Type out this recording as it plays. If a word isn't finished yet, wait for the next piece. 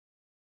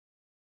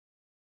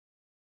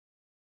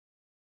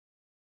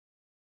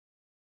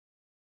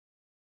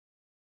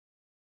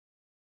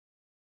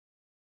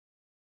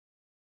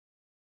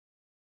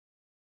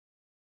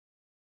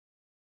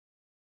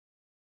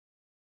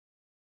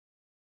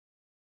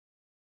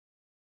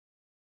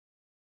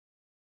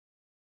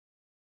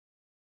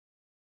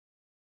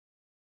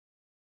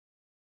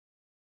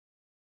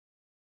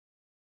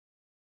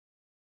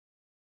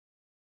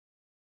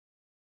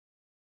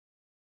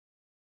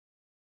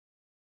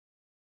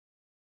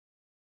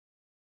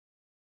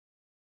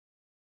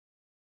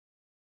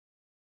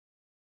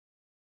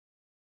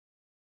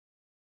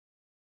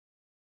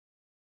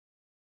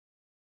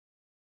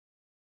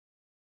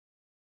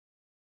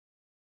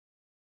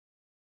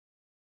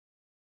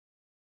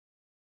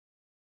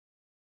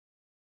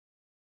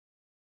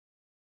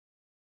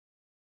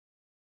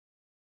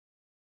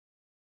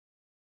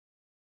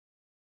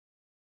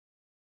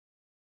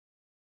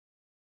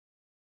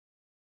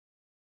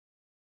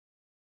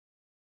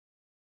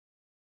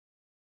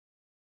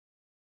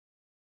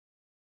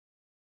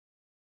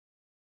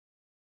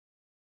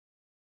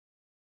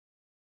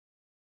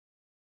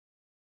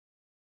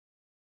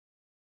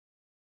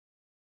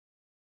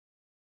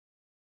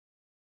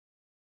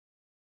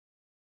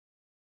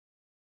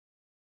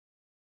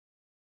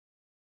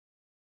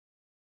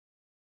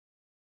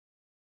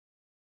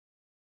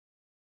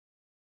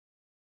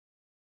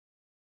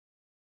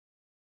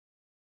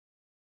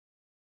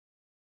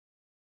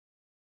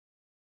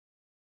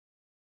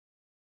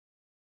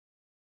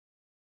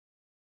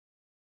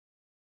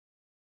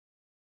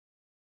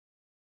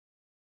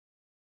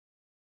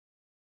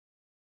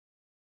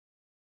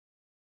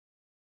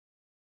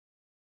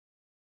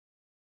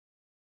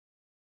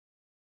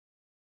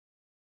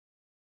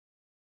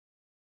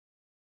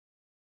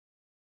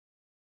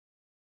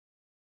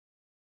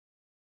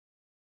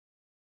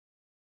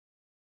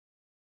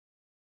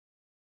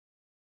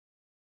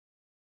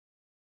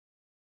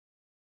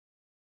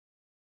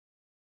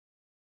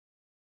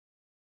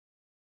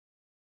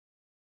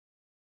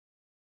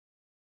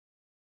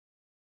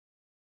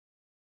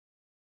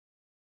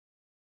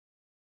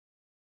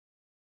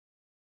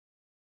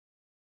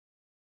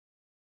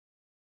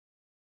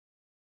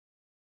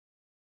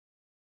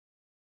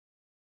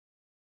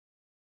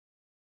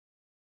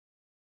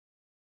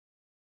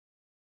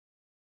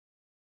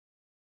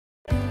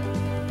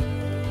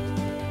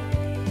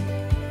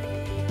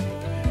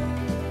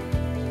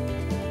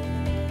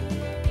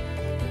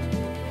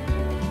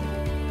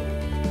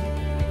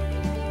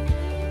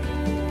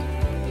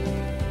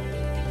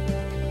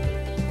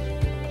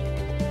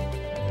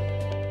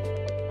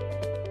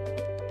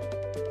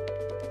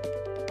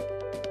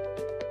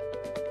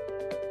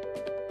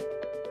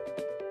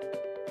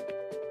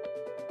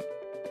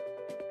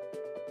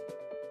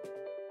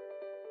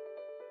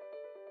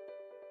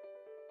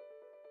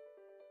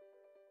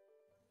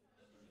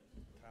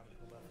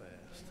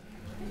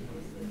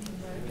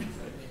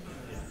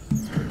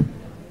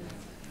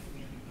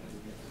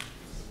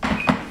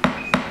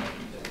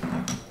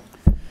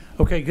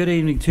Okay, good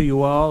evening to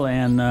you all,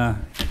 and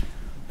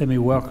let me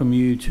welcome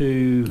you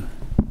to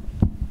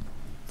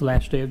the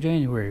last day of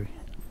January.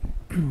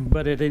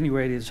 But at any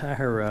rate, it's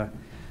our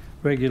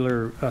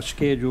regular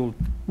scheduled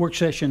work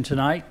session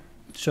tonight.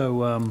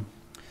 So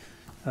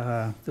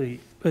the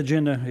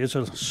agenda is a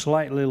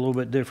little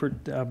bit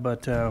different,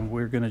 but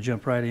we're going to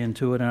jump right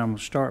into it. And I'm going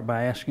to start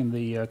by asking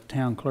the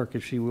town clerk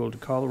if she will to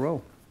call the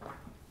roll.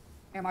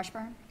 Mayor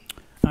Marshburn?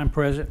 I'm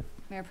present.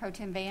 Mayor Pro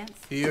Tem Vance?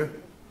 Here.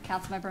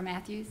 Councilmember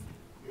Matthews?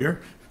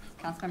 Here.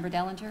 Councilmember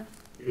Dellinger?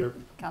 Here.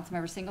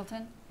 Councilmember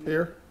Singleton?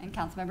 Here. And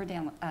Councilmember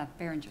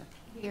Behringer?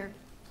 Here.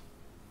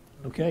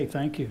 Okay,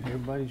 thank you.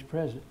 Everybody's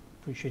present.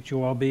 Appreciate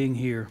you all being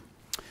here.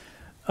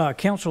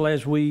 Council,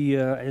 as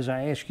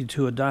I ask you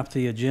to adopt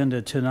the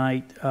agenda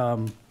tonight,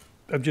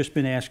 I've just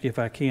been asked if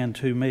I can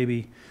to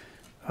maybe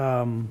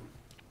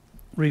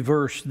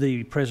reverse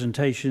the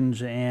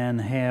presentations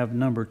and have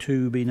number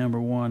 2 be number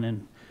 1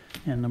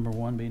 and number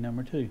 1 be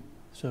number 2.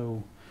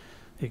 So,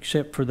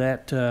 except for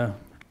that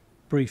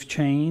brief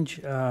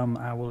change,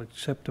 I will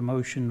accept a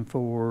motion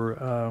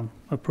for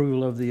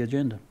approval of the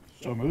agenda.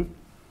 So moved.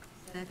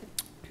 Second.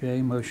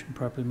 Okay, motion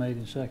properly made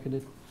and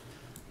seconded.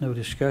 No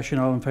discussion.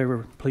 All in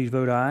favor, please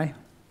vote aye.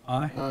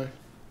 Aye. Aye.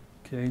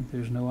 Okay,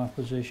 there's no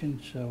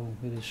opposition, so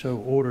it is so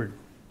ordered.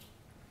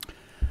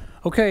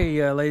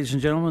 Okay, ladies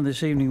and gentlemen,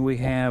 this evening we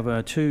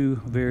have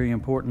 2 very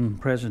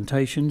important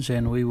presentations,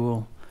 and we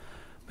will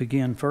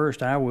begin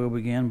first. I will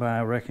begin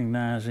by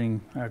recognizing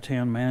our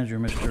town manager,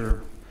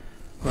 Mr.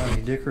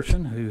 Rodney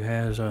Dickerson, who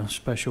has a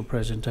special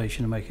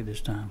presentation to make at this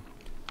time.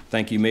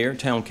 Thank you, Mayor,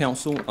 Town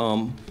Council.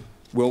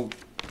 Well,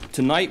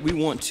 tonight we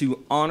want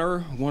to honor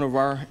one of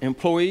our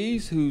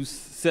employees who's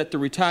set to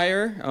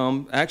retire.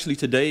 Actually,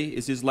 today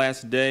is his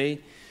last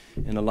day,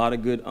 and a lot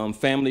of good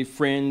family,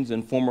 friends,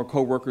 and former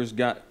co-workers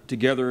got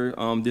together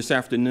this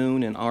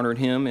afternoon and honored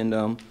him.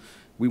 And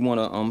we want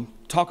to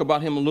talk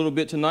about him a little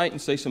bit tonight and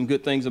say some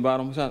good things about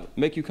him. Does that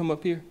make you come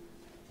up here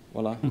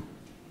while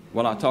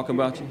I talk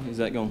about you? Is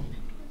that going?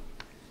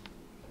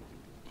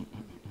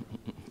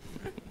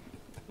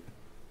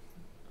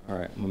 All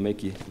right, I'm gonna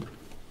make you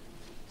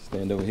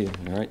stand over here.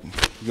 All right,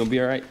 you gonna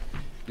be all right?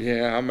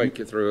 Yeah, I'll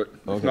make it through it.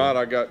 Okay. If not,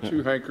 I got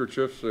 2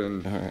 handkerchiefs,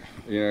 and All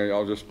right.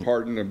 I'll just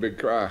pardon a big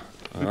cry.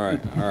 All right,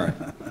 all right.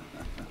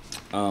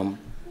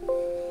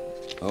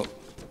 Oh,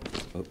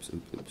 oops,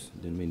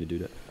 didn't mean to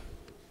do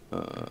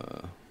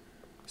that.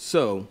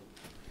 So,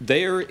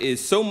 there is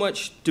so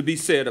much to be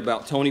said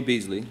about Tony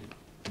Beasley,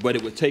 but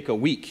it would take a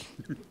week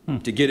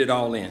to get it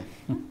all in.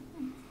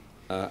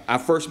 I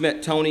first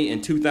met Tony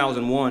in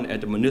 2001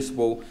 at the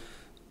Municipal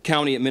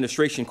County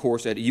Administration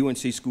course at the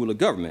UNC School of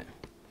Government.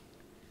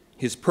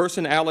 His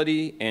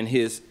personality and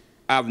his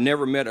 "I've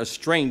never met a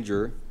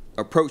stranger"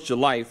 approach to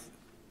life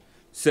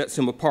sets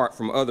him apart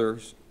from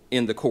others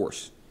in the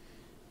course.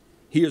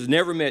 He has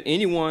never met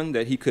anyone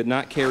that he could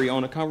not carry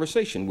on a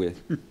conversation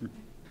with.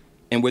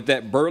 And with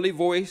that burly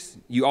voice,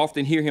 you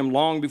often hear him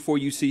long before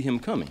you see him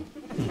coming.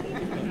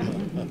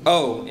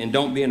 Oh, and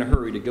don't be in a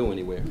hurry to go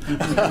anywhere.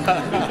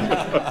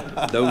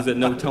 Those that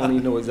know Tony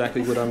know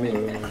exactly what I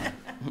mean.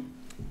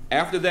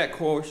 After that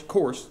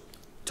course,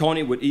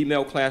 Tony would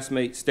email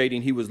classmates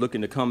stating he was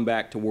looking to come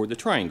back toward the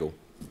Triangle.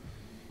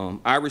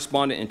 I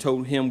responded and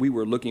told him we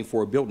were looking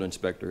for a building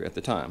inspector at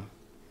the time.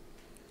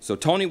 So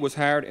Tony was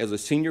hired as a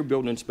senior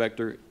building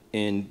inspector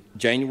in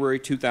January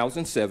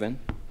 2007.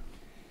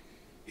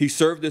 He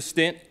served a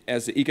stint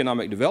as the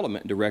economic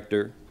development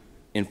director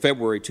in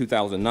February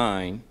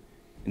 2009,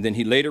 and then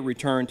he later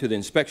returned to the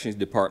inspections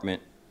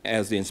department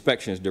as the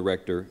inspections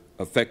director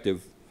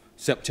effective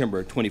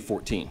September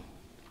 2014.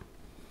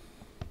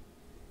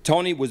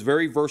 Tony was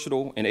very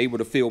versatile and able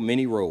to fill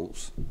many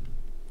roles.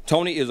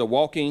 Tony is a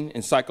walking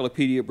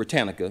Encyclopedia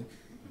Britannica,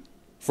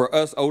 for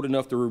us old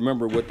enough to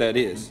remember what that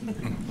is.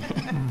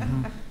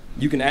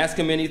 You can ask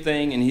him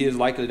anything and he is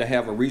likely to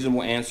have a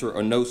reasonable answer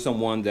or know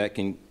someone that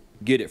can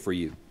get it for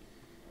you.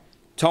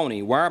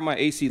 Tony, why are my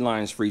AC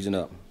lines freezing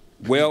up?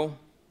 Well,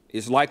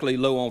 it's likely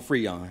low on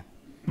Freon.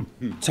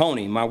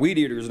 Tony, my weed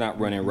eater is not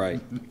running right.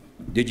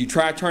 Did you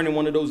try turning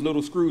one of those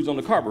little screws on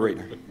the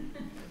carburetor?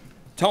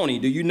 Tony,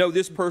 do you know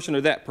this person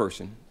or that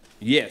person?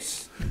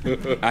 Yes.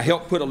 I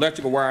helped put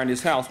electrical wire in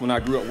this house when I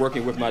grew up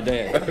working with my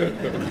dad.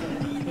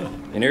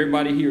 And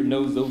everybody here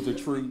knows those are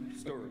true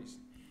stories.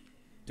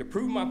 To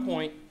prove my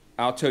point,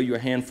 I'll tell you a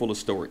handful of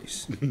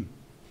stories.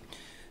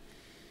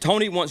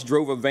 Tony once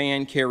drove a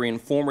van carrying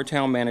former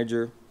town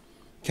manager,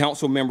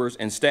 council members,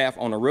 and staff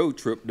on a road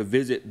trip to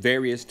visit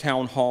various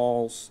town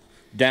halls,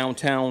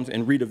 downtowns,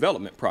 and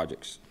redevelopment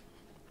projects.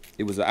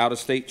 It was an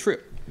out-of-state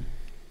trip.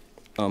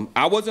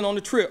 I wasn't on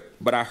the trip,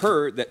 but I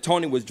heard that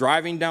Tony was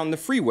driving down the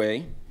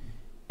freeway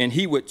and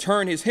he would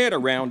turn his head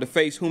around to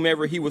face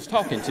whomever he was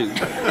talking to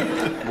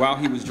while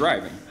he was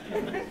driving.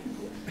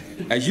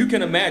 As you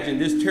can imagine,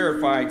 this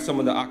terrified some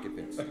of the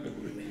occupants.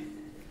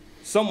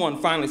 Someone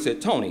finally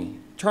said, "Tony,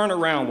 turn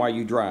around while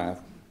you drive,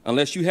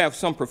 unless you have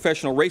some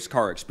professional race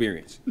car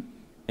experience."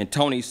 And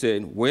Tony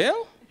said,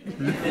 "Well,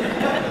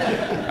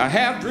 I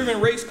have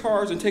driven race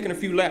cars and taken a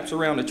few laps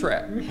around the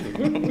track."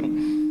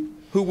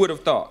 Who would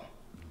have thought?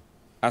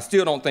 I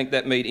still don't think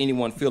that made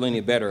anyone feel any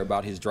better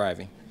about his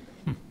driving.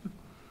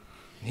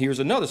 Here's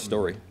another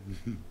story.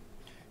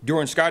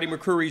 During Scotty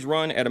McCreery's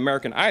run at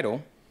American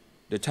Idol,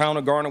 the town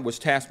of Garner was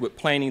tasked with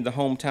planning the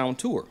hometown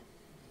tour.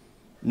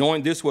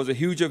 Knowing this was a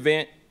huge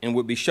event and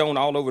would be shown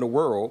all over the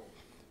world,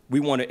 we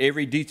wanted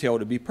every detail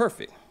to be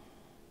perfect.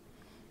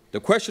 The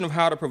question of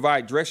how to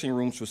provide dressing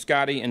rooms for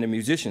Scotty and the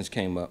musicians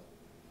came up.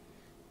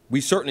 We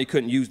certainly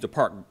couldn't use the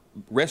park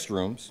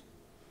restrooms.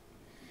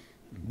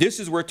 This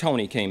is where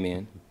Tony came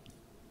in.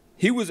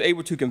 He was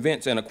able to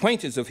convince an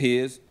acquaintance of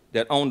his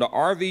that owned an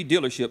RV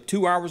dealership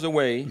 2 hours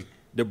away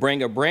to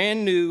bring a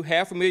brand new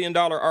 $500,000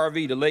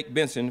 RV to Lake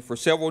Benson for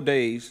several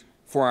days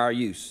for our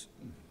use.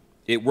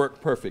 It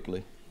worked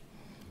perfectly.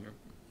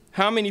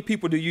 How many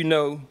people do you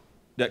know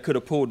that could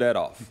have pulled that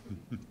off?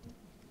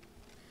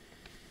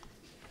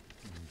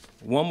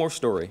 One more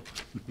story,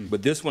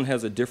 but this one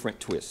has a different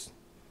twist.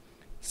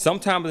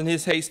 Sometimes in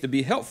his haste to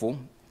be helpful,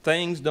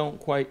 things don't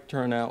quite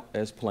turn out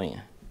as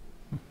planned.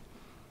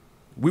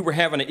 We were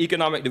having an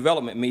economic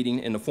development meeting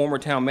in the former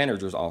town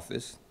manager's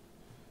office.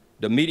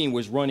 The meeting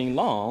was running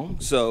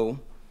long, so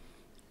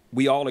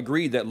we all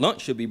agreed that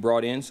lunch should be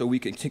brought in so we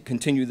could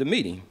continue the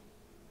meeting.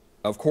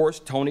 Of course,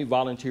 Tony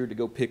volunteered to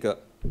go pick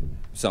up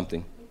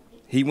something.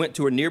 He went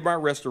to a nearby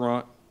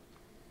restaurant,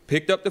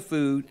 picked up the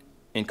food,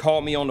 and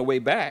called me on the way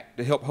back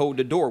to help hold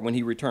the door when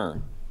he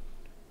returned.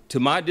 To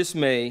my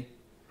dismay,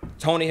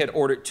 Tony had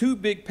ordered 2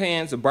 big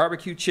pans of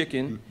barbecue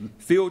chicken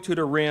filled to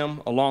the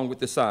rim along with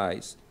the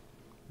sides.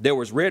 There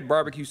was red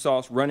barbecue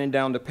sauce running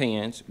down the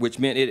pans, which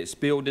meant it had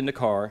spilled in the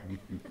car.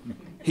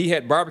 He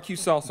had barbecue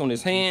sauce on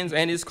his hands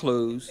and his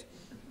clothes,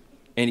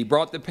 and he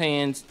brought the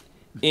pans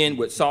in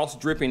with sauce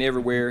dripping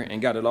everywhere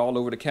and got it all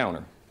over the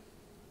counter.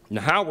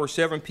 Now, how were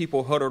 7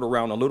 people huddled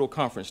around a little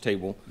conference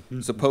table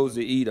supposed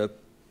to eat a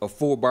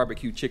full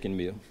barbecue chicken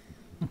meal?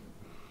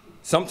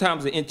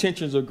 Sometimes the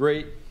intentions are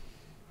great,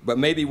 but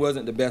maybe it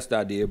wasn't the best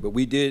idea, but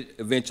we did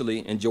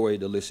eventually enjoy a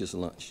delicious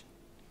lunch.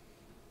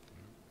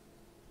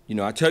 You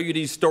know, I tell you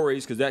these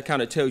stories because that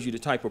kind of tells you the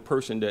type of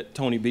person that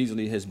Tony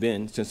Beasley has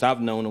been since I've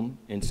known him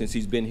and since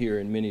he's been here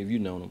and many of you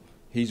know him.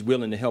 He's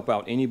willing to help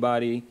out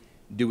anybody,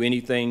 do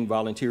anything,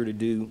 volunteer to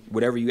do,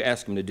 whatever you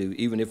ask him to do,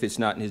 even if it's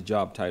not in his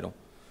job title.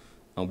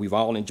 We've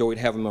all enjoyed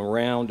having him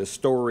around, the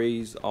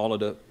stories, all of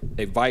the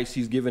advice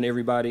he's given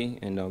everybody,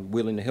 and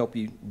willing to help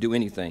you do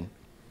anything.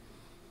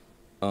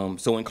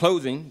 So in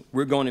closing,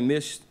 we're going to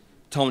miss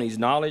Tony's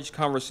knowledge,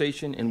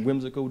 conversation, and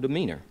whimsical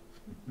demeanor.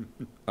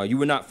 You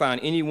will not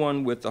find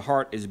anyone with a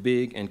heart as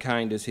big and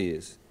kind as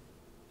his.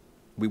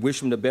 We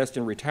wish him the best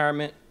in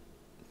retirement.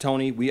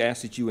 Tony, we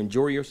ask that you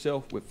enjoy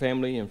yourself with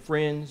family and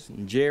friends,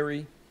 and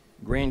Jerry,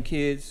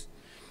 grandkids.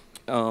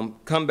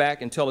 Come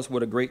back and tell us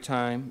what a great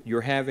time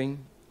you're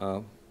having.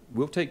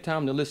 We'll take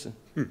time to listen.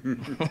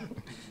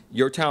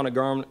 Your town of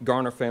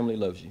Garner family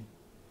loves you.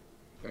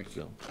 Thank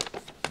you.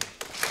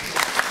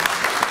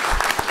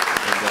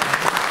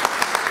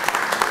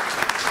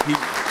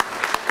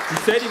 He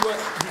said he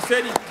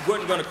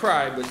wasn't going to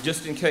cry, but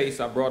just in case,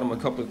 I brought him a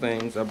couple of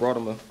things. I brought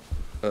him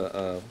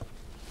a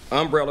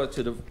umbrella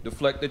to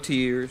deflect the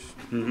tears,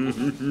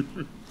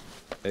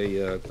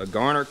 a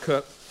Garner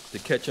cup to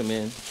catch them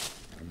in.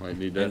 I might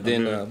need that. And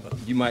then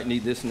you might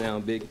need this now,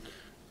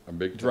 a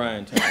big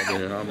drying towel.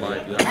 Yeah, I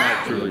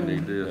might truly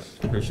need this.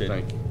 Yeah, appreciate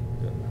it. Thank you.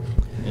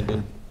 Yeah. And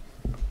then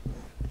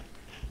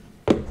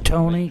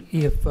Tony,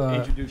 if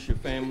introduce your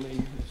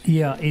family.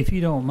 yeah, if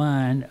you don't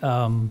mind,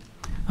 I'm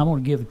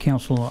going to give the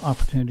council an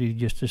opportunity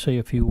just to say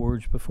a few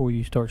words before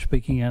you start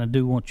speaking, and I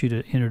do want you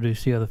to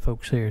introduce the other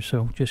folks there.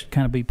 So just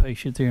kind of be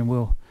patient there, and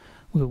we'll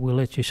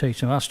let you say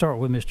something. I'll start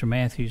with Mr.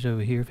 Matthews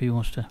over here if he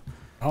wants to.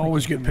 I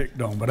always get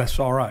picked on, but that's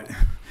all right.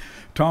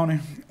 Tony,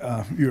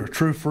 you're a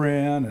true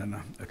friend and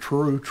a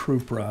true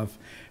trooper. I've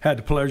had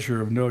the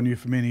pleasure of knowing you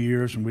for many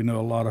years, and we know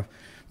a lot of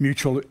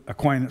mutual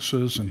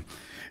acquaintances. And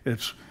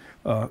it's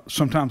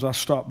sometimes I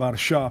stop by the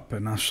shop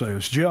and I say,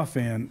 "Is Jeff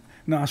in?"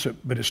 No, I said,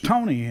 "But is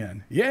Tony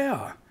in?"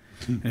 "Yeah."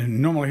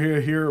 And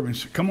normally here and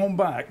say, "Come on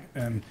back."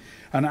 And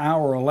an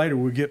hour later,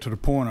 we get to the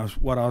point of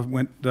what I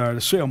went there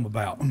to see him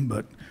about.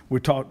 But we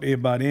talked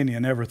about any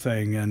and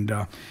everything. And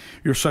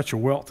you're such a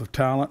wealth of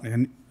talent.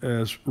 And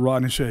as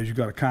Rodney says, you've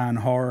got a kind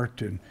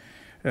heart, and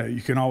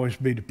you can always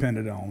be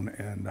depended on.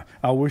 And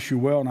I wish you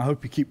well, and I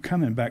hope you keep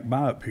coming back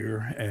by up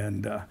here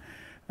and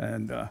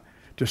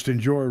just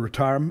enjoy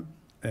retirement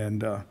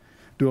and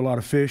do a lot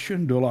of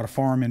fishing, do a lot of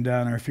farming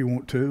down there if you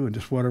want to, and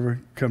just whatever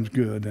comes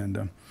good.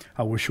 And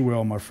I wish you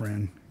well, my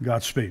friend.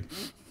 Godspeed.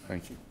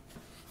 Thank you.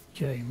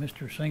 Okay,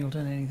 Mr.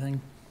 Singleton, anything?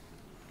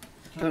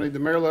 Tony, the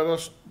mayor let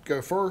us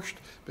go first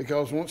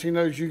because once he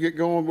knows you get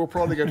going, we'll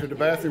probably go to the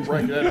bathroom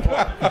break at 8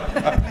 o'clock.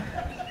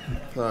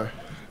 So,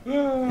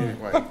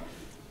 anyway,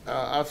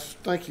 I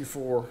thank you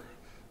for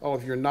all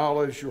of your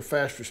knowledge, your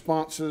fast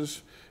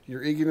responses,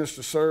 your eagerness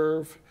to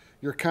serve,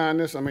 your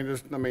kindness. I mean,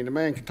 the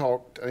man can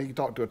talk. He can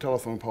talk to a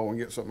telephone pole and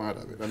get something out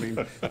of it. I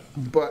mean,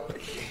 but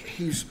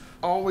he's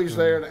always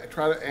there to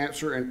try to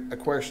answer a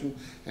question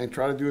and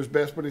try to do his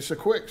best. But he's so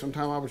quick.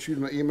 Sometimes I would shoot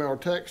him an email or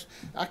text.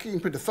 I can't even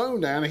put the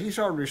phone down, and he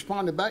started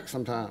responding back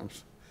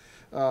sometimes.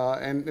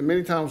 And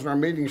many times in our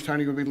meetings,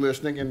 Tony would be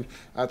listening, and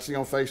I'd see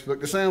on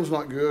Facebook, the sound's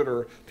not good,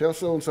 or tell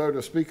so-and-so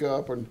to speak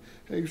up. And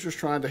he was just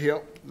trying to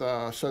help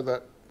so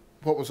that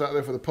what was out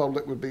there for the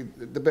public would be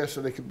the best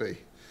that it could be.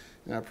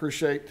 And I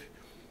appreciate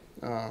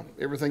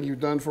everything you've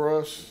done for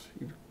us.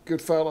 You're a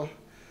good fella,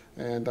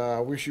 and I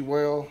wish you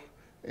well,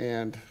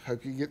 and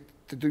hope you get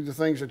to do the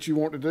things that you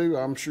want to do.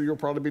 I'm sure you'll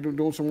probably be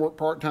doing some work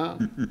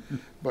part-time,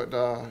 but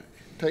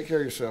take care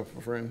of yourself,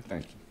 my friend.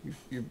 Thank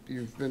you.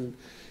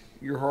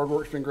 Your hard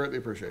work's been greatly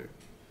appreciated.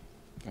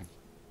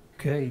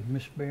 Okay,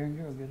 Ms.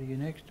 Behringer, I'll go to you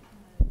next.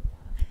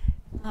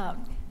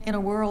 In a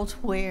world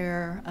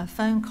where a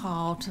phone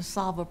call to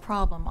solve a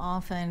problem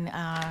often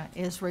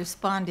is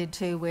responded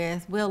to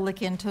with, we'll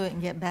look into it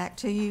and get back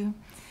to you,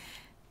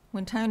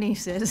 when Tony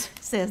says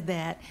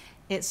that,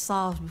 it's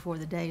solved before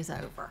the day's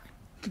over.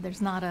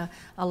 There's not a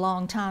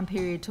long time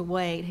period to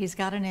wait. He's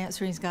got an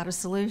answer, he's got a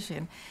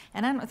solution.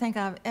 And I don't think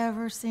I've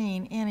ever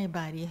seen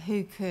anybody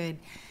who could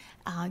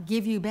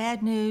give you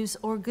bad news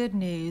or good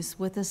news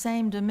with the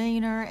same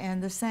demeanor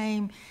and the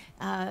same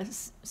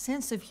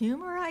sense of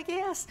humor, I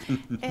guess,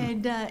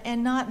 and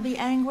not be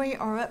angry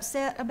or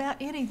upset about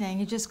anything.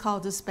 He just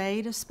called a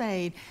spade a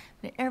spade.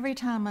 But every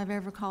time I've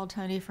ever called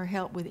Tony for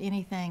help with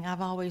anything,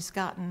 I've always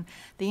gotten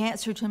the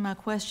answer to my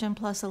question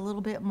plus a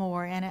little bit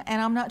more. And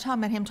I'm not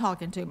talking about him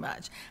talking too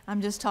much.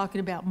 I'm just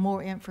talking about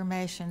more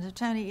information. So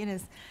Tony, it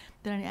has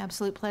been an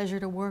absolute pleasure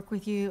to work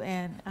with you,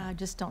 and I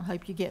just don't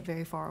hope you get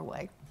very far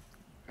away.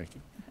 Thank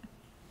you.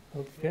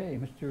 Okay,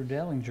 Mr.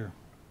 Dellinger.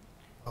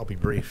 I'll be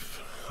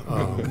brief.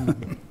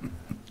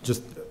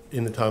 Just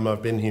in the time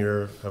I've been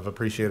here, I've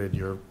appreciated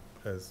your,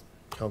 as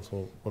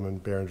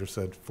Councilwoman Behringer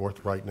said,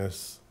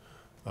 forthrightness,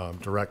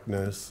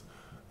 directness,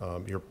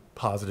 your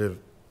positive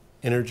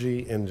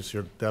energy, and just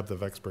your depth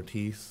of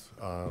expertise.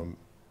 Kind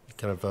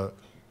of a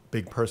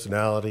big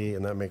personality,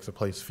 and that makes a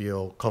place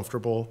feel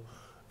comfortable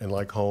and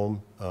like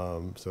home.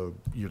 So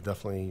you'll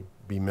definitely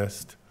be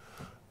missed,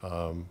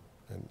 and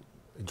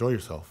enjoy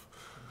yourself.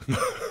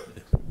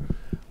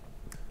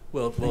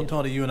 Well,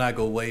 Tony, you and I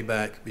go way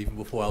back, even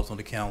before I was on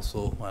the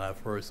council. When I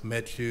first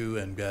met you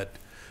and got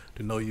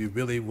to know you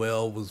really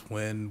well was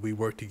when we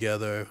worked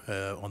together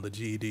on the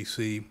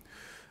GEDC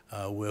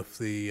with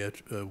the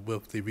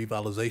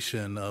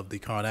revitalization of the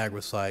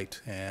CarnerNC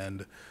site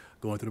and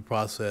going through the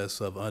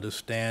process of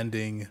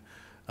understanding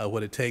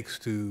what it takes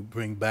to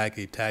bring back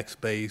a tax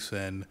base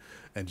and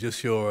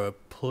just your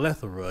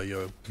plethora,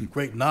 your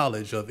great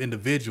knowledge of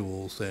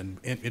individuals and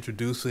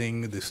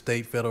introducing the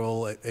state,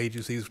 federal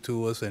agencies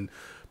to us. And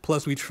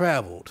plus we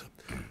traveled.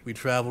 We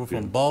traveled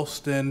from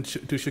Boston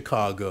to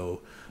Chicago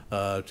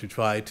to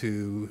try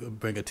to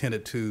bring a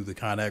tenant to the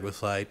CarnerNC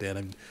site.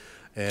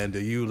 And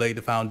you laid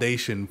the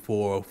foundation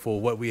for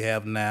what we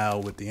have now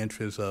with the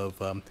interest of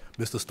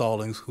Mr.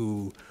 Stallings,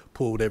 who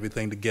pulled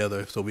everything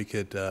together so we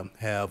could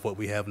have what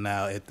we have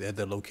now at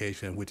the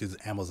location, which is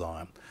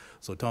Amazon.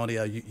 So Tony,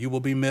 you will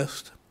be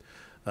missed.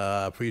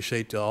 I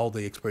appreciate all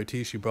the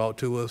expertise you brought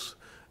to us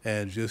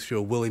and just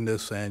your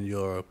willingness and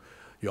your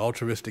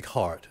altruistic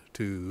heart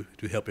to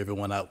help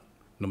everyone out,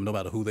 no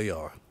matter who they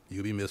are.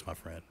 You'll be missed, my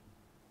friend.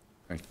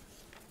 Thank you.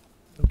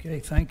 Okay,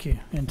 thank you.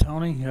 And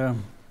Tony,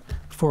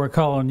 before I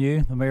call on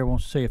you, the mayor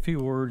wants to say a few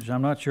words.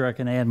 I'm not sure I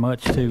can add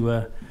much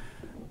to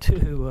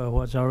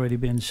what's already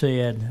been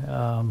said.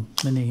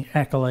 Many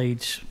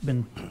accolades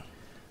been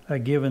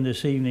given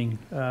this evening.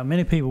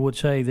 Many people would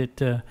say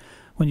that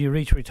when you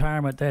reach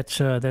retirement, that's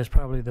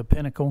probably the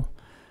pinnacle.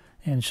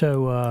 And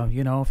so,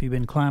 you know, if you've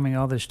been climbing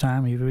all this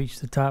time, you've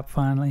reached the top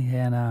finally,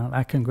 and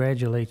I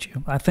congratulate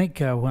you. I think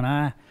when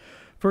I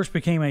first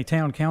became a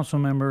town council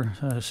member,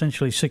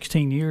 essentially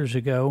 16 years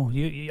ago,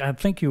 I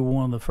think you were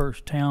one of the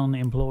first town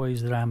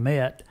employees that I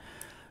met.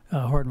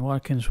 Horton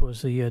Watkins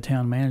was the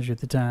town manager at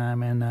the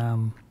time,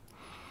 and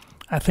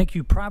I think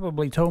you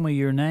probably told me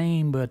your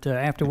name, but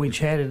after we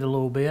chatted a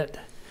little bit,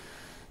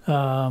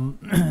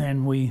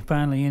 and we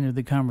finally ended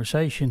the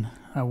conversation,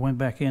 I went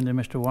back into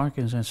Mr.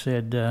 Watkins and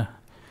said,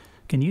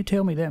 can you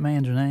tell me that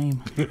man's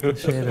name? He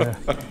said,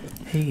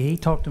 he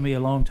talked to me a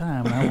long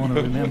time, and I want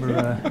to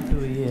remember who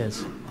he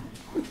is.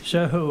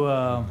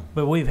 So,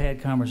 but we've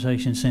had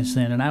conversations since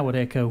then, and I would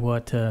echo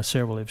what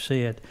several have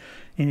said.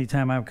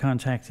 Anytime I've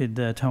contacted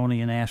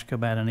Tony and asked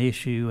about an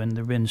issue, and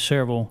there have been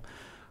several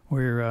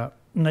where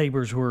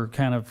neighbors were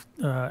kind of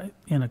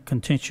in a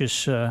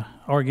contentious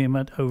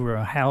argument over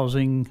a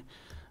housing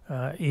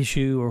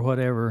issue or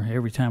whatever,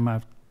 every time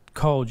I've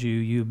called you,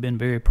 you've been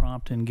very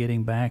prompt in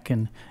getting back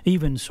and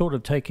even sort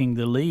of taking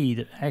the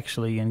lead,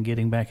 actually, in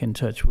getting back in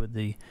touch with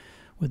the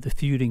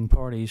feuding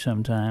parties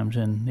sometimes,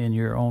 and in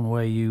your own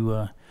way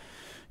you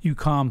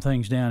calmed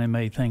things down and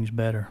made things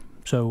better.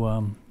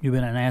 So you've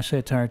been an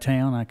asset to our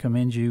town. I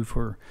commend you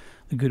for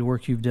the good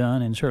work you've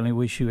done, and certainly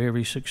wish you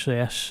every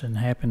success and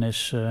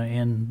happiness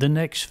in the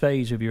next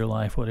phase of your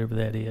life, whatever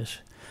that is.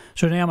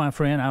 So now, my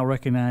friend, I'll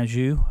recognize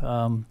you.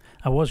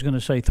 I was going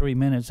to say 3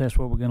 minutes. That's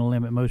what we're going to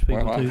limit most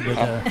people to. But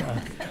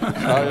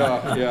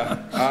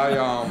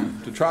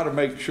to try to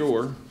make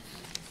sure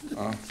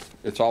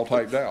it's all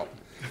typed out.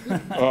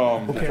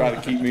 to try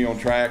to keep me on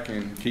track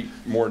and keep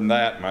more than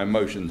that, my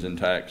emotions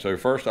intact. So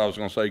first I was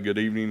going to say good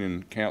evening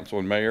and council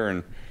and mayor,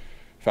 and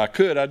if I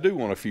could, I do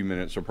want a few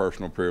minutes of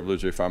personal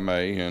privilege, if I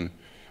may. And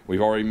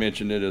we've already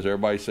mentioned it, as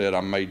everybody said.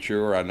 I made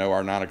sure I know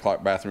our 9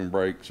 o'clock bathroom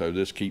break, so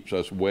this keeps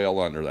us well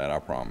under that, I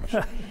promise.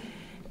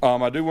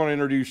 I do want to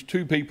introduce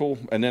 2 people,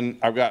 and then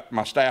I've got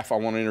my staff I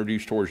want to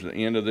introduce towards the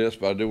end of this,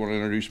 but I do want to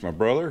introduce my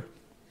brother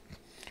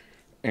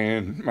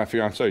and my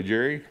fiance,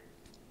 Jerry.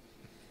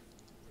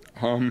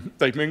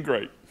 They've been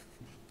great.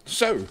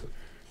 So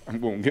I'm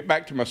going to get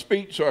back to my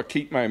speech so I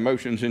keep my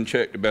emotions in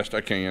check the best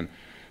I can.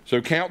 So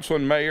council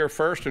and mayor,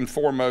 first and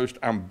foremost,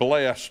 I'm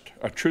blessed,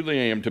 I truly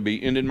am, to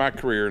be ending my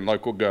career in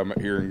local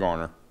government here in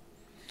Garner.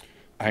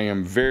 I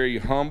am very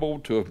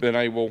humbled to have been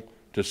able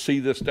to see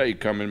this day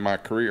come in my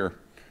career,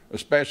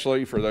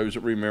 especially for those that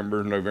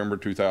remember November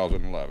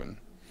 2011.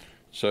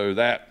 So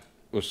that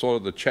was sort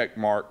of the check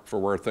mark for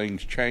where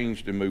things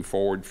changed and moved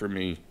forward for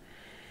me.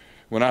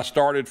 When I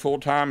started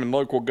full-time in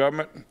local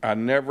government, I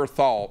never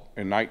thought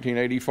in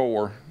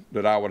 1984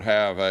 that I would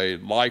have a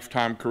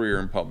lifetime career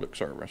in public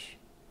service,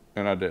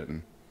 and I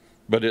didn't,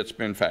 but it's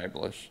been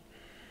fabulous.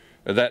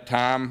 At that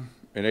time,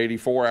 in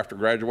 '84, after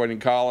graduating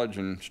college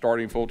and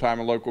starting full-time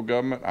in local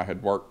government, I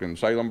had worked in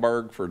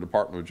Salemburg for the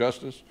Department of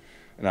Justice,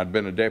 and I'd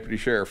been a deputy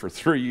sheriff for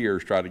 3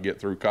 years trying to get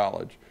through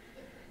college.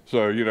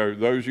 So, you know,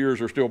 those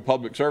years are still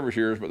public service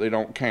years, but they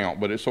don't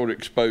count, but it sort of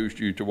exposed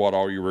you to what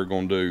all you were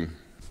going to do.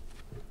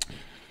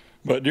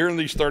 But during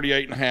these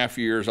 38 and a half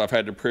years, I've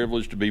had the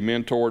privilege to be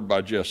mentored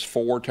by just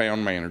 4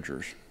 town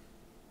managers.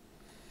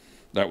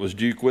 That was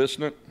Duke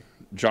Wisnett,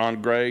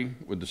 John Gray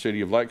with the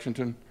city of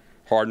Lexington,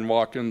 Hardin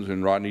Watkins,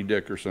 and Rodney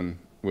Dickerson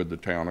with the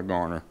town of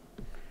Garner.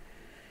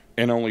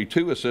 And only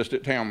 2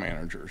 assistant town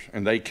managers,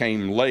 and they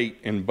came late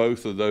in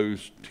both of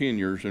those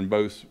tenures in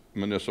both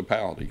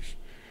municipalities.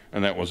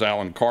 And that was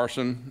Alan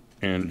Carson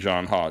and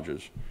John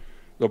Hodges.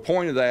 The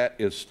point of that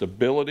is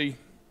stability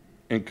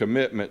and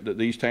commitment that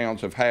these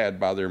towns have had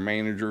by their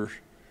managers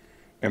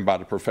and by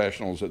the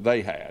professionals that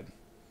they had,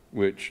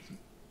 which,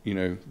 you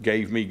know,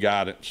 gave me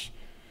guidance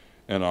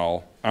and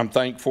all. I'm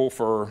thankful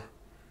for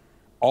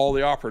all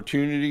the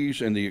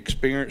opportunities and the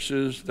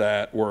experiences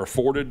that were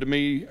afforded to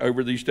me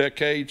over these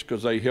decades,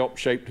 because they helped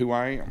shape who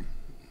I am.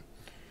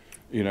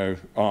 You know,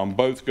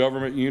 both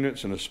government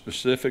units, and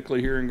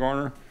specifically here in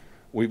Garner,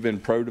 we've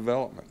been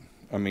pro-development.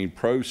 I mean,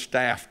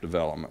 pro-staff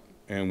development,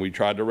 and we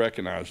tried to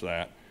recognize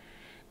that.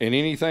 And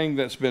anything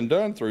that's been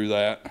done through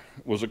that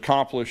was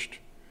accomplished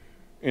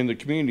in the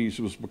communities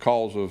was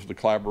because of the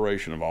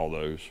collaboration of all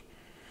those.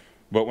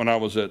 But when I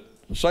was at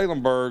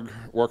Salemburg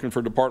working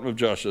for the Department of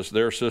Justice,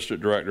 their assistant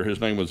director, his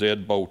name was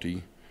Ed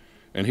Bolte,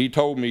 and he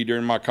told me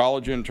during my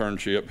college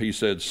internship, he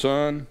said,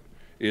 "Son,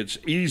 it's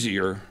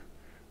easier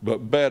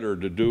but better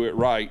to do it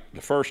right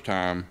the first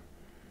time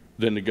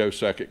than to go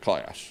second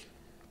class.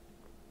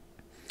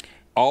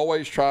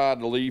 Always try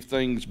to leave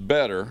things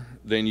better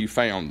than you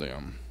found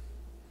them."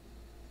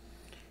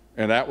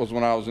 And that was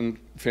when I was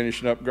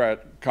finishing up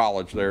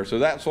college there. So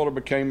that sort of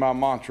became my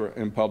mantra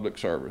in public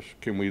service.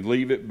 Can we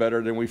leave it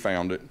better than we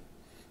found it?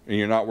 And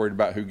you're not worried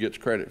about who gets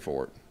credit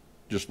for it.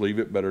 Just leave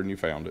it better than you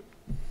found it.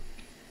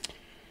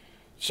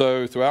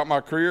 So throughout my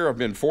career, I've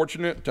been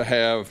fortunate to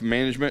have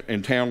management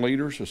and town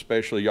leaders,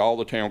 especially y'all,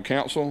 the town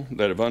council,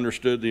 that have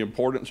understood the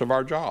importance of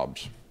our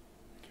jobs.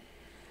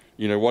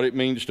 You know, what it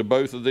means to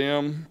both of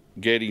them,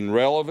 getting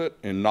relevant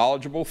and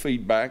knowledgeable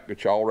feedback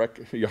that y'all,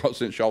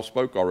 since y'all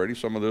spoke already,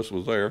 some of this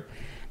was there,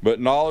 but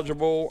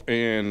knowledgeable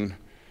and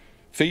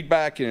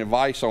feedback and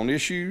advice on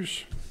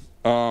issues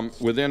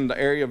within the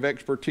area of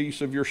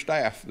expertise of your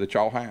staff that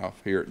y'all have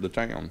here at the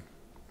town.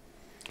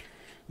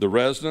 The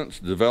residents,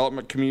 the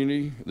development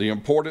community, the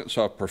importance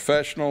of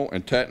professional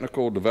and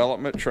technical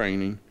development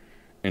training,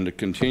 and the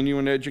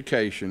continuing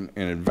education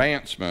and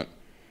advancement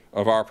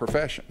of our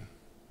profession.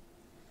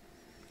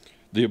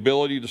 The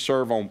ability to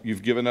serve on,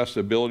 you've given us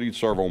the ability to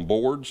serve on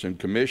boards and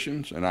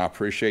commissions, and I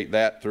appreciate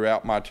that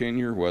throughout my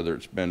tenure, whether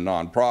it's been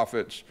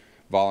nonprofits,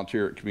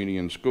 volunteer at community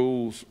and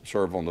schools,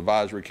 serve on the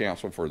advisory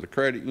council for the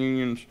credit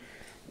unions,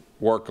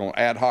 work on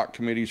ad hoc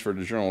committees for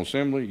the General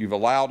Assembly. You've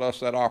allowed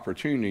us that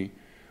opportunity,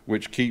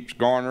 which keeps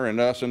Garner and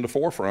us in the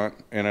forefront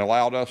and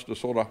allowed us to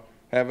sort of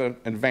have an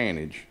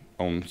advantage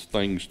on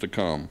things to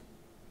come.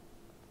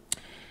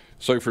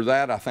 So for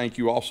that, I thank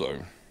you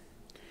also.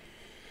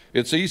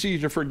 It's easy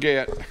to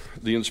forget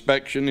the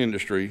inspection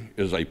industry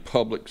is a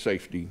public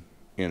safety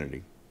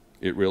entity.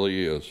 It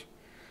really is.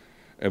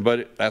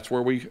 But that's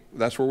where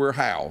we're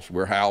housed.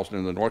 We're housed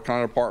in the North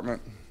Carolina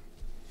Department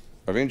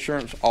of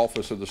Insurance,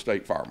 Office of the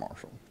State Fire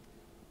Marshal.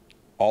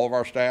 All of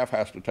our staff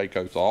has to take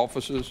oath of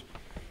offices,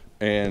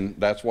 and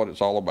that's what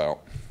it's all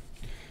about.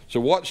 So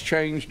what's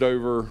changed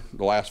over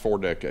the last 4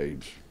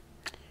 decades?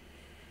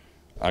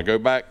 I go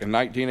back in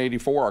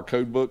 1984, our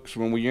code books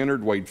when we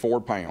entered weighed 4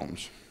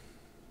 pounds.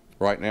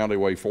 Right now they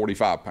weigh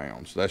 45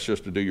 pounds. That's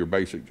just to do your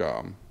basic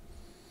job.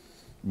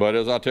 But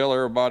as I tell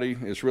everybody,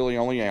 it's really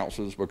only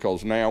ounces,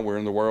 because now we're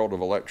in the world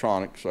of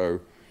electronics, so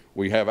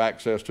We have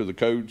access to the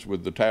codes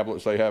with the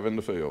tablets they have in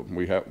the field.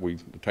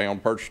 The town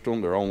purchased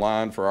them. They're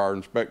online for our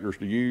inspectors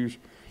to use.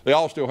 They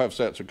all still have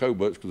sets of code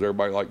books because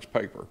everybody likes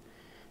paper.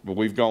 But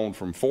we've gone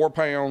from 4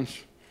 pounds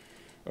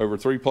over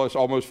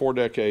almost 4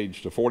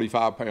 decades to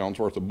 45 pounds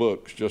worth of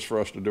books just for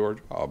us to do our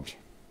jobs.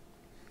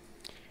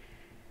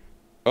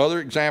 Other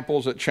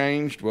examples that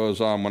changed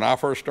was when I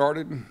first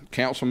started,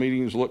 council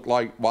meetings looked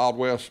like Wild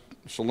West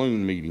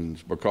saloon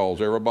meetings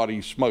because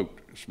everybody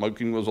smoked.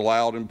 Smoking was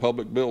allowed in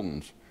public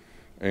buildings.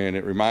 And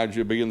it reminds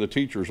you of being the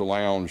teacher's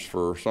lounge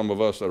for some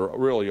of us that are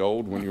really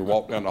old. When you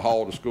walk down the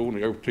hall to school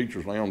and the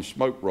teacher's lounge,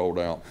 smoke rolled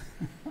out.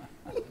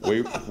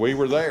 We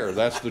were there.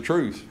 That's the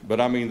truth.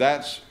 But I mean,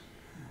 that's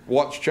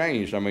what's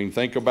changed. I mean,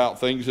 think about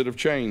things that have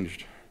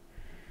changed.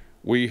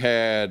 We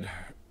had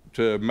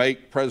to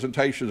make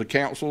presentations to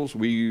councils.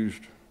 We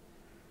used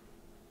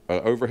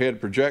an overhead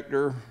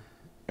projector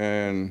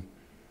and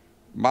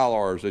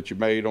Mylars that you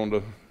made on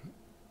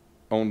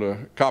the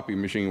copy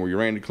machine where you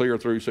ran the clear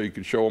through so you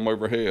could show them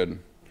overhead.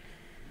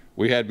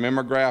 We had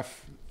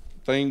mimeograph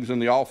things in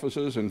the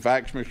offices and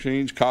fax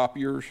machines,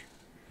 copiers.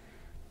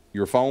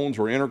 Your phones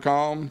were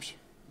intercoms.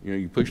 You know,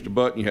 you pushed a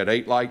button, you had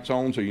 8 lights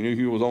on so you knew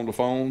who was on the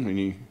phone,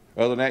 and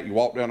other than that, you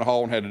walked down the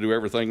hall and had to do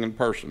everything in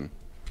person.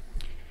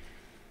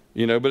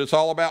 You know, but it's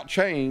all about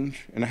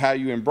change and how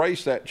you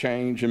embrace that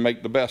change and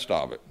make the best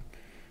of it.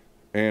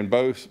 And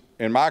both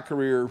in my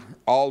career,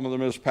 all of the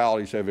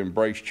municipalities have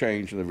embraced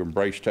change and have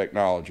embraced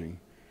technology,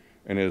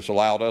 and it's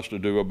allowed us to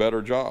do a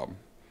better job.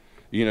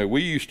 You know,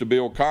 we used to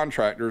bill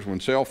contractors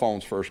when cell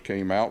phones first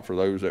came out. For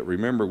those that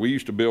remember, we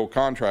used to bill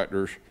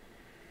contractors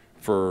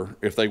for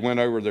if they went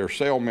over their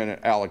cell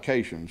minute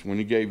allocations.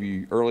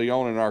 When early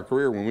on in our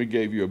career, when we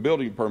gave you a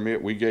building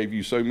permit, we gave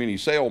you so many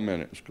cell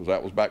minutes, because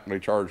that was back when they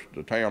charged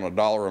the town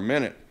 $1 a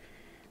minute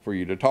for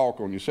you to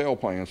talk on your cell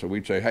plan. So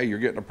we'd say, hey, you're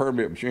getting a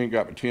permit, but you ain't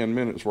got but 10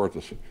 minutes worth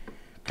of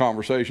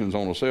conversations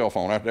on a cell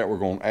phone. After that, we're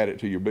going to add it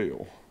to your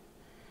bill.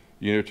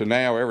 You know, to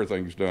now,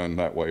 everything's done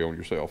that way on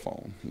your cell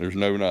phone. There's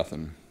no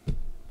nothing.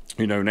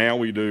 You know, now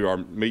we do our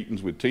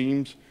meetings with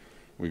Teams.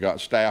 We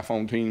got staff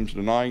on Teams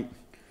tonight.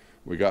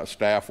 We got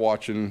staff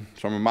watching.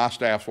 Some of my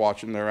staff's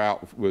watching. They're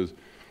out with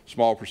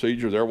small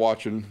procedure. They're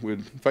watching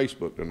with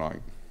Facebook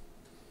tonight.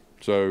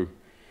 So,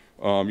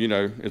 you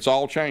know, it's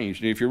all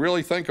changed. And if you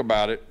really think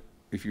about it,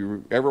 if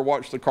you ever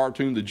watched the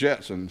cartoon The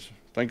Jetsons,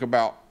 think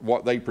about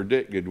what they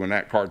predicted when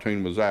that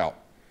cartoon was out.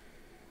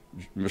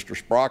 Mr.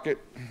 Sprocket,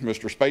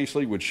 Mr.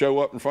 Spacely would show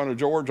up in front of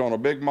George on a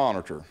big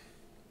monitor.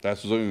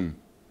 That's Zoom.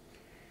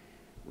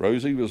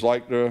 Rosie was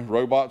like the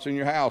robots in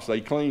your house.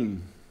 They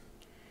clean.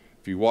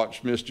 If you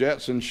watched Miss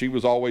Jetson, she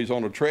was always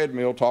on a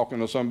treadmill talking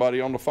to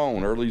somebody on the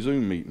phone, early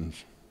Zoom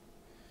meetings.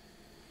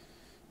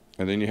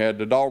 And then you had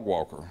the dog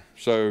walker.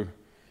 So,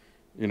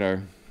 you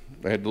know,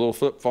 they had the little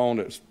flip phone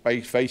that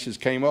faces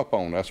came up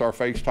on. That's our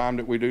FaceTime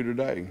that we do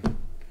today.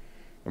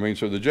 I mean,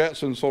 so the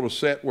Jetsons sort of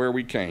set where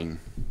we came.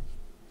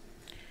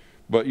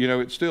 But, you know,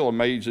 it's still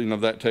amazing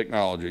of that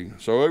technology.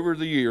 So over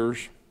the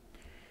years,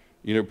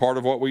 you know, part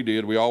of what we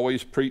did, we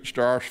always preached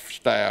to our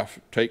staff,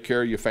 take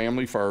care of your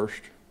family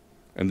first,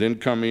 and then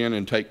come in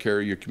and take care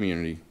of your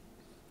community,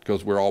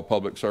 because we're all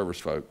public service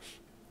folks.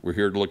 We're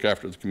here to look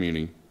after the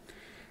community.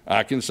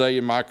 I can say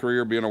in my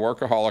career, being a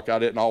workaholic, I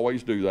didn't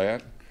always do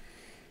that.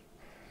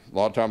 A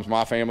lot of times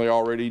my family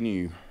already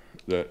knew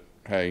that,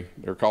 hey,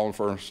 they're calling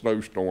for a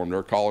snowstorm,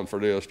 they're calling for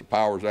this, the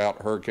power's out,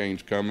 the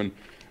hurricane's coming.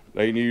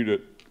 They knew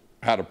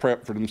how to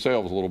prep for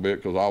themselves a little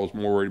bit, because I was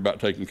more worried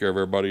about taking care of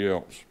everybody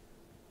else.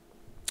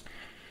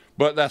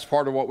 But that's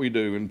part of what we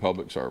do in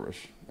public service,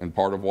 and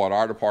part of what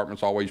our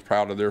department's always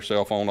proud of their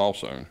cell phone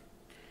also.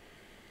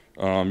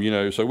 You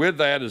know, so with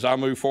that, as I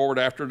move forward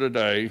after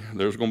today,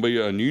 there's going to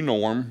be a new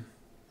norm.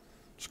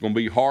 It's going to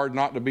be hard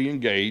not to be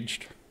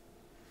engaged,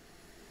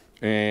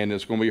 and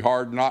it's going to be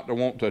hard not to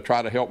want to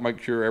try to help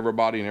make sure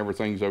everybody and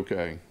everything's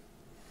okay.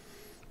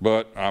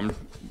 But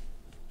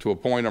to a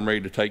point, I'm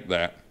ready to take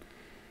that.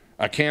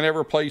 I can't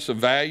ever place a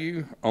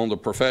value on the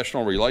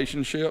professional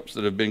relationships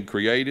that have been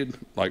created.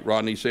 Like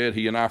Rodney said,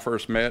 he and I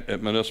first met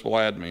at municipal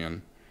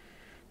admin.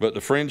 But the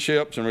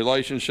friendships and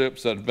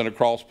relationships that have been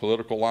across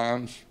political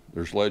lines,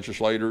 there's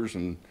legislators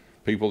and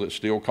people that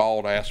still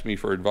call to ask me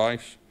for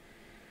advice.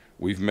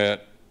 We've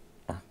met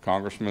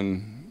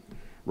Congressman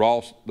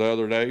Ross the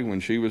other day when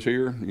she was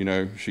here. You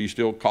know, she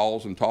still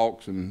calls and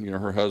talks, and, you know,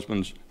 her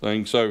husband's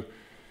thing. So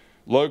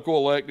local,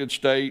 elected,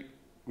 state,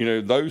 you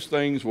know, those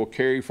things will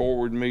carry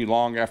forward me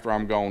long after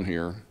I'm gone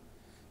here.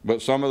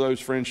 But some of those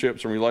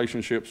friendships and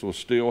relationships will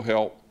still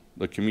help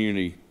the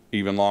community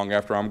even long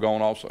after I'm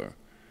gone also,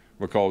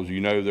 because,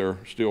 you know, they're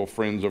still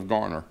friends of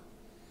Garner.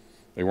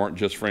 They weren't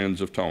just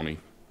friends of Tony.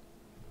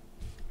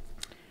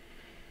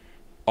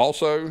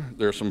 Also,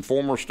 there's some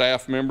former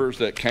staff members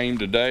that came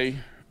today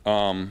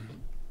from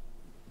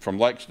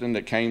Lexington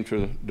that came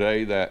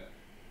today that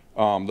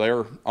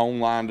they're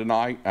online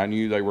tonight. I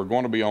knew they were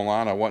going to be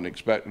online. I wasn't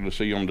expecting to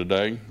see them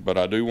today, but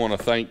I do want to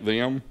thank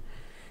them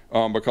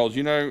because,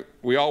 you know,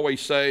 we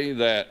always say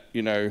that,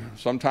 you know,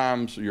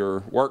 sometimes your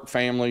work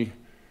family,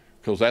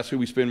 because that's who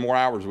we spend more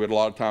hours with a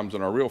lot of times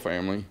than our real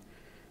family,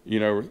 You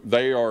know,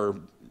 they are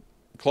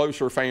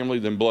closer family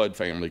than blood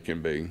family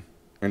can be.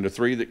 And the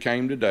three that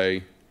came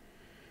today,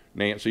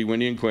 Nancy,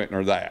 Wendy, and Quentin,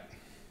 are that.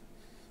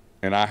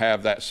 And I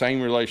have that same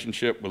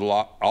relationship with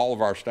all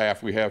of our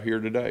staff we have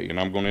here today, and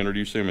I'm going to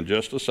introduce them in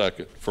just a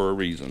second for a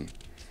reason.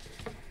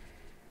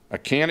 I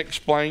can't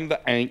explain the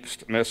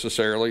angst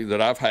necessarily that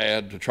I've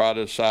had to try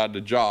to decide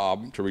the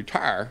job to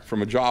retire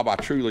from a job I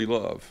truly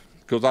love,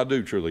 because I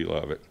do truly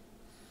love it.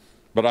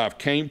 But I've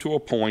came to a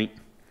point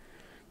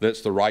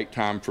that's the right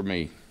time for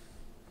me.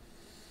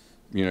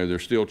 You know,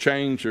 there's still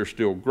change, there's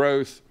still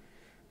growth,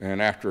 and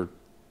after,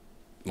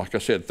 like I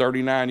said,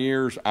 39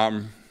 years,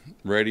 I'm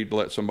ready to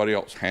let somebody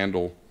else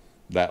handle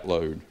that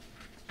load.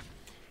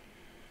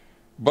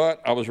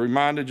 But I was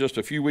reminded just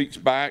a few weeks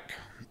back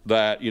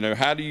that, you know,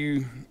 how do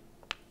you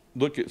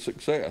look at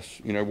success?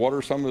 You know, what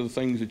are some of the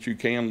things that you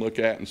can look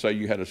at and say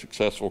you had a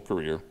successful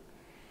career?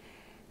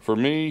 For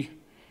me,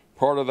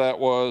 part of that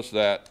was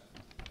that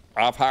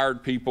I've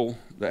hired people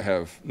that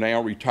have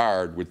now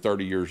retired with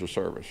 30 years of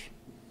service.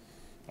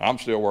 I'm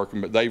still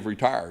working, but they've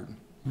retired.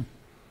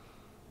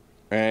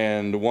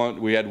 And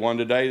we had one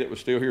today that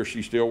was still here.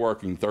 She's still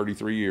working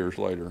 33 years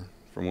later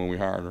from when we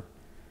hired her.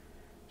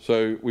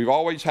 So we've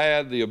always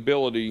had the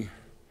ability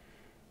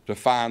to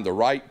find the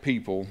right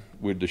people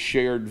with the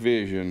shared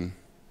vision.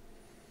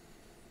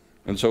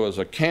 And so as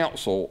a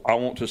council, I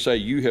want to say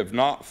you have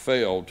not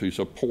failed to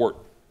support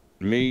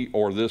me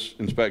or this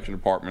inspection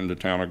department in the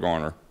town of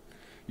Garner.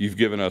 You've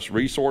given us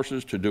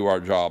resources to do our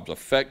jobs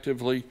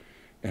effectively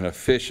and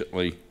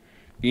efficiently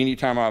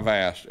anytime I've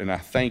asked, and I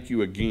thank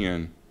you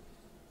again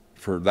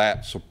for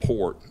that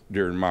support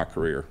during my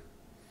career,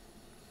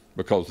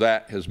 because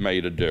that has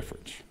made a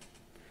difference.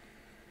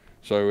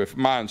 So if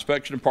my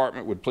inspection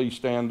department would please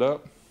stand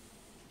up.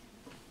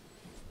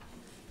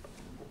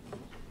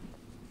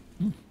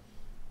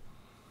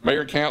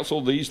 Mayor and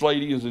council, these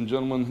ladies and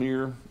gentlemen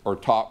here are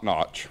top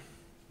notch.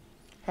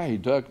 Hey,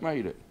 Doug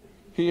made it.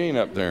 He ain't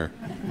up there.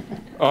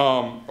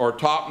 Are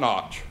top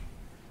notch.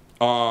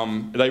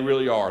 They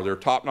really are. They're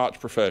top notch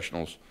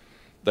professionals.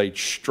 They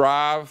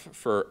strive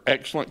for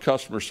excellent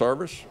customer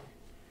service.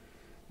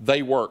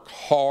 They work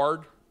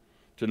hard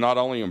to not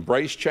only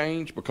embrace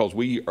change, because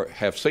we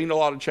have seen a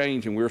lot of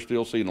change and we're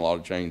still seeing a lot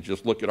of change.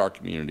 Just look at our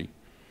community.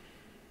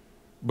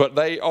 But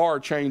they are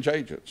change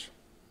agents.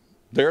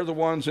 They're the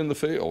ones in the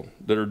field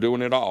that are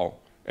doing it all.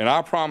 And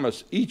I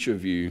promise each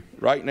of you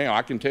right now,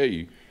 I can tell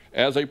you,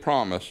 as a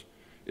promise,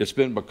 it's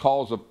been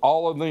because of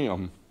all of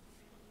them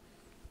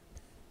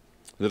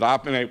that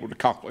I've been able to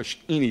accomplish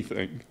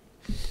anything.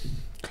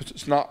 Because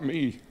it's not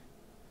me.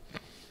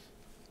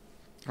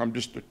 I'm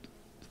just a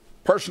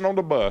person on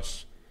the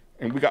bus,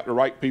 and we got the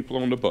right people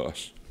on the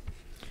bus.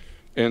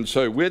 And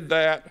so with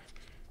that,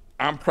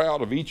 I'm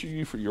proud of each of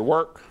you for your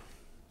work,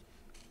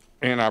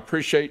 and I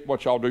appreciate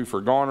what y'all do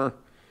for Garner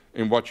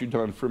and what you've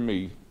done for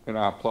me, and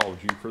I applaud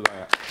you for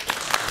that.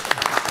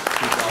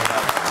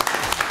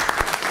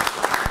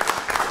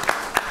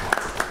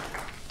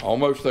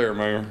 Almost there,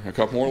 Mayor. A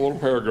couple more little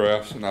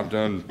paragraphs, and I've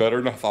done better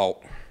than I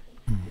thought.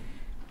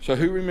 So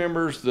who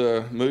remembers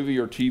the movie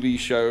or TV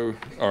show,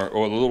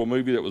 or the little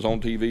movie that was on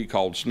TV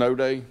called Snow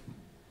Day?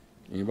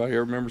 Anybody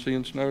ever remember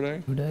seeing Snow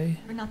Day?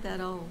 We're not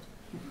that old.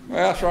 Well,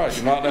 that's right,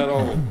 you're not that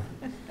old.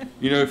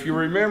 You know, if you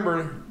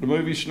remember the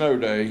movie Snow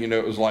Day, you know,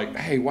 it was like,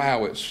 hey,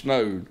 wow, it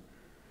snowed.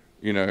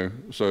 You know,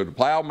 so the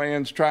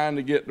plowman's trying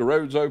to get the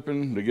roads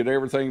open to get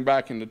everything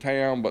back into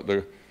town, but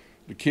the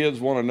kids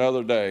want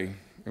another day.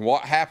 And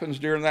what happens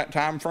during that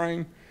time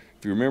frame?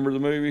 If you remember the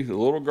movie, the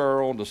little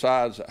girl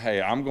decides,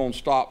 hey, I'm going to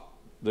stop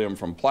them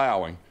from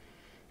plowing.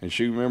 And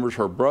she remembers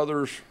her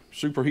brother's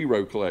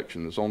superhero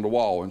collection that's on the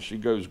wall, and she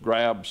goes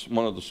grabs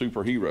one of the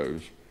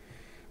superheroes.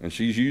 And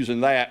she's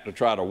using that to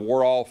try to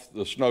ward off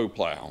the snow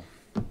plow.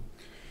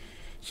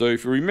 So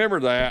if you remember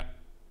that,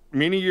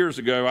 many years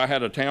ago, I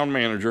had a town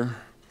manager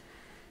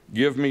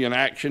give me an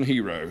action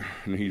hero,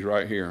 and he's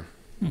right here.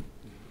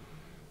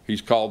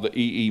 He's called the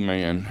EE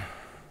Man.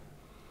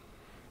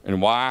 And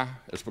why?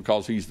 It's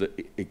because he's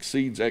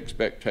exceeds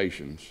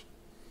expectations.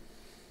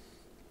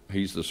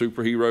 He's the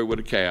superhero with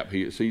a cap.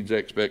 He exceeds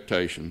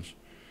expectations.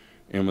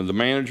 And when the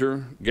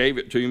manager gave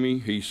it to me,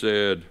 he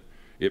said,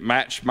 it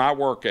matched my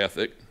work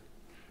ethic,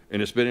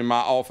 and it's been in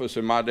my office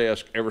and my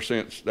desk ever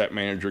since that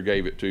manager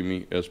gave it to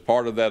me, as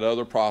part of that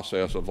other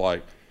process of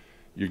like,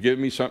 you're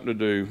giving me something to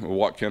do, well,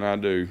 what can I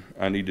do?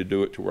 I need to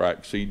do it to where I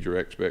exceed your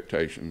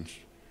expectations,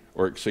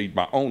 or exceed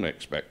my own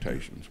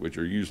expectations, which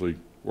are usually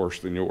worse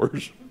than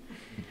yours.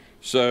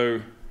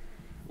 So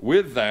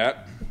with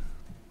that,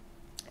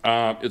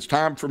 it's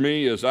time for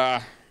me, as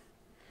I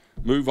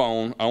move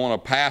on, I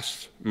want to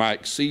pass my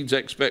exceeds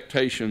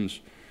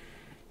expectations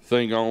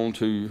thing on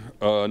to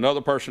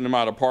another person in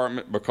my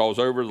department, because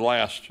over the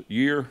last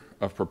year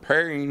of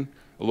preparing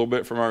a little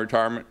bit for my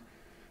retirement,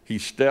 he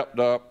stepped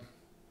up.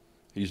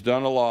 He's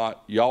done a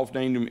lot. Y'all have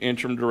named him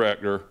interim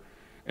director,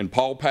 and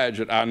Paul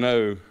Padgett, I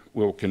know,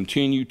 will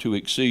continue to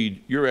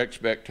exceed your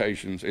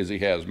expectations as he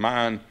has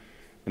mine.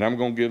 And I'm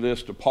going to give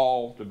this to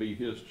Paul to be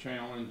his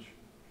challenge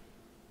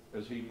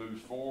as he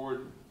moves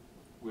forward.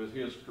 with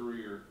his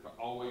career to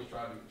always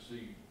try to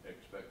exceed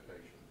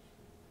expectations.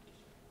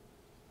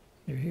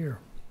 You're here.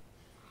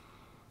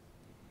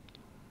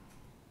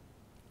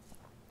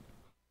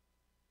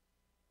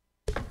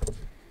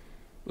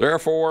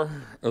 Therefore,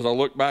 as I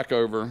look back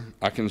over,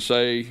 I can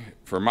say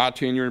for my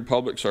tenure in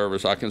public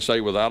service, I can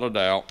say without a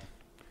doubt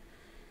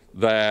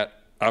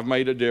that I've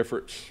made a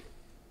difference,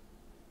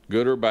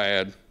 good or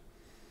bad.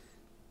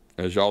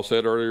 As y'all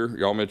said earlier,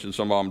 y'all mentioned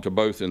some of them, to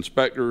both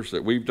inspectors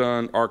that we've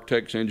done,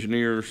 architects,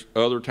 engineers,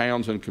 other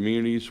towns and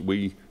communities.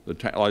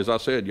 As I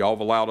said, y'all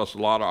have allowed us a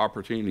lot of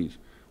opportunities.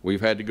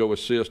 We've had to go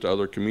assist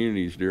other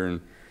communities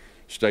during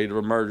state of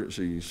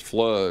emergencies,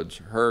 floods,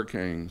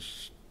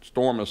 hurricanes,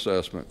 storm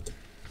assessment.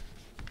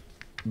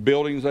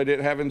 Buildings they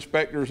didn't have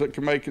inspectors that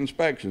could make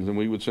inspections, and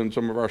we would send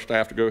some of our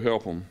staff to go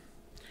help them.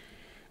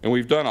 And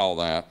we've done all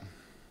that.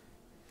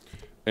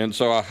 And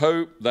so I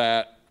hope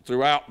that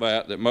throughout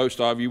that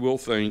most of you will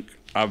think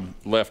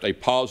I've left a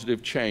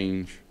positive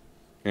change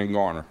in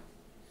Garner.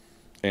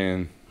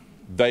 And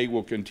they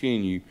will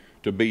continue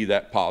to be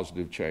that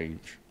positive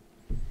change.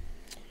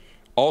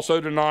 Also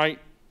tonight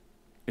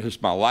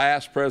is my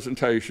last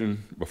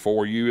presentation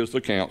before you as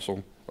the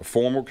council, a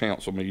formal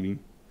council meeting.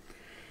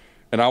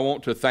 And I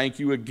want to thank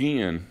you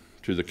again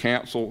to the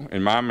council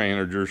and my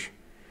managers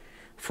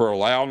for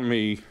allowing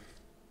me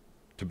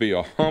to be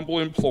a humble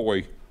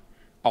employee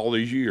all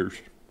these years.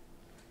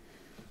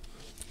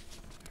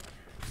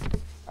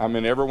 I'm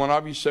in every one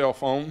of your cell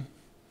phone.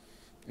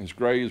 As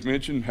Gray has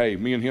mentioned, hey,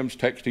 me and him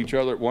text each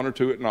other at 1 or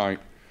 2 at night.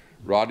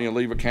 Rodney will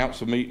leave a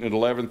council meeting at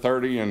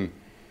 11:30 and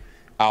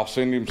I'll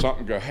send him something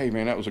and go, hey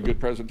man, that was a good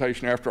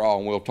presentation after all,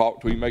 and we'll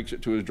talk till he makes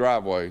it to his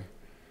driveway.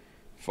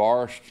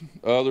 Forrest,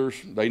 others,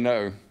 they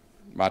know.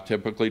 I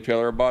typically tell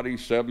everybody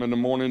 7 in the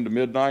morning to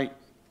midnight,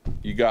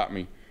 you got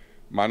me.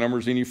 My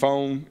number's in your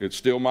phone, it's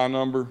still my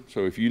number,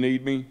 so if you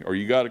need me or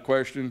you got a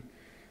question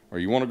or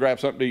you want to grab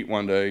something to eat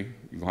one day,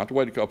 you're gonna have to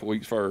wait a couple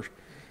weeks first,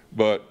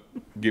 but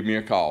give me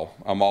a call.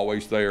 I'm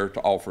always there to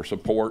offer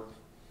support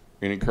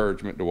and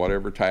encouragement to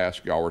whatever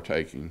task y'all are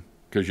taking,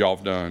 because y'all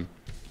have done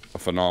a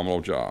phenomenal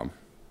job.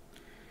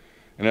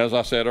 And as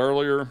I said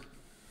earlier,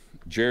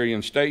 Jerry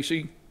and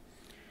Stacy,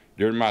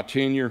 during my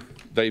tenure,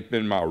 they've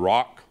been my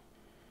rock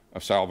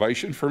of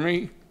salvation for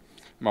me,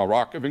 my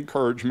rock of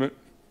encouragement.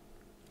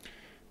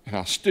 And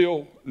I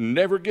still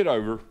never get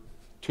over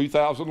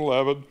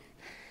 2011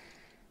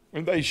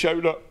 when they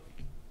showed up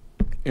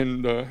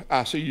in the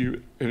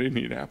ICU in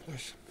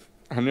Indianapolis.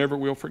 I never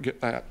will forget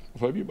that.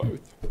 I love you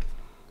both.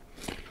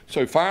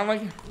 So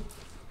finally,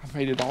 I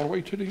made it all the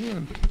way to the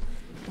end.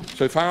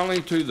 So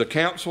finally, to the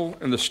council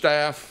and the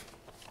staff,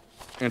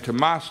 and to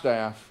my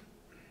staff,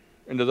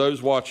 and to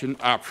those watching,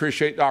 I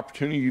appreciate the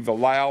opportunity you've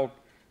allowed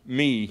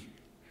me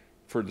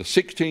for the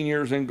 16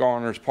 years in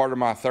Garner as part of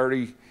my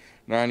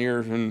 39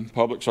 years in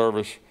public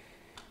service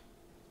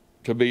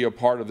to be a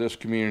part of this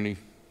community.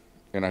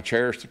 And I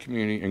cherish the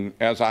community. And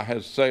as I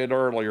had said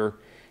earlier,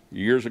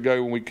 years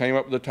ago when we came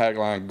up with the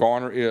tagline,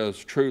 Garner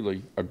is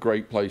truly a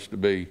great place to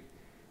be.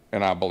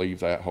 And I believe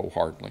that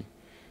wholeheartedly.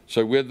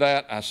 So with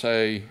that, I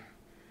say,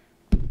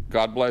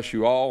 God bless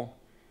you all.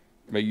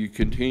 May you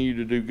continue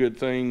to do good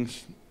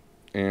things.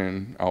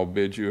 And I'll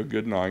bid you a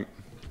good night.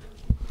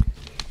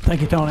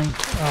 Thank you, Tony.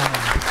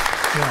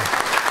 Yeah.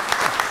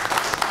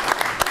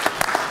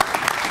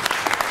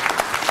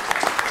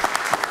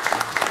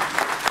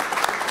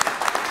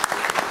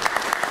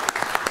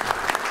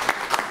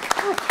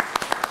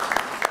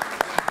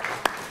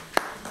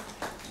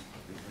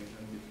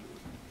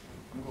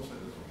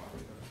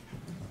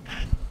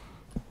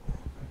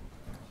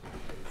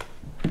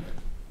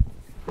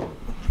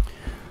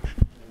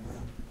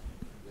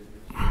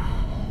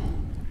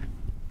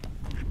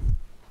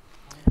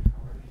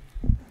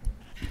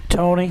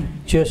 Tony,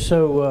 just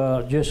so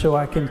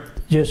I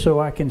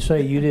can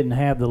say you didn't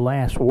have the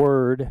last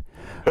word,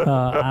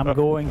 I'm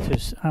going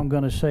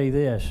to say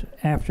this.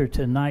 After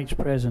tonight's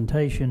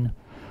presentation,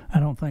 I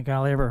don't think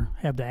I'll ever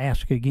have to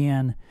ask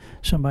again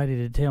somebody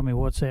to tell me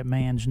what's that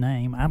man's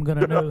name. I'm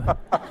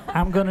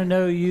gonna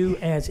know you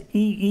as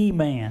EE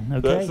Man.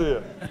 Okay. That's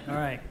it. All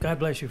right. God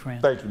bless you,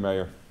 friend. Thank you,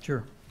 Mayor.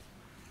 Sure.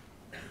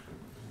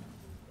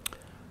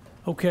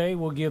 Okay,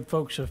 we'll give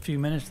folks a few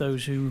minutes,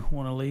 those who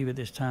want to leave at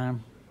this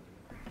time.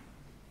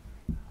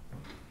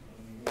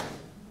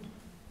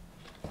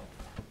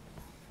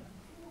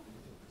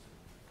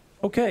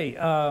 Okay,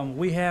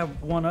 we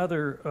have one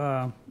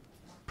other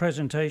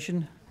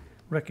presentation,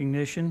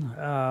 recognition.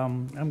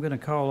 I'm going to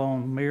call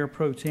on Mayor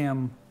Pro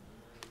Tem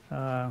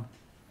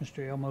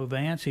Mr. Elmo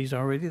Vance. He's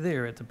already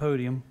there at the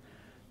podium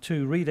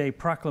to read a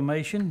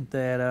proclamation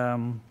that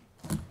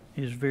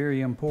is very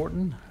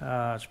important.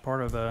 It's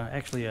part of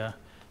actually a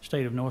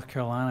state of North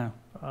Carolina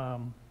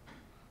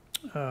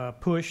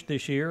push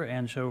this year.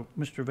 And so,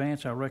 Mr.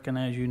 Vance, I'll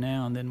recognize you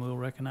now, and then we'll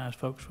recognize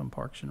folks from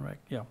Parks and Rec.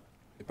 Yeah.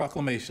 A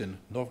proclamation,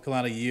 North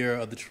Carolina Year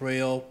of the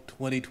Trail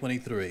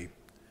 2023.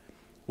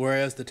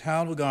 Whereas the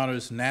town of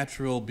Garner's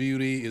natural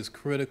beauty is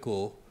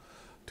critical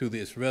to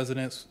its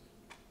residents'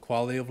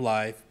 quality of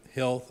life,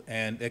 health,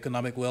 and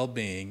economic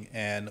well-being,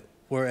 and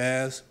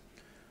whereas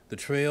The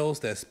trails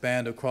that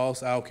span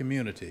across our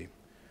community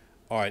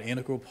are an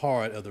integral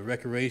part of the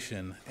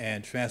recreation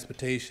and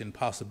transportation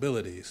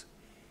possibilities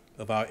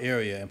of our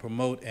area and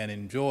promote an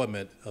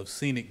enjoyment of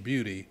scenic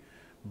beauty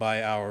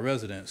by our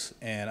residents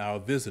and our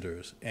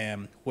visitors.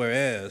 And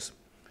whereas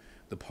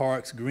the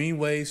parks,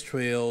 greenways,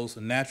 trails,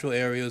 and natural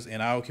areas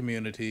in our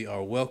community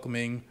are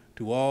welcoming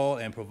to all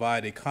and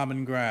provide a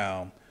common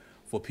ground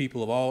for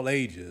people of all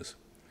ages,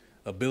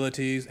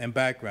 abilities, and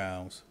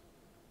backgrounds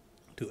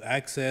to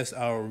access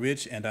our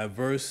rich and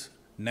diverse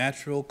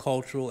natural,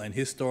 cultural, and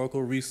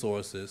historical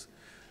resources.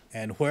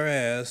 And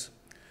whereas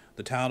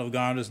the town of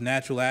Garner's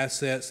natural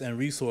assets and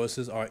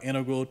resources are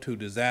integral to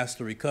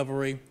disaster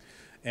recovery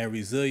and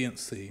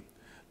resiliency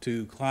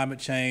to climate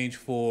change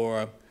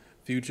for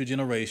future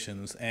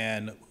generations.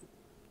 And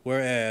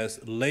whereas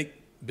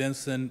Lake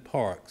Benson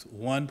Park's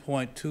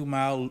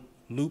 1.2-mile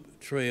loop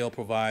trail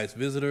provides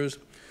visitors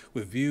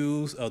with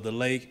views of the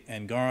lake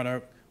and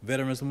Garner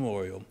Veterans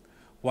Memorial,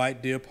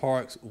 White Deer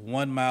Park's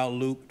 1-mile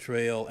loop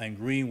trail and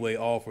greenway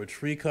offer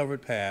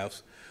tree-covered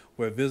paths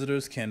where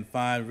visitors can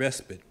find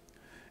respite,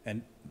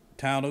 and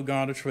Town of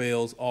Garner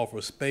trails offer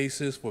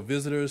spaces for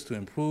visitors to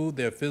improve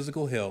their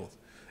physical health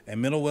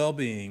and mental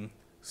well-being,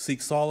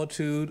 seek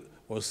solitude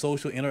or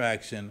social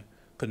interaction,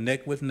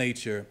 connect with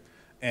nature,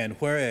 and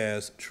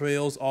whereas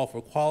trails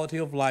offer quality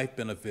of life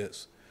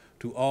benefits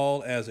to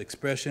all as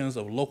expressions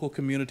of local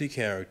community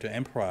character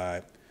and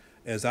pride,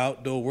 as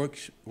outdoor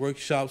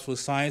workshops for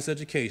science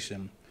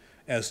education,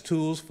 as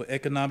tools for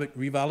economic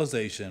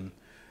revitalization,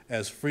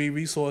 as free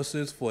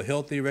resources for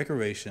healthy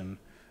recreation,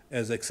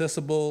 as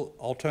accessible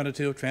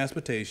alternative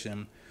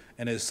transportation,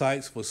 and as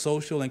sites for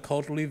social and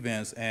cultural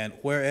events. And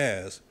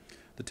whereas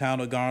the town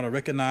of Garner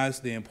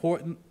recognized the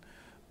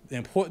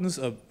importance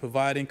of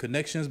providing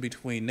connections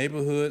between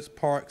neighborhoods,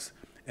 parks,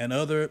 and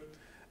other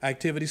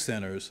activity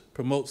centers,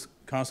 promotes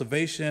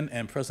conservation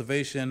and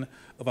preservation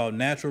of our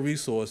natural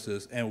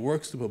resources, and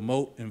works to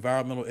promote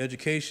environmental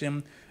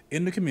education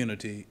in the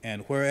community.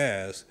 And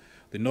whereas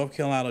the North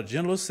Carolina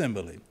General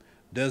Assembly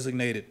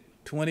designated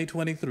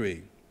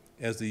 2023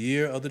 as the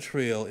year of the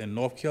trail in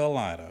North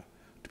Carolina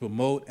to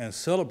promote and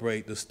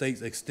celebrate the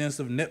state's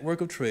extensive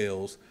network of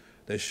trails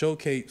that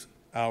showcase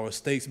our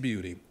state's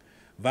beauty,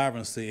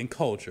 vibrancy, and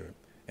culture.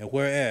 And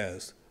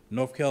whereas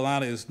North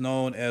Carolina is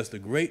known as the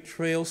Great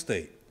Trail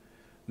State,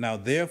 now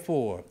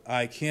therefore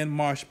I, Ken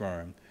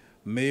Marshburn,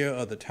 Mayor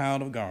of the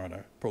town of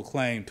Garner,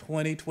 proclaim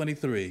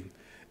 2023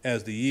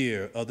 as the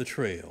year of the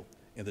trail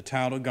in the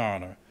town of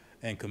Garner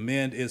and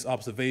commend its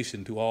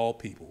observation to all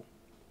people.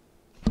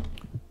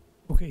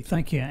 Okay,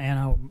 thank you. And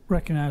I'll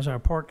recognize our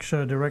Parks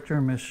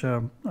Director, Miss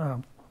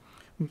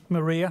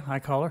Maria, I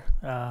call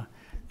her,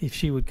 if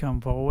she would come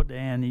forward,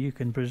 and you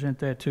can present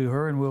that to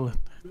her, and we'll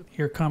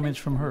hear comments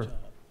from her.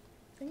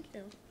 Thank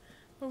you.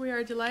 Well, we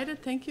are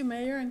delighted. Thank you,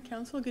 Mayor and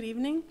Council. Good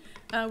evening.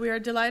 We are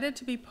delighted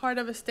to be part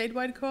of a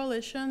statewide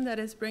coalition that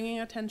is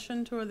bringing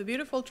attention to the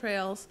beautiful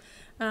trails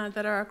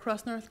that are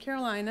across North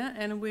Carolina,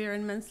 and we are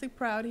immensely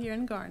proud here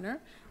in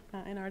Garner,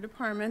 in our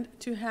department,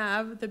 to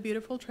have the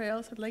beautiful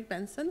trails at Lake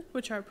Benson,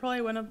 which are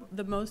probably one of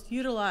the most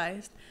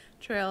utilized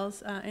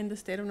trails in the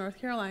state of North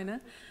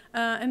Carolina.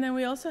 And then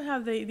we also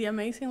have the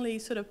amazingly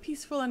sort of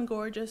peaceful and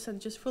gorgeous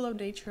and just full of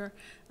nature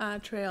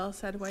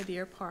trails at White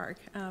Deer Park.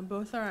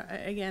 Both are,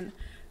 again,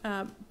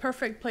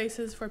 perfect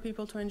places for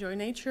people to enjoy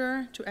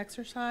nature, to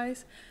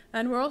exercise.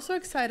 And we're also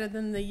excited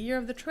in the year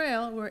of the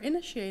trail, we're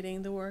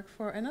initiating the work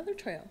for another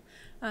trail,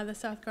 the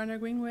South Garner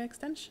Greenway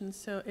Extension.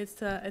 So it's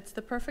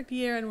the perfect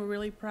year, and we're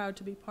really proud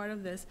to be part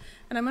of this.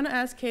 And I'm going to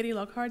ask Katie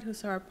Lockhart,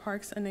 who's our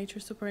Parks and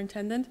Nature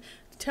Superintendent,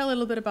 to tell a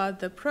little bit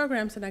about the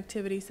programs and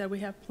activities that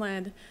we have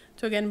planned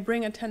to, again,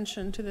 bring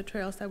attention to the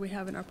trails that we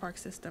have in our park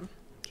system.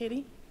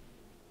 Katie?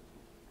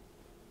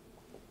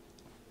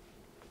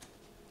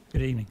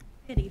 Good evening.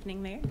 Good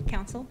evening, Mayor,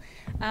 Council.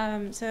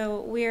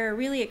 So we're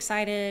really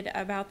excited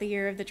about the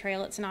Year of the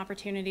Trail. It's an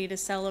opportunity to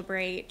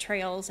celebrate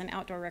trails and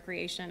outdoor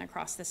recreation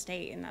across the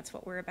state, and that's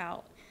what we're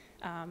about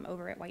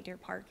over at White Deer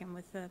Park and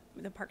with the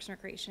Parks and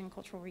Recreation and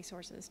Cultural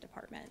Resources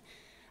Department.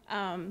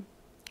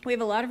 We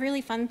have a lot of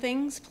really fun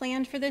things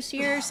planned for this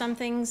year, some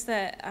things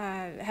that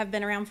have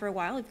been around for a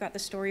while. We've got the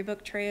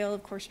Storybook Trail,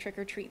 of course, Trick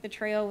or Treat the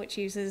Trail, which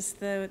uses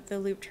the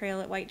loop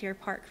trail at White Deer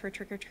Park for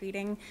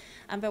trick-or-treating.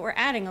 But we're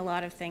adding a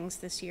lot of things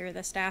this year.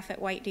 The staff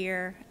at White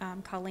Deer,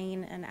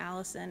 Colleen and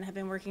Allison, have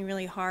been working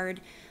really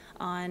hard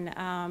on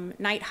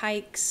night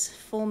hikes,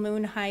 full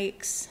moon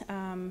hikes,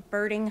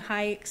 birding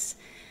hikes.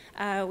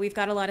 We've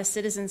got a lot of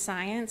citizen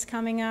science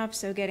coming up,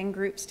 so getting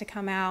groups to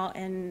come out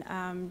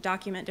and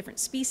document different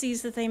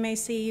species that they may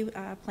see,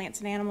 plants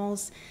and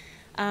animals.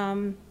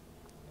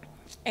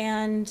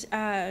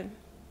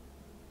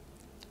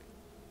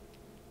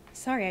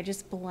 Sorry, I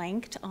just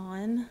blanked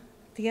on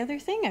the other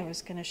thing I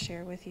was going to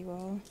share with you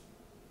all.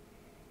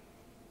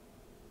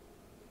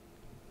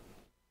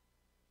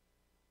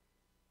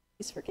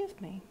 Please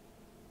forgive me.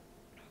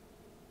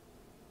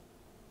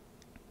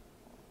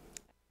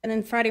 And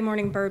then Friday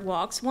morning bird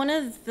walks. One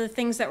of the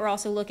things that we're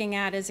also looking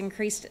at is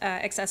increased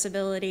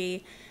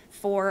accessibility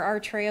for our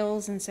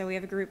trails. And so we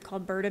have a group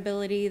called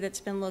Birdability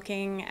that's been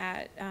looking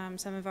at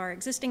some of our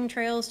existing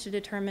trails to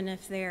determine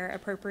if they're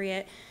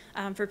appropriate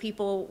for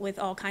people with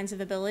all kinds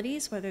of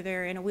abilities, whether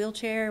they're in a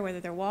wheelchair, whether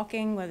they're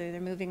walking, whether they're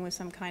moving with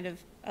some kind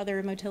of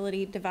other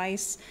motility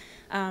device,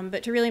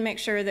 but to really make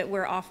sure that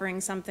we're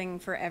offering something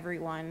for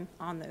everyone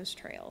on those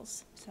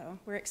trails. So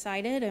we're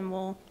excited, and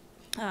we'll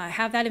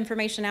have that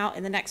information out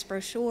in the next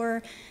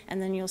brochure,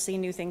 and then you'll see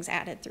new things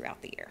added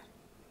throughout the year.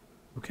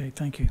 Okay,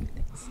 thank you.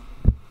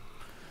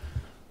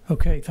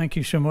 Okay, thank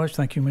you so much.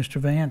 Thank you,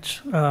 Mr.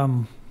 Vance.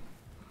 Ms.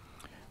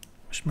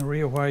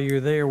 Maria, while you're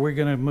there, we're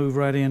going to move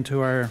right into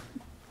our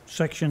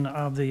section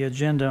of the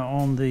agenda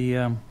on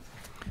the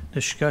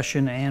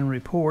discussion and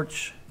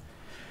reports.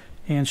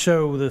 And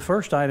so the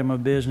first item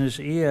of business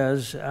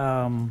is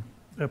a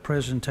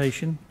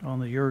presentation on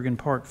the Jurgen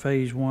Park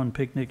Phase 1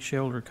 picnic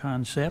shelter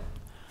concept.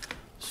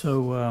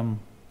 So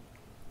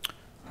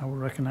I will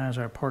recognize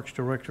our Parks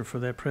Director for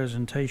that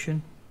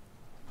presentation.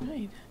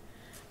 Right.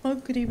 Well,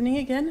 good evening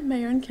again,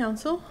 Mayor and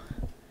Council.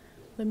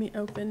 Let me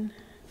open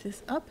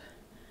this up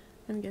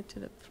and get to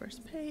the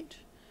first page.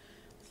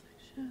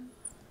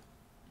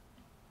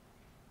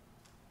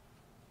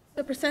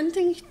 So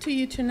presenting to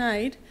you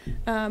tonight,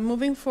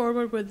 moving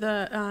forward with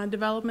the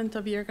development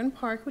of Jurgen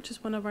Park, which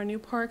is one of our new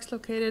parks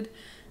located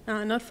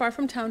not far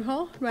from Town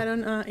Hall, right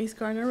on East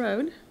Garner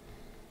Road.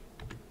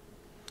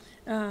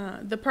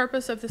 The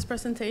purpose of this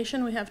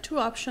presentation, we have two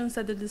options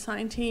that the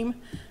design team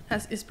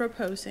is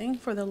proposing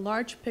for the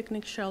large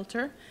picnic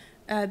shelter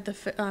at the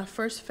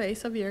first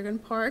phase of Jurgen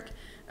Park.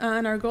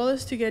 And our goal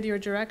is to get your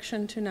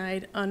direction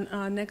tonight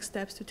on next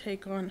steps to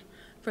take on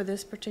for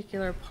this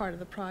particular part of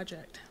the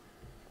project.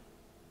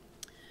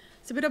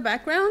 It's a bit of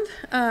background.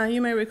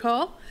 You may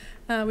recall,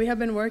 we have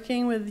been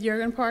working with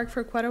Jurgen Park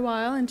for quite a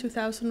while. In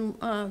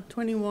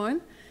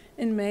 2021,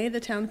 in May, the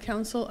Town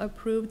Council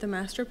approved the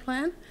master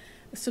plan.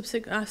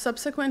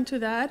 Subsequent to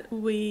that,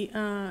 we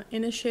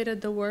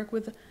initiated the work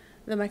with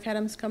the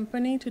McAdams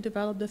Company to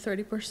develop the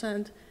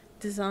 30%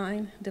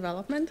 design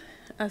development,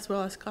 as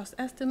well as cost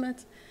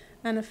estimates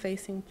and a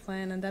phasing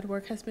plan, and that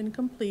work has been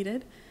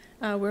completed.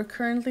 We're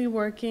currently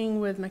working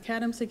with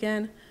McAdams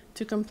again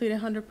to complete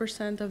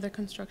 100% of the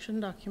construction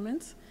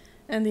documents,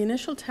 and the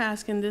initial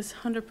task in this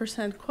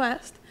 100%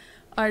 quest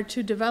are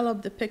to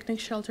develop the picnic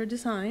shelter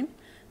design,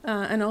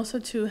 and also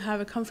to have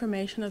a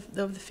confirmation of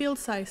the field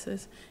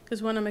sizes,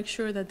 because we want to make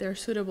sure that they're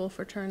suitable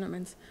for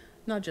tournaments,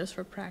 not just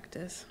for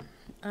practice.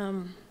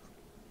 Town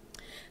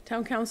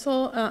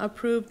Council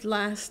approved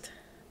I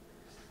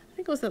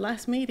think it was the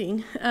last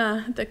meeting,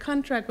 the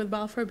contract with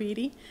Balfour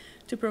Beatty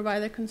to provide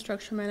the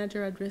construction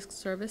manager at-risk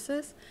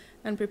services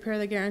and prepare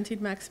the guaranteed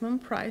maximum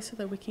price so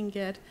that we can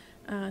get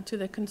to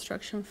the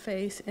construction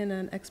phase in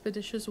an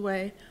expeditious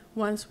way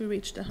once we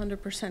reach the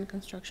 100%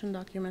 construction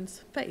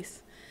documents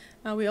phase.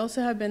 We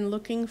also have been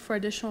looking for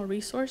additional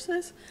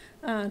resources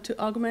to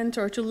augment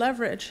or to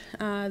leverage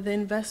the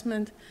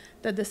investment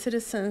that the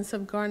citizens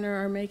of Garner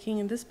are making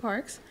in these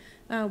parks.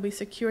 We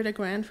secured a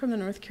grant from the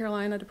North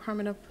Carolina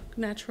Department of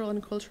Natural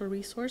and Cultural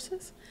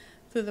Resources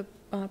through the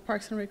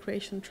Parks and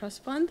Recreation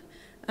Trust Fund.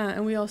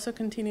 And we also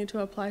continue to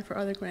apply for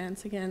other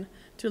grants, again,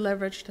 to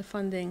leverage the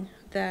funding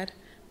that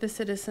the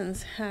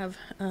citizens have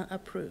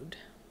approved.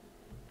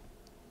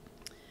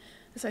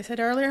 As I said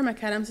earlier,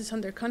 McAdams is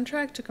under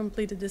contract to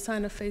complete the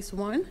design of Phase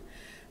 1.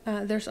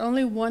 There's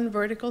only one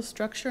vertical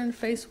structure in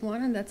Phase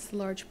 1, and that's the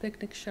large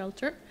picnic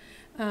shelter.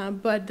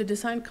 But the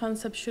design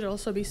concept should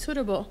also be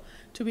suitable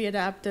to be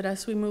adapted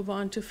as we move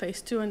on to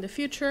Phase 2 in the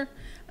future,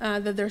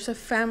 that there's a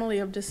family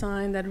of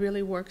design that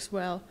really works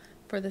well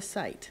for the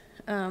site.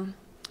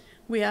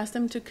 We asked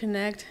them to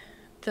connect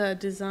the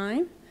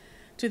design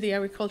to the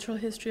agricultural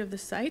history of the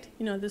site.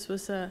 You know,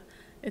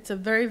 it's a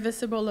very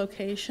visible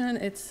location.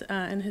 It's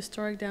in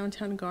historic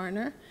downtown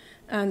Garner,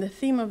 and the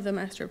theme of the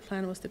master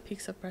plan was the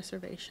peaks of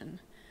preservation.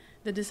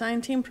 The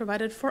design team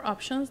provided 4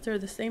 options. They're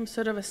the same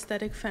sort of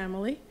aesthetic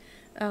family.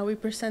 We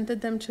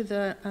presented them to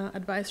the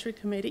advisory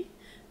committee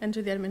and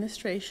to the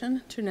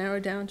administration to narrow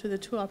down to the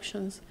 2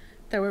 options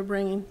that we're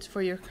bringing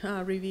for your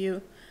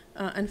review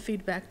and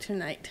feedback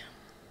tonight.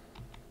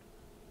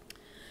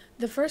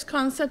 The first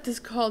concept is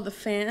called the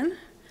fan,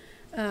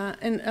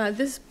 and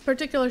this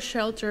particular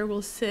shelter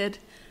will sit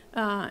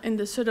in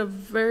the sort of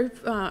very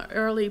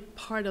early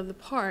part of the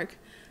park,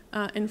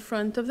 in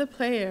front of the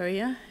play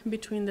area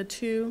between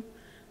two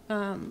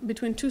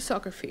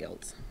soccer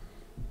fields.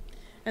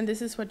 And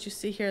this is what you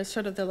see here,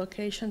 sort of the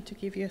location to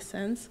give you a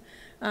sense.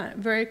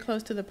 Very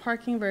close to the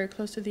parking, very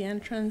close to the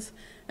entrance,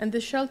 and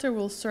this shelter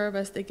will serve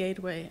as the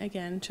gateway,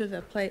 again, to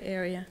the play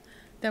area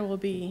that will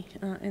be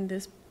in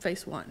this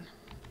Phase 1.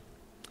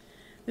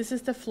 This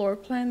is the floor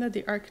plan that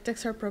the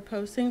architects are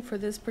proposing for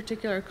this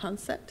particular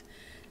concept.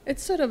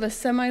 It's sort of a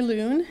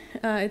semi-loon.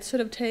 It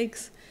sort of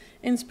takes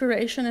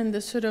inspiration in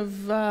the sort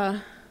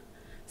of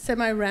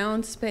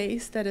semi-round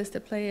space that is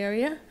the play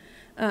area.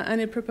 And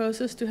it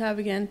proposes to have,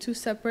 again, 2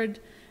 separate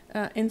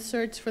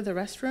inserts for the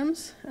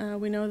restrooms.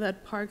 We know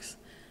that parks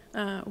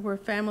where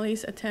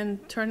families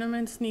attend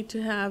tournaments need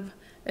to have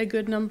a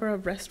good number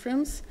of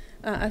restrooms,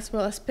 as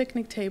well as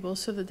picnic tables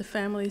so that the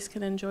families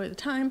can enjoy the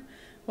time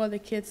while the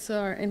kids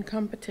are in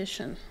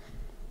competition.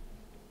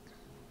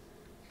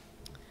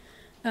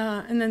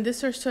 And then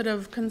these are sort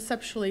of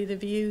conceptually the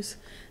views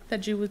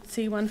that you would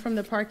see, one from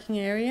the parking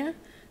area.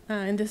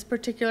 In this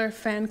particular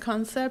fan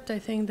concept, I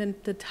think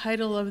that the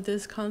title of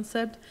this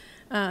concept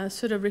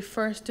sort of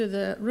refers to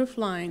the roof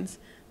lines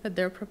that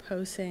they're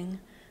proposing,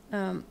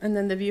 and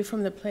then the view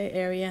from the play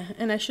area.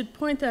 And I should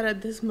point out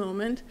at this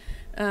moment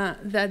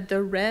that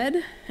the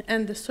red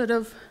and the sort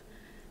of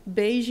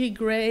beigey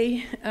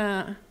gray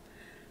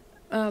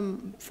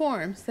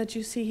forms that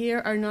you see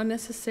here are not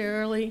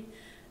necessarily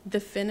the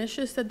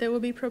finishes that they will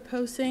be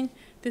proposing.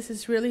 This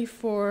is really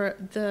for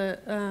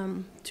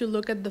the to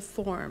look at the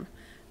form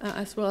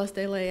as well as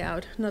the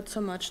layout, not so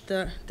much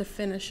the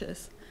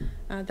finishes.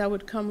 That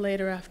would come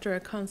later after a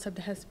concept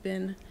has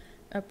been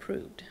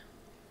approved.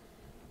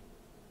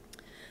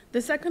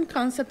 The second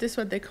concept is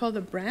what they call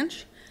the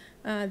branch.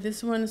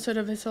 This one sort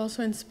of is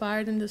also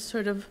inspired in this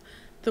sort of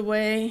the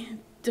way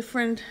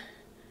different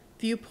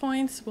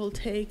viewpoints will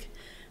take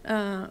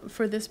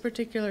for this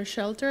particular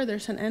shelter.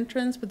 There's an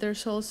entrance, but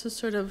there's also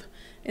sort of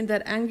in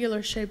that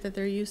angular shape that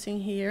they're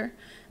using here.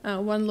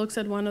 One looks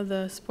at one of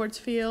the sports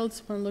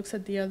fields, one looks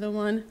at the other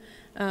one.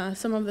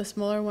 Some of the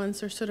smaller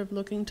ones are sort of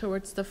looking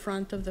towards the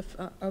front of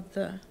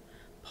the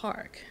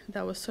park.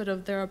 That was sort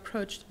of their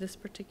approach to this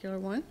particular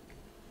one.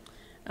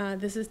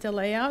 This is the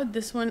layout.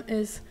 This one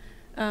is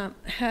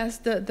has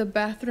the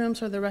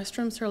bathrooms or the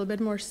restrooms are a little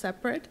bit more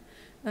separate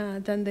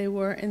than they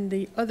were in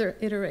the other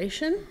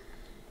iteration.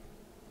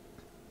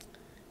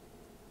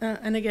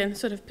 And again,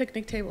 sort of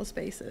picnic table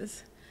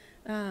spaces.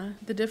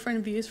 The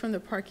different views from the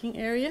parking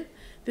area.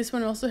 This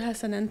one also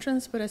has an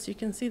entrance, but as you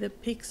can see, the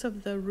peaks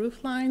of the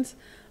roof lines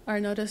are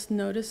not as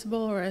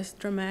noticeable or as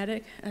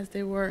dramatic as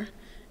they were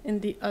in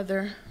the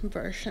other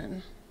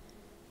version.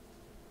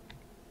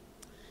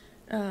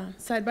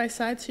 Side by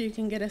side, so you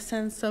can get a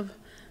sense of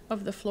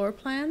the floor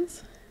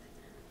plans.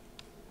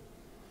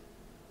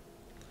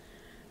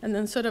 And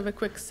then sort of a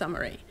quick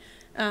summary.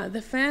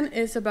 The fan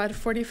is about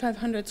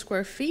 4,500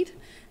 square feet,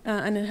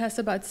 and it has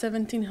about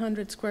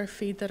 1,700 square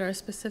feet that are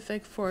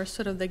specific for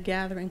sort of the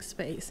gathering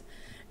space.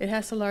 It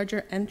has a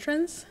larger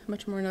entrance,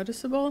 much more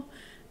noticeable,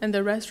 and the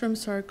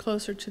restrooms are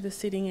closer to the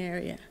seating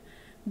area.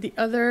 The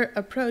other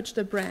approach,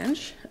 the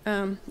branch,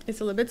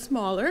 is a little bit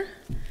smaller,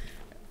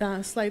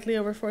 slightly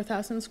over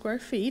 4,000 square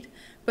feet,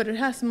 but it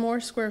has more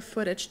square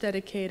footage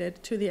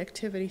dedicated to the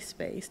activity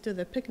space, to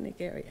the picnic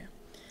area.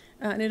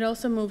 And it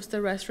also moves the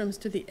restrooms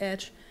to the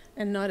edge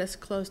and not as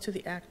close to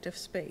the active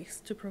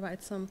space to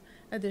provide some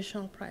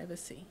additional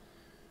privacy.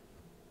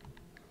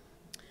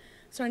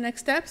 So our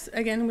next steps,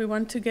 again, we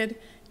want to get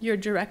your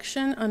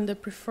direction on the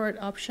preferred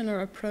option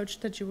or approach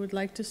that you would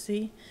like to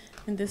see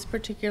in this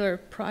particular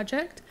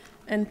project.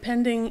 And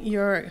pending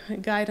your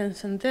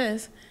guidance on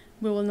this,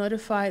 we will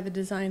notify the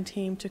design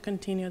team to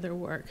continue their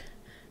work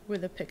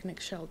with the picnic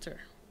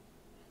shelter.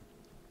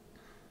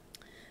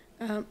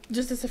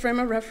 Just as a frame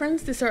of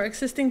reference, these are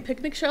existing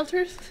picnic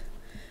shelters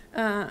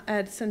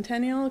at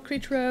Centennial,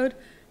 Creech Road,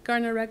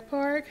 Garner Rec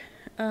Park,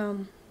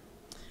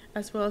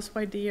 as well as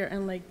White Deer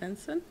and Lake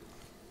Benson.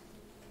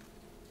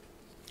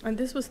 And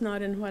this was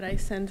not in what I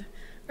sent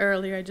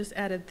earlier. I just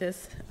added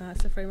this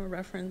as a frame of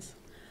reference.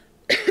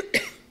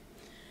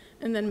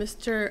 And then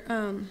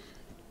Mr.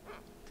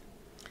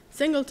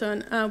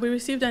 Singleton, we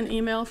received an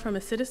email from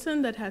a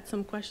citizen that had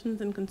some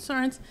questions and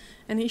concerns,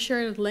 and he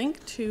shared a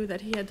link to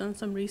that he had done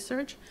some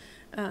research,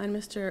 and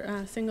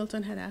Mr.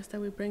 Singleton had asked that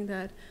we bring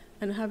that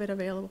and have it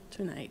available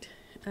tonight.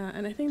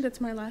 And I think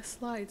that's my last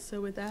slide. So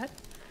with that,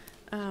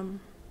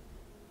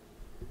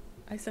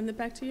 I send it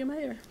back to you,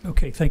 Mayor.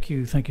 Okay, thank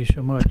you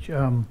so much.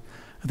 I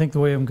think the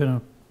way I'm going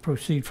to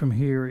proceed from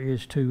here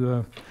is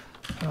to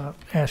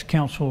ask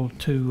council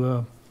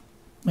to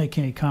make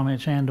any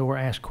comments and or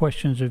ask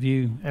questions of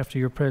you after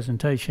your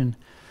presentation.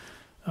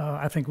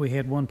 I think we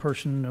had one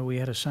person, we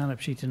had a sign-up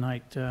sheet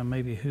tonight,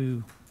 maybe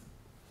who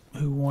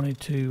wanted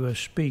to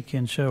speak,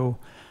 and so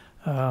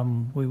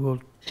we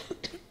will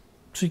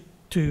seek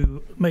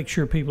to make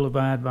sure people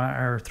abide by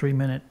our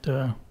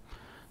 3-minute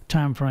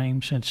time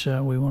frame, since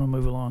we want to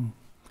move along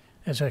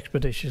as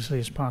expeditiously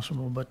as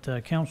possible. But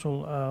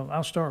council,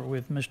 I'll start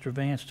with Mr.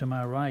 Vance to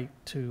my right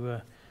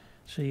to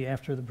see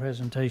after the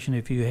presentation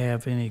if you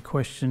have any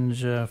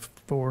questions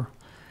for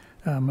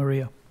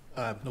Maria.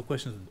 No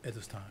questions at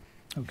this time.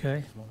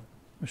 Okay.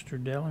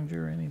 Mr.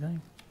 Dellinger,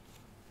 anything?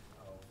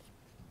 I'll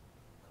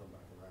come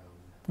back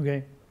around.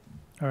 Okay.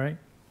 All right.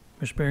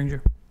 Ms.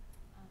 Behringer?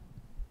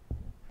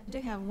 I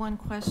do have one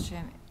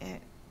question.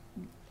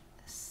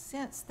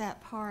 Since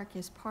that park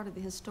is part of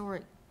the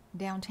historic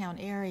downtown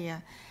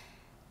area,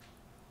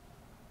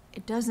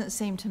 it doesn't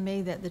seem to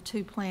me that the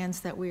two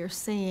plans that we are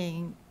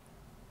seeing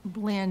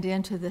blend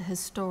into the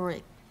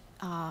historic,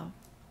 what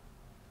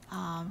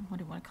do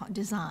you want to call it,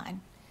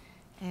 design.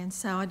 And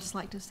so I'd just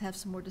like to have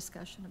some more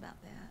discussion about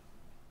that.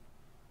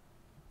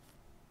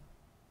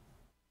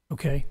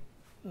 Okay.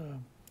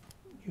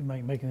 you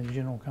making a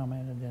general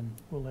comment, and then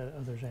we'll let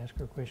others ask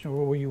her a question,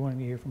 or were you wanting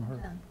to hear from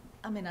her?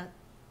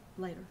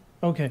 Later.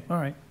 Okay, all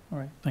right,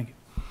 thank you.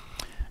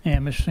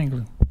 And Mr.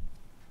 Singleton.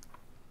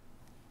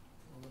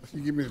 If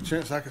you give me the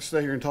chance, I could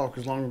stay here and talk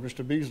as long as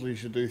Mr. Beasley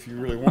should do if you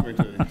really want me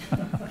to.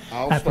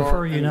 I'll I start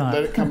prefer you and not.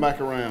 let it come back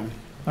around.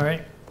 All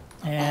right,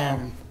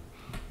 and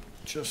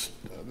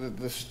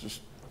This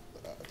just,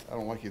 I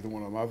don't like either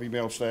one of them. I've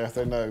emailed staff,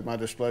 they know my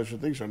displeasure.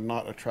 These are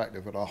not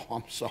attractive at all,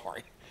 I'm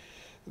sorry.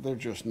 They're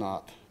just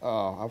not.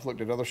 I've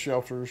looked at other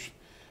shelters.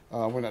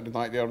 I went out to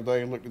Nightdale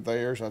today and looked at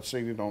theirs. I'd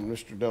seen it on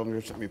Mr.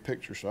 Dellinger sent me a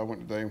picture, so I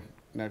went today,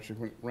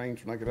 naturally when it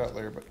rains when I get out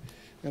there, but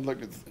and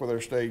looked at where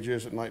their stage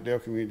is at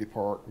Nightdale Community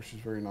Park, which is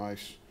very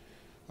nice.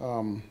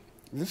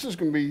 This is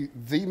going to be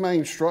the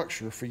main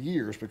structure for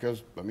years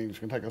because, I mean, it's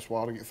going to take us a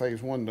while to get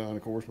phase 1 done.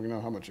 Of course, we know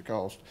how much it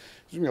costs.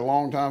 It's going to be a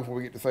long time before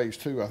we get to phase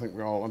 2, I think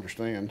we all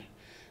understand.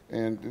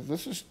 And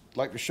this is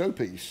like the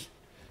showpiece.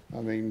 I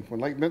mean, when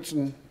Lake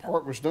Benson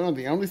Park was done,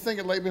 the only thing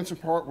at Lake Benson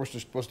Park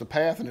was the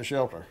path and the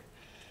shelter.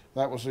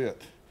 That was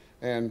it.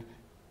 And,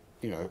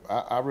 you know,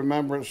 I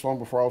remember it long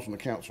before I was on the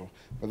council,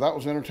 but that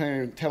was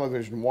entertaining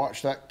television.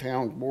 Watch that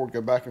town board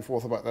go back and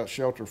forth about that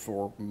shelter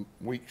for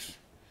weeks.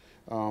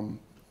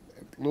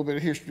 A little bit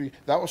of history.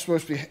 That was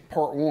supposed to be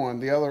part 1.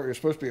 The other is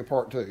supposed to be a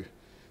part 2.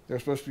 They're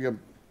supposed to be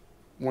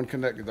one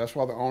connected. That's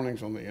why the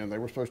awning's on the end. They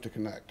were supposed to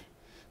connect,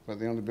 but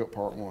they only built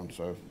part 1.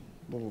 So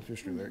a little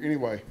history there.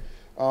 Anyway,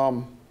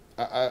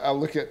 I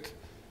look at,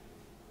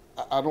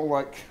 I don't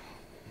like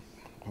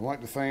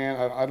the fan.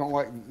 I don't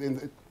like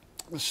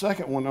the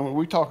second one. I mean,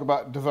 we talk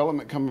about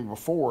development coming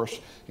before us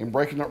and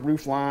breaking up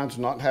roof lines,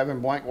 not having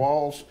blank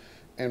walls.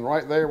 And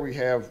right there we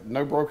have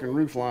no broken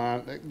roof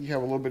line. You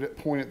have a little bit of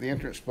point at the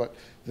entrance, but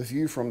the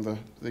view from the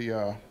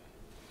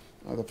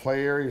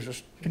play area is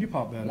just Can you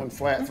pop that one up?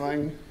 flat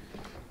thing.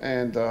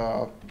 And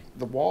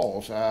the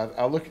walls,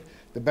 I look at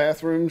the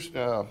bathrooms,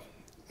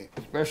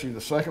 especially the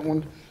second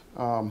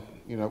one.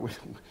 You know,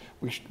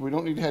 we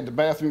don't need to have the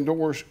bathroom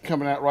doors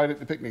coming out right at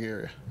the picnic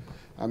area.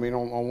 I mean,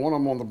 on one of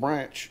them on the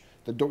branch,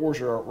 the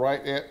doors are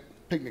right at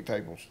picnic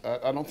tables.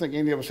 I don't think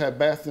any of us have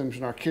bathrooms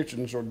in our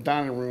kitchens or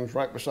dining rooms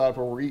right beside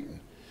where we're eating.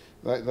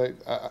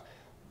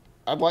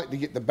 I'd like to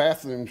get the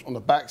bathrooms on the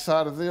back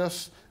side of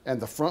this and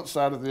the front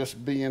side of this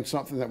being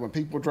something that when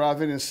people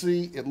drive in and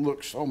see, it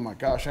looks, oh my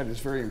gosh, that is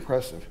very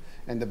impressive.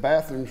 And the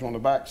bathrooms on the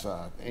back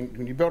side. And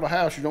when you build a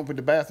house, you don't put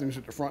the bathrooms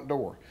at the front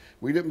door.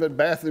 We didn't put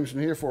bathrooms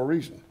in here for a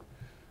reason.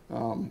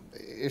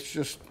 It's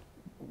just,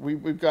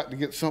 we've got to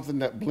get something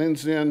that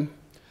blends in.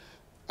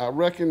 I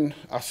reckon,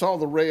 I saw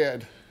the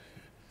red,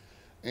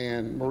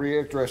 and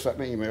Maria addressed that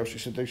in the email. She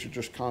said these are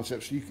just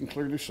concepts, so you can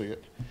clearly see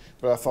it.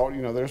 But I thought,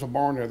 you know, there's a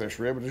barn there that's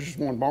red, but there's just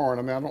one barn.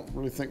 I mean, I don't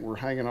really think we're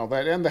hanging all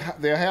that. And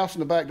the house in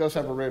the back does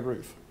have a red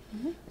roof.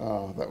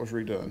 That was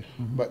redone.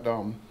 But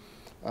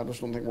I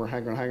just don't think we're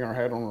hanging our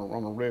hat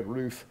on a red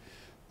roof.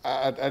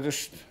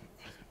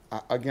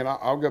 Again,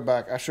 I'll go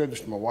back. I showed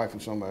this to my wife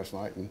and son last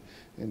night, and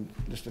in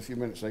just a few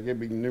minutes, they gave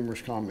me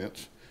numerous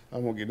comments I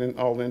won't get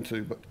all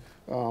into, but,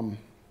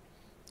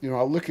 you know,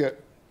 I look at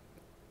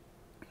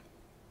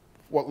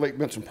what Lake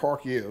Benson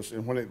Park is,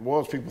 and when it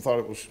was, people thought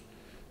it was,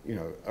 you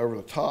know, over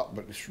the top,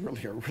 but it's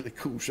really a really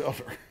cool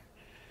shelter.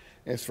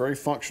 It's very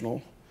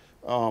functional.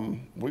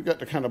 We've got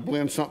to kind of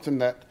blend something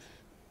that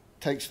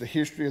takes the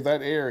history of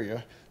that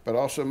area, but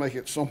also make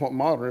it somewhat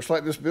modern. It's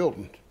like this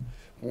building.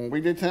 When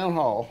we did town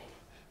hall,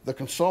 the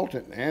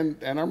consultant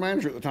and our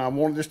manager at the time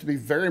wanted this to be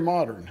very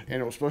modern, and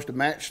it was supposed to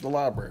match the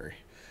library.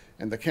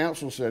 And the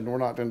council said, no, we're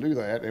not going to do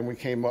that, and we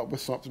came up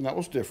with something that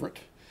was different.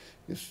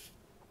 It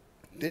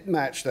didn't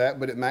match that,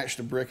 but it matched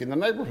the brick in the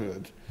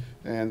neighborhood.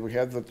 And we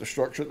had the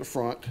structure at the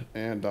front,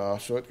 and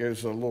so it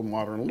gives a little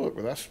modern look.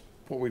 But that's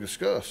what we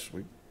discussed.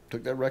 We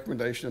took that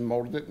recommendation and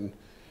molded it, and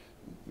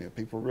you know,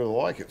 people really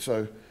like it.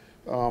 So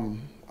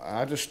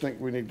I just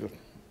think we need to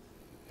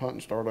punt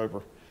and start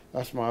over.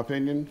 That's my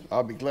opinion.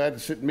 I'll be glad to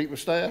sit and meet with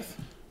staff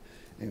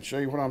and show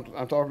you what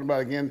I'm talking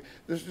about. Again,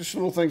 there's just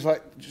little things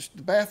like just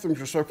the bathrooms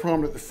are so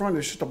prominent at the front.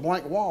 It's just a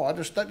blank wall. That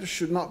just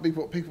should not be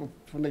what people,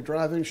 when they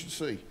drive in, should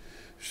see.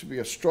 There should be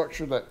a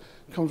structure that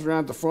comes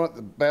around the front.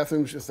 The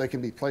bathrooms, if they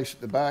can be placed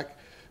at the back,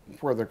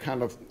 where they're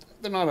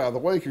not out of the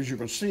way because you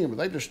can see them, but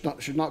they just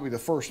should not be the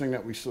first thing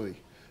that we see.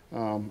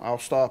 I'll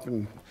stop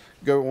and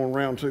go on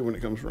round 2 when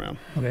it comes around.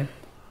 Okay.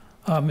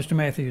 Mr.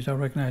 Matthews, I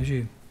recognize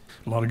you.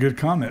 A lot of good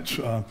comments.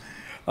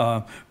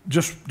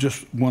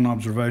 Just one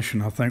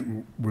observation. I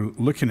think we're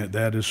looking at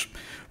that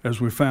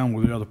as we found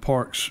with the other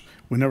parks,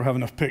 we never have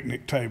enough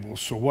picnic tables.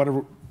 So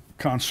whatever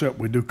concept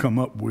we do come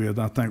up with,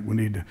 I think we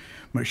need to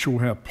make sure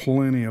we have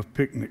plenty of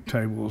picnic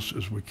tables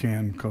as we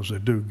can, because they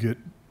do get,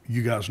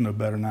 you guys know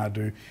better than I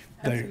do,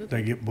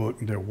 they get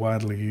booked and they're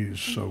widely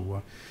used.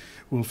 So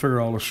we'll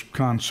figure all this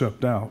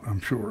concept out,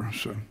 I'm sure.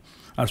 So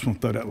I just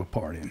want to throw that little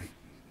part in.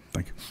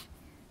 Thank you.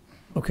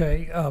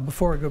 Okay,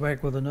 before I go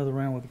back with another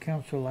round with the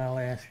council, I'll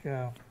ask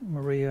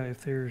Maria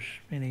if there's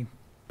any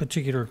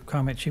particular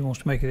comment she wants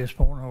to make at this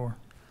point, or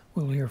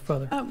we'll hear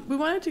further. We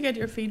wanted to get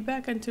your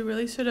feedback and to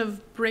really sort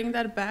of bring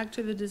that back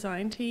to the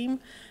design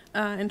team.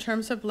 In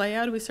terms of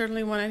layout, we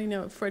certainly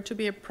wanted, for it to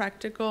be a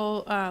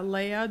practical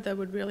layout that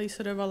would really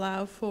sort of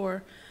allow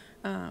for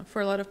a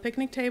lot of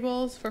picnic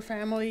tables, for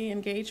family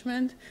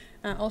engagement.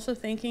 Also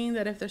thinking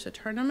that if there's a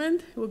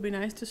tournament, it would be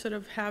nice to sort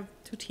of have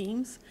two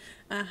teams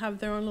have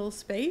their own little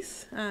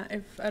space,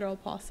 if at all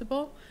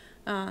possible.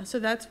 So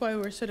that's why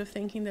we're sort of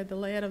thinking that the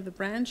layout of the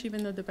branch,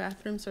 even though the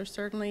bathrooms are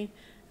certainly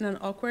in an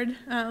awkward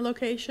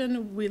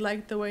location, we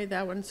like the way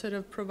that one sort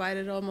of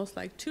provided almost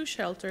like two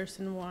shelters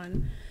in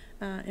one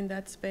in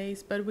that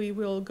space. But we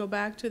will go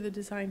back to the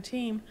design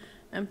team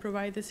and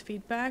provide this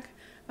feedback.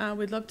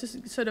 We'd love to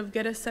sort of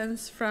get a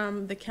sense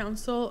from the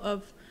council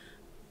of,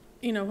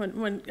 when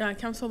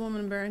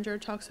Councilwoman Berenger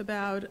talks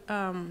about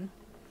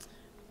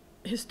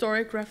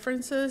historic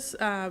references,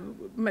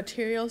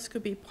 materials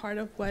could be part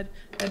of what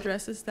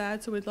addresses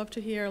that. So we'd love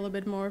to hear a little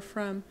bit more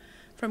from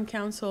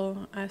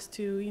council as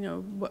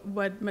to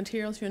what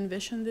materials you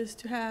envision this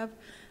to have,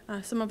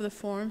 some of the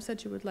forms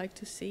that you would like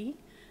to see,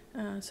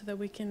 so that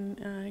we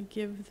can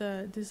give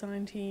the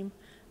design team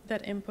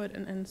that input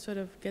and sort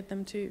of get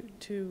them to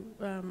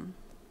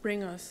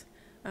bring us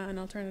an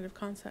alternative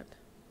concept.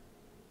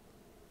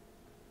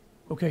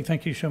 Okay,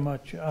 thank you so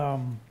much.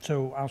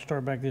 So I'll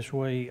start back this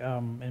way,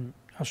 and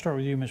I'll start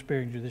with you, Ms.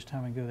 Behringer, this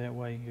time and go that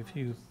way. If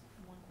you.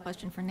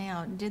 Question for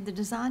now. Did the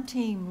design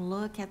team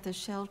look at the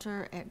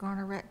shelter at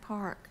Garner Rec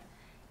Park?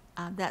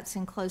 That's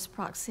in close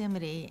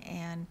proximity,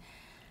 and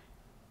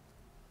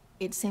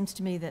it seems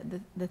to me that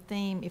the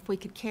theme, if we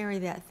could carry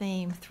that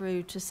theme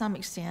through to some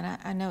extent,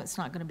 I know it's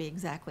not going to be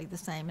exactly the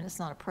same, and it's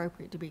not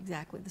appropriate to be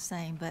exactly the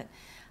same, but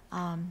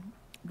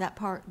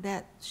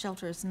that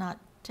shelter is not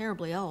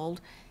terribly old,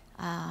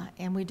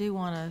 and we do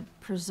want to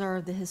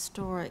preserve the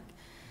historic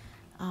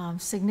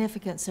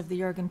significance of the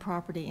Jurgen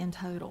property in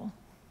total.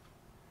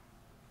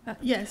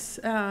 Yes,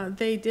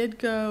 they did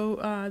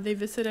go, they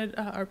visited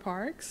our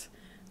parks.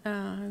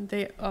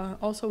 They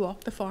also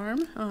walked the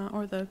farm,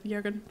 or the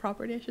Jurgen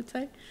property, I should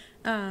say,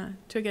 to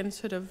again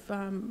sort of,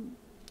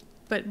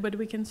 but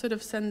we can sort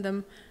of send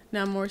them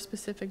now more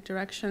specific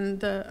direction.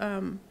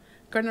 The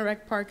Garner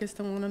Rec Park is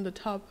the one on the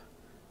top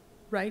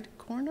right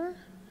corner.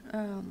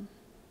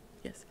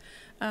 Yes.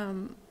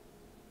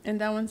 And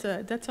that one's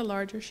that's a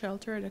larger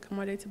shelter. It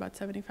accommodates about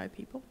 75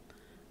 people.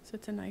 So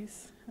it's a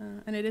nice,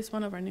 and it is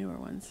one of our newer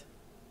ones.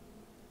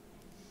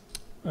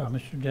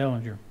 Mr.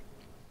 Dellinger.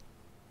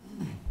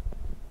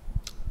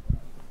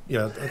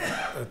 Yeah,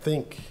 I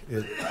think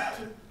I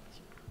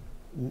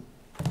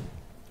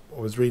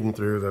was reading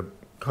through the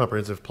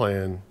comprehensive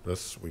plan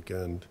this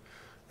weekend,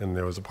 and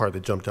there was a part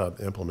that jumped out,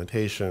 the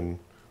implementation,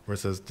 where it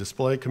says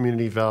display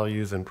community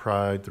values and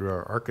pride through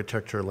our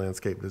architecture,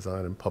 landscape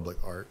design, and public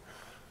art.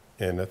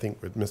 And I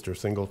think with Mr.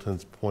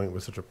 Singleton's point,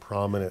 with such a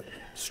prominent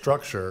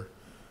structure,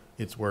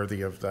 it's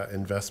worthy of that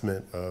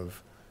investment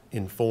of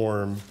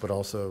inform, but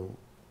also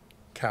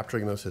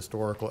capturing those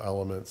historical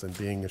elements and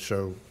being a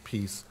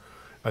showpiece.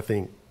 I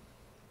think,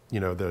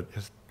 the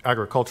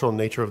agricultural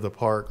nature of the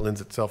park lends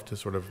itself to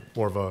sort of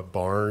more of a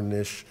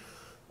barn-ish,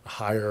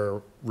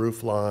 higher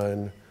roof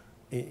line,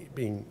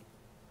 being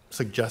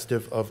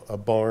suggestive of a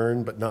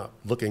barn, but not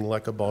looking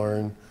like a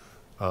barn.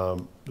 There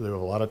are a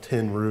lot of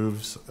tin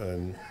roofs,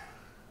 and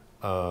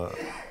I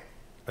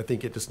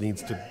think it just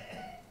needs to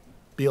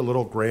be a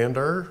little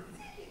grander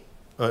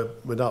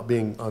without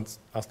being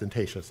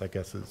ostentatious, I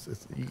guess.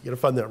 You got to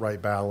find that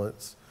right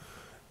balance.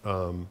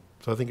 So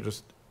I think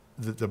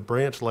the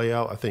branch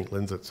layout, I think,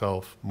 lends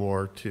itself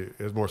more to,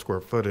 has more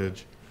square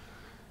footage.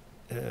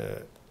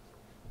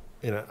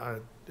 And I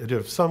do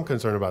have some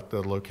concern about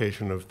the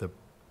location of the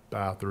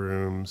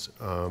bathrooms.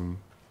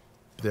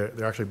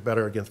 They're actually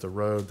better against the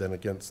road than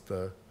against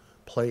the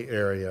play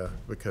area,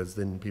 because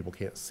then people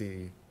can't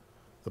see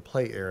the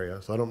play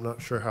area. So I'm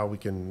not sure how we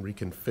can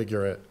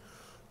reconfigure it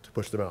to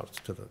push them out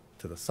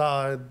to the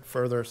side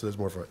further, so there's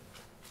more of a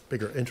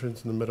bigger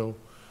entrance in the middle.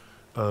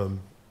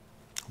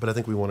 But I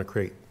think we want to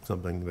create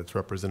something that's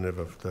representative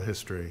of the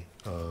history,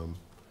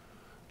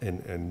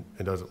 and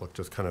doesn't look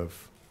just kind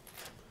of,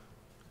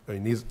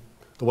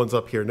 the ones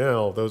up here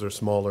now, those are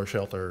smaller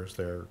shelters.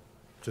 They're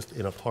just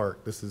in a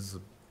park. This is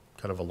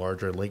kind of a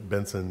larger Lake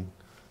Benson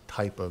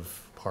type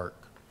of park.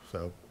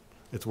 So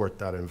it's worth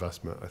that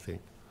investment, I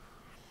think.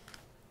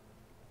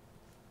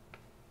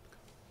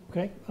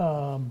 Okay,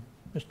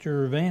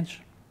 Mr. Vance.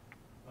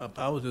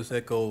 I would just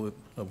echo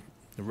in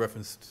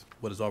reference to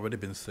what has already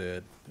been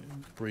said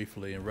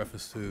briefly in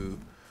reference to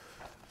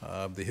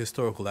the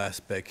historical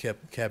aspect,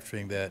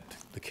 capturing the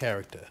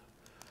character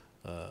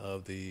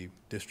of the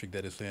district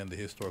that is in the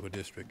historical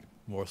district,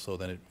 more so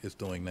than it is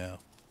doing now.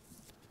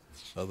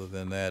 Other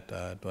than that,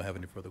 I don't have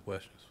any further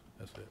questions.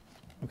 That's it.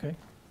 Okay,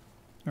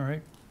 all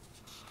right.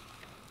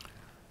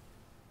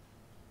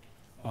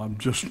 I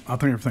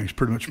think everything's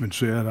pretty much been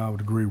said. I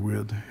would agree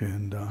with,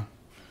 and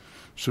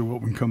see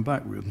what we can come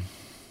back with.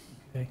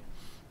 Okay,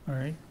 all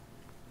right.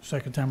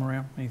 Second time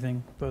around,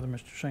 anything further,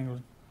 Mr.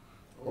 Singleton?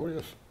 Oh,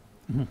 yes.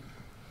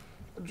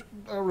 Mm-hmm.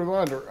 a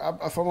reminder,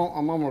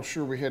 I'm almost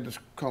sure we had this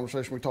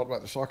conversation, we talked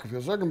about the soccer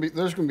fields.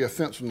 There's gonna be a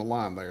fence on the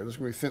line there. There's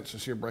gonna be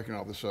fences here breaking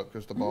all this up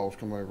because the balls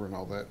come over and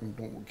all that, and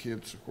don't want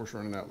kids, of course,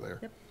 running out there.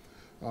 Yep.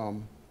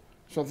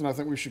 Something I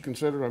think we should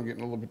consider, I'm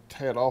getting a little bit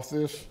tad off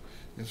this,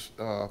 is,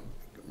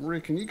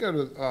 Marie, can you go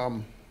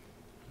to,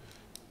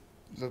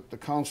 the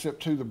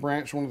concept 2, the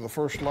branch, one of the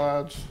first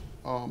slides?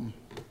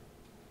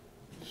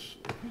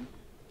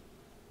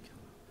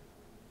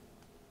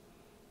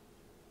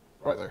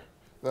 Right there,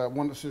 the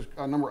one that says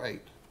number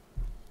 8.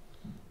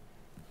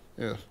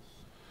 Yes,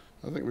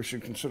 I think we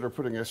should consider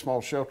putting a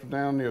small shelter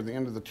down near the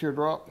end of the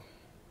teardrop.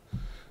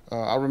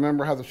 I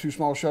remember how the 2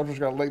 small shelters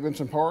got at Lake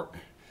Benson Park.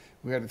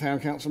 We had a town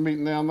council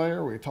meeting down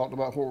there. We talked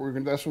about what we were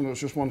going to do. That's when there was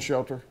just one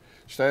shelter.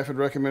 Staff had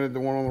recommended the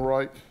one on the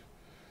right.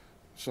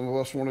 Some of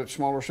us wanted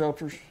smaller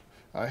shelters.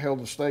 I held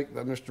the stake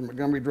that Mr.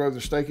 Montgomery drove the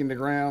stake in the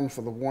ground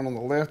for the one on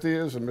the left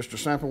is, and Mr.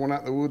 Sample went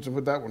out in the woods and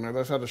put that one there.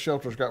 That's how the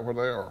shelters got where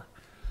they are.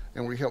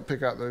 And we helped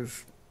pick out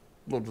those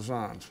little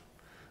designs.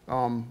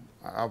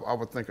 I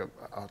would think a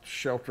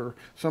shelter.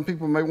 Some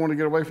people may want to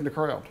get away from the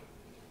crowd.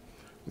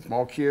 With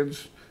small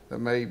kids that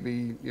may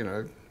be, you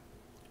know,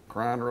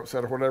 crying or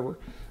upset or whatever.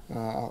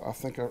 I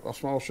think a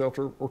small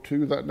shelter or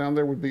 2 that down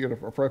there would be an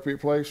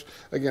appropriate place.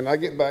 Again, I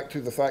get back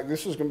to the fact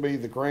this is going to be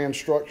the grand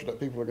structure that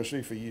people are going to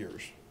see for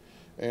years.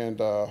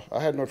 And I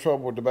had no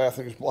trouble with the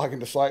bathrooms blocking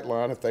the sight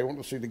line. If they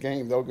want to see the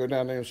game, they'll go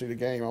down there and see the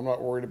game. I'm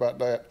not worried about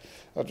that.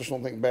 I just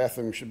don't think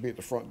bathrooms should be at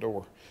the front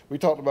door. We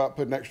talked about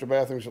putting extra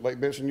bathrooms at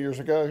Lake Benson years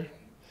ago,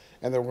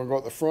 and they were going to go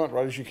at the front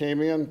right as you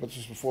came in, but this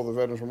is before the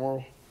Veterans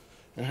Memorial,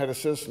 and had a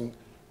citizen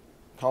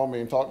call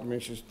me and talk to me,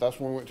 and she said, that's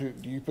when we went to,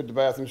 do you put the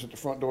bathrooms at the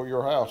front door of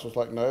your house? It's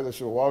like, no. They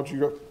said, well, why would you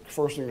go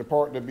first thing in the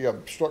park? There'd be a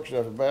structure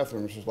there for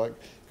bathrooms. It's like,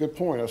 good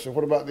point. I said,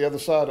 what about the other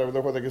side over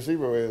there where the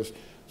gazebo is?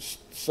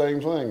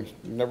 Same thing.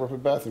 You never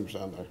put bathrooms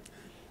down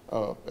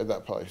there at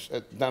that place,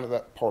 down at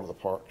that part of the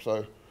park.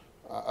 So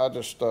I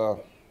just,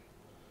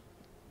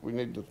 we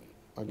need to,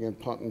 again,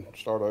 punt and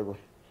start over.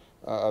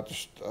 I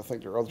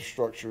think there are other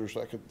structures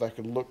that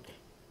could look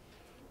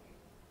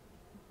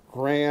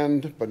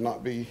grand but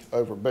not be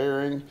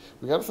overbearing.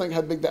 We got to think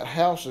how big that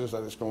house is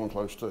that it's going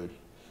close to.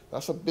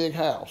 That's a big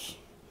house,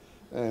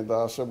 and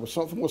so with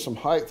something with some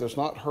height that's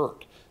not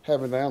hurt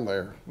having down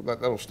there,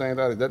 that'll stand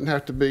out. It doesn't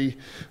have to be,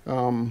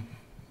 you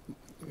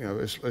know,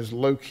 as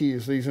low key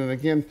as these. And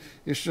again,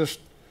 it's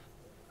just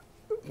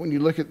when you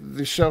look at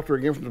the shelter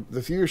again from the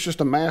view, it's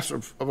just a mass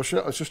of a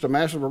shelter. It's just a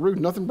mass of a roof.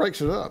 Nothing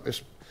breaks it up.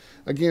 It's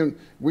again,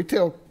 we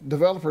tell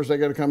developers they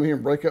got to come here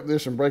and break up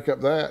this and break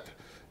up that,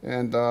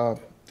 and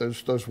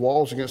those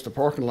walls against the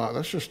parking lot.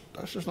 That's just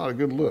not a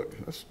good look.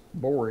 That's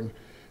boring,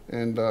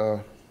 and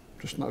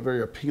just not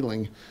very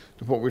appealing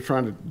to what we're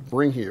trying to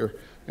bring here.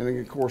 And then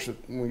of course,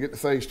 when we get to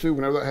phase 2,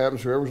 whenever that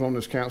happens, whoever's on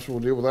this council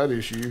will deal with that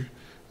issue,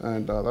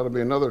 and that'll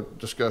be another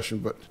discussion.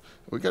 But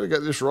we got to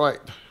get this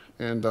right,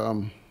 and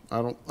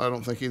I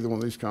don't think either one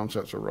of these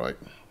concepts are right.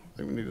 I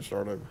think we need to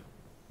start over.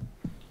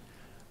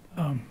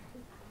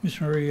 Ms.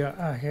 Maria,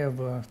 I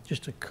have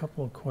just a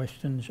couple of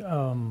questions.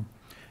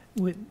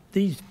 With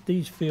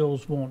these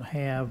fields won't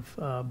have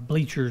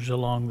bleachers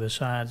along the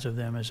sides of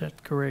them. Is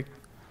that correct?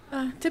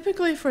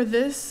 Typically for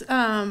this,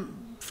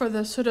 for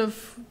the sort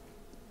of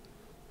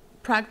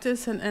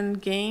practice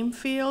and game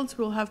fields,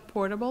 we'll have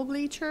portable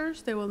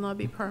bleachers. They will not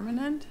be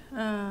permanent.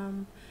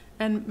 And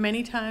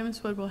many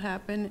times what will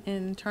happen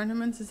in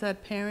tournaments is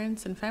that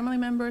parents and family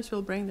members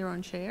will bring their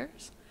own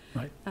chairs.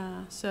 Right.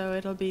 So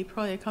it'll be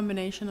probably a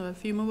combination of a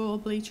few movable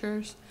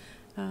bleachers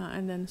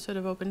and then sort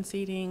of open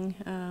seating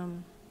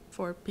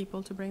for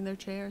people to bring their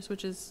chairs,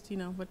 which is, you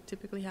know, what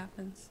typically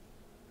happens.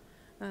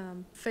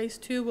 Phase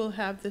 2 will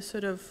have this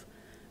sort of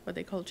what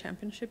they call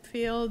championship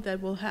field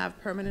that will have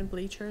permanent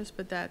bleachers,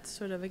 but that's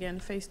sort of, again,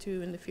 phase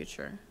 2 in the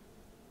future.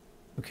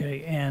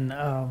 Okay, and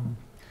I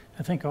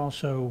think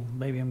also,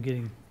 maybe I'm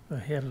getting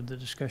ahead of the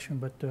discussion,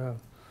 but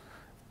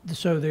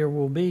so there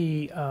will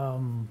be,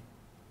 well,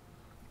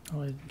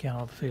 I didn't count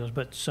all the fields,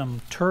 but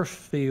some turf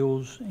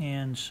fields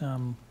and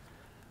some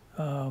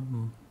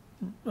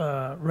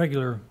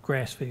regular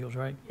grass fields,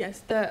 right? Yes,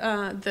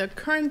 the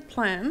current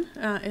plan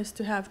is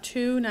to have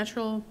 2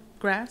 natural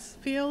grass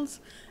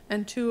fields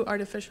and 2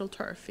 artificial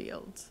turf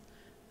fields.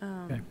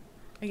 Okay.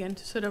 Again,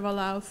 to sort of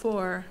allow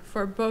for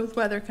both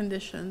weather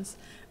conditions.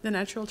 The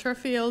natural turf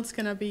field's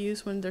going to be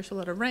used when there's a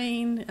lot of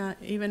rain.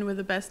 Even with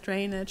the best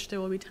drainage,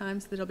 there will be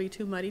times that it'll be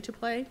too muddy to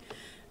play.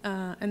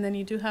 And then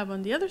you do have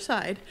on the other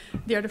side,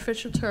 the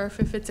artificial turf.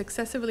 If it's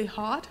excessively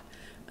hot,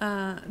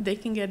 they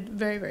can get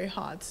very, very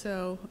hot.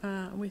 So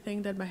we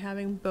think that by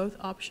having both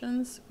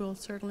options will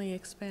certainly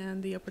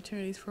expand the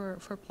opportunities for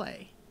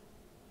play.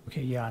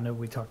 Okay, yeah, I know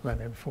we talked about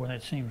that before, and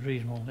that seems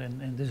reasonable.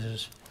 And this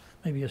is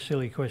maybe a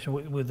silly question.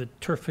 Would the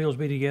turf fields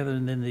be together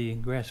and then the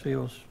grass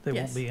fields, they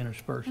Yes. won't be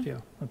interspersed? Mm-hmm.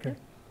 Yeah, okay. Yeah.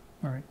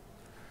 All right.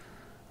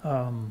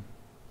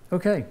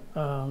 Okay,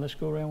 let's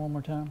go around one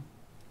more time.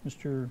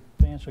 Mr.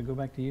 Vance, I'll go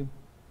back to you.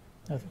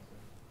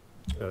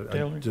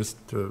 Taylor?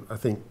 I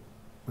think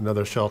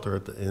another shelter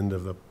at the end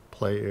of the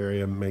play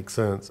area makes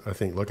sense. I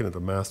think looking at the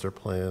master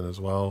plan as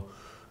well,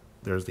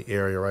 there's the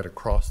area right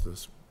across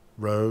this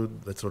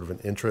road that's sort of an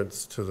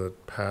entrance to the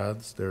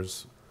pads.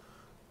 There's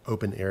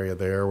open area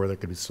there where there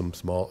could be some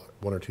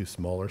one or two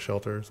smaller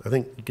shelters. I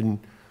think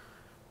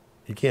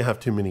you can't have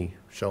too many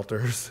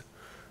shelters,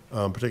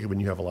 particularly when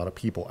you have a lot of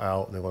people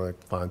out and they want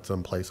to find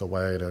some place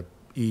away to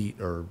eat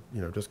or,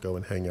 just go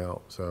and hang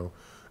out. So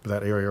but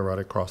that area right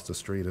across the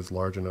street is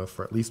large enough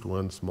for at least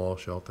one small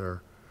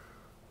shelter.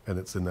 And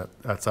it's in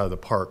that side of the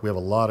park. We have a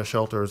lot of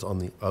shelters on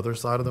the other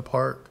side of the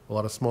park, a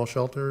lot of small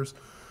shelters,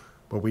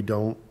 but we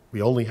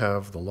only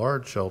have the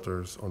large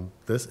shelters on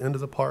this end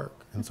of the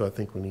park. And so I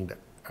think we need to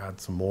add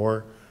some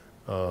more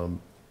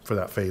for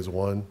that phase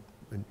one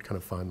and kind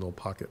of find little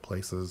pocket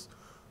places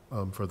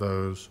for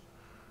those.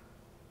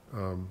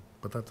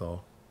 But that's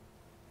all.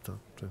 So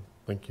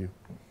thank you.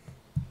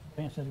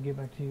 Vance, did I get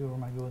back to you, or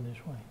am I going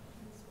this way?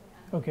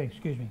 Okay,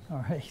 excuse me.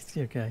 All right,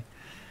 okay.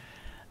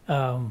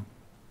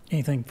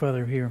 Anything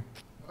further here?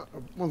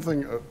 One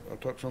thing I'll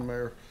touch on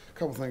there, a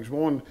couple things.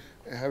 One,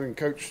 having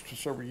coached for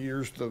several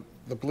years,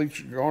 the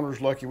bleacher,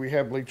 Garner's lucky we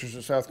have bleachers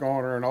at South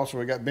Garner, and also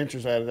we got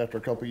benches added after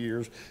a couple of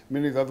years.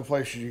 Many of the other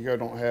places you go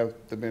don't have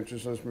the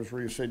benches. As Ms.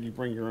 Rhea said, you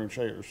bring your own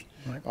chairs.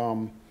 Right.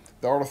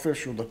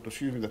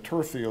 The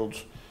turf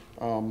fields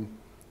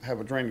have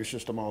a drainage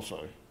system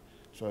also.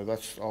 So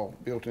that's all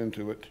built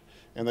into it.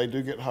 And they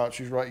do get hot.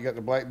 She's right, you got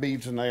the black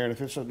beads in there, and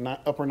if it's an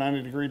upper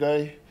 90-degree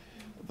day,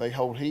 they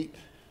hold heat.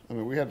 I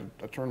mean, we had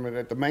a tournament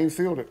at the main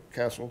field at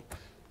Castle,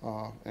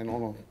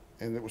 and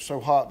it was so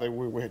hot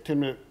we had 10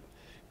 minutes,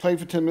 played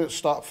for 10 minutes,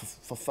 stopped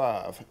for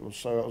 5. It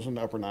was in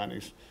the upper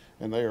 90s,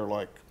 and they are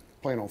like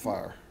playing on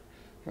fire.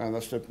 And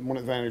that's the one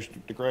advantage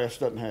the grass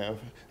doesn't have.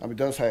 I mean, it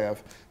does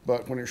have,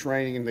 but when it's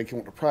raining and they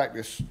want to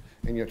practice,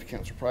 and you have to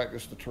cancel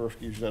practice, the turf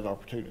gives you that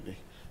opportunity.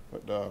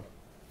 But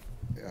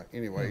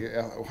anyway,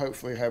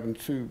 hopefully having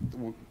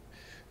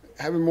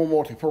more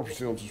multi-purpose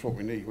fields is what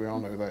we need. We all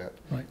know that.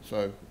 Right.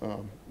 So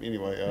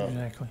anyway,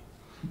 Exactly.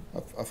 I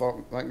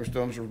think Ms.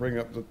 Dunns was bringing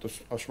up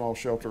a small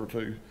shelter or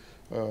two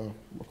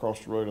across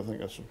the road. I think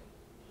that's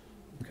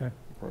Okay.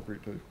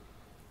 appropriate too.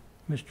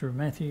 Mr.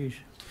 Matthews?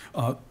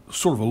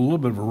 Sort of a little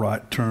bit of a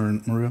right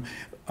turn, Maria.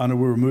 I know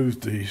we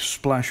removed the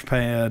splash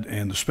pad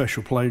and the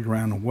special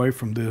playground away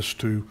from this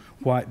to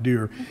White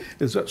Deer.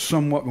 Is that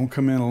somewhat going to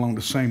come in along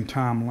the same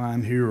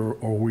timeline here,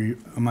 or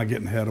am I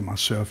getting ahead of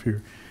myself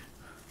here?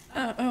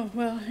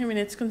 Well, I mean,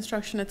 it's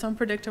construction. It's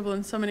unpredictable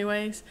in so many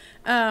ways,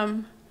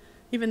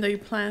 even though you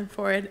plan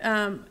for it.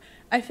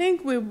 I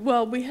think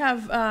we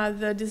have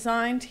the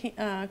design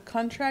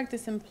contract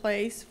is in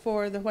place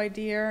for the White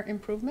Deer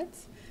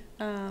improvements.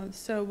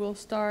 So we'll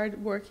start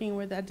working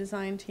with that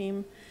design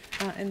team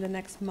in the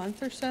next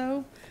month or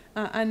so.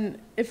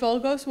 And if all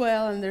goes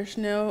well and there's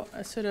no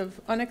sort of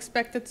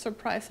unexpected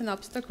surprise and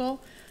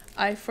obstacle,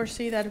 I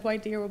foresee that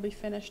White Deer will be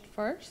finished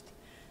first.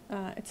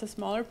 It's a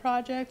smaller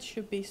project,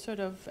 should be sort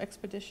of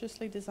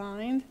expeditiously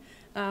designed.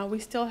 We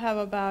still have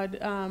about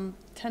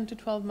 10 to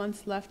 12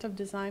 months left of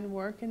design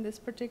work in this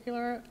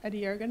particular at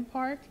Jurgen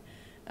Park.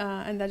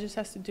 And that just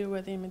has to do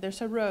with, there's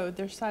a road,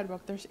 there's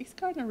sidewalk, there's East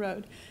Gardner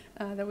Road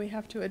that we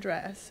have to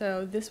address.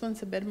 So this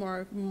one's a bit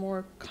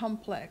more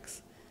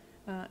complex.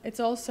 It's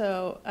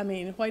also,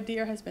 White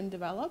Deer has been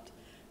developed,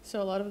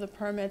 so a lot of the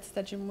permits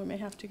that we may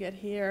have to get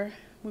here,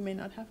 we may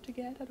not have to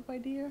get at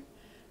White Deer.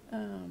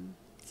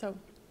 So.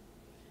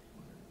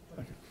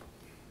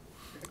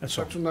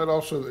 Touching that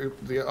also,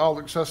 the all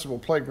accessible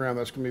playground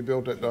that's going to be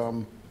built at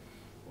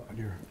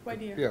White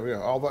Deer.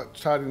 Yeah, all that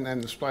tied in,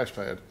 and the splash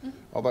pad,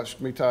 all that's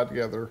going to be tied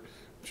together.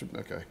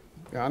 Okay.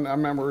 Yeah, I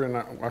remember in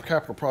our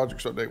capital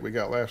projects update we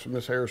got last with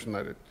Ms. Harrison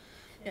that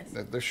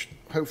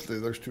hopefully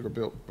those two are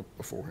built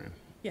beforehand.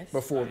 Yes.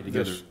 Before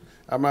this. As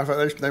a matter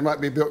of fact, they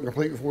might be built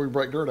complete before we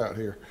break dirt out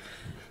here.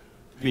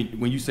 I mean,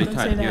 when you say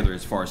tied together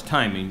as far as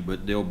timing,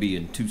 but they'll be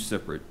in two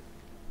separate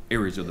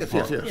areas of the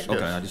park. Yes.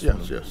 Okay, I just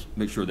want to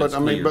make sure that's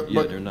clear. But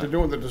they're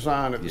doing the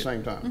design at the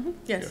same time. Mm-hmm.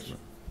 Yes.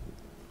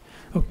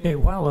 Okay,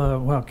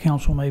 while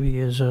council maybe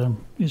is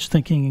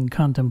thinking and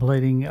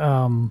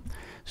contemplating,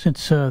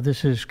 since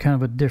this is kind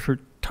of a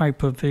different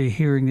type of a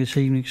hearing this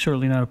evening,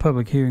 certainly not a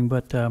public hearing,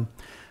 but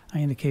I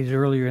indicated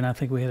earlier, and I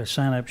think we had a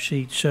sign-up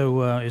sheet.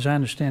 So as I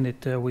understand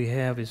it, we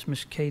have is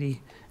Miss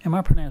Katie. Am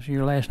I pronouncing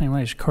your last name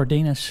right? It's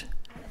Cardenas.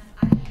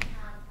 I didn't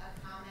have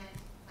a comment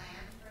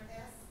planned for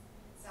this,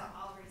 so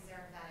I'll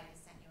reserve that. I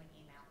just sent you an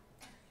email.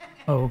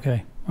 Oh,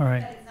 okay. All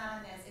right. But it's not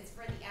on this. It's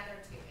for the other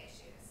two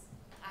issues.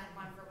 I had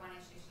one for one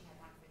issue. She had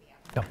one for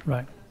the other. Yeah,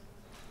 right.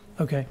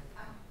 Okay.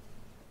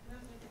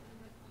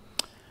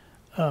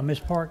 Ms.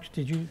 Parks,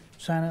 did you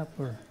sign up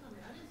or?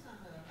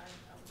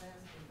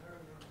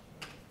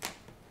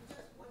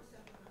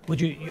 Would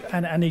you?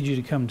 I need you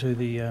to come to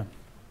the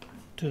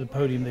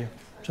podium there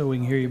so we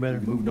can hear you better.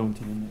 Moved on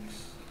to the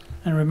next.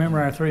 And remember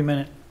our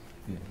 3-minute.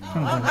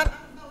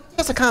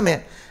 Just a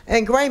comment,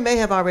 and Gray may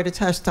have already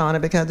touched on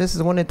it because this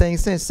is one of the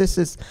things, since this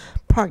is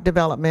park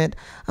development.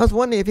 I was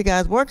wondering if you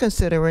guys were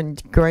considering,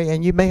 Gray,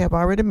 and you may have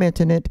already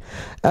mentioned it,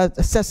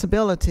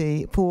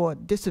 accessibility for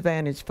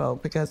disadvantaged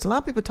folk, because a lot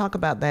of people talk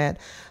about that.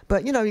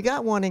 But you know, you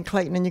got one in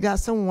Clayton and you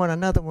got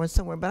another one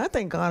somewhere. But I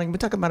think, Garner, we're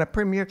talking about a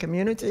premier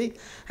community.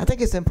 I think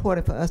it's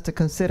important for us to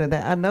consider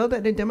that. I know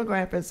that the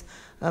demographics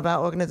of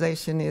our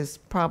organization is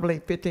probably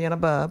 50 and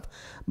above,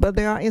 but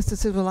there are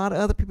instances where a lot of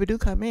other people do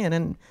come in,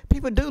 and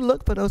people do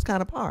look for those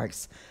kind of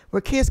parks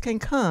where kids can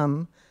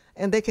come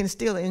and they can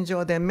still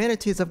enjoy the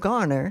amenities of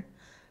Garner,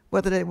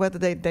 whether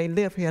they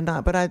live here or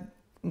not. But I'm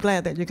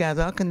glad that you guys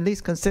are at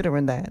least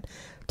considering that,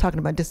 talking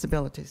about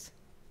disabilities.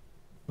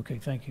 Okay,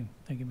 thank you.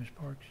 Thank you, Ms.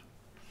 Parks.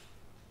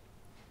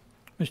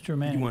 Mr.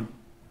 Manning. You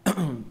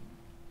want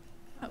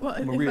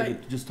Well, Maria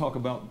to just talk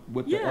about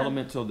what the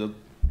elements of the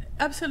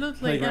absolutely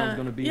playground's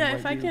going to be? Yeah, right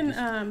if I here?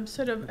 can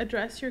sort of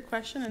address your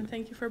question, and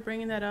thank you for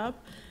bringing that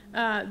up.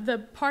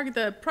 The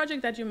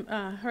project that you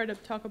heard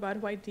of talk about,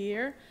 White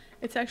Deer,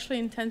 it's actually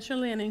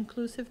intentionally an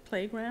inclusive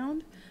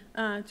playground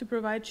to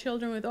provide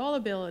children with all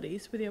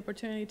abilities with the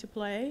opportunity to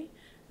play.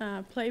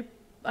 Play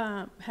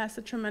has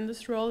a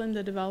tremendous role in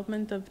the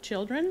development of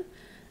children.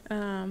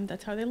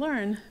 That's how they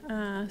learn.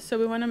 So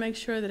we want to make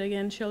sure that,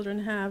 again,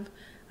 children have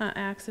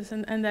access,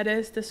 and that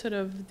is the sort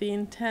of the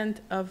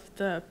intent of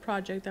the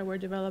project that we're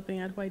developing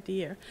at White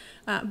Deer.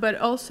 But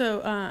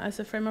also, as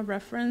a frame of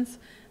reference,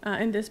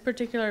 in this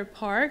particular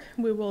park,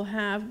 we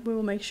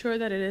will make sure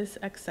that it is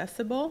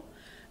accessible.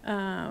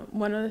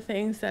 One of the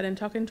things that, in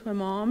talking to a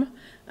mom,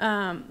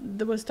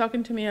 that was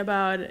talking to me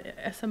about,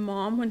 as a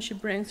mom, when she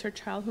brings her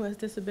child who has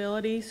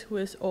disabilities, who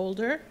is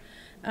older,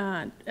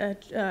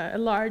 a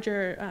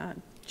larger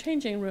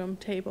changing room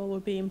table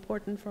would be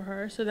important for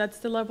her. So that's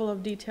the level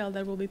of detail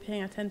that we'll be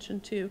paying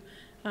attention to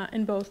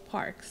in both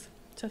parks.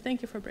 So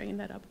thank you for bringing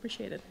that up.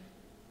 Appreciate it.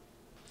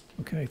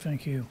 Okay,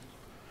 thank you.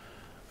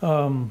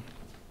 All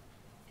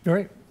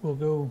right, we'll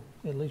go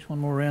at least one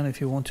more round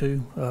if you want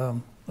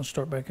to. Let's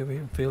start back over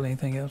here. Feel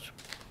anything else?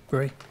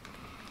 Gray?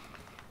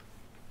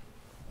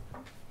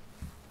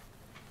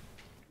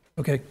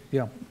 Okay,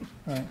 yeah. All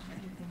right.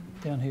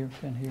 Down here.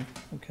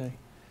 Okay.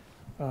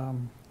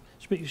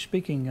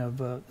 Speaking of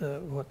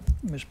what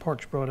Ms.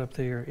 Parks brought up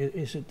there,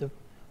 is it the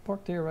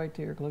park there, right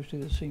there, close to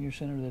the senior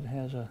center, that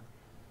has a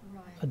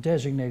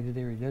designated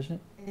area, doesn't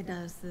it? It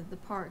does. The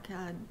park,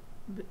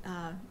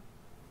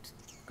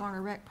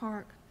 Garner Rec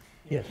Park,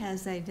 Yes.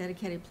 has a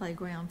dedicated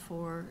playground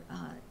for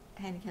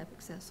handicap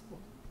accessible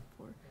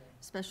for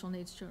special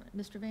needs children.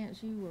 Mr.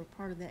 Vance, you were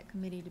part of that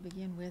committee to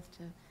begin with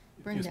to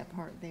bring that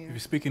park there. If you're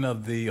speaking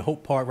of the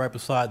Hope Park right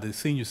beside the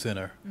senior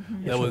center,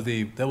 that was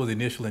the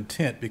initial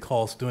intent,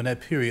 because during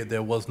that period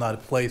there was not a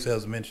place,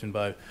 as mentioned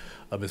by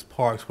Ms.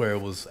 Parks, where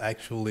it was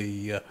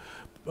actually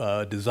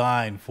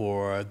designed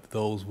for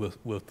those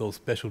with those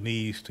special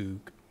needs to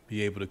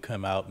be able to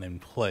come out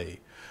and play.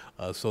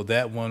 So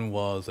that one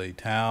was a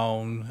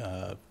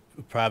town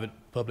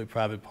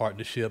public-private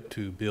partnership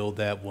to build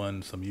that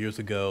one some years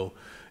ago,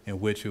 in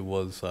which it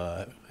was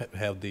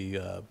have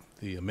the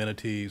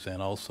amenities,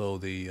 and also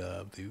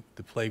the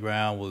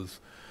playground was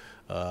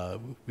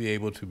be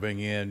able to bring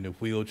in the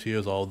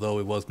wheelchairs. Although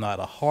it was not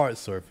a hard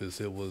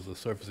surface, it was a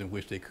surface in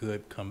which they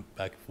could come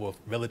back and forth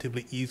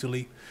relatively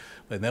easily.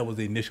 And that was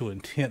the initial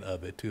intent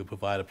of it, to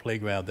provide a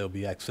playground that would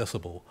be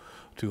accessible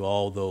to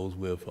all those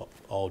with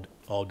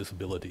all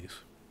disabilities.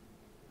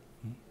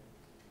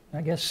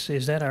 I guess,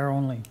 is that our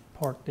only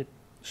park that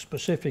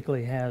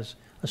specifically has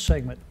a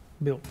segment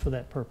built for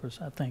that purpose,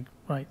 I think,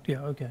 right?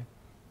 Yeah, okay.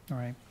 All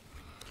right.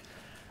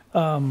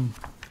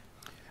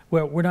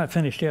 Well, we're not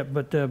finished yet,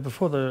 but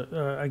before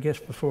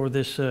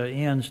this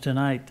ends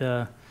tonight,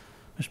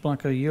 Ms.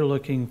 Blanco, you're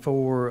looking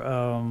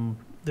for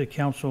the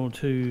council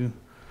to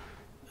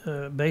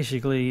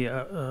basically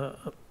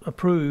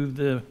approve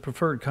the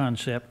preferred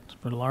concept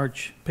for a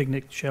large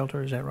picnic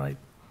shelter, is that right?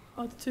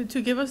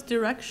 To give us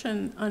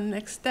direction on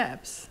next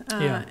steps.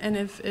 And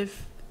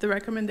if the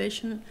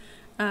recommendation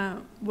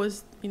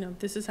was,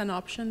 this is an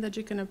option that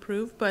you can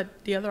approve,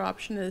 but the other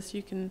option is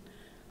you can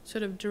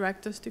sort of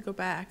direct us to go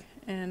back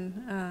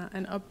and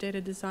update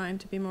a design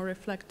to be more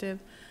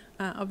reflective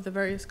of the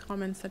various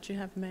comments that you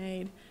have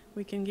made.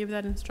 We can give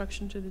that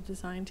instruction to the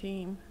design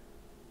team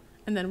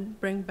and then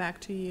bring back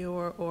to you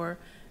or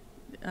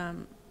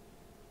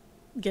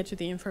get you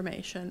the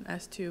information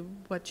as to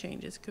what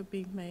changes could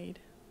be made.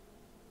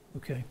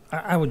 Okay.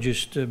 I would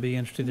just be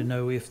interested to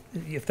know if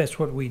that's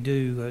what we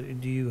do.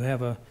 Do you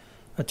have a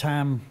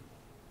time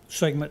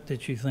segment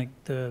that you think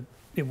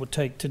it would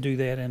take to do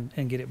that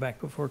and get it back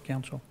before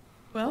council?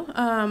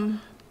 Well,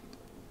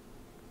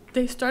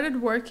 they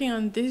started working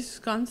on these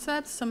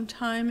concepts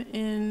sometime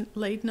in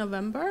late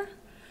November.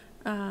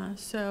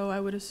 So I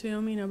would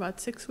assume, about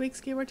 6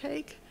 weeks, give or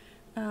take,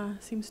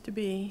 seems to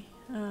be.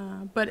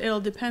 But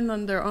it'll depend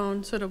on their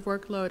own sort of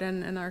workload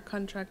and our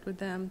contract with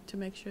them to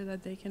make sure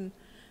that they can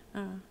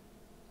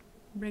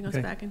bring us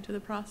back into the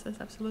process.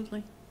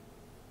 Absolutely.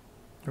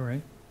 All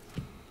right.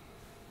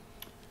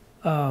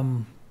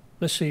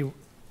 Let's see.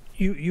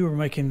 You were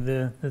making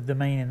the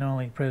main and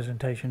only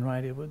presentation,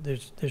 right?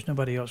 There's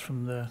nobody else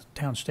from the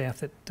town staff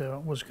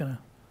that was gonna.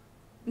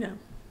 No.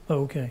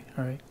 Oh, okay,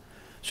 all right.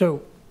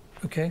 So,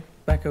 okay,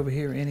 back over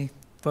here. Any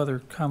further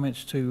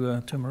comments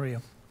to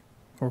Maria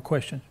or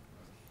questions?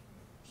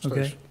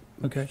 Okay,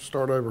 okay.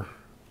 Start over.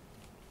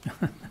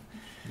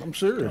 I'm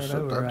serious.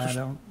 Start over, I just, I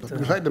don't,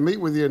 I've had to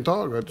meet with you and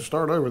talk. I had to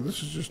start over.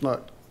 This is just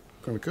not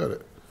going to cut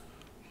it.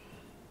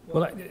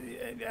 Well,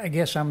 I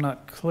guess I'm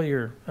not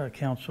clear,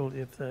 Council,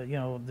 if, you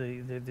know,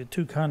 the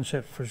two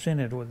concepts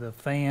presented with the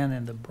fan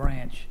and the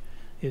branch,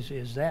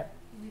 is that?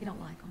 We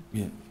don't like them.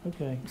 Yeah.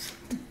 Okay.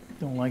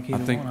 Don't like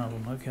either think- one of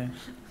them, okay.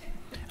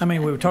 I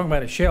mean, we were talking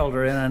about a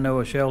shelter, and I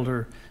know a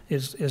shelter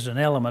is an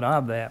element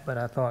of that, but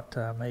I thought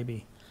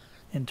maybe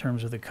in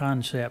terms of the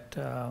concept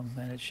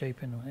and its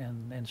shape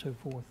and so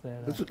forth,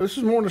 that. This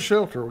is more than a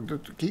shelter.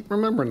 Just keep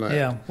remembering that.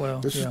 Yeah, well,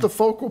 This yeah. is the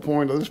focal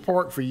point of this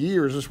park for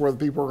years. This is where the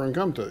people are going to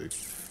come to.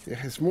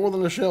 It's more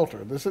than a shelter.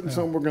 This isn't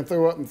something we're going to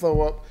throw up and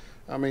throw up.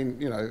 I mean,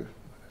 you know,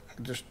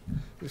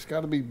 it's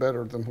got to be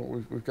better than what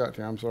we've got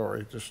here. I'm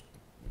sorry. There's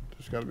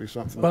got to be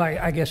something. Well,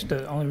 I guess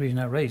the only reason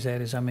I raise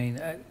that is, I mean,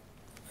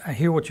 I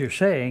hear what you're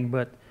saying,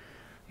 but,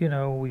 you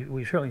know,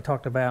 we certainly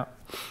talked about,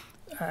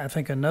 I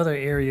think another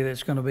area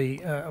that's going to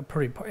be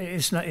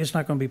it's not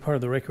going to be part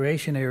of the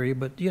recreation area,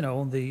 but, you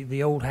know,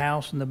 the old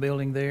house and the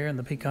building there and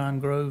the pecan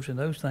groves and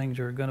those things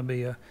are going to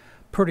be a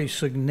pretty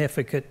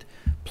significant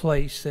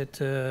place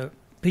that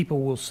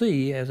people will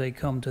see as they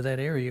come to that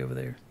area over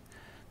there.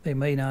 They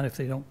may not if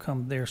they don't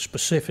come there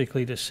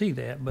specifically to see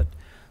that, but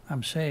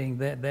I'm saying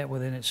that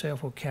within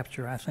itself will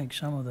capture, I think,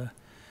 some of the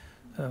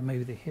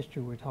maybe the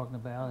history we're talking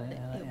about and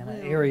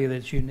an area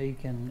that's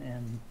unique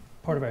and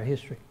part of our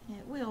history.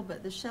 It will,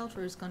 but the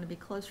shelter is going to be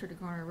closer to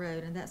Garner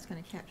Road, and that's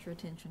going to capture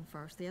attention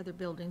first. The other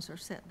buildings are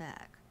set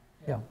back.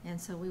 Yeah. And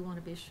so we want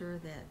to be sure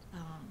that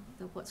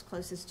what's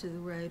closest to the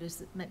road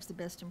makes the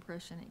best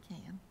impression it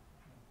can.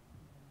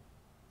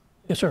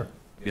 Yes, sir.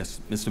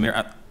 Yes, Mr.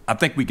 Mayor, I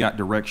think we got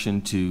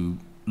direction to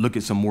look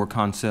at some more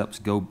concepts,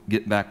 go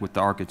get back with the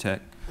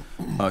architect,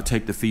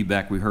 take the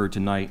feedback we heard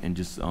tonight, and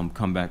just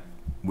come back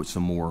with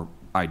some more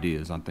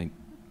ideas. I think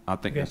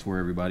that's where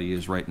everybody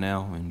is right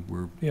now, and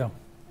we're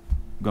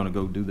going to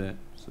go do that.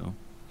 So.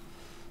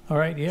 All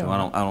right. Yeah.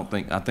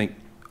 So I think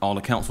all the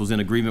council's in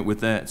agreement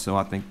with that. So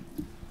I think.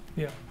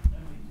 Yeah.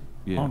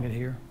 Yeah. It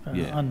here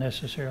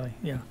unnecessarily.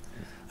 Yeah.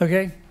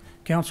 Okay,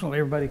 council.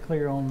 Everybody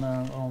clear on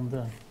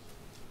the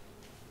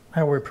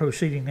how we're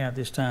proceeding now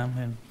this time,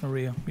 and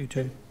Maria, you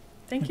too.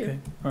 Thank you. Okay.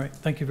 All right.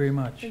 Thank you very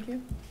much. Thank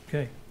you.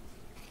 Okay.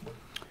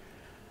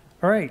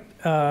 All right.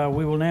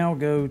 We will now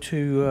go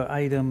to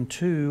item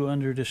 2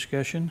 under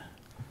discussion,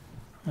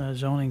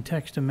 zoning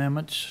text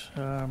amendments.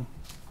 Mr.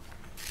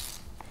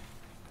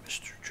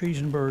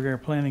 Triesenberg, our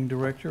planning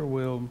director,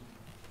 will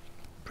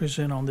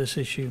present on this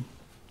issue.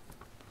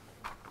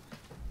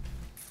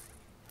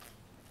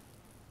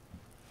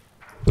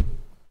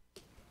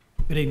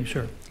 Good evening,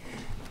 sir.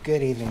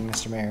 Good evening,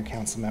 Mr. Mayor,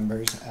 council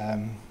members.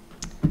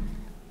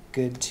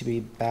 Good to be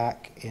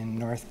back in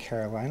North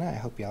Carolina. I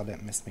hope y'all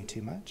didn't miss me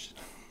too much.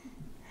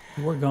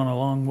 You were gone a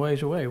long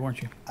ways away,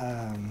 weren't you?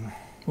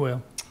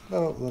 Well,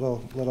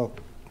 little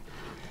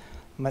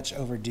much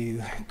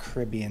overdue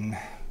Caribbean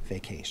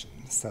vacation.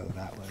 So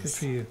that was good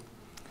for you.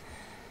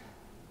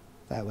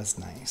 That was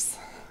nice.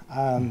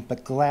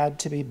 But glad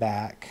to be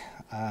back.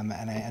 And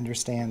I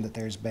understand that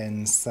there's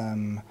been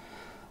some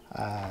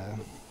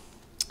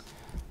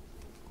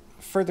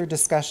further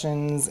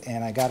discussions,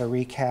 and I got a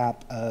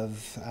recap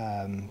of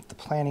the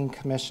Planning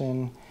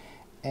Commission.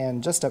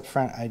 And just up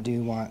front, I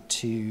do want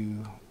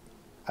to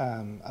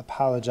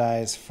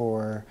apologize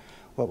for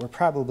what were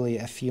probably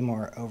a few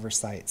more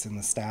oversights in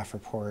the staff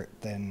report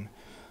than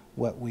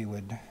what we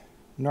would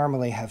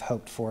normally have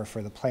hoped for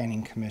the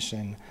Planning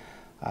Commission.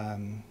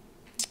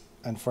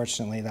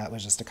 Unfortunately, that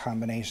was just a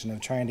combination of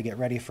trying to get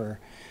ready for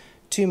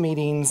 2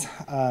 meetings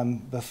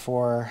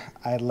before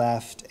I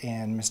left,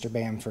 and Mr.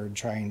 Bamford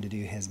trying to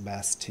do his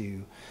best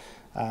to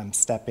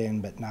step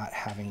in, but not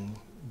having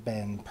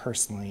been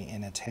personally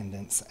in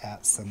attendance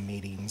at some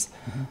meetings.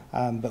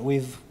 But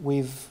we've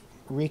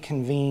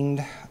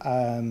reconvened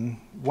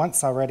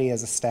once already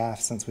as a staff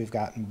since we've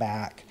gotten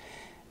back,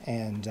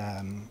 and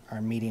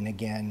are meeting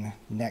again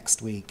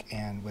next week,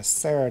 and with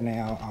Sarah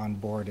now on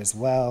board as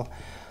well.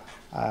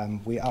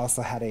 We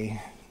also had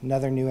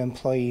another new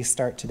employee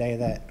start today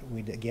that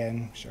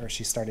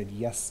she started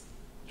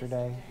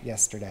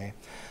yesterday.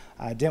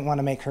 I didn't want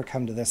to make her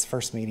come to this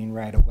first meeting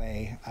right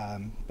away,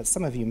 but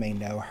some of you may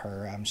know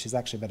her. She's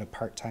actually been a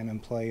part-time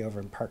employee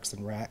over in Parks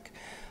and Rec.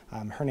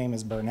 Her name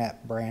is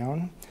Burnett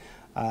Brown,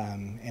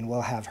 and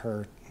we'll have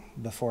her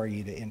before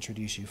you to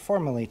introduce you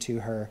formally to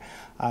her,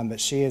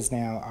 but she is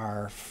now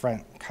our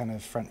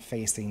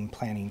front-facing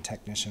planning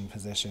technician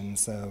position.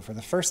 So for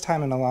the first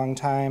time in a long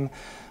time,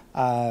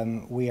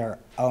 we are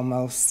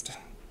almost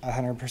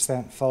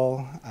 100%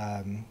 full,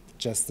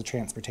 just the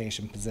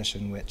transportation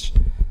position, which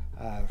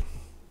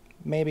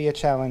may be a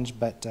challenge,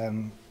 but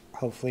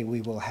hopefully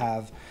we will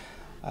have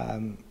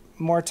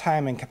more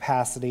time and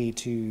capacity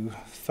to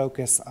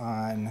focus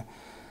on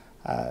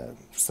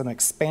some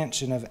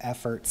expansion of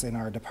efforts in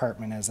our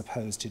department as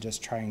opposed to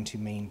just trying to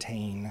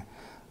maintain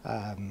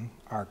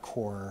our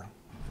core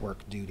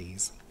work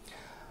duties.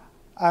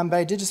 But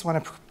I did just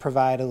want to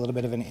provide a little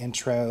bit of an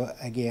intro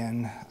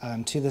again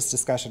to this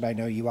discussion. I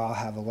know you all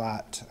have a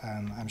lot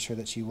I'm sure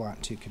that you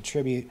want to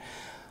contribute.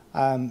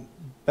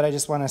 But I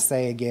just want to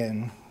say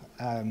again,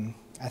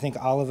 I think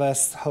all of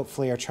us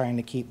hopefully are trying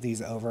to keep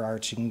these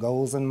overarching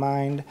goals in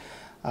mind.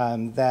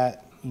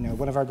 That,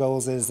 one of our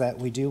goals is that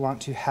we do want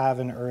to have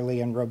an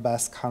early and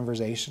robust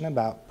conversation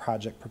about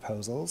project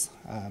proposals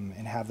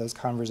and have those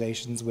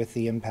conversations with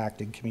the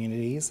impacted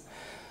communities.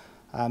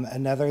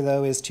 Another,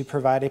 though, is to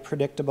provide a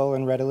predictable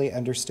and readily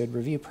understood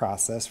review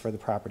process for the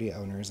property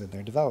owners and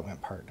their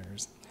development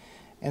partners.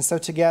 And so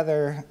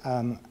together,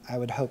 I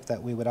would hope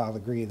that we would all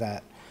agree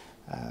that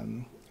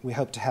we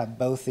hope to have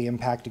both the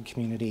impacted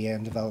community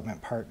and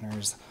development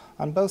partners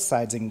on both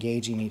sides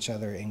engaging each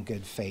other in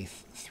good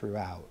faith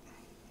throughout.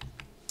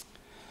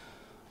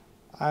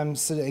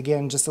 So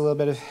again, just a little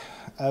bit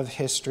of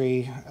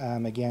history,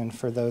 again,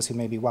 for those who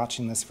may be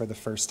watching this for the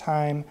first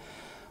time.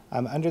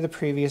 Under the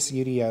previous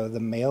UDO, the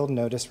mailed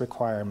notice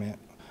requirement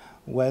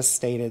was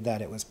stated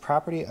that it was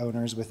property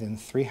owners within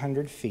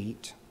 300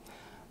 feet.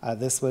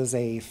 This was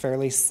a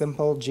fairly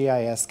simple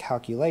GIS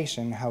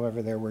calculation.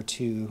 However, there were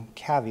two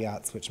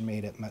caveats which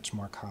made it much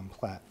more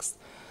complex.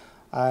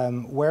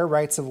 Where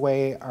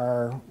rights-of-way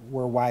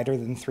were wider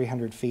than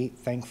 300 feet,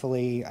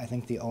 thankfully, I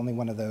think the only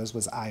one of those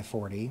was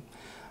I-40.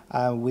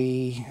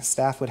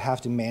 Staff would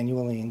have to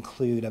manually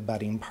include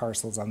abutting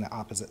parcels on the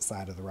opposite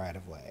side of the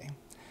right-of-way.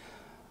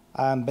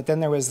 But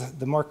then there was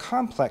the more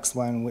complex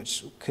one,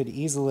 which could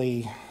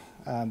easily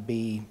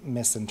be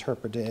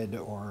misinterpreted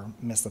or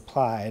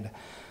misapplied.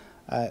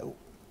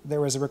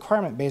 There was a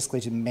requirement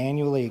basically to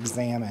manually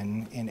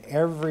examine in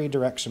every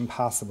direction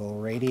possible,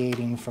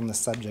 radiating from the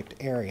subject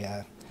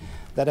area,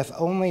 that if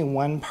only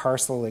one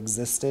parcel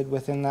existed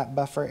within that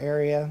buffer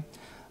area,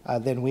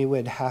 then we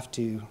would have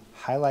to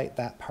highlight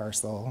that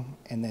parcel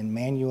and then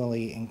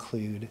manually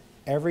include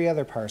every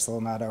other parcel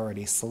not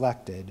already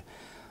selected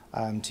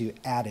to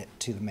add it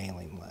to the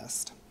mailing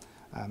list.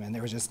 And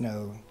there was just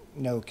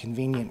no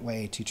convenient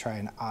way to try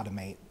and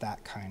automate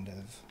that kind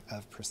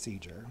of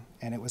procedure.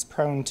 And it was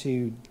prone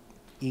to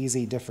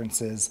easy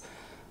differences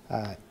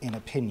in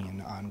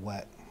opinion on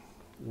what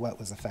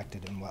was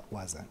affected and what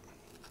wasn't.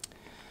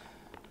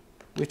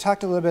 We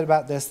talked a little bit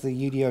about this, the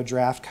UDO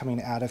draft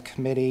coming out of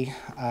committee.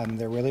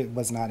 There really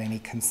was not any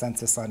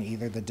consensus on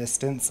either the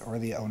distance or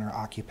the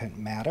owner-occupant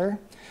matter.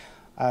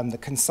 The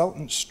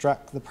consultant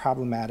struck the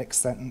problematic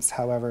sentence,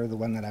 however, the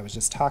one that I was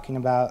just talking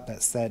about,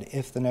 that said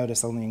if the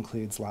notice only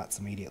includes lots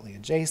immediately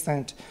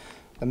adjacent,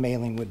 the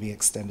mailing would be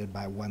extended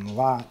by one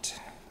lot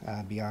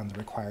beyond the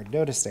required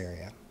notice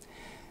area.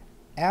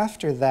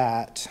 After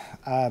that,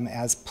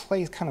 as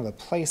kind of a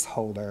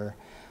placeholder,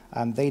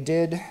 they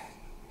did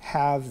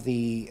have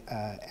the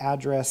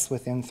address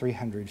within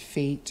 300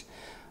 feet.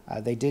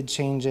 They did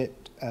change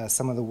it,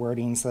 some of the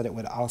wording, so that it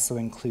would also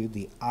include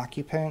the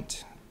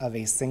occupant of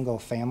a single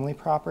family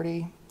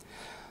property.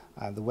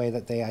 The way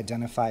that they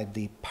identified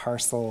the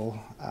parcel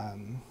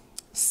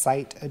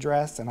site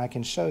address, and I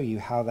can show you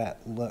how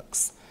that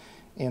looks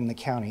in the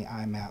county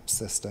IMAP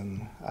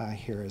system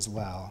here as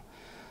well.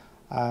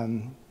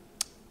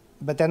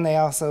 But then they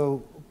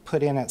also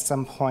put in at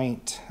some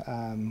point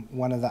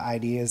one of the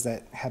ideas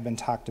that had been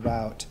talked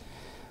about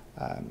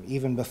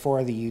even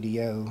before the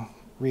UDO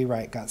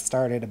rewrite got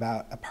started,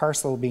 about a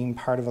parcel being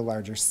part of a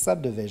larger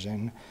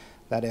subdivision,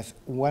 that if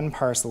one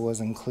parcel was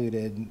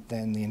included,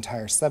 then the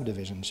entire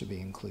subdivision should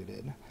be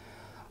included.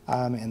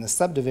 And the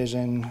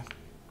subdivision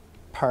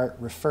part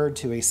referred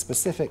to a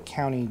specific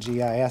county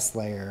GIS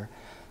layer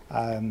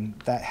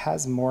that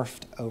has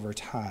morphed over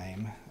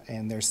time,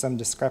 and there's some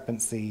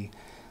discrepancy,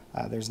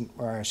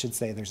 or I should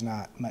say there's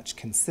not much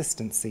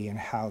consistency in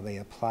how they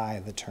apply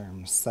the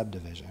term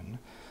subdivision.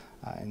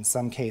 In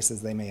some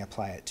cases they may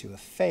apply it to a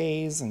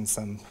phase, in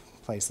some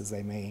places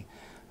they may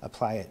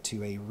apply it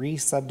to a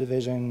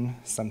re-subdivision,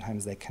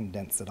 sometimes they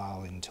condense it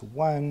all into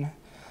one.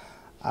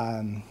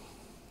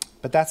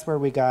 But that's where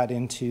we got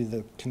into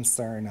the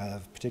concern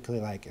of,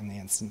 particularly like in the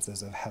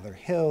instances of Heather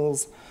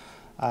Hills,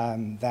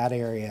 that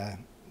area,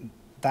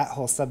 that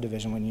whole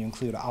subdivision, when you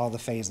include all the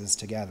phases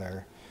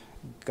together,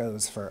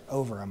 goes for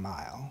over a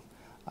mile.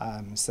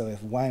 So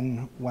if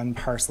one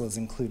parcel is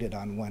included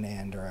on one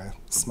end, or a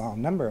small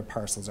number of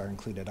parcels are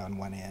included on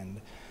one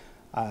end,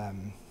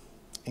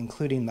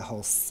 including the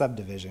whole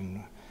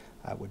subdivision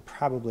would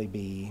probably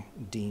be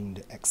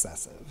deemed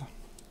excessive.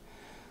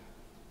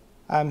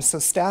 So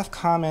staff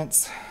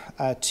comments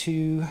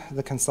to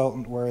the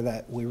consultant were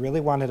that we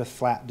really wanted a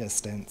flat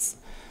distance.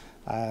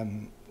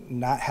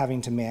 Not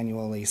having to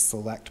manually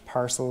select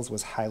parcels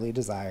was highly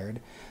desired.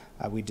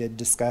 We did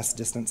discuss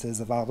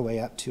distances of all the way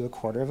up to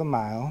 1/4 of a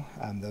mile.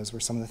 Those were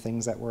some of the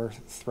things that were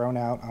thrown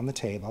out on the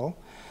table.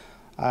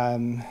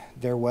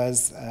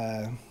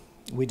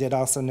 We did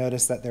also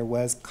notice that there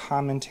was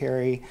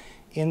commentary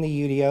in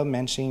the UDO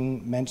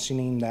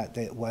mentioning that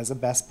it was a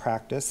best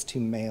practice to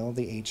mail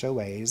the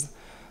HOAs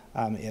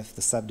if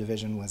the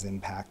subdivision was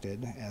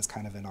impacted as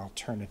kind of an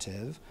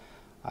alternative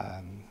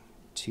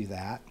to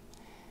that.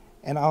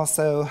 And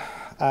also,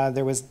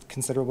 there was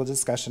considerable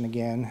discussion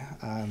again,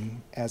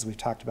 as we've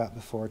talked about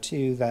before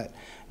too, that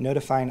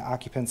notifying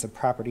occupants of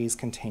properties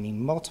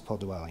containing multiple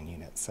dwelling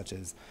units, such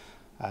as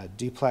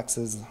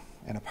duplexes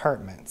and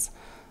apartments.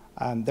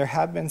 There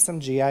have been some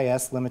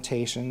GIS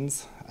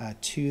limitations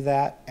to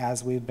that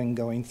as we've been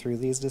going through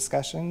these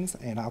discussions,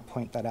 and I'll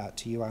point that out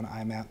to you on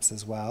IMAPs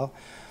as well.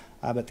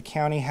 But the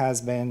county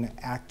has been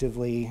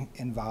actively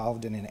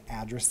involved in an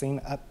addressing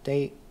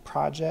update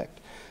project.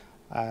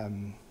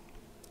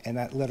 And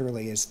that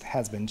literally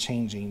has been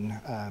changing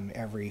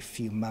every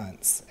few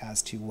months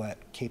as to what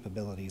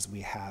capabilities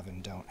we have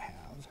and don't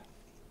have.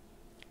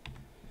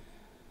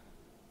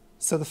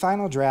 So the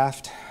final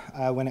draft,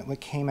 when it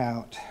came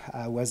out,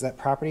 was that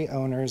property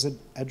owners'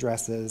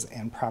 addresses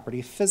and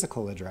property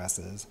physical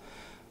addresses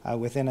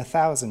within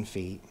 1,000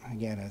 feet,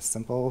 again, a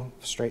simple,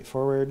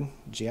 straightforward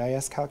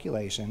GIS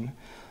calculation,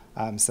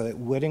 so it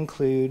would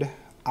include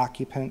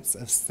occupants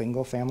of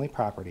single-family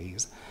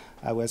properties,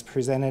 was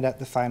presented at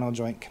the final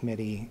joint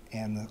committee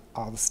and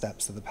all the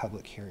steps of the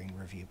public hearing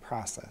review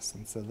process.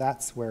 And so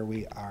that's where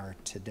we are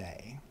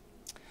today.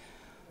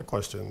 A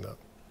question though.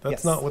 That's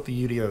Yes. not what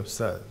the UDO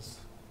says.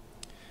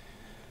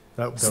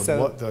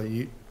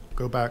 You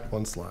go back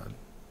one slide,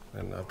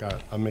 and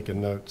I'm making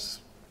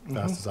notes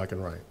fast as I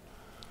can write.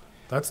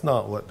 That's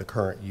not what the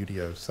current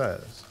UDO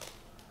says.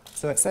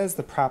 So it says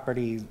the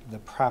property,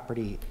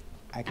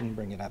 I can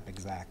bring it up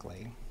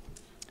exactly.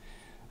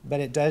 But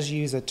it does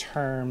use a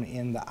term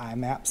in the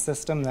IMAP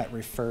system that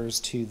refers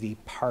to the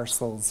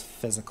parcel's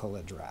physical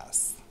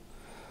address.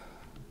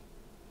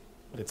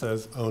 It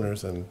says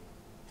owners and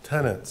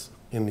tenants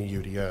in the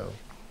UDO.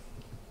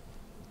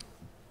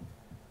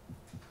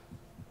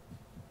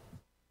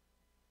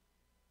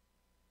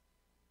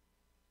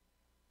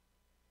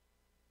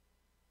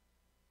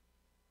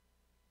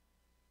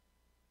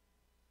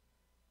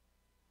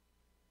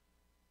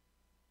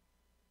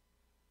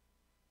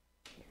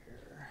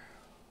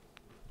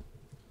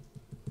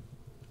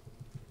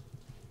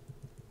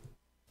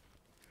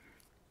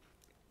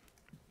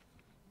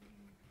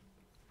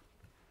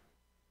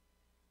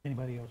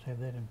 Anybody else have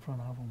that in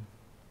front of them?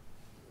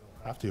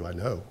 I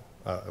know.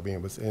 I mean,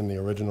 it was in the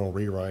original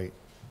rewrite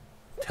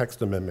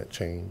text amendment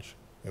change.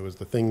 It was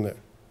the thing that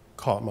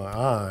caught my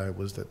eye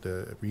was that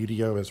the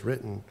UDO as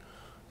written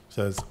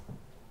says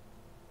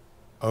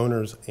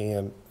owners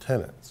and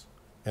tenants,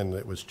 and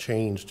it was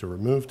changed to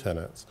remove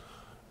tenants.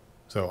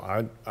 So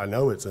I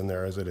know it's in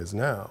there as it is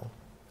now.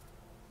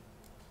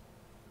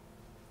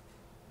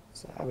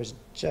 So I was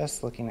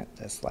just looking at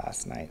this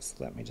last night, so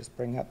let me just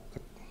bring up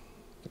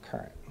the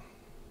current.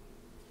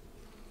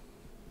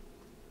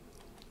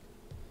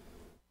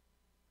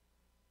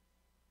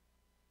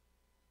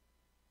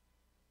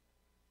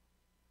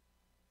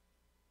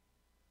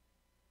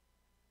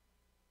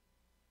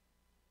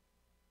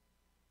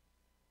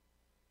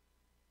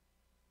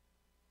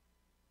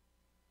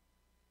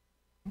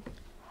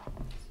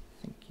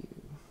 Thank you.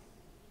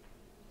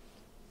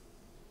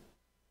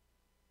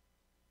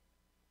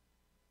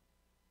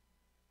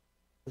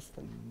 Is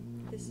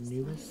this the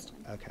newest?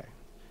 Okay.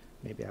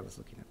 Maybe I was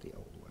looking at the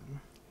old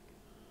one.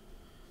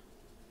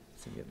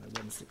 So I'm getting the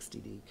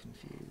 160D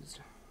confused.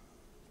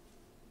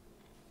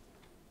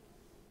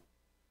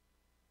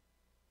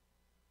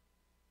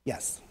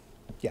 Yes.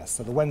 Yes.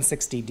 So the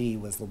 160D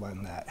was the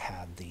one that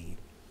had the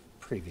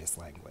previous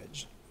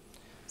language.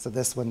 So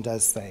this one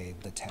does say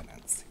the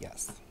tenants.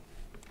 Yes.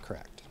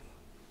 Correct.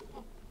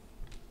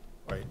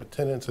 Right, but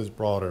tenants is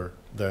broader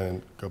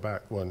than, go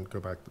back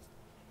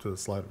to the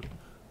slide.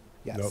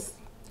 Yes. Nope.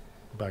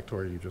 Back to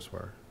where you just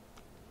were.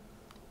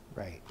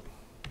 Right.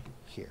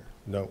 Here.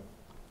 Nope.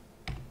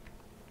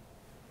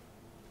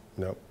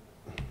 Nope.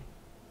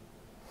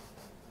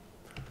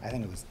 I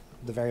think it was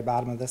the very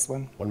bottom of this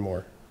one. One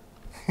more.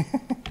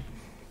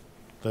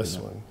 This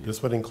one.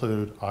 This would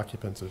include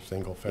occupants of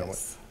single family.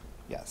 Yes.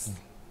 Yes.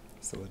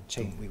 So we would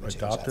change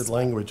Adopted that.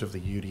 language of the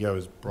UDO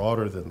is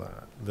broader than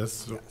that.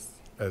 This, Yes.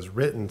 as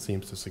written,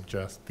 seems to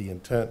suggest the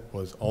intent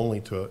was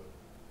only to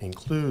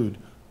include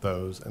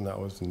those, and that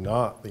was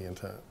not the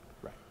intent.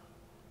 Right.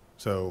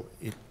 So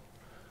it,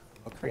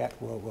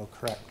 We'll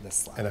correct this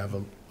slide. and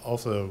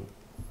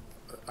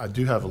I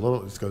do have a little,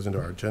 this goes into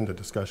our agenda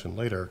discussion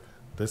later.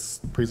 This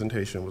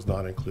presentation was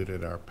not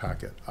included in our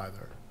packet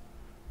either.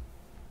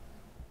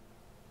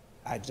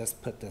 I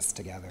just put this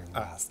together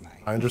last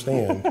night. I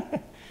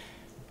understand.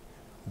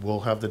 We'll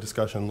have the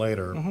discussion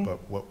later,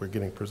 but what we're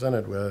getting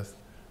presented with,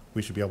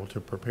 we should be able to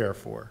prepare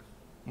for.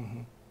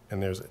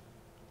 And there's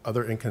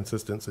other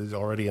inconsistencies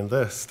already in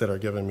this that are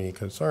giving me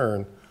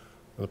concern.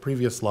 On the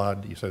previous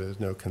slide, you said there's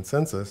no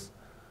consensus,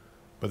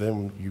 but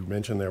then you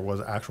mentioned there was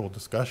actual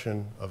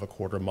discussion of a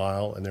quarter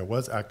mile, and there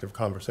was active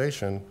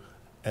conversation,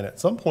 and at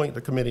some point,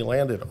 the committee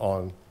landed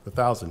on the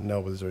 1,000.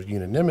 No, was there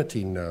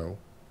unanimity? No.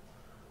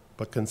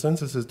 But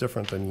consensus is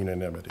different than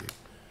unanimity.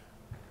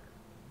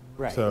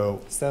 Right.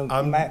 So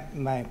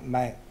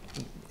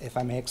if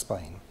I may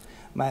explain,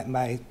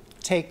 my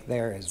take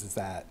there is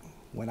that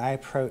when I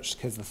approached,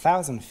 because the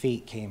 1,000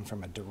 feet came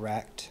from a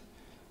direct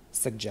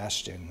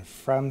suggestion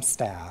from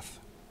staff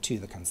to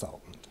the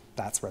consultant.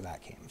 That's where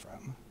that came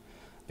from,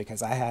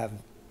 because I have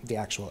the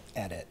actual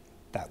edit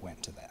that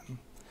went to them.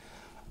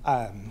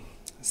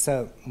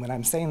 So when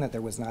I'm saying that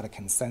there was not a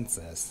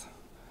consensus,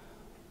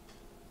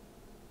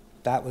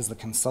 that was the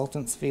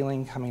consultant's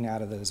feeling coming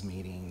out of those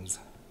meetings.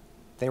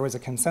 There was a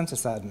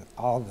consensus on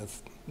all the,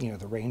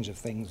 the range of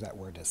things that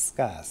were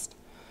discussed,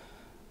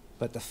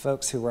 but the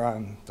folks who were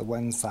on the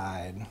one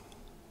side,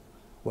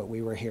 what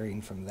we were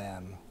hearing from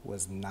them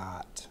was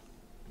not,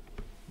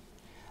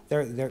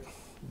 there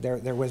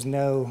was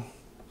no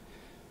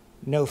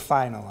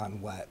final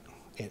on what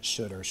it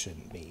should or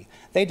shouldn't be.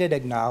 They did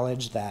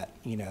acknowledge that,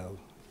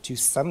 to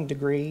some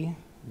degree,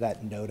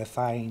 that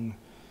notifying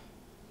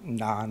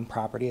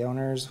non-property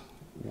owners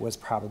was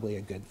probably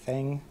a good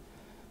thing,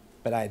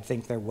 but I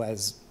think there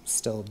was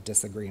still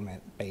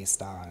disagreement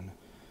based on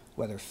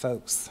whether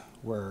folks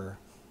were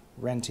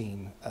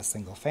renting a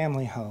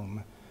single-family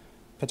home,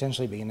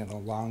 potentially being in a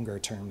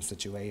longer-term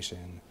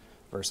situation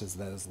versus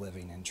those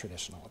living in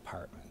traditional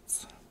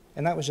apartments.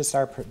 And that was just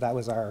our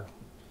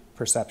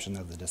perception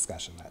of the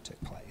discussion that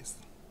took place.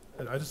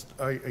 And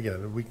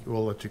again,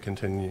 we'll let you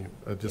continue.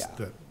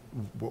 That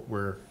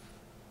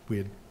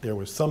there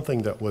was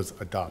something that was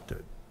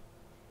adopted.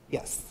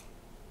 Yes.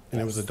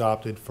 And it was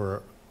adopted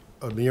for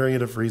a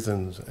myriad of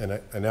reasons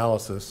and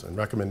analysis and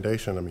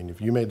recommendation. I mean,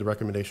 if you made the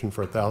recommendation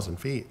for 1,000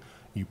 feet,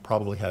 you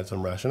probably had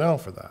some rationale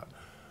for that.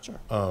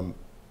 Sure.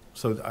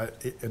 So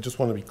I just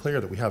want to be clear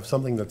that we have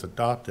something that's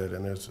adopted,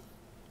 and there's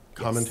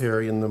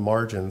commentary in the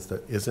margins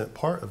that isn't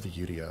part of the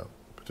UDO,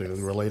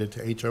 particularly related to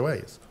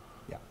HOAs.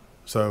 Yeah.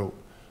 So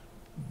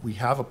we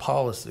have a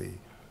policy,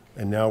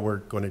 and now we're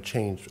going to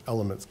change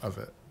elements of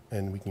it.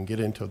 And we can get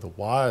into the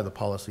why the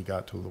policy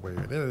got to the way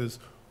it is,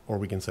 or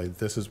we can say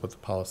this is what the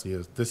policy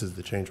is, this is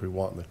the change we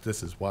want, and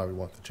this is why we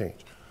want the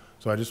change.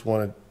 So I just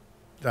wanted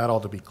that all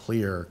to be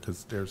clear,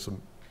 because there's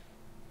some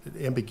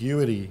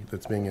ambiguity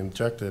that's being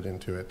injected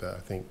into it that I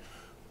think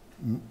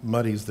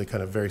muddies the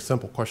kind of very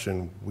simple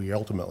question we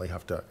ultimately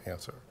have to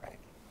answer. Right.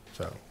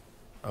 So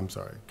I'm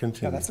sorry,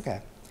 continue. No, that's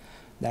okay.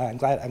 No, I'm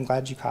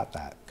glad you caught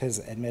that,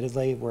 because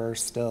admittedly we're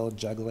still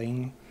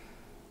juggling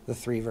the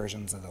 3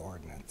 versions of the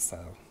ordinance,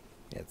 so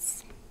it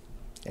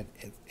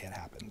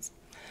happens.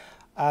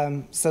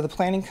 So the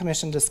Planning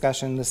Commission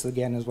discussion, this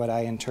again is what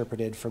I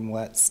interpreted from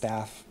what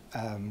staff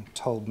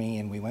told me,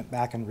 and we went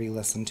back and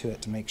re-listened to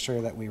it to make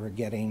sure that we were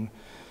getting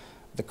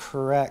the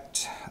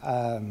correct,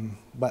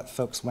 what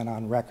folks went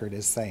on record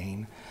as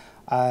saying.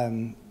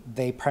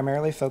 They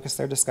primarily focused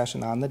their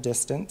discussion on the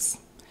distance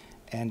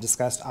and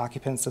discussed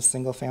occupants of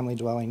single-family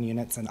dwelling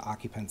units and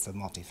occupants of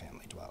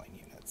multifamily dwelling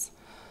units.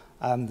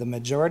 The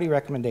majority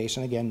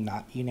recommendation, again,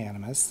 not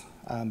unanimous,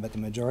 but the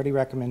majority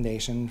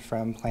recommendation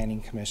from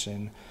Planning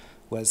Commission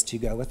was to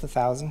go with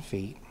 1,000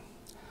 feet,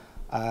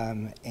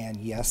 and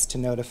yes to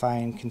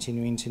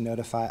continuing to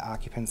notify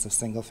occupants of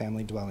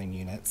single-family dwelling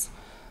units.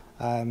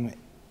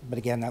 But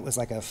again, that was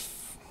like I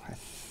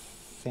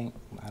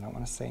don't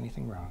want to say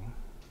anything wrong.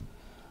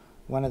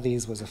 One of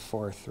these was a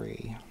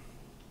 4-3.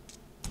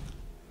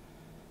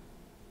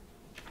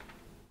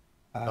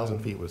 1,000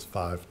 feet was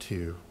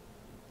 5-2.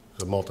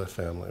 The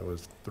multifamily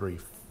was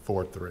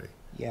 4-3.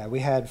 Yeah,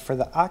 we had for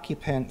the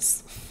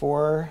occupants,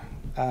 4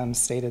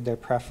 stated their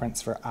preference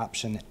for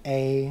option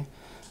A,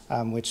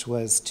 which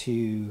was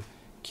to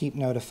keep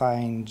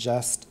notifying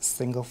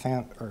just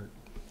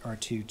or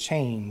to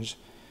change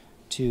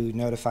to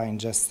notifying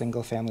just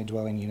single-family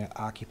dwelling unit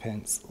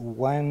occupants.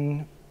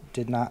 1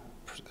 did not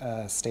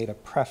state a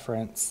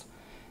preference,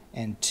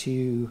 and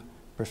 2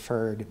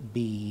 preferred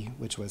B,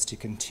 which was to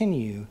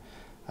continue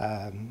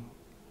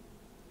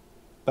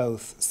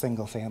both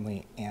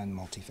single-family and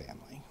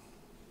multifamily.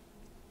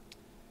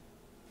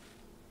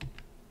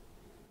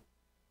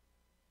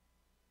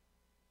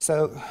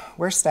 So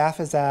where staff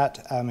is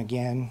at,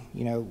 again,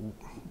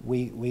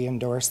 we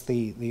endorse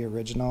the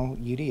original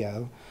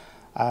UDO.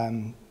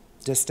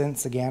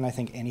 Distance, again,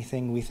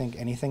 we think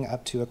anything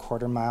up to a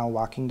 1/4 mile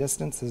walking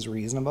distance is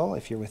reasonable.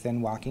 If you're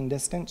within walking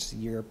distance,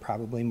 you're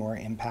probably more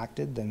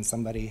impacted than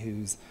somebody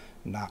who's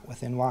not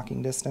within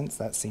walking distance.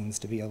 That seems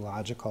to be a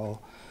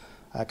logical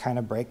kind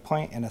of break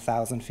point, and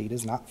 1,000 feet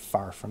is not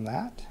far from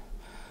that.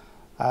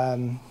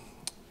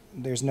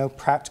 There's no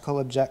practical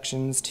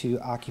objections to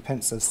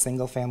occupants of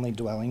single-family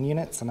dwelling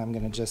units, and I'm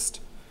going to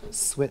just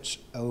switch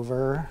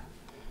over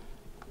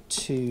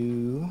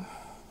to,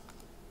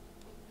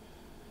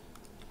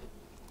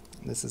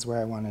 this is where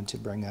I wanted to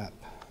bring up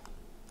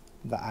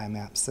the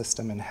IMAP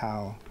system and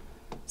how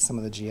some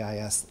of the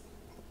GIS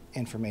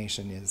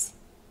information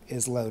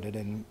is loaded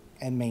and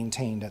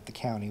maintained at the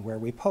county where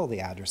we pull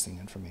the addressing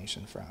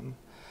information from.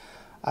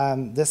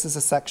 This is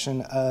a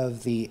section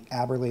of the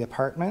Aberley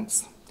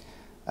Apartments.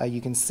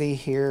 You can see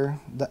here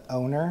the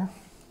owner.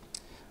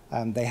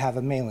 They have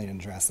a mailing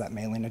address. That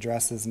mailing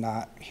address is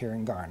not here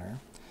in Garner.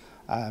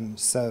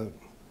 So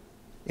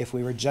If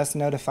we were just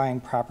notifying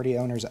property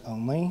owners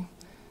only,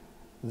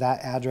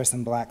 that address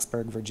in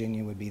Blacksburg,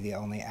 Virginia would be the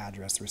only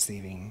address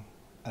receiving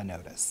a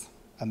notice,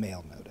 a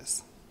mailed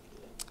notice.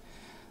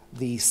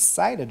 The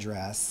site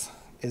address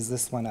is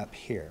this one up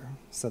here.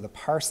 So the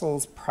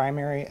parcel's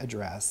primary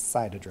address,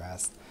 site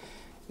address,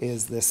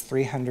 is this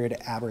 300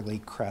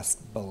 Aberley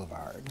Crest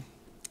Boulevard.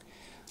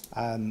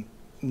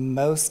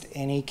 Most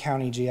any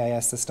county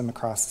GIS system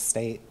across the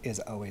state is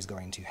always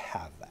going to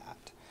have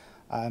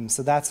that.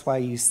 So that's why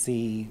you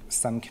see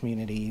some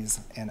communities,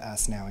 and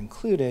us now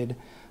included,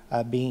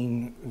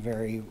 being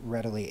very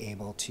readily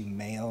able to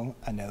mail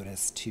a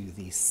notice to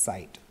the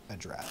site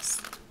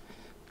address.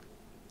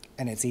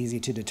 And it's easy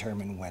to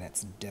determine when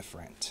it's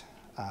different.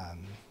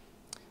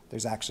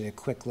 There's actually a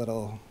quick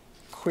little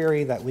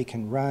query that we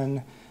can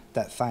run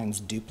that finds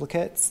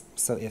duplicates.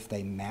 So if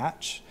they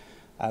match,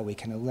 we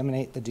can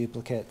eliminate the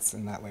duplicates,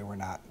 and that way we're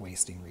not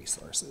wasting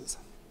resources.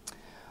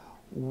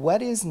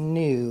 What is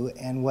new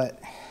and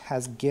what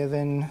has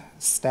given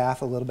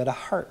staff a little bit of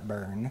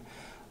heartburn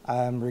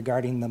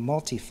regarding the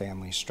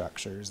multifamily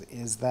structures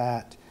is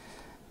that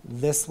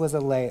this was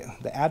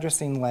the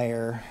addressing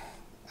layer,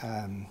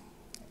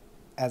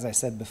 as I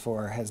said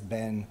before, has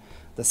been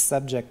the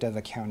subject of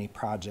a county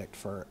project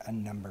for a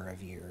number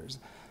of years.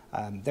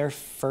 Their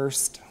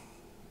first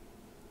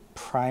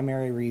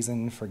primary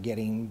reason for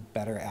getting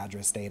better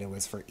address data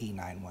was for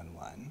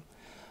E911.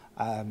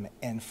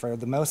 And for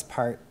the most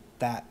part,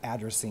 that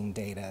addressing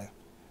data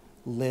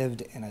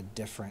lived in a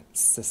different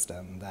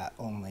system that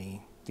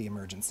only the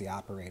emergency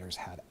operators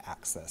had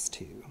access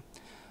to.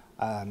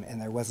 And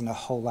there wasn't a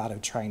whole lot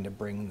of trying to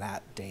bring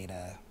that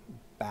data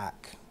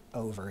back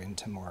over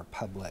into more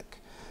public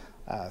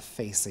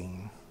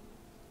facing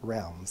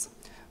realms.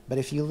 But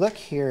if you look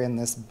here in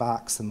this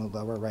box in the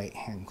lower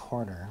right-hand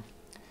corner,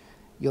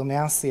 you'll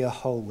now see a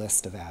whole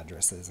list of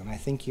addresses. And I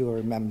think you'll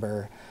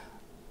remember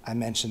I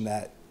mentioned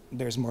that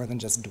there's more than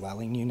just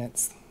dwelling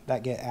units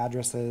that get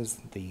addresses.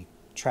 The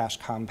trash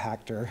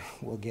compactor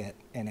will get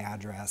an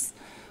address.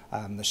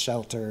 The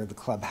shelter, the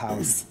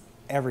clubhouse,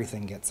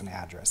 everything gets an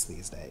address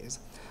these days.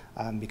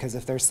 Because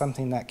if there's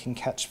something that can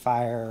catch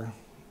fire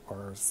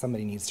or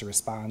somebody needs to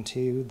respond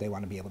to, they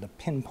want to be able to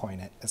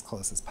pinpoint it as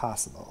close as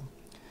possible.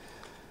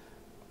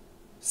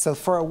 So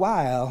for a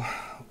while,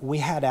 we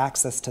had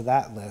access to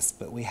that list,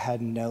 but we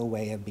had no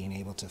way of being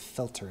able to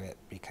filter it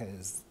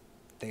because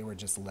they were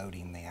just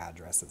loading the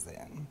addresses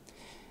in.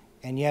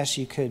 And yes,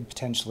 you could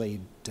potentially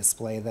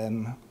display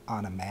them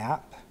on a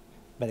map,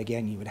 but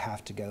again, you would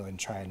have to go and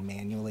try and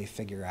manually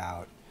figure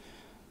out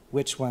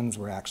which ones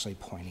were actually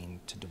pointing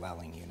to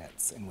dwelling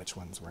units and which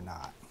ones were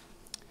not.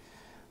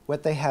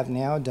 What they have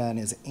now done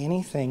is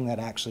anything that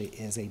actually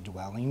is a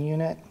dwelling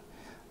unit,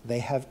 they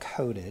have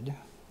coded,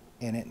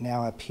 and it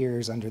now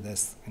appears under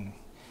this, and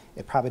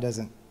it probably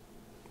doesn't,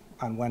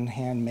 on one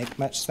hand, make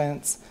much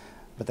sense,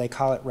 but they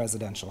call it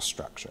residential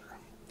structure.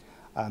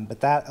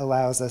 But that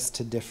allows us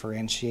to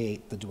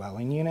differentiate the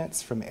dwelling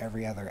units from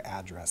every other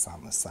address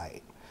on the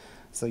site.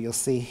 So you'll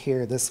see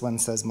here, this one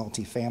says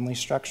multifamily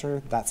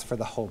structure. That's for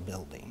the whole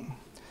building.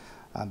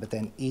 But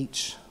then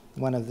each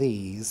one of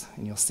these,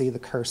 and you'll see the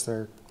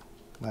cursor,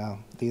 well,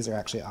 these are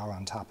actually all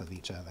on top of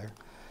each other.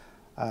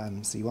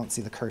 So you won't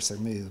see the cursor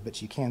move,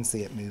 but you can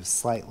see it move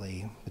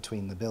slightly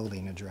between the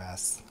building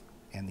address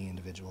and the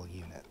individual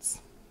units.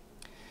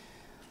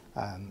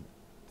 And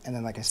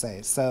then, like I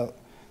say, so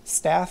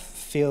staff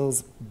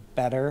feels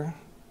better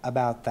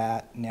about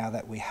that now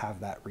that we have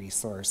that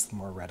resource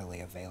more readily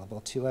available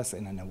to us,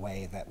 and in a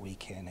way that we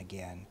can,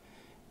 again,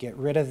 get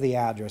rid of the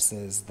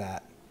addresses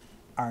that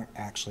aren't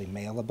actually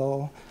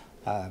mailable,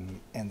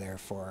 and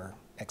therefore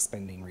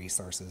expending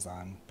resources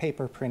on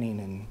paper printing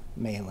and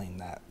mailing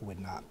that would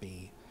not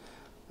be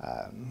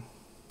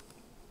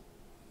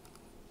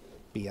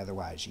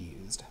otherwise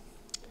used.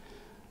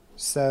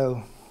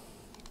 So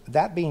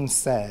that being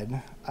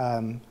said,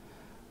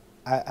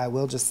 I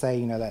will just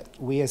say, that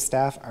we as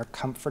staff are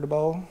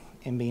comfortable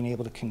in being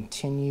able to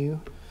continue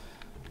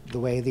the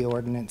way the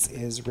ordinance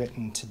is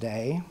written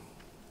today.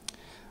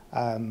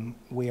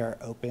 We are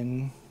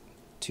open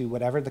to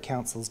whatever the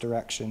council's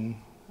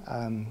direction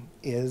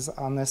is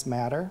on this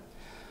matter.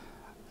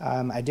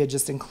 I did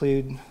just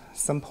include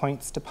some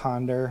points to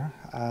ponder,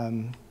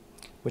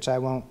 which I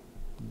won't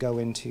go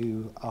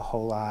into a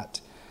whole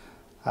lot.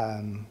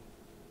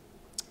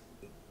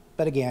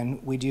 But again,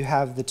 we do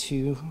have the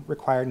 2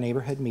 required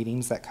neighborhood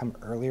meetings that come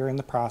earlier in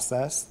the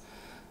process.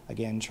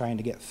 Again, trying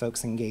to get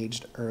folks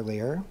engaged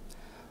earlier.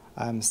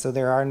 So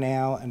there are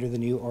now, under the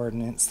new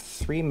ordinance,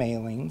 3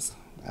 mailings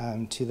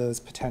to those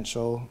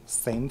potential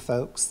same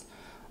folks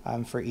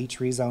for each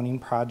rezoning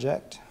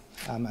project.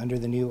 Under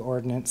the new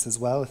ordinance as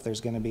well, if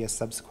there's going to be a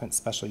subsequent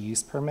special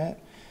use permit,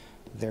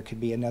 there could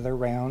be another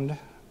round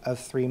of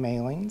 3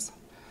 mailings.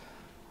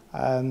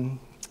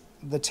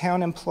 The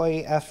town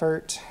employee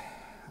effort,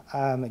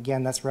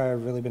 again, that's where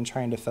I've really been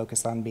trying to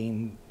focus on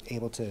being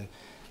able to,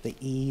 the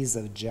ease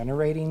of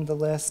generating the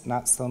list,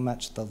 not so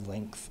much the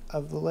length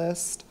of the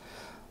list,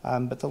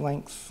 but the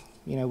length,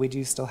 we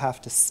do still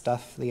have to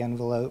stuff the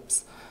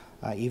envelopes.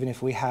 Even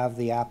if we have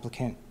the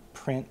applicant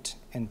print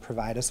and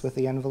provide us with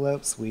the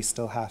envelopes. We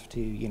still have to,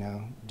 you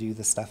know, do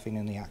the stuffing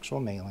and the actual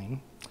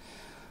mailing.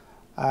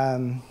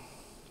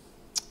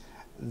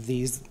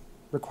 These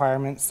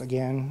requirements,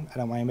 again, I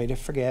don't want anybody to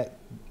forget,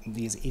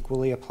 these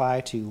equally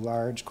apply to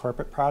large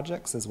corporate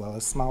projects as well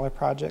as smaller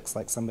projects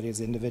like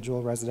somebody's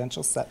individual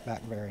residential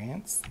setback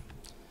variance.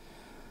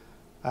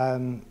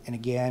 And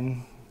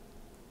again,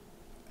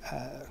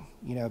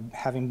 you know,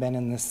 having been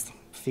in this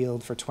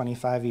field for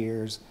 25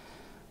 years,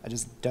 I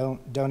just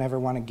don't ever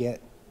want to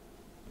get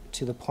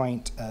to the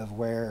point of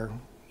where,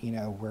 you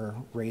know, we're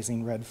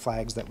raising red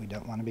flags that we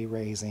don't want to be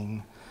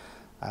raising,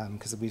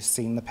 because we've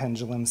seen the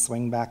pendulum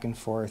swing back and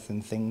forth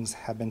and things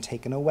have been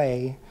taken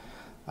away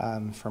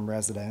from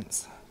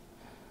residents.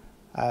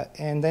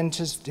 And then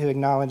just to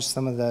acknowledge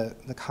some of the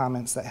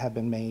comments that have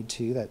been made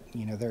too, that,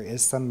 you know, there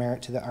is some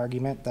merit to the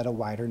argument that a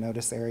wider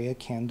notice area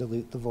can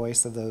dilute the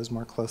voice of those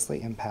more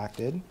closely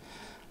impacted,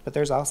 but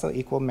there's also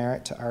equal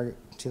merit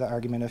to the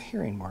argument of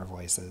hearing more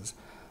voices.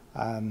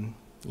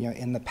 You know,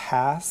 in the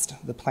past,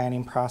 the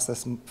planning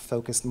process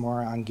focused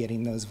more on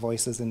getting those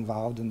voices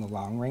involved in the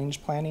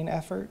long-range planning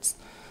efforts,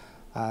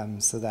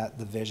 so that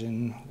the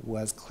vision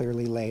was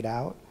clearly laid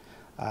out.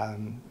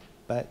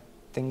 But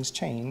things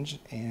change,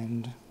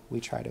 and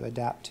we try to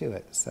adapt to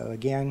it. So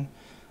again,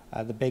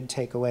 the big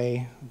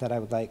takeaway that I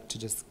would like to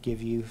just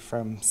give you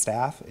from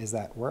staff is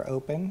that we're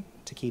open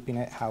to keeping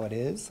it how it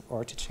is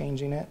or to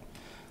changing it,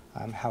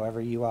 however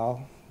you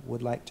all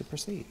would like to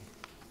proceed.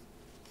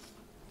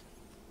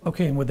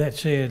 Okay, and with that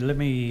said, let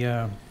me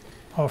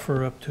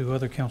offer up to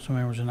other council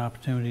members an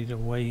opportunity to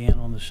weigh in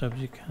on the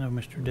subject. I know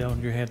Mr.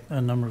 Dellinger had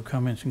a number of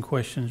comments and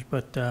questions,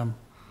 but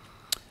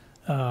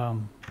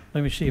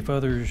let me see if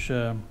others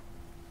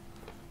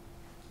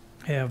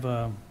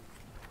have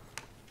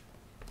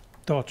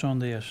thoughts on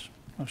this.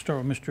 I'll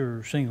start with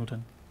Mr.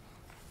 Singleton.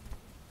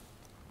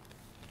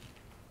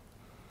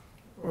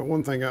 Well,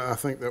 one thing I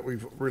think that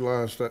we've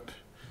realized that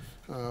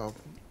the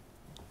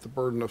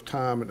burden of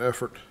time and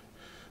effort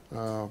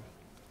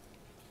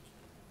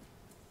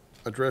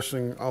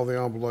addressing all the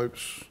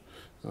envelopes,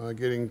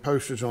 getting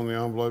postage on the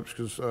envelopes,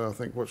 because I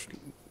think what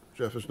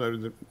Jeff has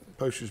noted, that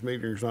postage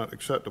metering is not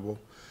acceptable,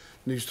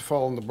 needs to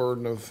fall on the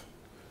burden of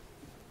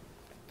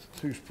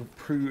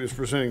who is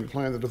presenting the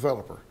plan, the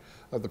developer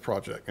of the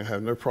project. I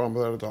have no problem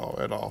with that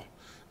at all.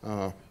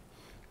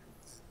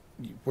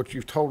 What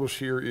you've told us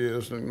here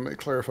is, and let me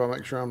clarify,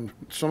 make sure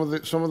some of the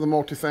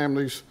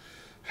multifamilies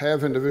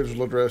have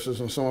individual addresses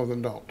and some of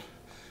them don't.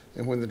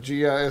 And when the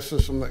GIS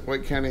system that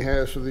Wake County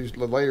has for these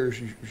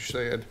layers, you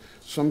said,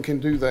 some can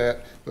do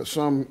that, but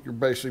some you're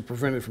basically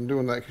prevented from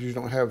doing that because you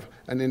don't have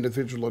an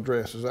individual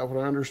address. Is that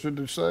what I understood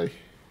to say?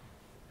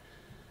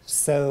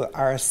 So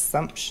our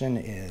assumption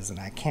is, and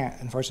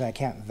unfortunately I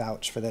can't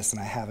vouch for this, and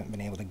I haven't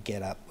been able to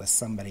get up with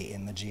somebody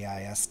in the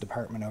GIS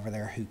department over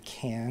there who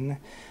can,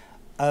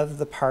 of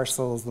the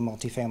parcels, the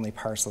multifamily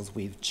parcels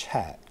we've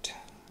checked,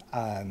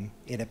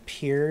 it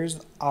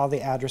appears all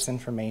the address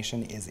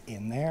information is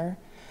in there.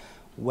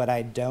 What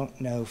I don't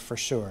know for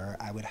sure,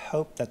 I would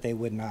hope that they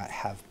would not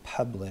have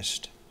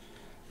published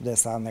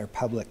this on their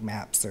public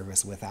map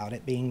service without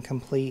it being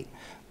complete,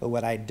 but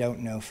what I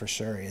don't know for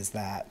sure is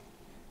that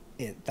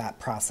that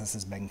process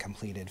has been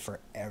completed for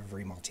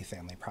every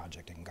multifamily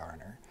project in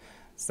Garner.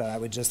 So I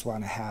would just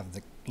want to have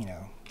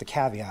the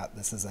caveat,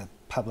 this is a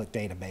public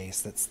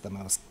database that's the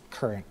most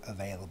current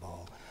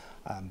available.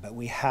 But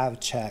we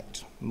have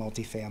checked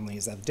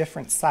multifamilies of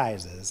different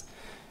sizes,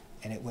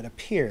 and it would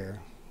appear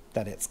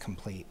that it's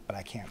complete, but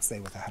I can't say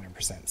with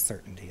 100%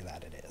 certainty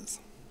that it is.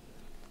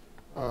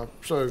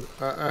 So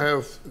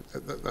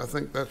I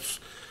think that's,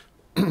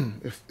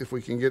 if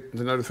we can get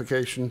the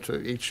notification to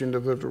each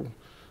individual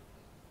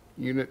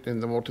unit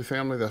in the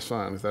multifamily, that's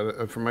fine. If that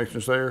information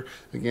is there,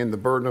 again, the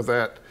burden of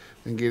that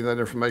and getting that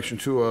information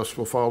to us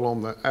will fall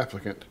on the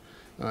applicant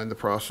in the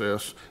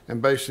process.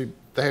 And basically,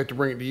 they have to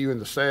bring it to you,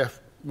 and the staff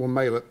will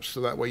mail it,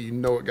 so that way you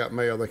know it got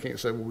mailed. They can't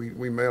say, well,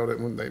 we mailed it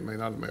when they may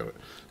not have mailed it.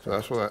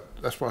 So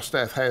that's why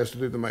staff has to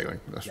do the mailing.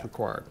 That's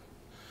required.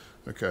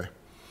 Okay.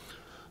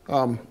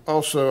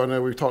 Also, I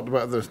know we've talked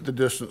about the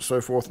distance,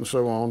 so forth and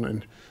so on,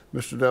 and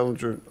Mr.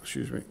 Dellinger,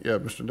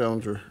 Mr.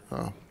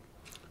 Dellinger,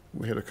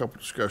 we had a couple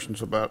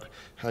discussions about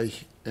how,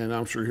 and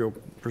I'm sure he'll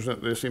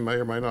present this, he may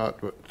or may not,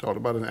 but talked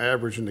about an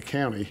average in the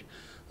county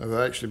of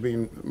actually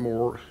being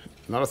more,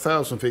 not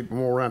 1,000 feet, but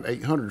more around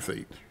 800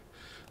 feet.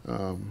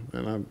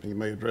 And he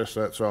may address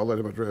that, so I'll let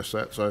him address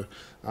that. So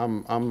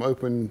I'm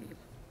open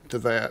to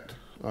that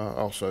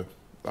also.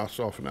 I'll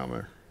soften down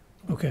there.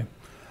 Okay.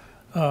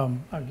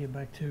 I'll get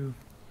back to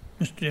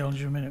Mr.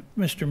 Dellinger in a minute.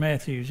 Mr.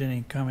 Matthews,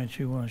 any comments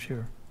you want to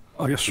share?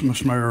 Yes,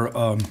 Mr. Mayor.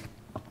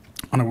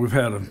 I know we've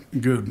had a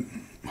good,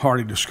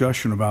 hearty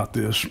discussion about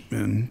this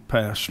in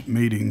past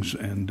meetings,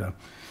 and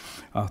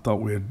I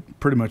thought we had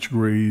pretty much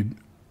agreed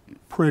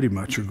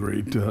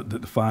that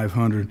the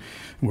 500,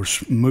 we're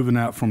moving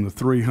out from the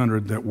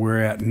 300 that we're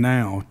at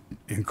now,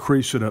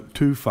 increase it up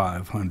to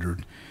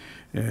 500.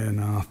 And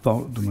I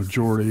thought the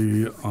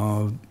majority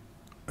of,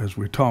 as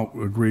we talked,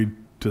 agreed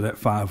to that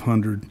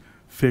 500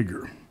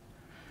 figure.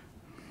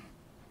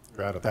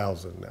 We're at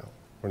 1,000 now.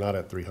 We're not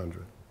at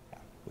 300.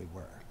 We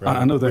were.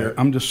 I know that.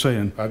 I'm just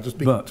saying.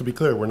 To be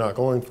clear, we're not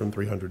going from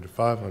 300 to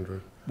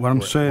 500. What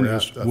I'm saying we're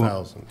is, at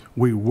 1,000.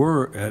 we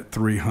were at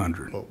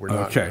 300. But we're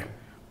not okay.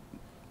 now.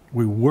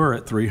 We were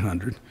at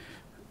 300.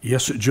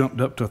 Yes, it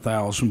jumped up to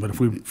 1,000, but if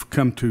we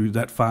come to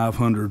that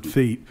 500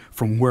 feet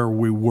from where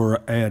we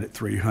were at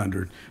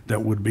 300,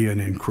 that would be an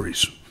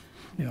increase.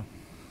 Yeah.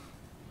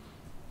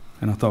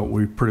 And I thought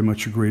we pretty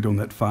much agreed on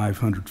that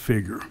 500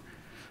 figure.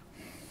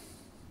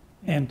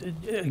 And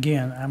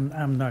again,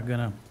 I'm not going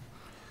to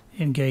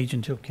engage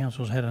until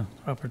council's had an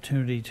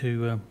opportunity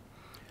to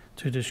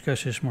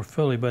discuss this more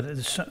fully, but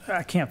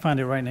I can't find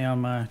it right now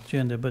on my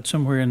agenda, but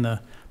somewhere in the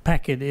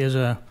packet is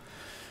a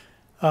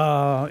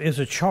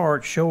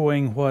chart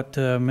showing what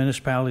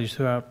municipalities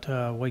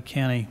throughout Wake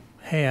County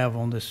have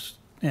on this.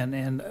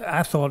 And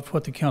I thought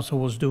what the council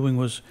was doing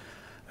was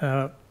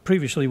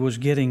previously was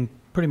getting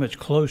pretty much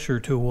closer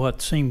to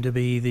what seemed to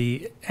be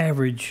the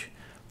average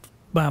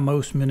by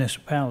most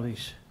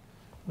municipalities.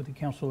 Would the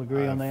council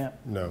agree on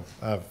that? No,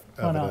 I have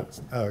Why not?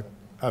 evidence.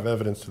 I have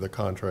evidence to the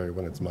contrary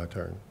when it's my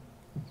turn.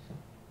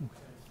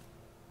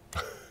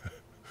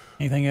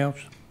 Anything else?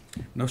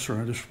 No,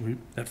 sir.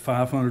 That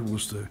 500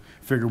 was the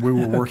figure we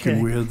were working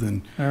Okay. with,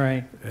 and All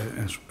right.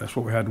 that's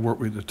what we had to work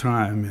with at the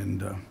time.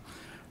 And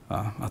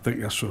I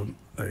think that's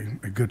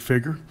a good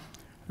figure,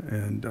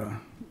 and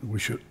we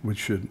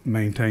should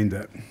maintain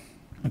that.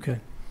 Okay.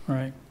 All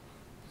right.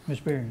 Ms.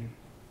 Barron.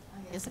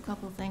 There's a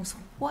couple of things.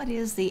 What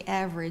is the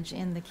average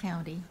in the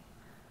county?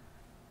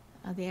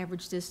 The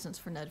average distance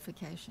for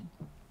notification?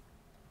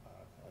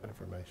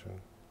 Information.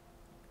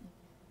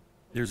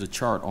 There's a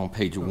chart on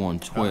page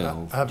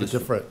 112. I have a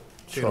different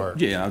chart.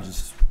 Yeah, I was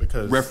just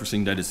because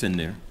referencing that it's in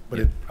there.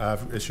 But I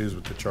have issues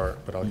with the chart,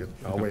 but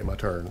I'll wait my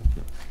turn.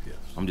 Yes.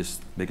 I'm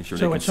just making sure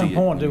So they at can some see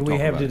point, it do when we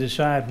talk have about to it.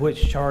 decide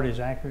which chart is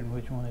accurate and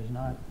which one is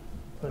not?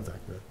 That's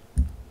accurate.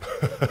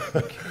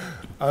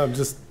 I'm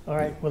just. All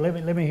right. Well,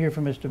 let me hear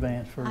from Mr.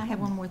 Vance first. I have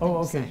one more thing Oh, to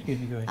okay. say. Excuse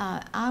me. Go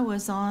ahead. I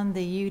was on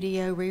the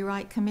UDO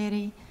rewrite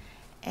committee,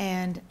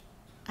 and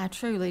I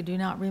truly do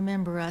not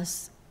remember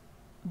us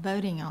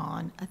voting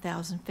on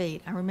 1,000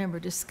 feet. I remember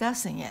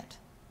discussing it,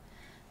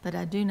 but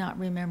I do not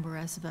remember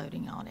us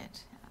voting on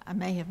it. I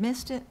may have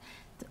missed it.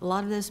 A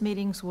lot of those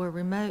meetings were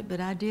remote, but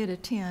I did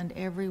attend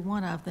every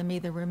one of them,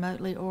 either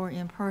remotely or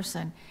in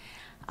person.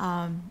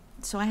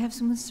 So I have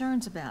some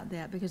concerns about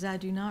that because I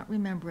do not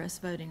remember us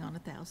voting on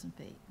 1,000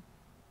 feet.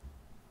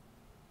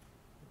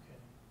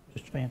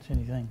 Mr. Vance,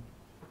 anything?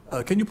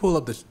 Can you pull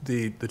up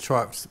the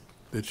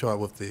chart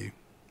with the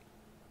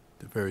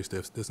various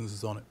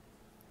distances on it?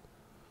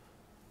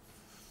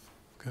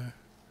 Okay.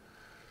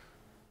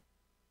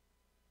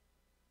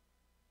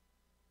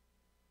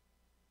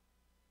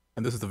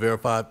 And this is the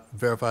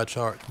verified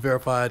chart,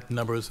 verified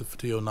numbers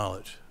to your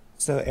knowledge.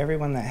 So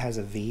everyone that has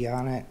a V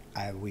on it,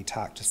 we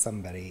talked to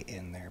somebody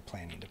in their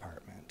planning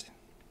department.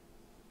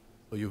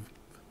 So you've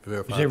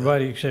verified Is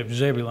everybody except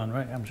Zebulon,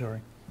 right? I'm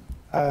sorry.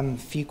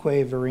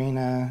 Fuquay,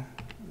 Varina,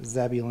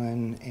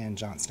 Zebulon, and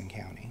Johnston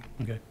County.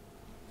 Okay.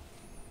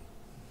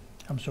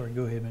 I'm sorry.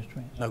 Go ahead, Mr.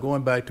 Vance. Now,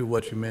 going back to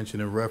what you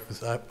mentioned in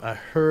reference, I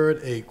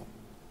heard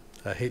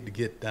I hate to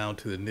get down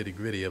to the nitty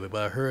gritty of it,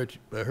 but I heard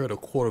a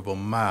quarter of a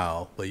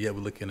mile, but yet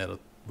we're looking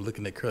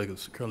at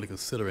currently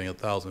considering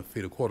 1,000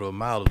 feet. A quarter of a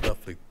mile is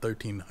roughly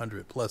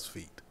 1,300 plus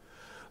feet.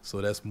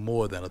 So that's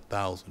more than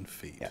 1,000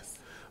 feet. Yes.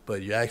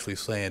 But you're actually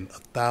saying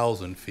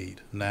 1,000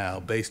 feet now,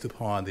 based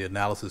upon the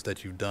analysis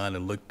that you've done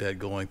and looked at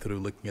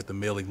looking at the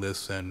mailing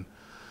lists and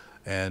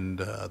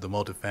the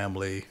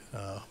multifamily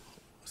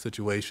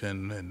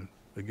situation, and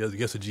I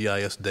guess the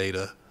GIS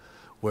data,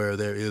 where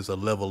there is a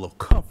level of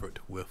comfort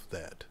with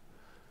that.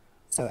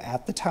 So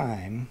at the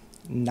time,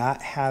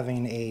 not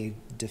having a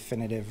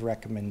definitive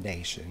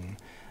recommendation,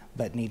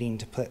 but needing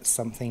to put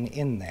something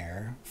in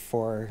there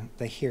for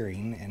the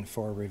hearing and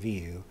for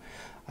review,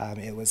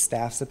 it was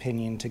staff's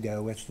opinion to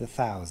go with the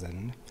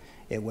 1,000.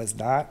 It was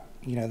not,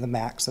 the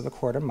max of a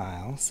quarter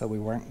mile, so we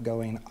weren't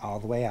going all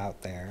the way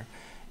out there.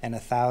 And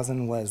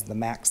 1,000 was the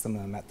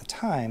maximum at the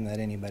time that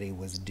anybody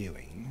was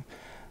doing.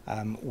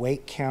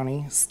 Wake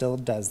County still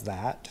does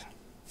that.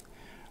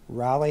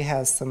 Raleigh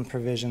has some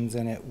provisions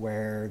in it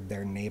where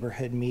their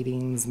neighborhood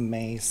meetings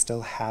may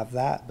still have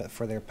that, but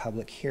for their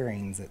public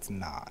hearings, it's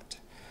not.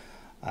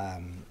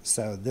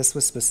 So this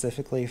was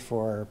specifically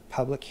for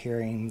public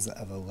hearings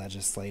of a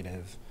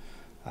legislative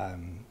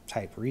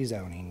type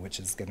rezoning, which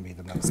is going to be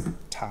the most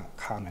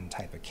common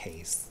type of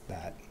case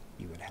that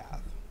you would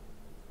have.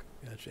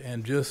 Gotcha.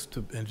 And just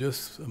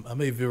I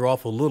may veer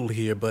off a little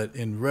here, but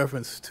in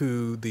reference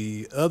to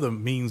the other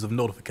means of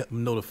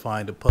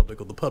notifying the public,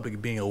 or the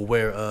public being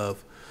aware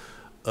of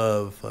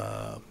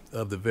the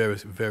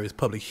various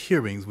public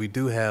hearings, we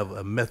do have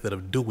a method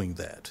of doing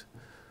that.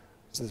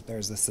 So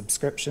there's a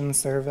subscription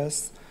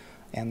service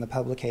and the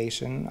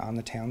publication on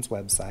the town's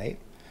website,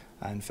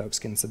 and folks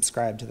can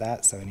subscribe to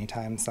that, so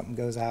anytime something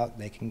goes out,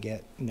 they can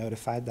get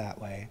notified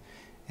that way.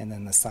 And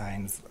then the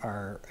signs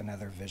are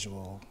another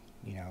visual,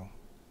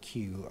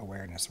 cue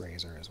awareness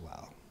raiser as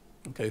well.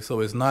 Okay, so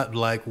it's not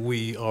like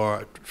we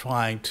are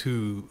trying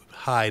to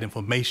hide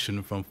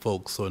information from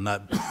folks so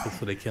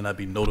they cannot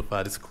be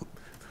notified.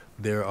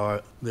 There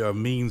are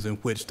means in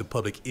which the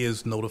public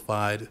is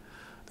notified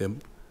them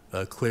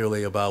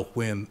clearly about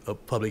when a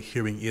public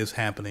hearing is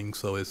happening,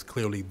 so it's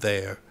clearly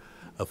there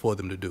for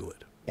them to do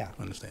it. Yeah.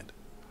 Understand.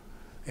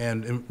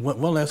 And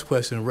one last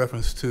question in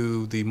reference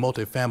to the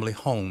multifamily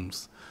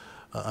homes.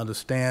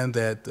 Understand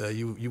that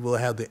you will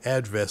have the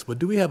address, but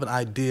do we have an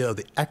idea of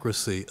the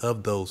accuracy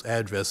of those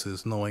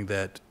addresses, knowing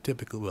that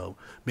typically, well,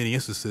 many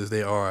instances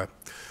they are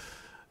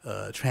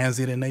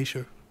transient in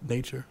nature?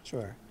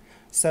 Sure.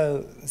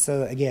 So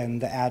again,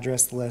 the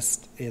address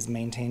list is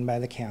maintained by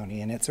the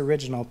county, and its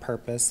original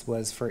purpose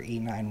was for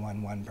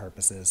E911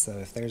 purposes. So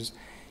if there's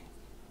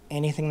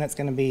anything that's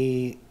going to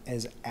be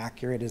as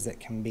accurate as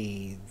it can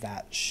be,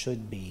 that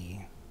should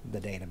be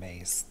the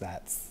database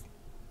that's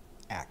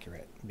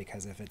accurate,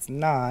 because if it's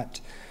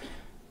not,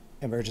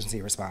 emergency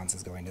response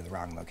is going to the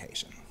wrong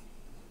location.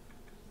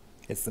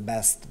 It's the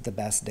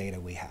best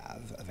data we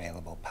have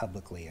available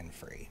publicly and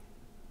free.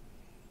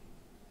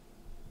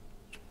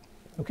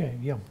 Okay,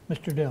 yeah,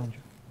 Mr. Dellinger,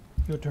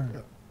 your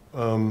turn.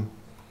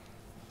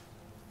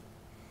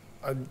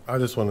 I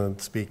just want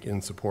to speak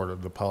in support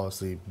of the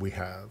policy we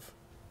have.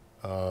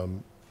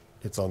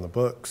 It's on the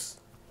books.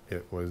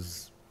 It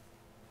was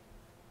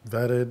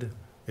vetted.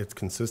 It's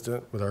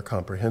consistent with our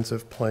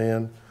comprehensive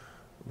plan.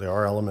 There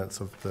are elements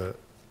of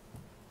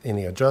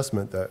any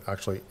adjustment that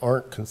actually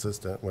aren't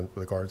consistent with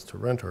regards to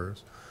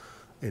renters.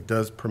 It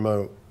does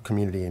promote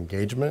community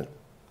engagement.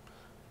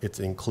 It's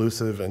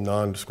inclusive and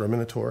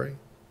non-discriminatory.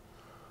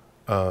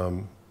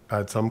 I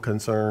had some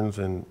concerns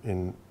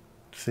in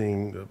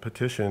seeing the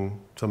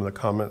petition, some of the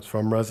comments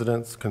from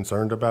residents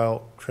concerned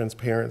about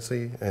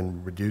transparency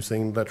and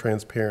reducing that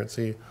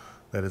transparency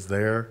that is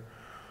there.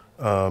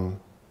 And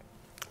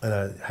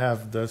I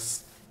have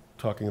this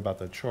talking about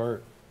the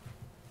chart.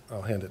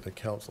 I'll hand it to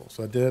council.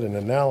 So I did an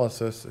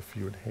analysis, if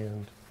you would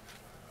hand.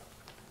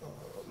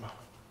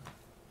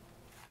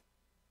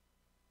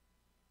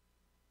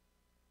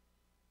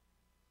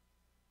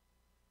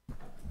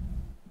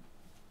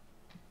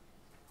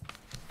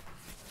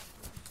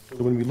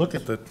 When we look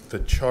at the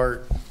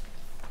chart,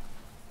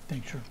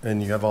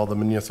 and you have all the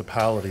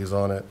municipalities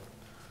on it,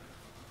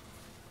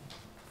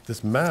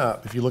 this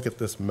map, if you look at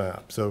this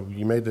map, so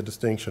you made the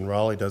distinction,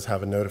 Raleigh does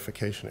have a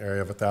notification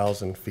area of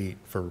 1,000 feet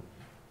for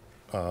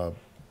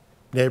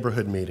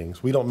neighborhood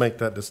meetings. We don't make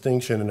that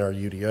distinction in our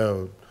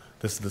UDO.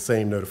 This is the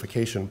same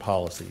notification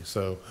policy.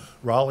 So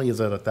Raleigh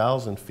is at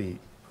 1,000 feet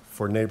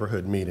for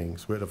neighborhood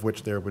meetings, of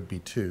which there would be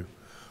 2.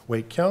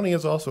 Wake County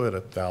is also at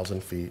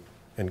 1,000 feet,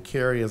 and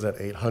Cary is at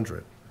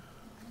 800.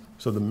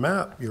 So the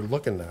map you're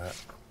looking at,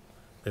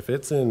 if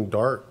it's in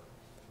dark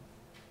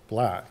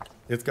black,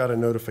 it's got a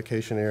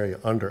notification area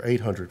under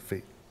 800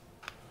 feet.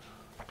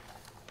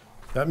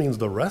 That means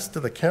the rest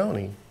of the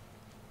county,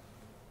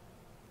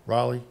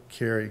 Raleigh,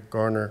 Cary,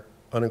 Garner,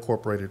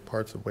 unincorporated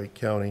parts of Wake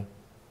County,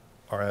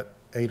 are at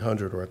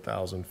 800 or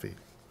 1,000 feet.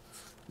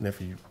 And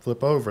if you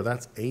flip over,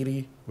 that's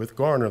 80, with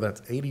Garner, that's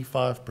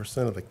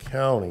 85% of the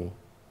county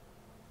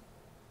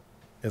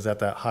is at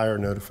that higher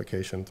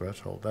notification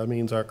threshold. That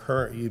means our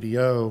current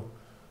UDO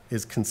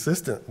is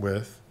consistent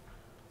with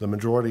the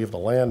majority of the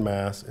land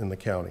mass in the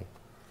county.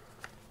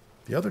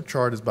 The other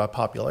chart is by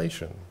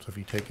population. So if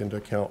you take into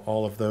account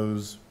all of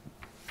those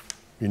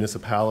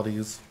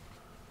municipalities,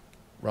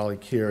 Raleigh,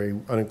 Cary,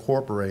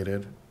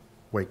 unincorporated,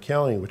 Wake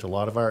County, which a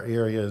lot of our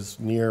areas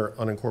near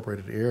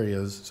unincorporated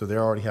areas, so they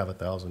already have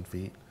 1,000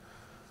 feet.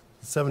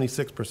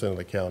 76% of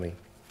the county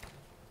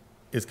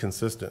is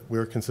consistent.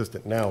 We're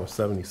consistent now with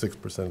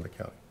 76% of the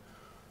county.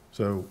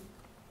 So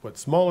what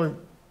smaller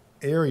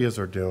areas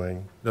are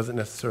doing doesn't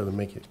necessarily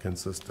make it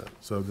consistent.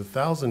 So the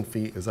 1,000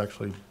 feet is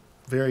actually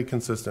very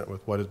consistent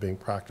with what is being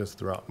practiced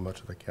throughout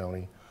much of the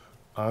county.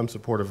 I'm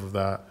supportive of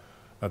that.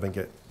 I think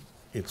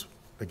it's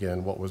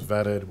again, what was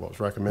vetted, what was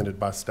recommended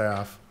by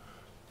staff,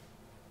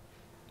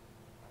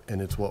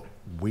 and it's what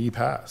we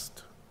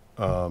passed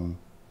when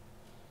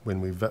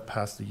we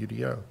passed the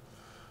UDO.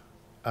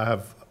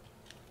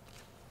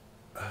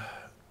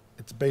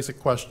 It's a basic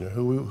question.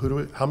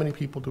 How many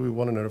people do we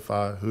want to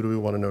notify? Who do we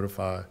want to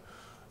notify?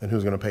 And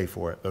who's going to pay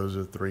for it? Those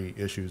are the 3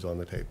 issues on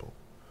the table.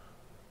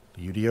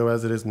 The UDO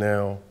as it is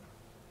now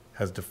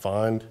has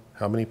defined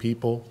how many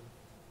people,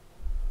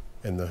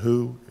 and the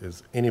who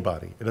is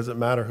anybody. It doesn't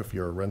matter if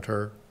you're a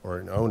renter or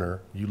an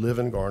owner. You live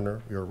in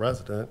Garner, you're a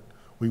resident.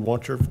 We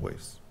want your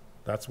voice.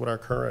 That's what our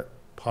current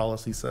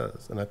policy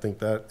says. And I think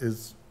that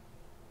is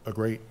a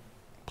great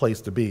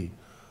place to be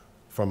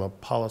from a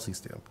policy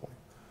standpoint.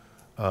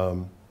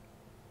 And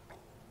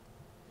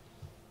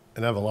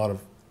I have a lot of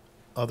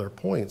other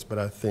points, but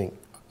I think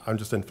I'm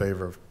just in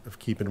favor of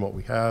keeping what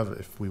we have.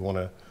 If we want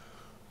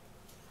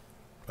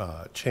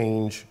to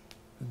change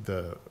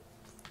the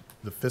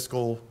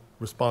fiscal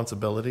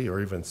responsibility or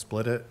even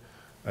split it,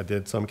 I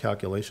did some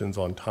calculations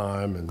on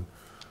time and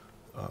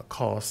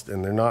cost,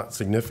 and they're not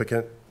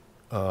significant.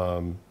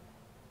 They're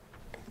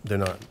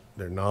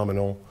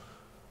nominal,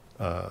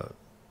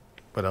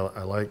 but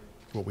I like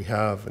what we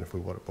have, and if we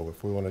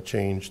want to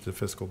change the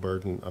fiscal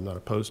burden, I'm not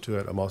opposed to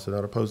it. I'm also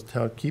not opposed to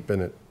town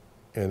keeping it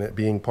and it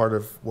being part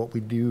of what we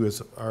do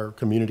as our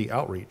community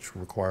outreach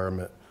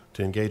requirement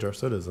to engage our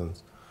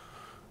citizens.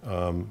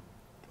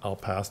 I'll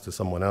pass to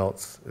someone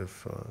else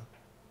if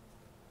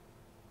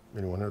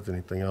anyone has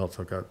anything else.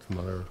 I've got some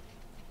other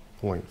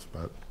points,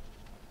 but.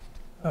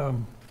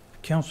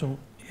 Council,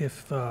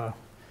 if, I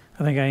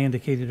think I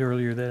indicated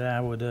earlier that I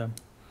would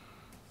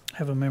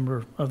have a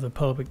member of the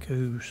public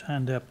who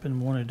signed up and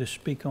wanted to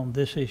speak on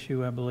this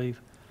issue, I believe.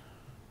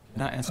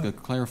 Can I ask a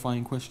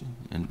clarifying question?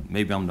 And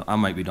maybe I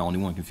might be the only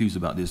one confused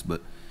about this,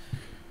 but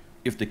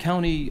if the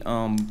county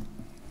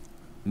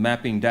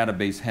mapping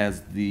database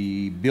has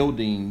the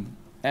building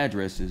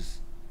addresses,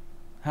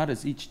 how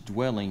does each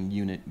dwelling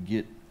unit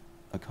get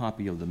a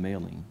copy of the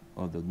mailing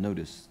or the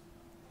notice?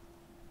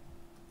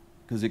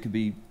 Because it could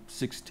be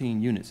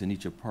 16 units in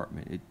each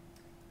apartment.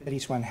 But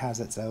each one has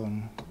its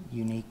own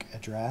unique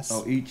address.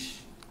 Oh, each?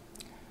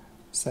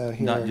 So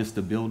here, not just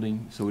the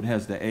building, so it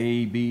has the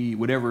A, B,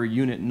 whatever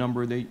unit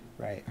number they,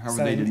 right. however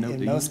So they denote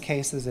in most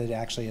cases, it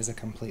actually is a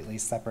completely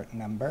separate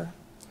number.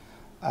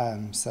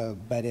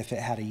 But if it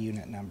had a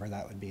unit number,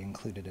 that would be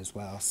included as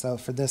well. So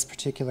for this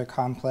particular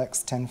complex,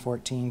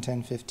 1014,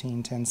 1015,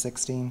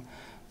 1016,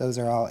 those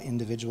are all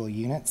individual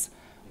units.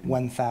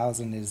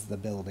 1,000 is the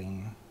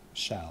building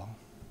shell.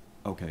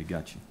 Okay,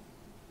 got you.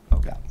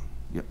 Okay,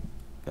 yep,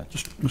 got you.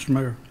 Mr.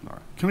 Mayor, All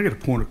right. can I get a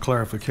point of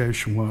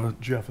clarification while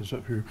Jeff is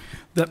up here?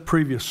 That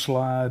previous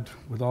slide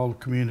with all the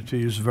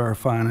communities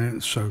verifying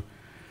it, so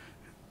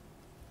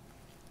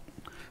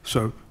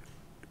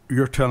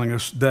you're telling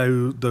us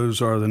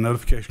those are the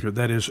notification code.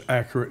 That is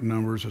accurate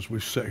numbers as we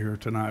sit here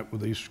tonight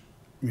with these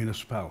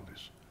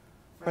municipalities?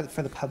 For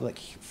the public,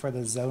 for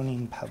the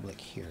zoning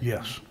public hearing.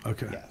 Yes,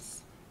 okay.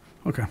 Yes.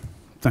 Okay,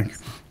 thank you.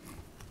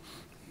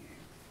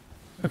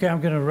 Okay,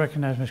 I'm going to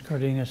recognize Ms.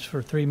 Cardenas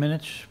for 3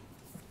 minutes.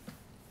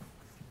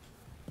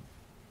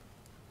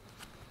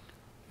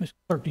 Ms.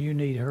 Clerk, do you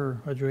need her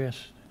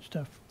address and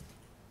stuff?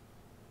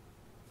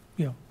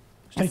 Yeah.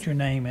 State your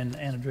name and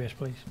address,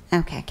 please.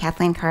 Okay,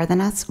 Kathleen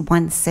Cardenas,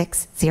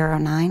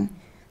 1609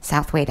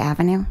 South Wade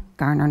Avenue,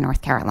 Garner,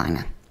 North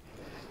Carolina.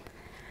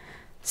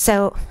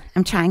 So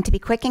I'm trying to be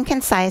quick and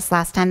concise.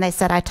 Last time they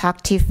said I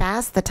talked too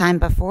fast. The time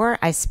before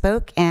I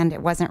spoke and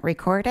it wasn't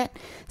recorded.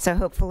 So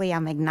hopefully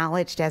I'm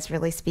acknowledged as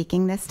really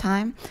speaking this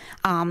time.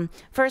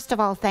 First of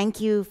all, thank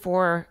you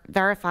for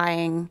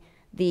verifying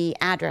the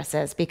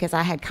addresses because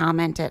I had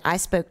commented. I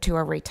spoke to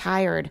a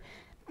retired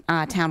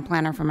town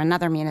planner from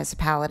another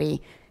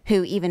municipality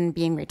who, even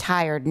being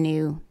retired,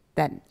 knew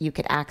that you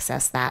could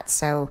access that.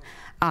 So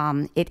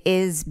it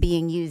is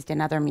being used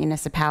in other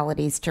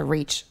municipalities to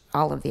reach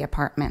all of the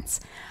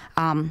apartments.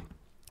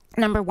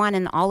 Number one,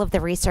 in all of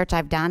the research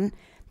I've done,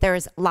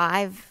 there's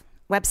live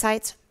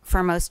websites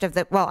for most of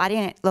the, well, I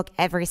didn't look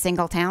every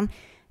single town.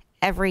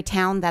 Every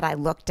town that I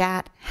looked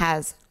at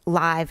has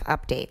live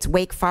updates.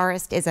 Wake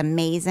Forest is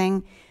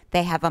amazing.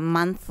 They have a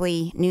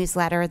monthly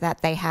newsletter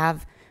that they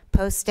have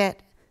posted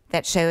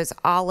that shows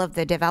all of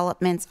the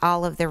developments,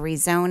 all of the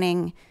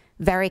rezoning,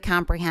 very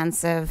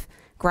comprehensive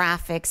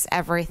graphics,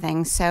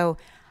 everything. So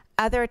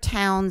other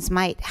towns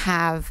might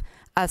have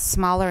a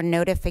smaller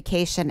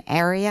notification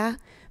area,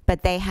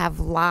 but they have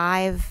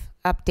live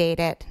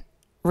updated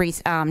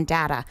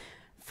data.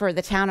 For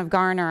the town of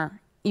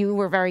Garner, you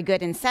were very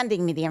good in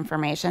sending me the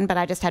information, but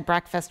I just had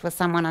breakfast with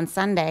someone on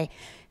Sunday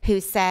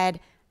who said,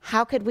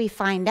 how could we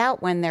find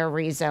out when they're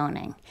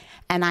rezoning?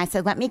 And I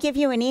said, let me give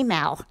you an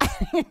email.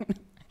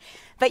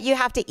 But you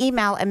have to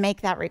email and make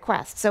that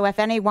request. So if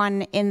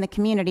anyone in the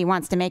community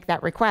wants to make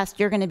that request,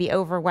 you're going to be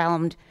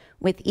overwhelmed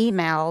with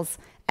emails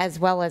as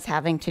well as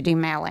having to do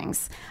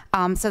mailings.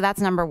 So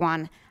that's number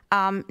one.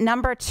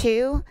 Number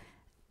two,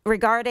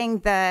 regarding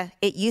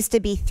it used to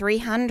be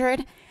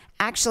 300.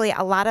 Actually,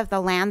 a lot of the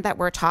land that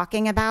we're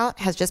talking about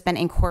has just been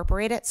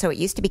incorporated. So it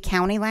used to be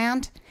county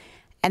land.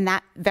 And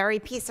that very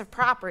piece of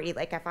property,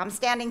 like if I'm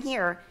standing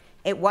here,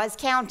 it was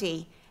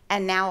county.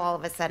 And now all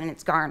of a sudden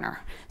it's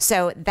Garner.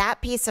 So that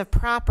piece of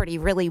property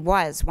really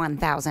was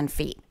 1,000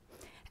 feet.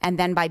 And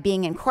then by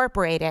being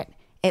incorporated,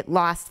 it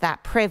lost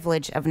that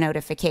privilege of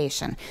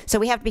notification. So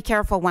we have to be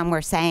careful when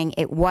we're saying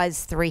it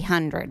was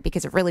 300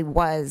 because it really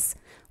was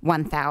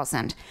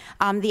 1,000.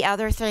 The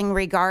other thing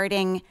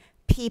regarding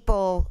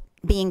people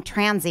being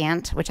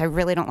transient, which I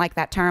really don't like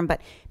that term,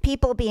 but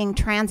people being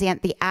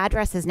transient, the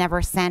address is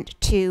never sent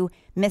to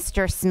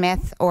Mr.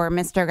 Smith or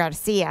Mr.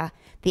 Garcia.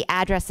 The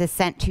address is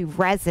sent to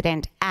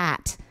resident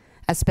at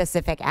a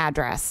specific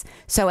address.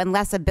 So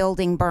unless a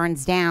building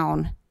burns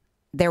down,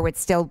 there would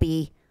still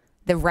be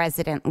the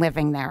resident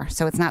living there.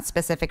 So it's not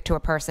specific to a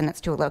person,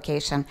 it's to a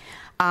location.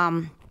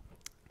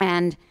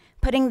 And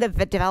putting the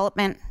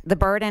development, the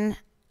burden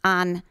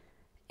on,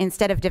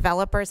 instead of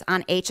developers,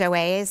 on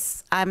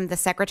HOAs. I'm the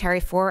secretary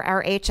for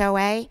our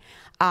HOA,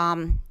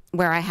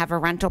 where I have a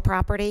rental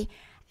property.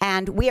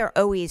 And we are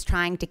always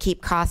trying to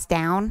keep costs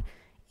down.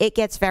 It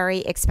gets very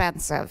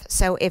expensive.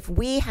 So if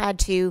we had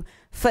to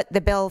foot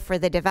the bill for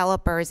the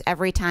developers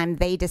every time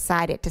they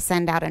decided to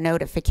send out a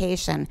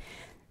notification,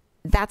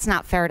 that's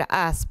not fair to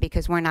us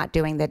because we're not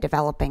doing the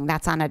developing.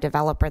 That's on a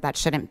developer. That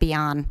shouldn't be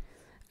on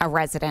a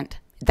resident.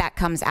 That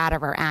comes out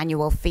of our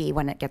annual fee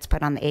when it gets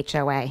put on the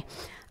HOA.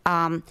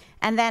 And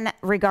then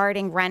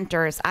regarding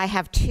renters, I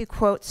have 2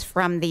 quotes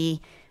from the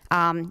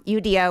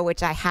UDO,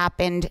 which I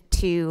happened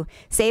to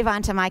save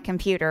onto my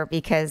computer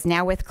because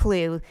now with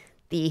Clue,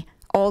 the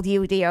old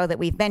UDO that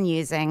we've been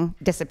using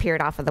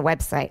disappeared off of the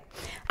website.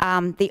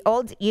 The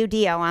old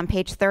UDO on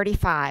page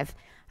 35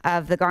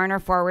 of the Garner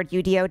Forward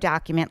UDO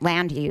document,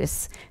 Land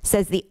Use,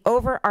 says the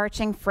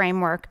overarching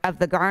framework of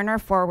the Garner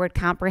Forward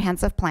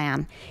Comprehensive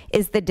Plan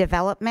is the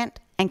development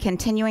and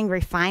continuing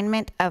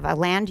refinement of a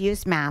land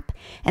use map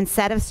and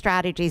set of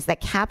strategies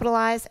that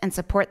capitalize and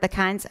support the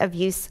kinds of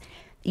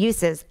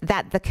uses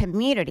that the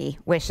community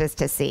wishes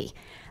to see.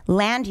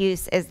 Land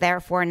use is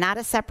therefore not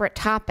a separate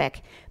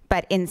topic,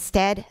 but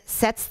instead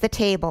sets the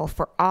table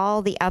for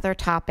all the other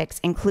topics,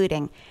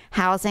 including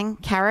housing,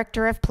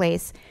 character of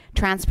place,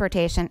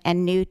 transportation,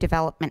 and new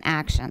development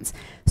actions.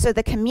 So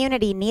the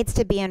community needs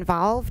to be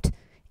involved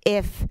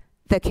if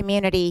the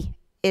community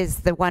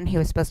is the one who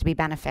is supposed to be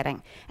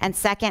benefiting. And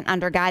second,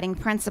 under guiding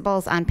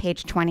principles on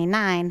page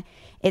 29,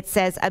 it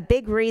says a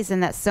big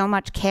reason that so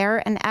much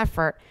care and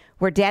effort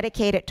were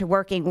dedicated to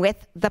working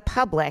with the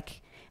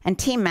public and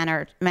team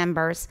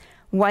members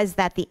was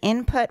that the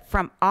input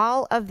from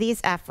all of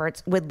these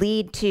efforts would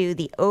lead to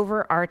the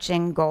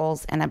overarching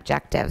goals and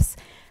objectives.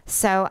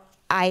 So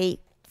I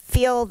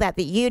feel that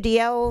the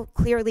UDO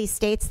clearly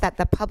states that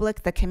the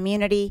public, the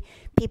community,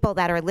 people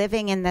that are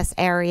living in this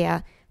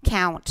area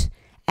count.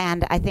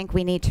 And I think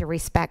we need to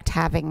respect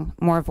having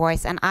more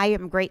voice. And I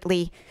am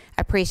greatly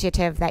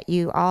appreciative that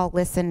you all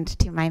listened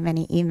to my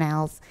many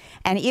emails.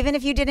 And even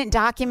if you didn't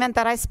document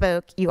that I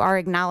spoke, you are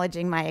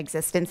acknowledging my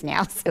existence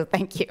now. So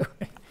thank you.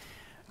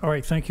 All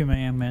right, thank you,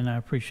 ma'am, and I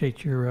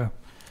appreciate your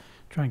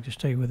trying to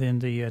stay within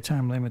the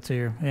time limit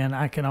there. And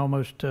I can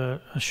almost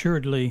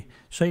assuredly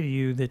say to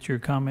you that your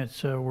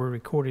comments were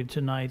recorded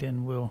tonight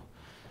and will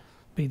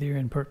be there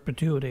in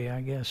perpetuity,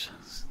 I guess,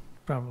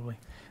 probably.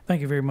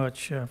 Thank you very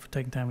much for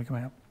taking time to come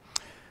out.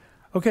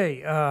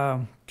 Okay,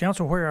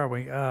 Council, where are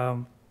we?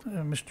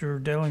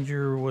 Mr.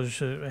 Dellinger was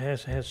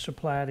has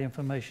supplied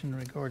information in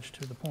regards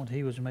to the point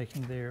he was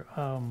making there.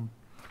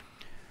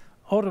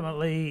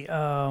 Ultimately,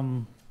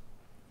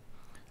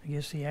 I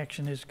guess the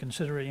action is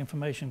consider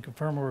information,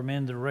 confirm or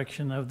amend the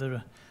direction of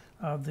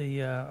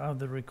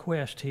the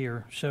request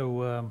here.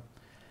 So,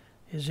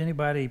 is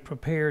anybody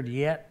prepared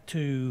yet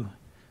to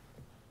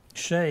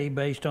say,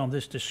 based on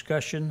this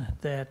discussion,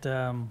 that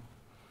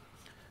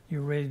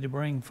you're ready to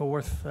bring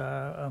forth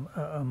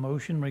a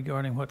motion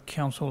regarding what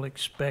council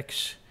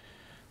expects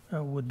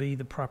would be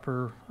the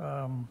proper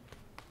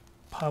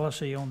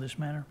policy on this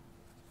matter?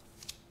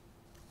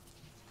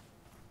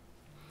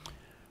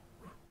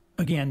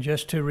 Again,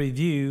 just to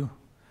review,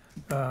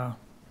 Mr.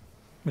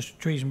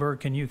 Triesenberg,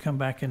 can you come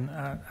back and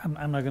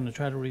I'm not going to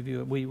try to review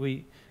it.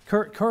 We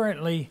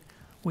currently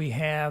we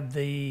have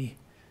the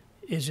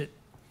is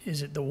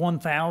it the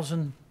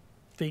 1,000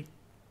 feet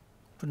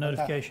for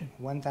notification?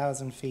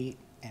 1,000 feet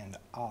and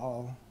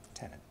all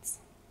tenants,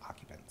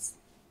 occupants.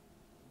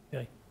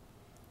 Okay,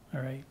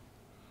 all right.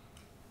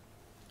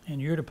 And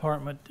your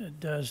department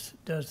does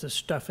the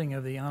stuffing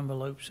of the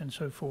envelopes and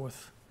so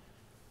forth.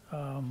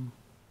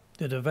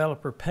 The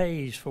developer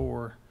pays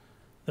for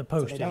the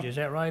postage, So is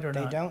that right or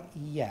not? They don't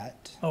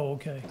yet. Oh,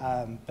 okay.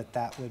 But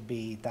that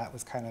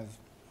was kind of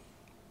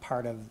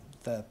part of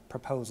the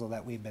proposal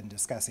that we've been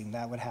discussing.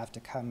 That would have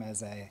to come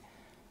as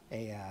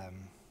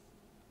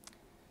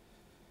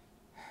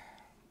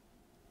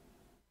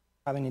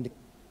probably need to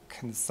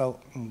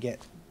consult and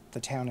get the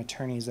town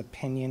attorney's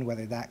opinion,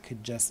 whether that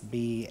could just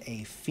be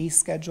a fee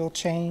schedule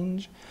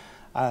change.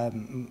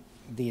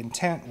 The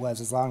intent was,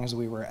 as long as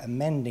we were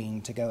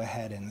amending, to go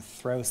ahead and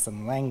throw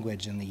some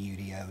language in the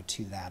UDO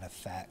to that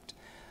effect.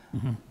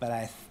 Mm-hmm. But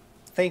I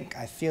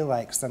feel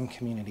like some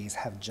communities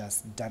have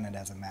just done it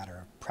as a matter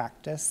of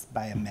practice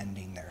by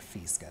amending their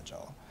fee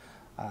schedule.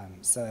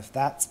 So if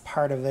that's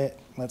part of it,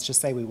 let's just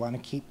say we want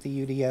to keep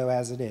the UDO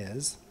as it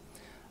is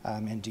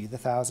and do the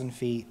 1,000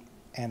 feet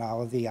and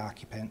all of the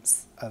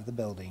occupants of the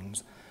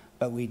buildings.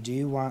 But we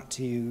do want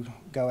to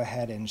go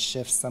ahead and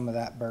shift some of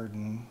that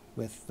burden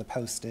with the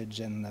postage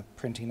and the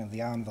printing of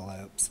the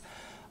envelopes.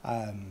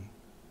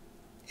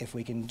 If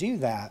we can do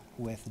that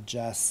with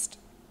just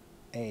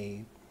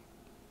a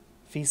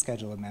fee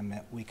schedule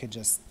amendment, we could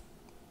just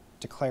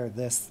declare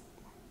this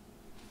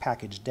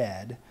package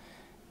dead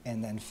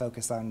and then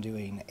focus on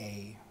doing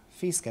a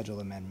fee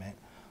schedule amendment.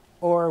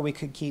 Or we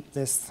could keep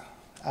this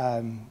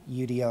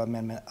UDO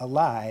amendment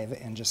alive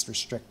and just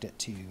restrict it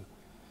to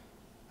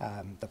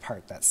the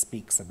part that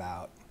speaks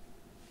about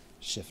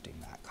shifting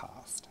that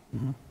cost.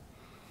 Mm-hmm.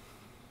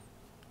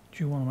 Do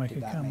you want to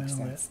make a comment on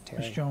that,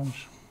 Ms. Jones?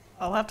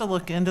 I'll have to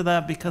look into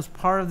that because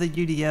part of the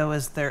UDO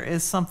is there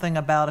is something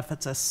about if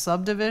it's a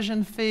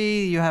subdivision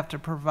fee, you have to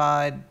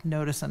provide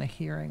notice and a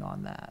hearing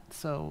on that.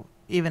 So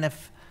even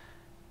if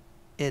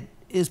it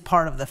is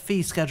part of the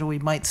fee schedule, we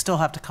might still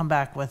have to come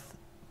back with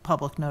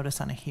public notice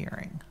and a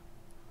hearing.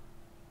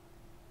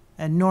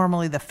 And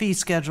normally the fee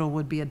schedule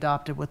would be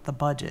adopted with the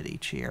budget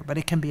each year, but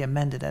it can be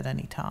amended at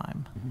any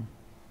time.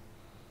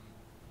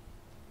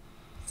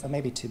 So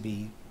maybe to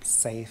be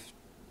safe,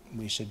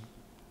 we should,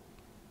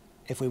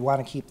 if we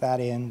want to keep that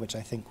in, which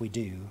I think we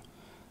do,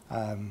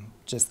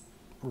 just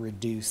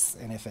reduce,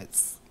 and if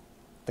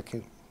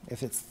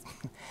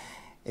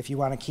if you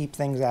want to keep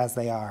things as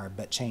they are,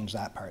 but change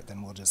that part,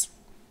 then we'll just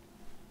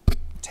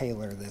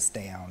tailor this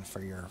down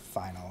for your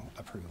final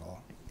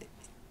approval.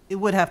 It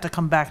would have to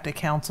come back to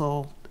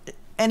council.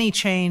 Any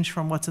change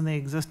from what's in the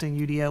existing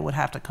UDO would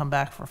have to come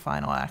back for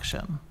final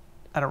action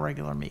at a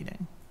regular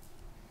meeting.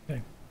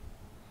 Okay.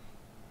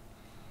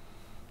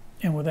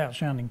 And without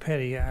sounding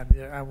petty,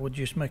 I would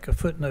just make a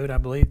footnote. I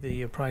believe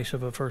the price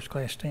of a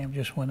first-class stamp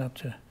just went up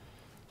to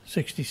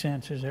 60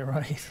 cents. Is that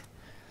right?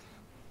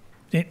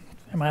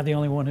 Am I the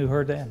only one who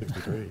heard that?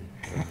 63.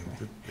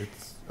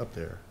 It's up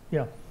there.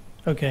 Yeah.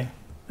 Okay.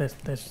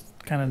 That's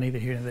kind of neither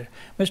here nor there.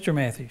 Mr.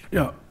 Matthews.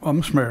 Yeah,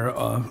 Mr.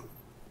 Mayor,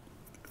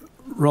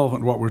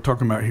 relevant to what we're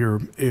talking about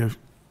here,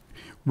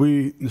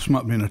 this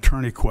might be an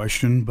attorney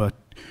question, but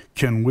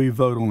can we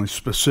vote on a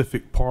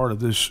specific part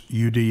of this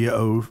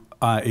UDO,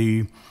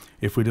 i.e.,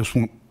 if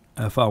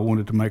I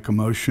wanted to make a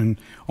motion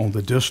on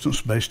the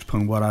distance based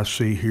upon what I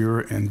see here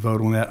and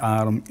vote on that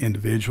item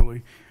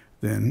individually,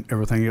 then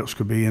everything else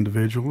could be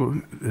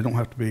individual. They don't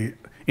have to be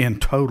in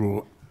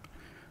total.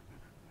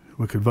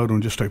 We could vote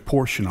on just a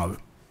portion of it,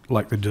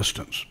 like the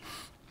distance.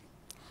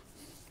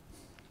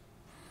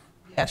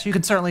 Yes, you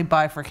can certainly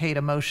bifurcate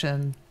a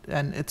motion,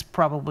 and it's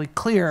probably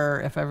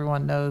clearer if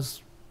everyone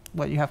knows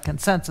what you have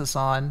consensus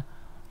on.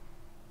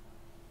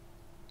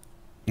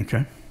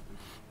 Okay.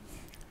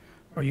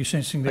 Are you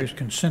sensing there's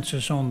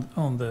consensus on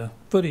the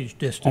footage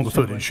distance? On the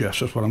footage, yes,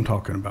 that's what I'm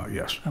talking about,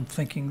 yes. I'm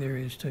thinking there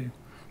is too.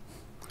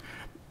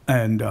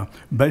 And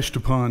based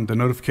upon the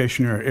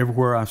notification area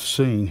everywhere I've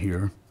seen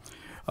here,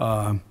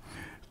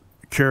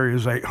 Cary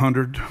is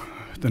 800,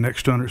 the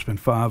next under it's been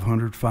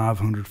 500,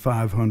 500,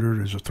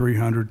 500 is a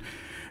 300,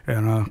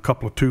 and a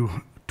couple of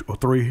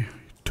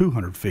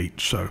 200 feet.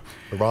 So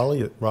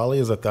Raleigh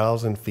is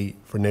 1,000 feet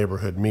for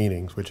neighborhood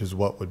meetings, which is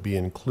what would be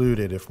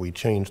included if we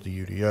changed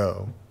the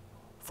UDO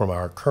from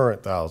our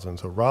current 1,000.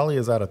 So Raleigh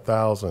is at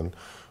 1,000.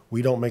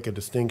 We don't make a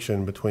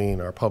distinction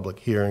between our public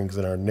hearings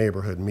and our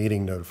neighborhood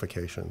meeting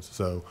notifications.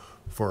 So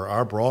for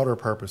our broader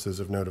purposes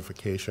of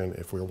notification,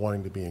 if we're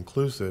wanting to be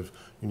inclusive,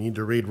 you need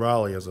to read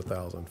Raleigh as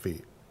 1,000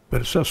 feet.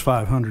 But it says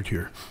 500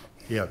 here.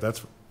 Yeah,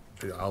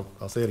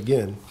 I'll say it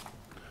again.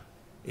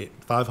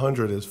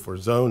 500 is for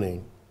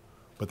zoning,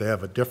 but they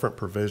have a different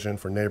provision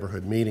for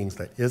neighborhood meetings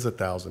that is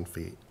 1,000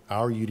 feet.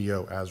 Our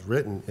UDO as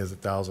written is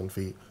 1,000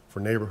 feet for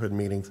neighborhood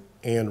meetings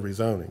and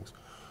rezonings.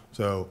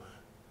 So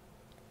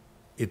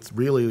it's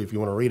really, if you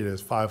want to read it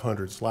as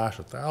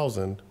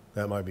 500/1,000,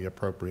 that might be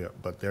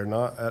appropriate, but they're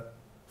not at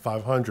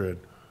 500.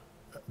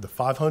 The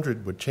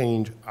 500 would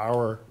change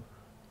our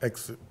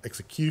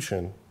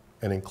execution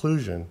and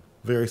inclusion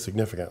very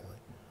significantly.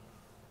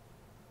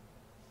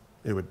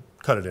 It would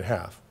cut it in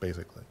half,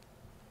 basically.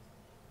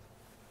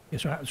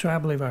 Yes, so I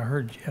believe I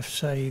heard Jeff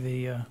say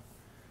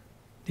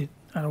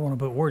I don't want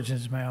to put words in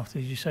his mouth.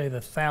 Did you say the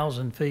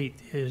 1,000 feet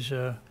is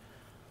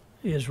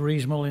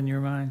reasonable in your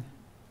mind?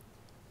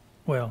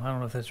 Well, I don't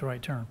know if that's the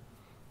right term.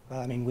 Well,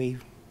 I mean,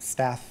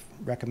 staff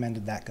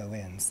recommended that go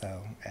in,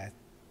 so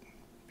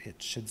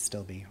it should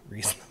still be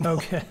reasonable.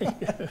 Okay,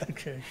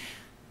 okay.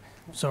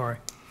 Sorry.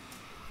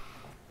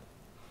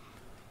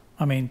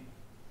 I mean,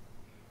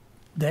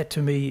 that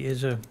to me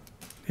is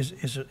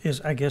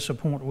I guess a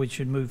point we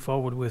should move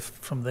forward with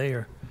from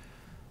there.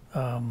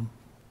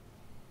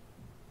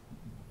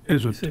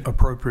 Is it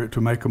appropriate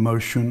to make a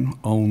motion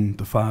on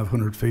the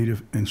 500 feet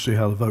and see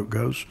how the vote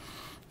goes?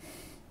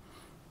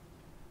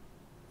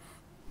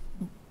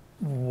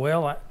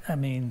 Well, I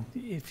mean,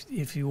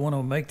 if you want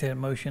to make that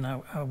motion,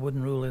 I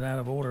wouldn't rule it out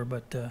of order,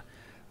 but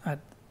I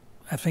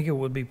think it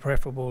would be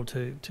preferable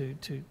to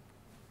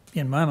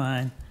in my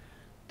mind,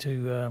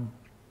 to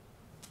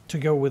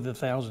go with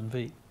 1,000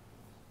 feet.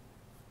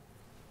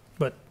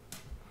 But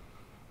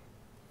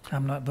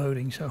I'm not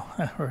voting, so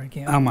I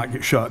can't. I might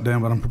get shot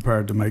down, but I'm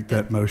prepared to make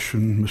that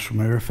motion, Mr.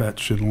 Mayor, if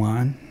that's in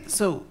line.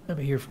 So Let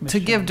me hear from to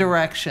Mr. give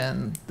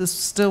direction, this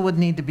still would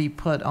need to be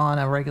put on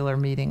a regular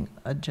meeting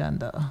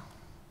agenda.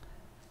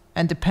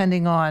 And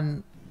depending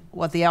on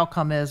what the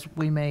outcome is,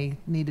 we may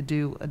need to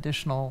do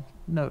additional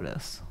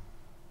notice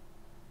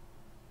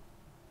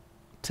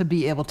to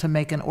be able to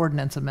make an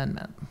ordinance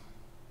amendment.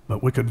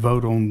 But we could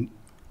vote on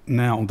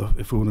now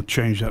if we want to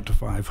change that to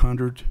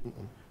 500.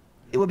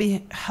 It would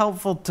be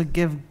helpful to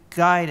give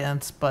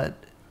guidance, but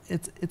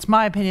it's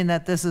my opinion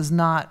that this is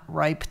not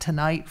ripe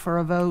tonight for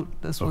a vote.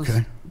 This was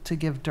to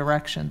give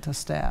direction to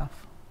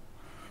staff.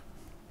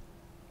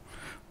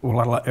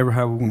 Well,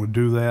 however we want to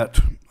do that,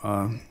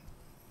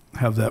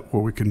 have that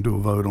where we can do a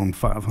vote on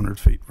 500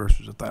 feet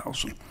versus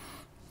 1,000.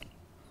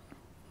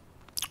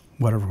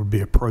 Whatever would be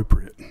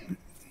appropriate.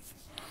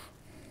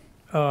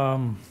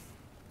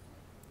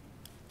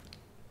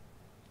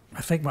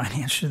 I think my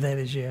answer to that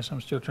is yes.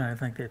 I'm still trying to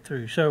think that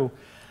through. So,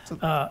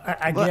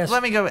 I guess.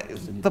 Let me go.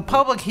 The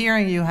public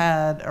hearing you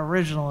had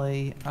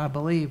originally, I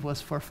believe,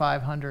 was for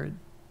 500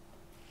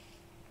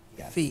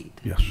 feet.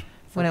 Yes.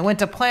 When it went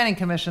to planning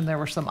commission, there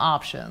were some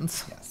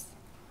options. Yes.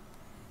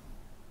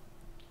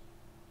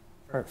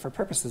 For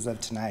purposes of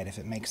tonight, if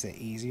it makes it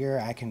easier,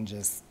 I can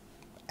just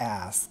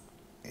ask,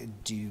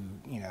 do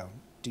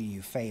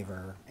you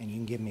favor, and you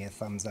can give me a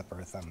thumbs up or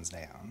a thumbs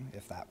down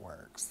if that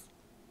works.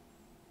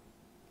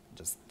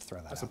 Just throw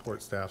that out. I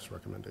support staff's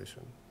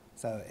recommendation.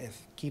 So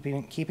if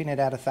keeping it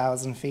at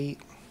 1,000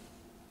 feet,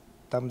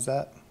 thumbs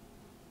up.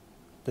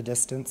 The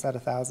distance at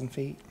 1,000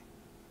 feet.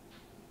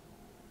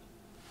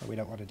 Or we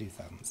don't want to do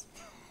thumbs.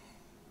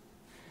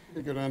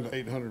 We go down to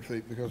 800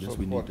 feet because Yes, of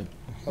we what need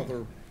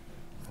other.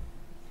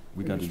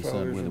 We got to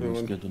decide municipalities whether are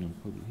we're doing. scheduling a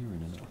public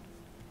hearing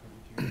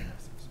or not.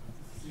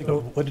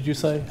 So what did you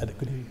say? I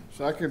couldn't hear you.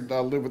 So I could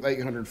live with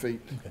 800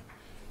 feet.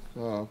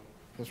 Okay.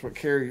 That's what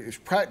Kerry is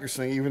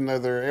practicing, even though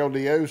their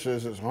LDO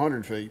says it's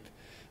 100 feet.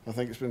 I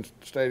think it's been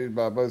stated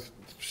by both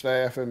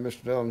staff and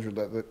Mr. Dellinger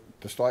that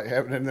despite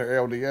having in their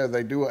LDO,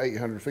 they do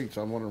 800 feet.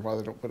 So I'm wondering why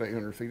they don't put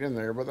 800 feet in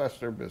there, but that's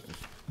their business,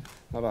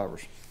 not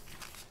ours.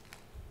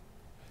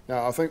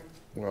 Now, I think,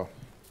 well,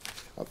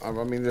 I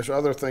mean, there's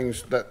other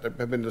things that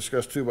have been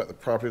discussed too about the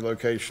property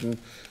location,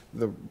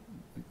 the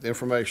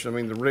information. I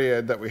mean, the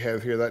red that we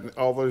have here, that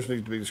all those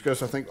need to be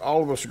discussed. I think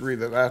all of us agree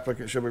that the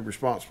applicant should be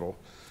responsible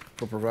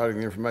for providing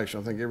the information.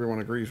 I think everyone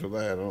agrees with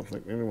that. I don't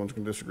think anyone's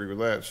going to disagree with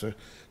that. So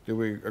do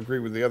we agree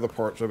with the other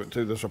parts of it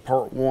too? There's a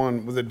part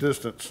one with the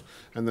distance,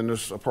 and then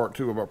there's a part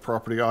two about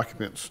property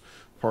occupants,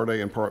 part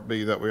A and part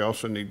B, that we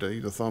also need to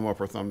either thumb up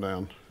or thumb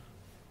down.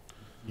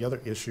 The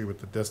other issue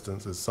with the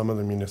distance is some of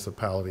the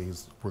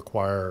municipalities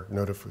require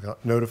notifying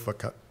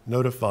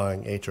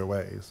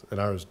HOAs, and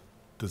ours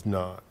does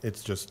not.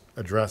 It's just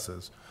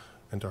addresses.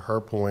 And to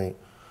her point,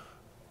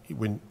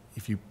 even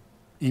if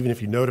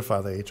you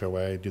notify the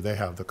HOA, do they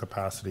have the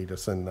capacity to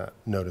send that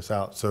notice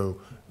out? So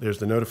there's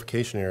the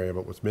notification area,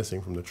 but what's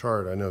missing from the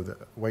chart, I know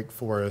that Wake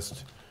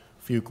Forest,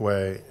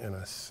 Fuquay, and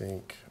I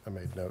think I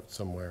made notes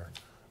somewhere,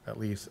 at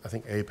least I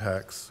think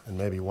Apex and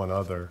maybe one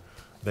other,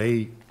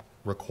 they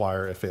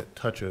require if it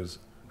touches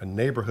a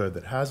neighborhood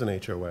that has an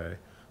HOA,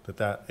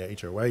 that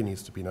HOA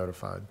needs to be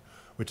notified,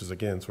 which is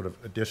again sort of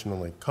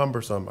additionally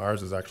cumbersome.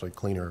 Ours is actually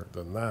cleaner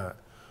than that,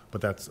 but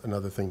that's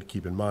another thing to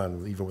keep in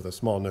mind. Even with a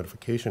small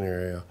notification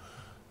area,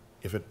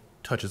 if it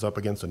touches up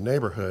against a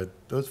neighborhood,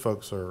 those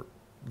folks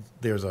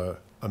there's a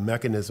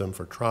mechanism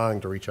for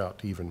trying to reach out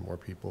to even more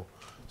people.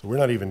 So we're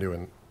not even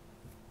doing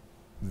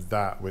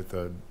that with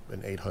an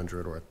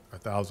 800 or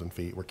 1,000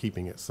 feet. We're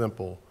keeping it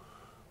simple,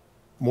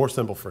 more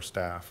simple for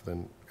staff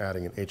than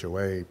adding an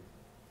HOA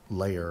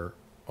layer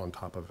on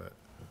top of it.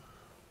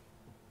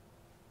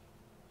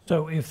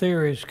 So if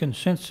there is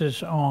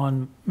consensus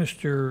on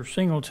Mr.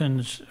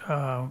 Singleton's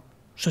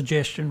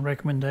suggestion,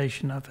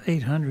 recommendation of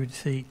 800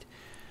 feet,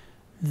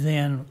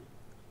 then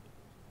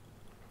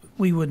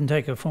we wouldn't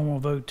take a formal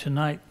vote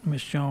tonight,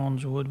 Ms.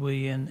 Jones, would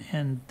we?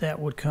 And that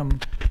would come.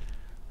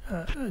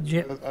 I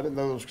didn't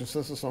know there was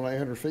consensus on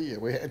 800 feet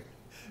yet. We had.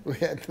 I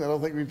don't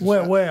think we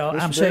decided. Well,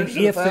 I'm saying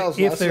if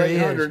there is.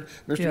 800.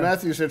 Mr. Yeah.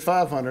 Matthews said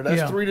 500.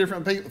 That's Yeah. three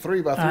different people,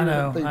 three by three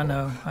different people. I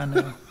know.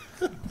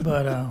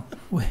 But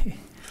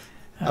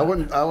I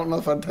don't know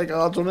if I'd take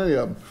odds on any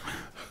of them.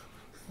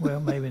 well,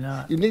 maybe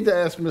not. You need to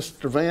ask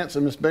Mr. Vance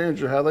and Ms.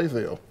 Behringer how they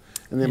feel.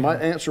 And they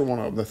might answer one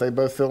of them. If they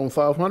both feel on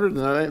 500,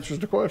 then that answers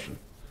the question.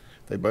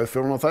 If they both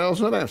feel on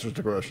 1,000, that answers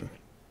the question.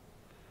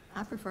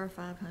 I prefer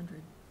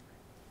 500.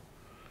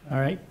 All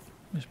right.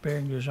 Ms.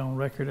 Behringer's on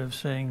record of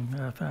saying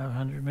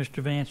 500.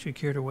 Mr. Vance, you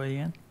care to weigh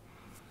in?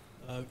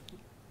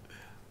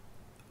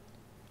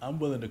 I'm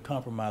willing to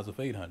compromise with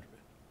 800.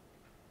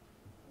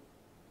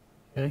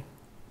 Okay.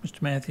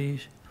 Mr.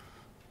 Matthews?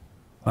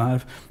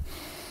 5.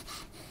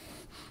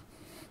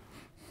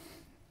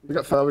 We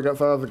got 5, we got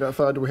 5, we got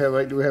 5. Do we have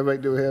 8? Do we have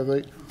 8? Do we have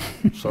 8?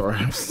 Sorry,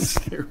 I'm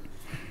scared.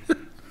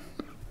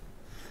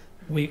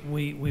 We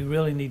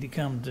really need to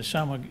come to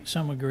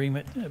some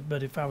agreement,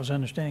 but if I was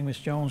understanding Ms.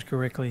 Jones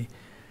correctly,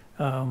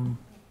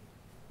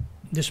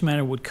 this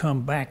matter would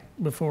come back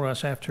before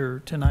us after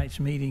tonight's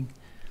meeting,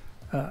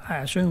 I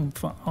assume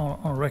on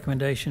a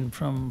recommendation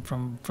from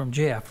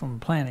Jeff, from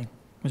planning.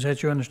 Is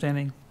that your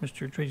understanding,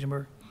 Mr.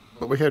 Triesenberg?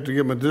 But we have to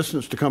give them a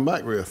distance to come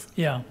back with.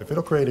 Yeah. If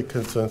it'll create a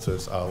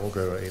consensus, we'll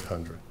go to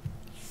 800.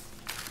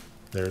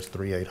 There's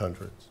 3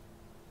 800s.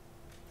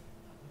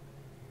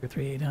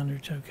 3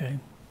 800s, okay.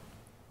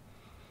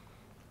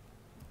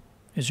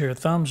 Is there a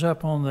thumbs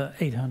up on the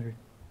 800?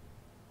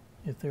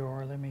 If there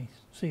are, let me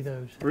see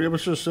those. 3 of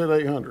us just said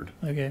 800.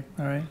 Okay,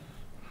 all right.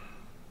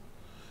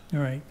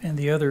 All right, and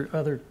the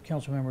other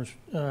council members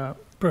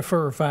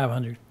prefer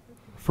 500?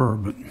 Prefer,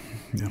 but,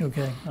 yeah.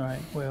 Okay, all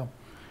right, well,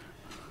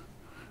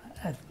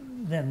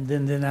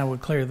 then I would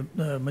clear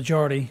the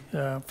majority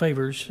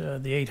favors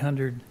the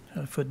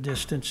 800-foot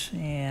distance,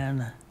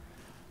 and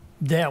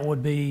that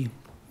would be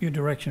your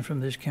direction from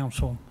this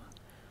council.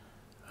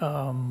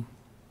 And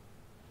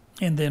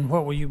then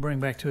what will you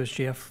bring back to us,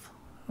 Jeff,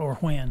 or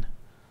when?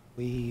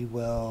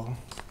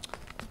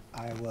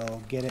 I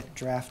will get it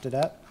drafted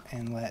up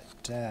and let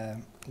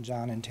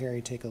John and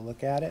Terry take a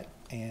look at it,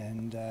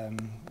 and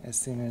as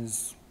soon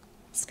as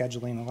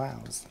scheduling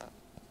allows.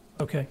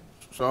 Okay.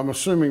 So I'm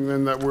assuming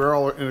then that we're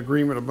all in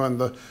agreement upon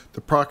the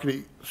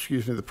property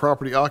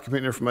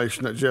occupant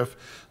information that Jeff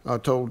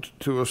told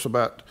to us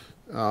about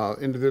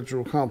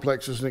individual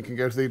complexes, and it can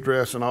go to the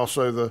address, and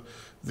also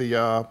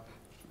the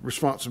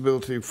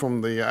responsibility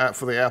from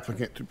for the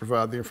applicant to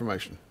provide the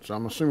information. So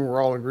I'm assuming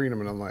we're all in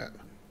agreement on that.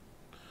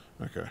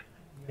 Okay.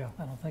 Yeah,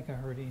 I don't think I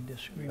heard any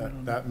disagreement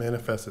on that. That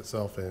manifests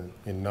itself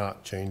in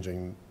not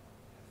changing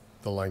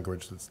the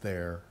language that's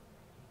there.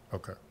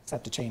 Okay.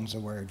 Except to change the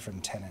word from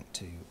tenant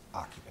to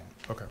occupant.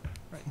 Okay.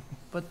 Right.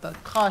 But the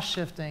cost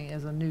shifting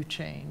is a new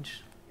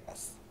change.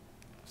 Yes.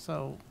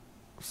 So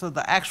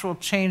the actual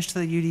change to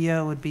the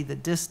UDO would be the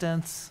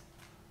distance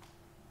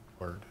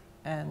Word.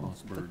 and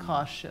Cost the burden.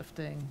 cost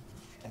shifting.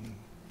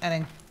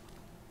 And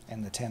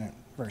the tenant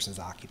versus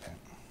occupant.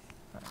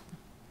 Right.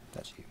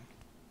 That's you.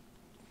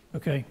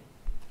 Okay.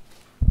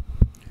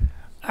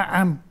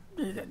 I'm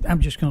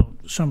just going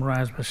to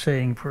summarize by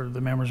saying, for the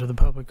members of the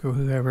public or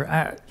whoever,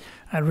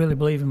 I really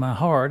believe in my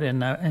heart,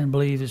 and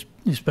believe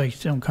it's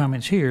based on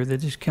comments here, that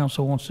this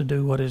council wants to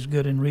do what is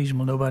good and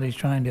reasonable. Nobody's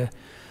trying to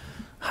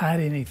hide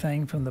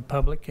anything from the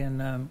public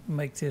and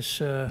make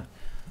this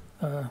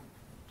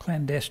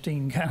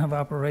clandestine kind of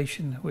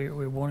operation.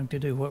 We're wanting to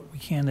do what we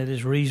can that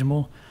is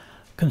reasonable,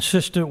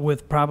 consistent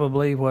with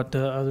probably what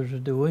others are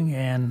doing,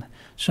 and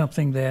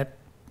something that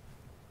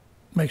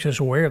makes us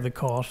aware of the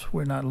cost.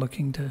 We're not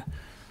looking to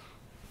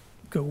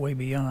go way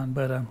beyond,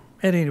 but at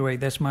any rate,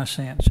 that's my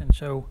sense. And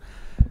so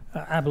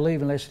I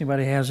believe, unless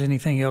anybody has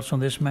anything else on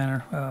this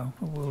matter,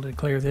 we'll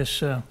declare this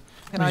Can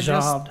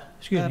resolved. I just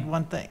Excuse add me.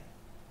 one thing?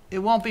 It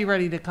won't be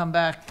ready to come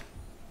back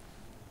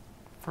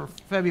for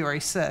February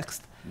 6th.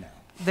 No.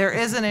 There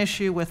is an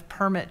issue with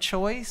permit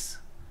choice,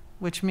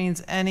 which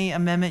means any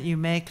amendment you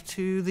make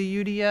to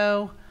the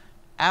UDO,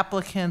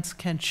 applicants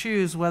can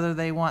choose whether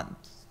they want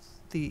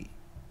the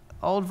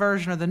old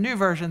version or the new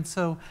version.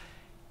 So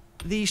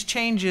these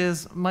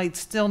changes might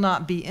still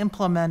not be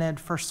implemented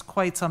for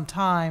quite some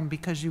time,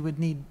 because you would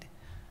need,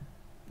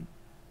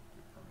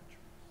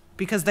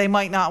 because they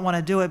might not want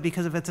to do it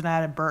because if it's an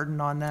added burden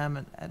on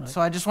them. And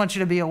so I just want you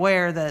to be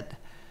aware that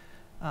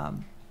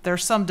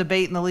there's some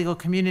debate in the legal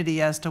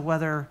community as to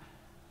whether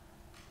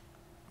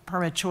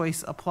permit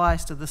choice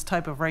applies to this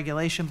type of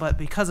regulation, but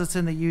because it's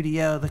in the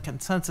UDO, the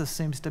consensus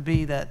seems to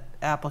be that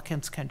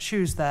applicants can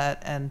choose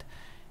that, and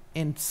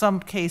in some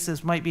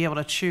cases might be able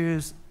to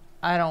choose,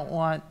 I don't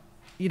want,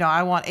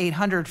 I want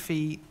 800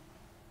 feet.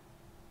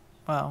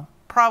 Well,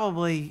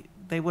 probably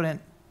they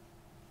wouldn't,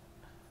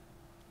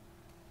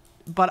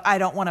 but I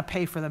don't want to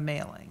pay for the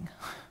mailing.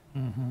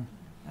 Mm-hmm.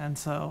 And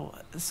so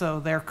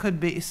there could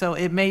be, so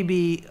it may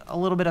be a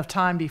little bit of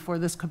time before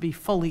this could be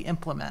fully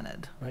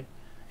implemented. Right.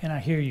 And I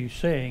hear you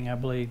saying, I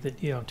believe that,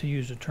 to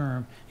use a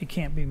term, it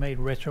can't be made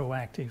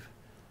retroactive.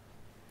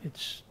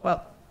 It's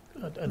Well,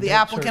 a the dead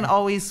applicant certain-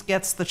 always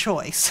gets the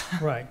choice.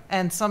 Right.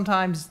 And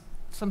sometimes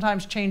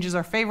changes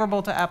are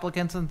favorable to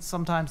applicants, and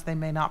sometimes they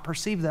may not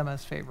perceive them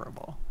as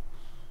favorable.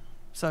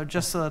 So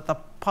just so that the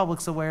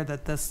public's aware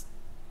that this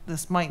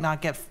might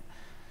not get,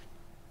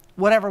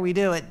 whatever we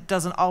do, it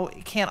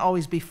can't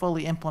always be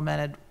fully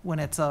implemented when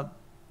it's a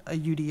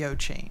UDO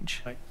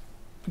change. Right.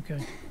 Okay.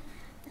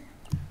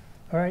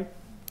 All right.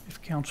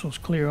 If council's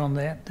clear on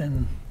that,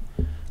 then,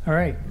 all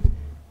right.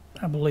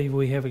 I believe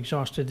we have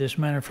exhausted this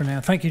matter for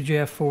now. Thank you,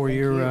 Jeff, for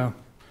your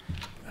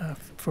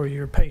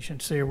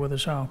patience there with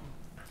us all.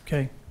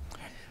 Okay.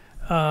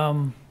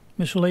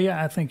 Ms. Leah,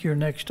 I think you're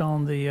next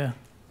on the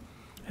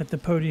at the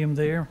podium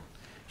there.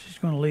 She's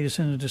going to lead us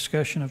in a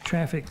discussion of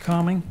traffic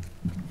calming.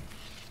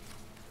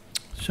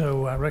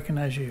 So I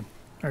recognize you,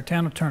 our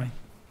town attorney.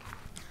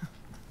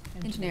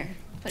 Engineer.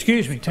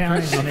 Excuse me, town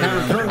engineer.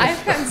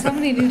 I've gotten so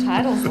many new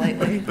titles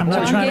lately. I'm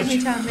not John trying gave to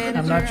me town manager.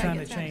 I'm not I trying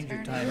get to town change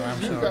your attorney. title.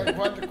 I'm You've sorry.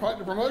 got quite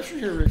the promotion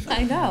here recently.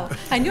 I know.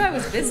 I knew I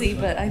was busy,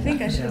 but I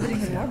think I should have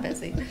been even more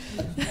busy.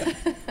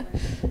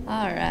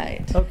 All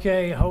right.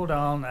 Okay, hold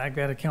on. I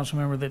got a council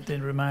member that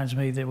reminds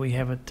me that we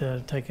haven't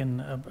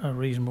taken a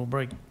reasonable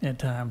break in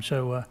time.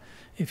 So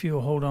if you'll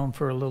hold on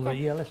for a little bit.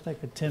 Yeah, let's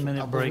take a 10-minute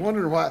I was break.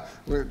 wondering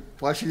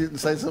why she didn't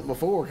say something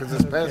before, because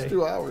it's past Okay.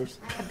 2 hours.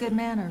 Have good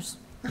manners.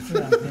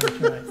 Yeah, that's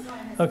right.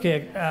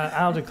 Okay,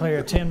 I'll declare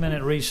a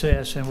 10-minute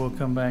recess, and we'll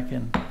come back,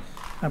 and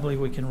I believe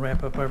we can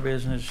wrap up our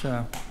business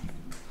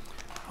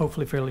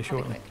hopefully fairly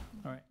shortly.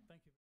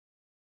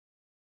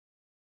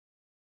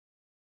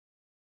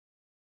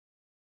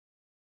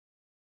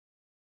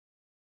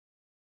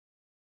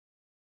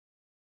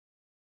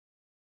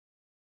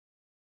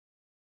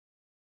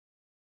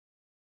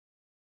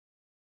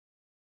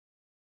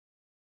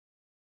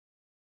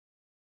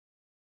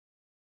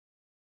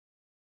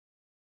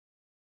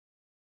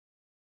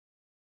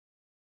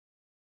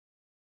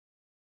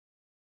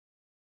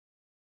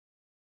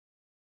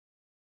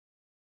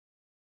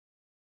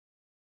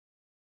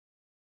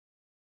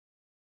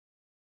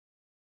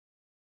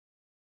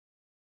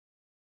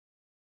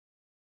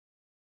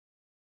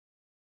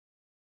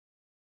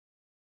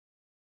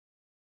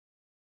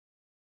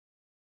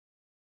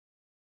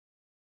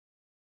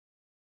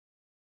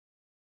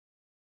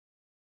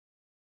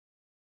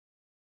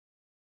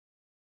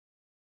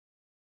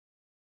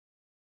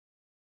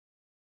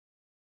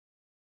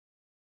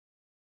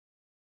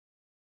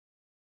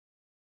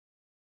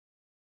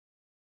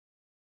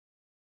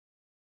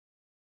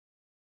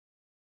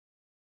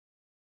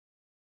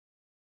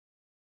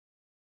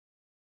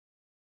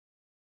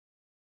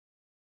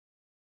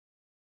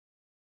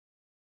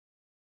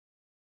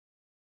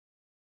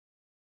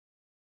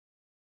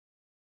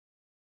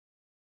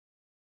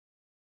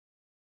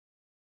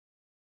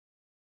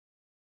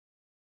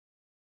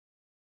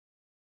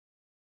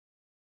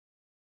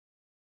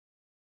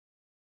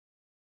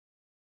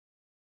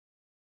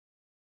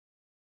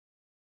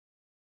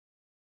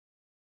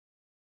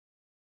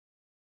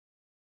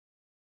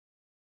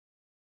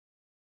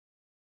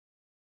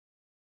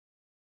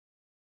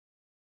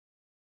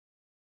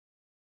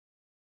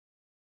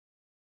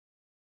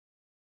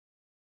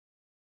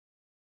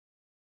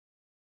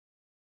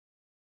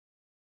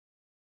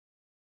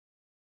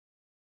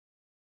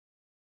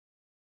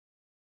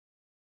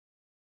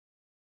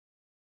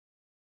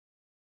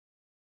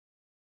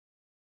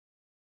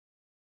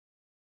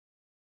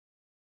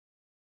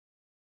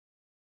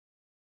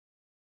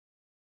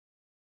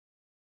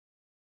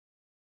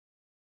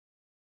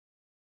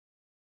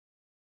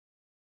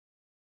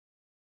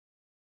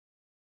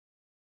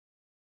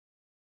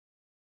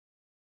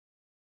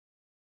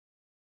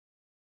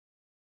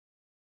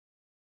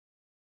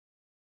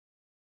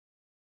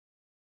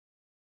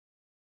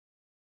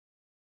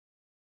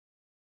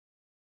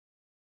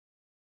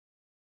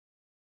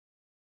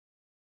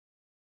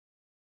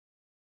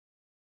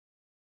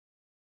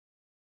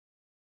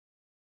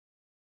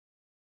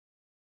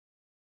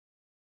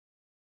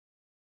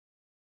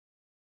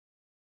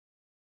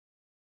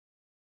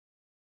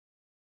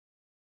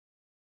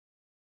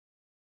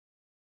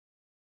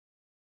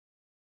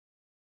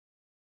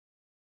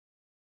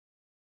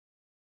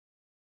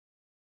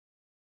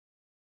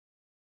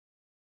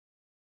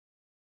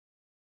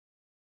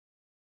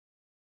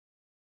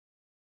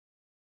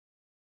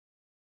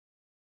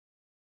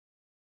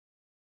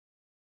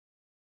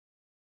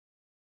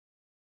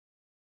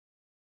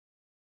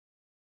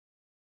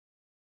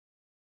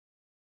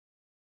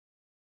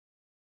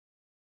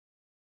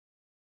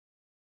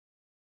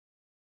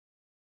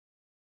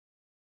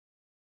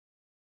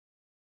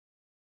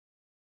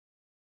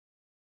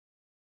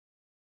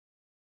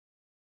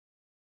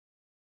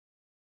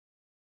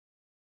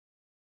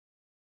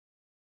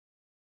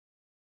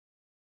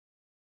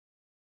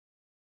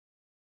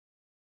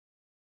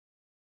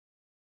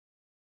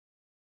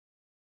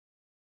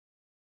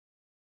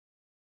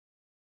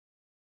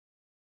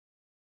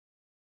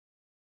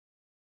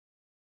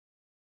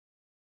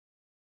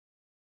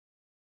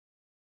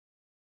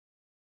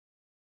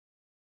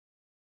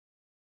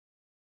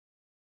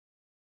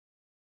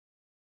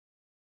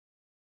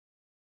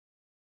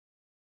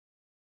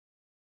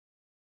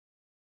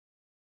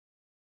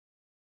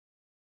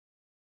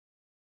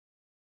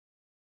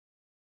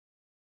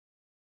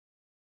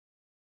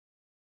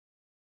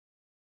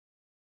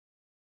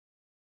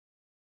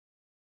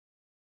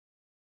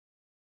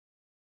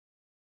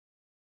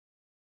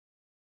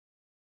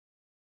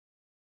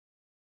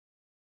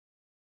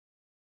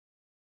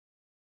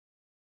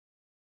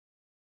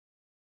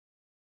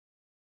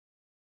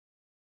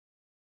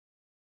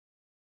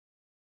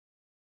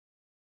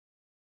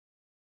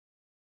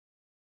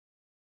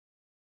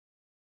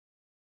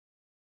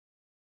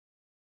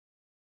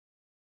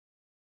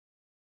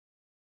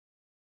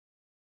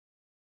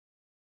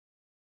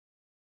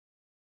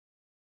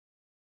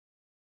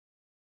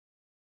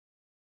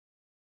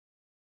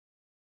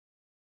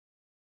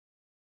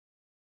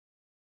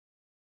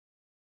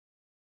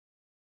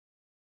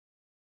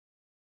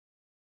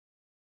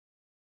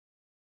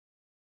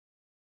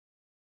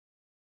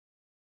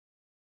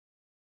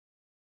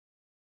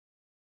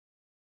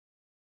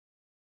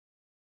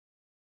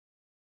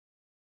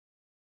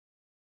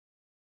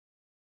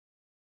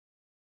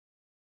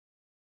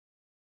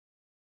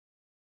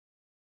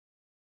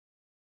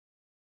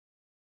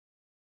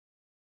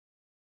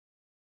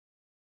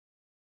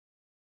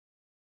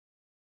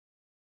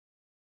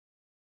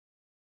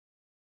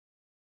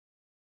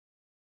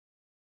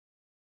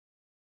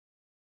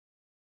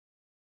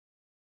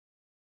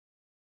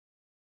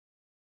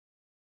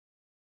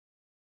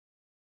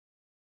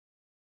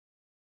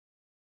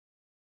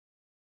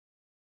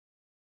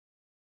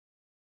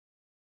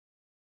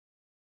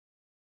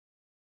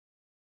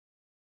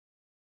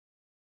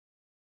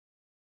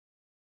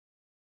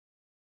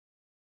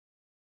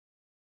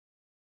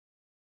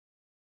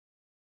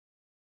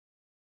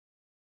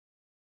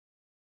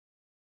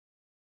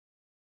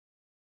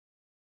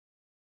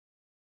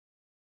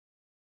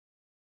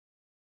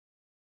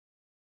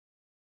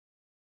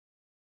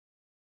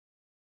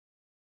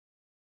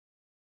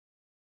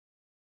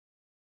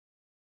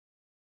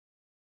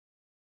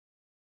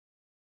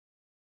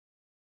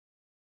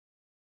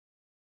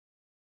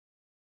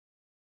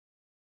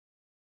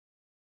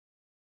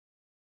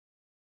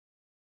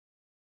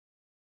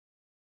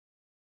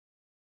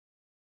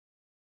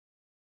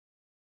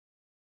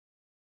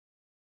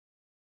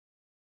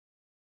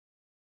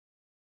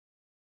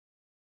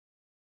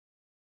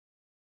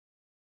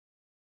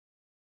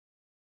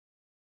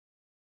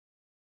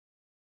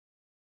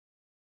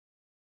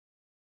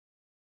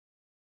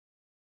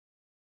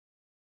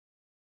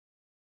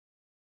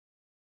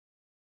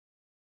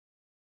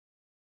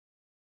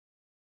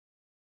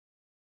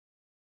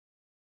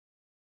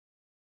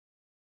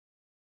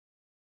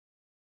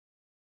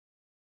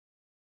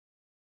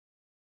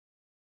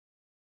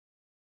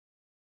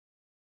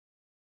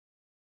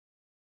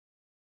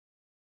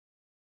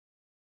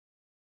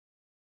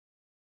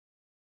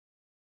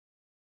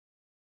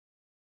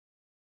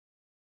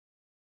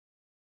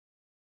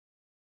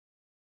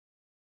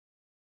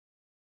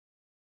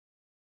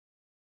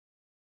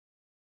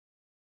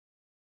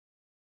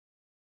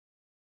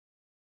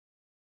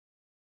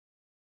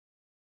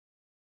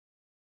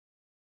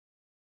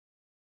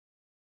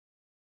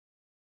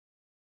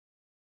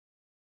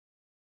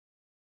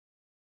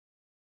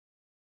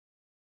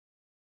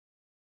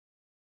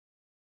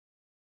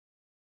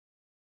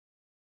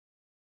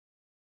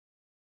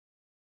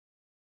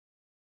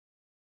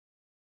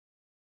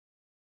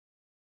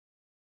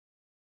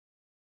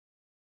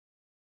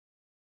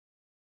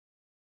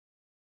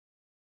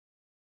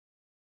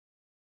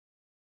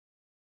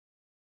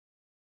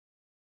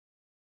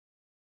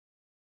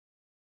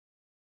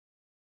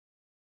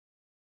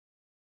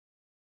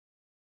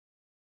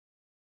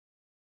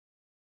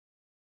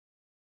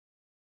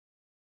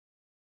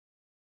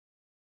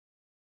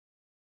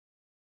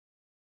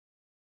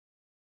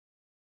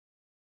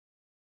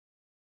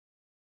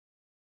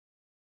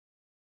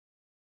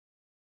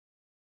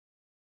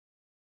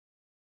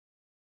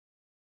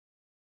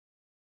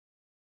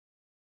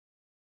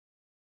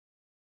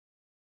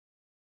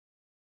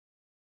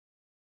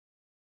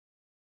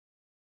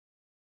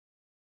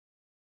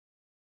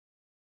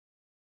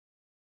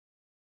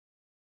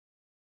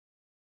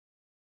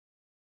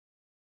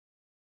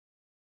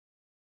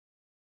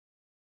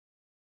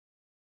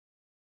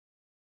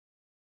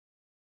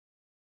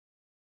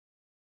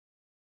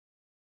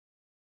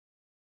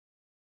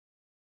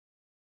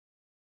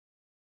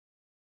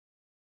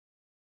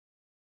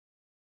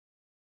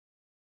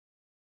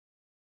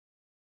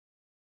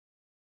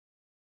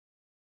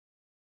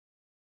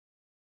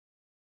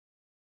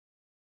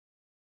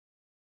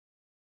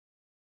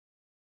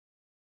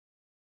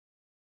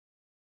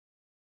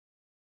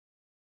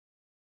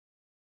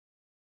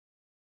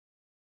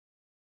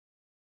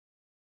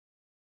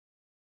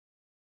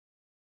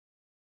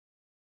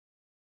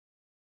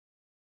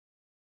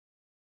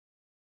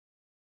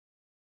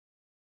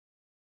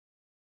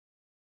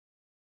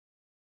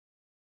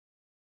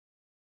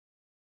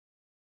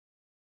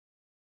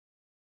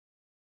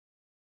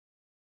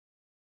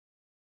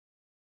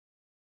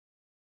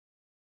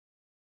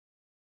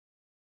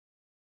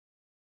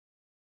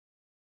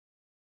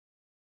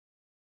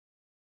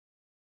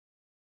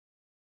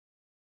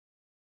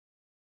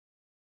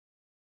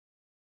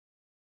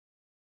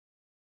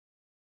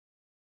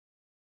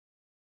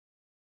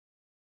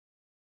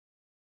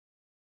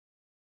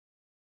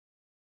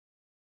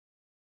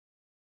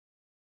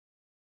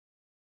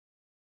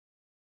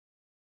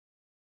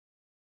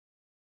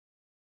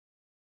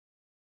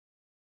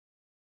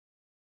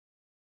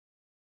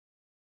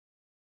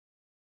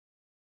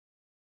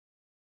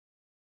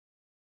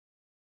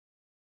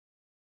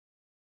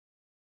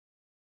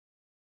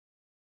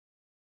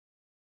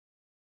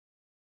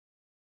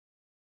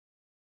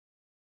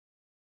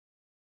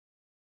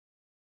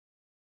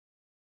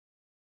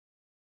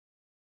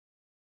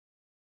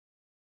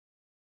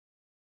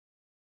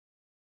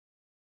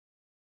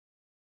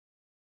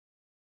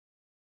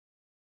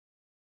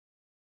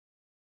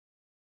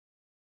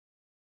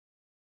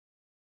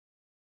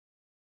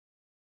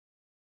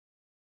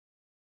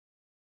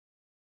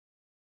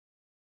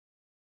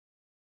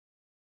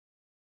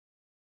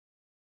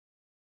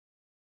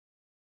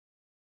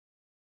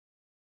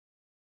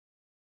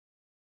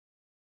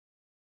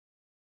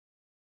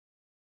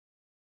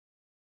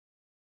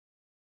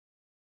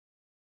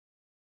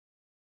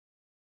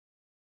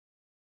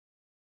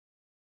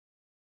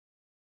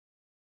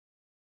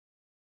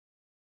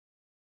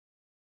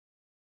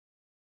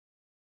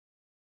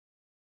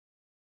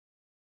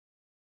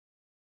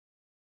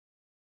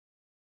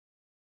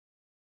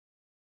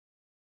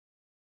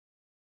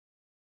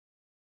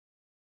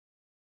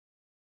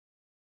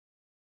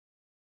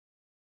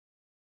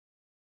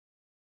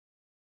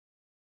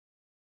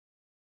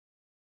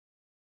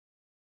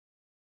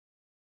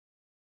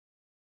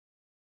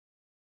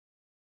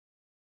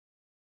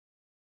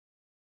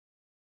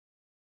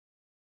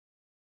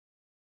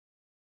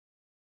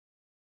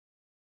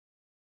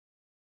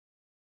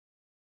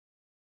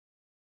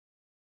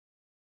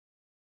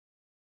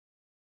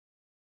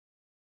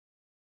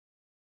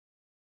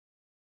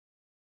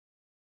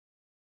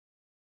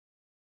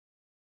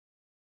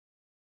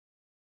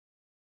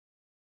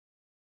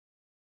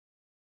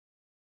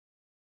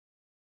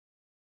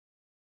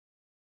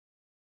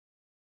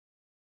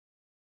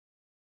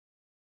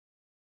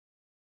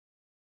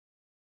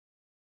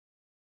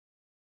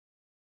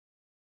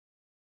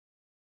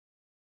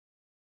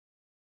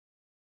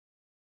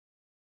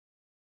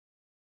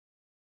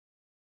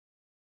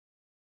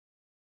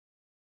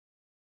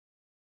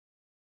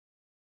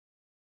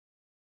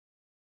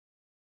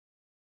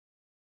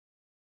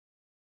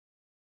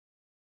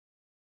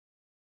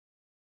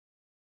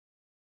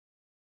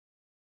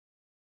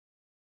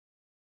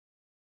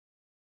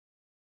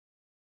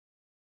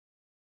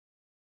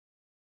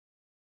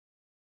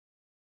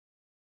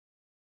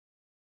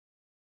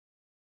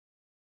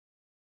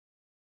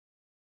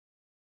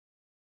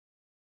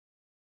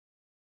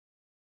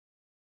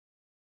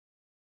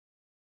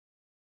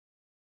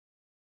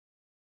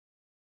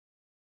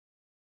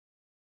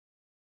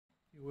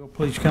 Will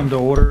please come to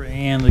order,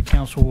 and the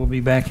council will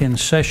be back in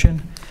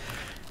session.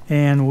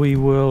 And we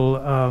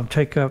will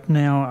take up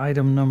now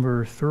item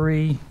number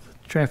 3,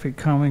 traffic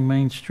calming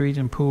Main Street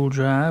and Pool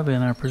Drive,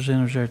 and our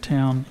presenter is our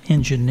town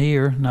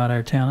engineer, not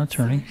our town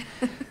attorney,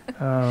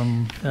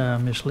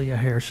 Ms. Leah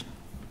Harrison.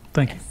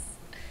 Thank you.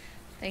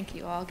 Thank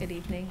you all. Good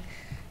evening.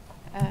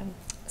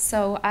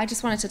 So I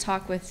just wanted to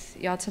talk with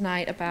y'all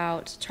tonight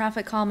about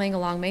traffic calming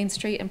along Main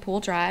Street and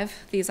Pool Drive.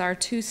 These are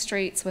 2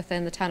 streets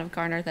within the town of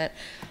Garner that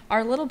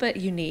are a little bit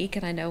unique,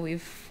 and I know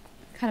we've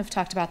kind of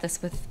talked about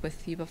this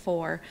with you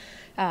before.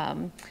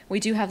 We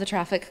do have the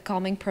traffic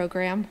calming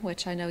program,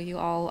 which I know you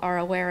all are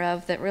aware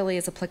of, that really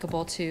is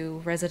applicable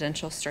to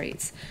residential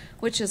streets,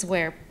 which is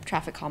where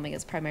traffic calming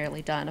is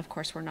primarily done. Of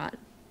course, we're not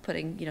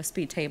putting, you know,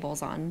 speed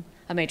tables on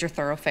a major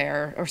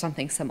thoroughfare or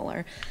something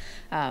similar.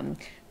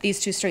 These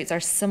 2 streets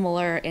are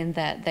similar in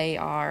that they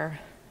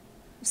are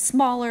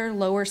smaller,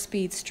 lower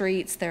speed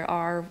streets. There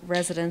are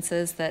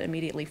residences that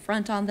immediately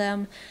front on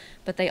them,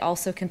 but they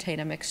also contain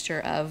a mixture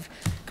of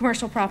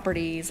commercial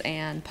properties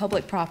and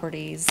public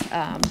properties.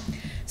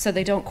 So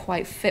they don't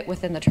quite fit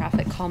within the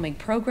traffic calming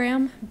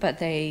program, but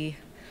they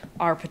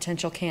are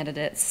potential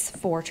candidates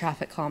for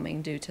traffic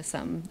calming due to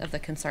some of the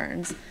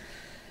concerns.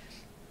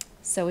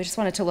 So we just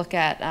wanted to look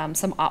at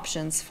some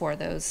options for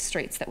those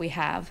streets that we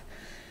have.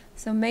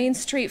 So Main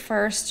Street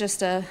first,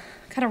 just a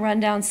kind of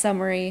rundown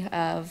summary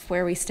of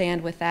where we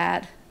stand with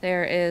that.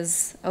 There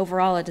is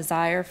overall a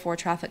desire for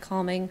traffic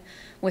calming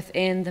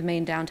within the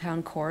main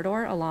downtown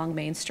corridor along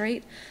Main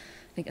Street.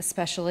 I think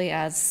especially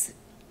as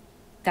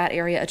that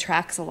area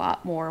attracts a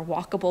lot more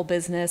walkable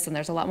business and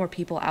there's a lot more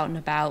people out and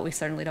about. We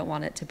certainly don't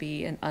want it to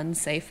be an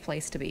unsafe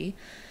place to be.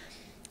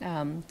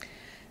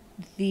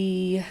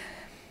 The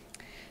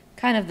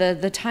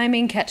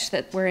timing catch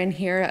that we're in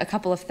here, a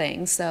couple of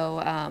things.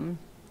 So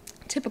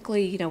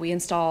typically, you know, we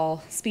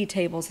install speed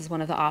tables as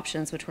one of the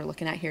options, which we're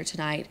looking at here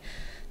tonight.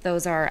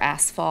 Those are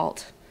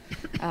asphalt.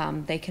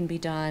 They can be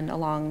done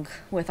along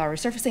with our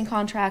resurfacing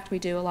contract we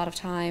do a lot of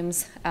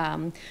times.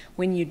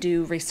 When you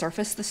do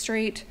resurface the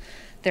street,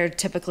 they're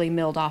typically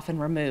milled off and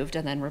removed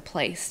and then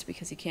replaced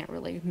because you can't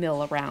really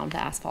mill around the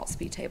asphalt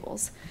speed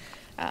tables.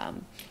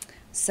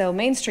 So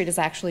Main Street is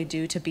actually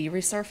due to be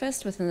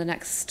resurfaced within the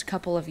next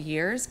couple of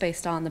years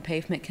based on the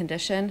pavement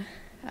condition.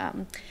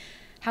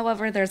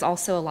 However, there's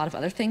also a lot of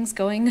other things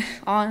going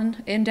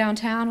on in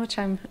downtown, which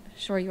I'm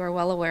sure you are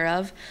well aware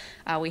of.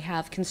 We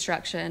have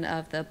construction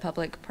of the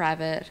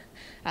public-private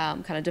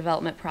kind of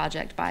development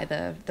project by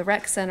the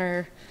rec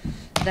center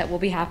that will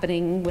be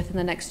happening within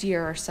the next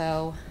year or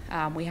so.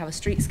 We have a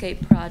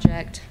streetscape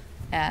project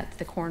at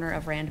the corner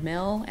of Rand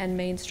Mill and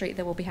Main Street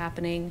that will be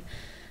happening.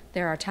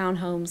 There are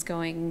townhomes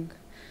going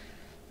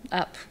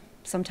up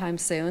sometime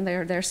soon.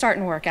 They're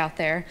starting work out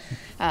there.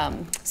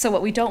 So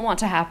what we don't want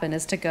to happen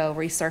is to go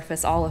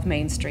resurface all of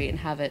Main Street and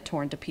have it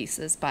torn to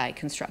pieces by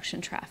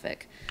construction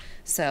traffic.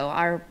 So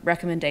our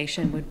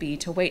recommendation would be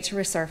to wait to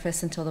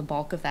resurface until the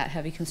bulk of that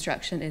heavy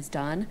construction is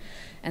done,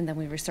 and then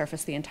we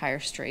resurface the entire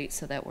street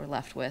so that we're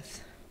left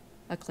with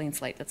a clean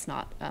slate that's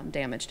not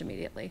damaged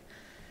immediately.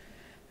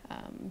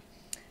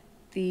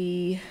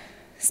 The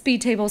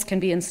speed tables can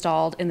be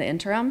installed in the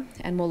interim,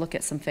 and we'll look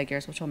at some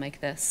figures which will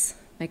make this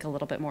make a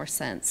little bit more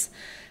sense.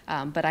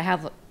 But I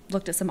have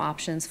looked at some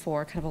options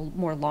for kind of a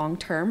more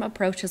long-term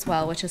approach as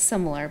well, which is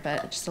similar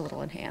but just a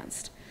little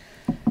enhanced.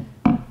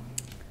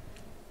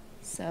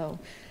 So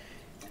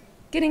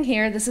getting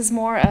here, this is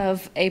more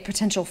of a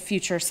potential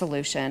future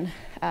solution,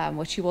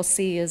 which you will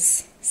see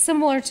is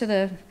similar to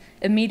the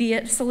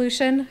immediate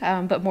solution,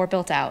 but more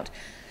built out.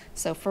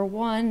 So for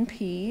one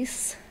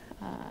piece,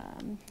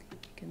 you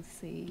can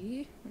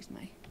see, where's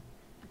my,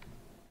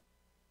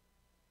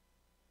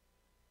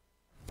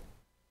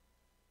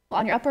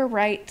 on your upper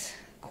right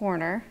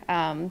corner,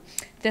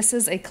 this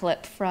is a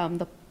clip from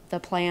the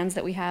plans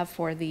that we have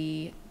for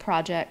the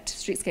project,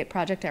 streetscape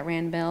project at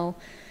Rand Mill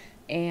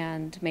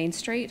and Main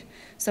Street.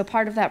 So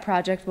part of that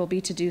project will be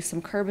to do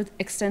some curb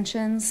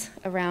extensions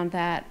around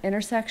that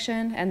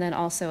intersection and then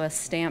also a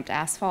stamped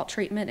asphalt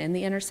treatment in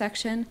the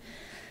intersection.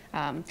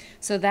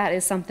 So that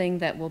is something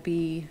that will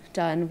be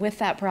done with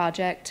that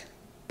project,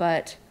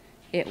 but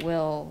it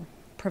will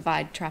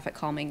provide traffic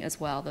calming as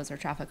well. Those are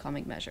traffic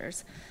calming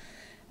measures.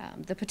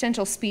 The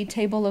potential speed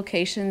table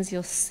locations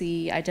you'll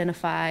see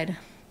identified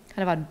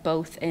kind of on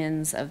both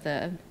ends of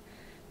the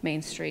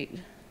Main Street,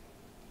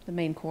 the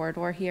main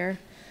corridor here.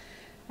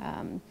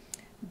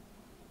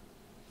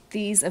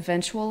 These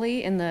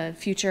eventually in the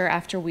future,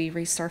 after we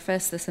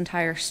resurface this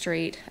entire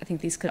street, I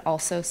think these could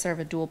also serve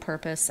a dual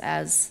purpose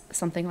as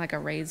something like a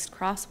raised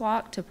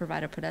crosswalk to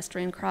provide a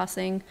pedestrian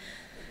crossing,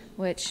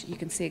 which you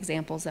can see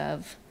examples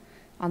of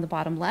on the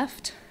bottom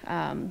left,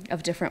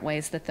 of different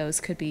ways that those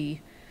could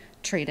be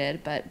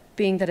treated. But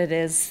being that it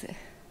is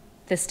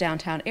this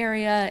downtown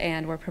area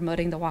and we're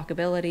promoting the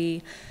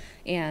walkability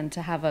and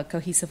to have a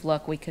cohesive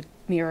look, we could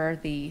mirror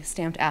the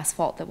stamped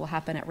asphalt that will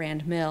happen at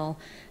Rand Mill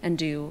and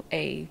do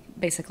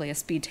basically a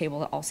speed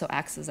table that also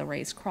acts as a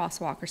raised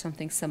crosswalk or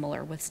something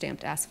similar with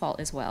stamped asphalt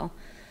as well.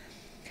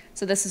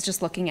 So this is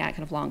just looking at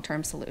kind of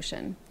long-term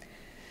solution.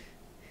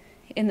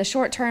 In the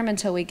short term,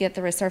 until we get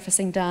the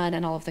resurfacing done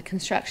and all of the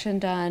construction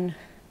done,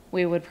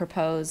 we would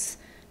propose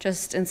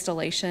just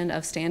installation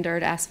of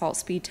standard asphalt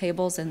speed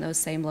tables in those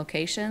same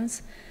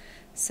locations.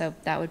 So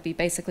that would be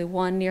basically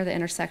one near the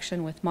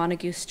intersection with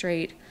Montague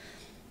Street.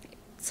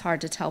 It's hard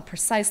to tell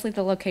precisely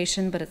the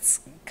location, but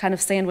it's kind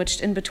of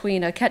sandwiched in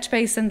between a catch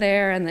basin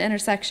there and the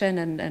intersection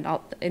and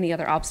any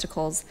other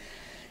obstacles.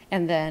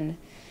 And then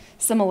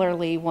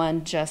similarly,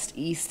 one just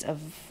east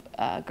of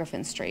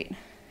Griffin Street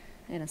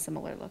in a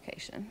similar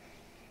location.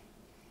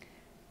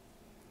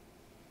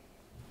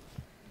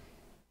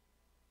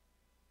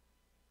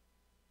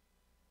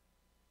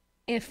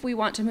 If we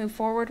want to move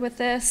forward with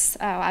this,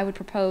 I would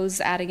propose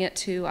adding it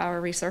to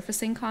our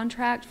resurfacing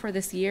contract for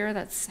this year.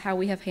 That's how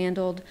we have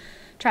handled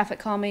traffic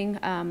calming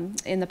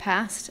in the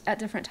past at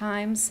different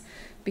times,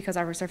 because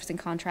our resurfacing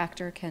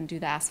contractor can do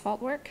the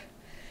asphalt work.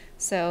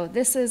 So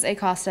this is a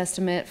cost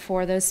estimate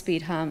for those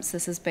speed humps.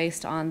 This is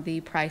based on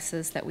the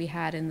prices that we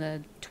had in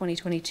the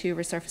 2022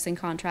 resurfacing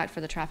contract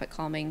for the traffic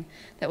calming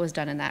that was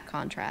done in that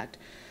contract.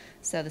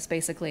 So this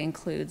basically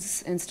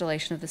includes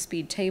installation of the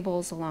speed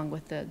tables along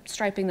with the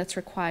striping that's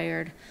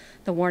required,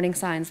 the warning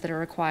signs that are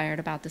required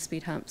about the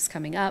speed humps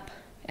coming up,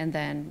 and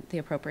then the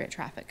appropriate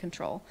traffic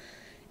control.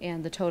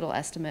 And the total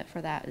estimate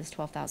for that is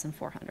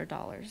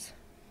 $12,400.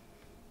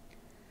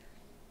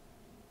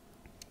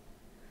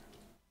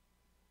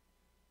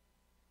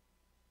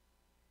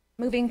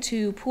 Moving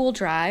to Pool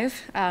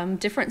Drive,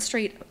 different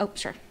street, oh,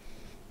 sure.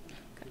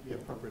 It'd be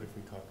appropriate if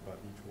we talk about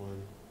each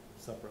one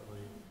separately.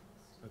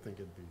 I think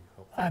it'd be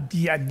helpful.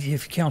 Yeah,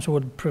 if council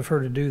would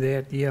prefer to do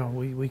that, yeah,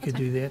 we could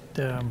do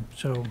that.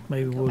 So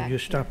maybe we'll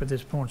just stop at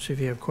this point, see if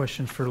you have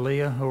questions for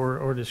Leah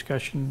or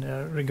discussion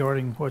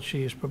regarding what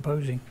she is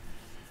proposing.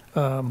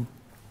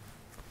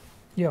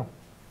 Yeah,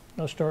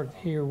 I'll start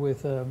here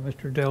with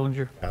Mr.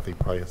 Dellinger. Kathy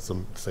probably has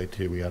something to say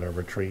too. We had our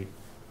retreat.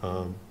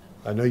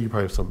 I know you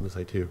probably have something to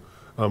say too.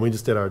 We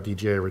just did our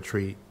DGA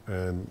retreat,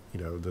 and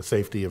you know the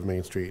safety of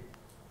Main Street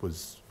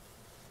was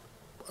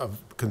of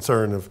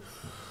concern of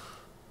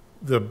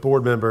the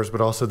board members,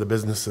 but also the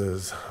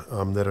businesses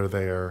that are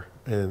there.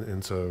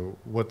 And so,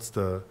 what's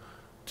the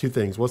two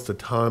things? What's the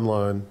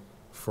timeline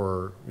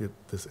for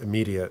this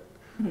immediate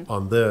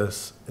on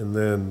this? And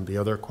then the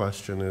other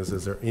question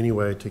is there any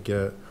way to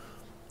get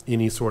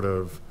any sort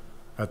of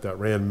at that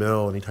Rand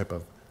Mill any type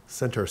of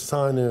center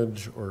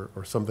signage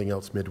or something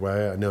else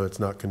midway? I know it's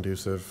not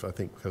conducive, I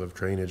think, because of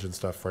drainage and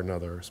stuff for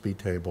another speed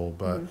table,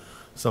 but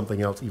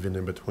something else even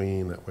in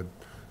between that would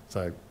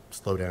say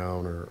slow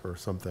down or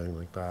something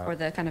like that. Or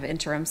the kind of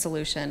interim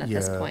solution at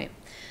this point.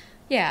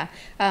 Yeah,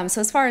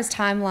 so as far as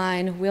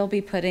timeline, we'll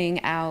be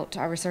putting out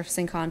our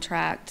resurfacing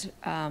contract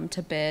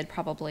to bid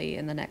probably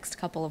in the next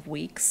couple of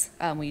weeks.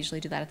 We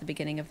usually do that at the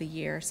beginning of the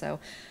year. So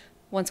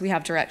once we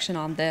have direction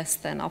on this,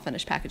 then I'll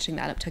finish packaging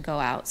that up to go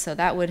out. So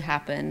that would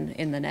happen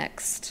in the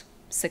next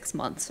 6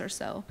 months or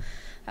so.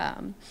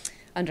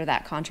 Under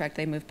that contract,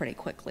 they move pretty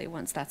quickly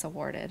once that's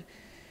awarded.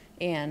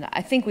 And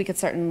I think we could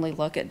certainly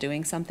look at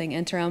doing something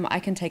interim. I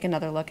can take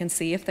another look and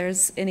see if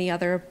there's any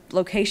other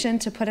location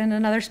to put in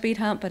another speed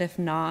hump, but if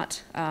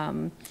not,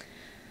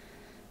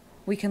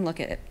 we can look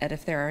at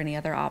if there are any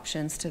other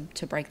options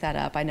to break that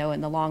up. I know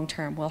in the long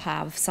term we'll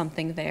have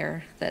something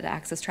there that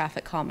acts as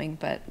traffic calming,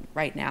 but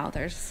right now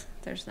there's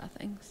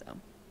nothing. So,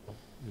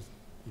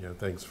 you know,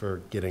 thanks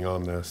for getting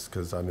on this,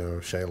 because I know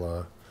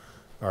Shayla,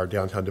 our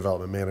downtown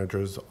development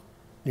manager's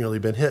nearly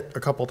been hit a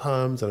couple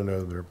times, and I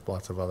know there are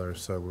lots of others.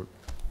 So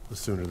the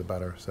sooner the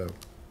better. So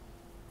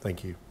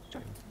thank you.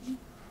 Sure.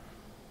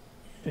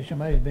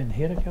 Somebody's been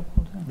hit a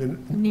couple of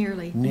times?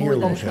 Nearly.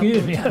 Nearly.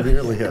 Excuse me.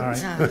 Nearly hit. All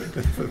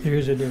right.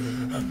 Here's a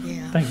difference.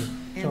 Yeah. Thank you.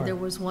 And Sorry. there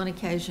was one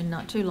occasion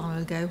not too long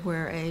ago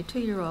where a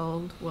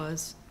 2-year-old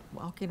was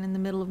walking in the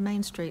middle of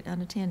Main Street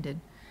unattended.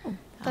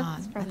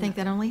 I think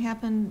that only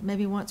happened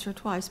maybe once or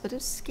twice, but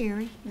it's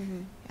scary.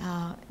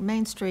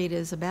 Main Street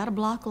is about a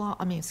block long,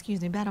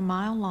 about a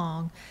mile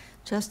long,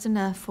 just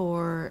enough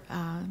for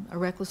a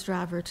reckless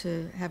driver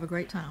to have a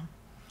great time.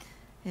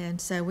 And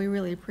so we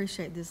really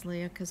appreciate this,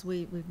 Leah, because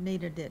we've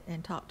needed it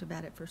and talked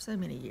about it for so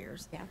many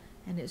years. Yeah.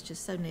 And it's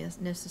just so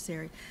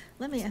necessary.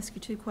 Let me ask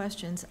you 2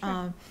 questions.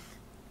 Sure.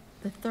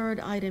 The third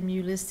item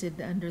you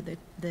listed under the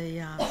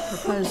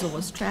proposal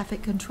was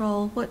traffic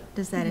control. What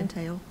does that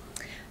entail?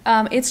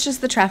 It's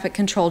just the traffic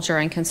control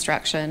during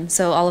construction.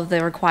 So all of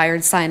the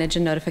required signage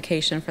and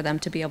notification for them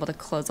to be able to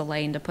close a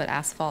lane to put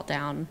asphalt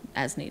down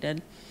as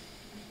needed.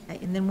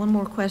 And then one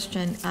more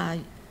question.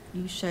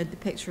 You showed the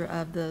picture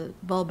of the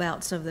bulb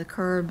outs of the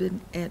curb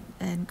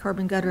and curb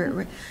and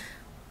gutter.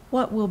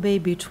 What will be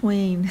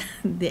between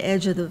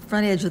the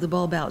front edge of the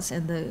bulb outs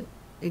and the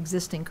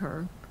existing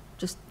curb?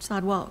 Just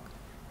sidewalk?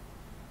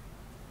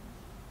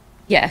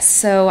 Yes,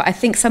 so I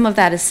think some of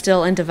that is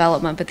still in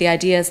development, but the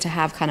idea is to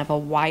have kind of a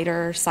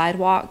wider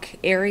sidewalk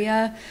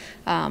area.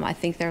 I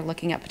think they're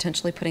looking at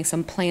potentially putting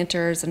some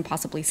planters and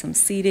possibly some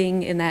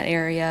seating in that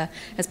area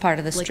as part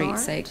of the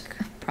streetscape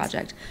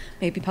project.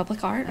 Maybe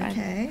public art.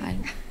 Okay.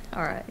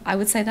 All right. I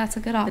would say that's a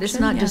good option. But it's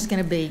not just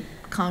going to be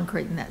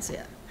concrete and that's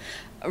it.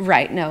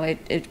 Right. No,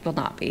 it will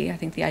not be. I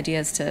think the idea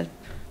is to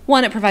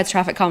one, it provides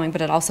traffic calming,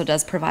 but it also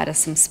does provide us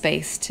some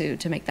space to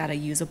make that a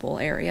usable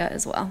area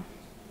as well.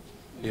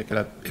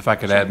 Yeah, if I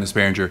could add, Ms.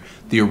 Behringer,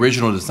 the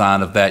original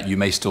design of that, you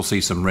may still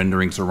see some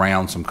renderings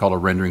around, some color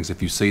renderings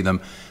if you see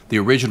them. The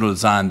original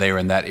design there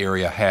in that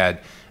area had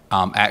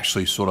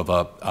actually sort of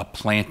a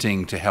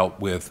planting to help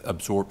with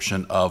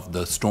absorption of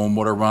the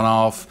stormwater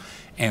runoff,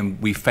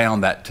 and we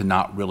found that to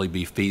not really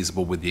be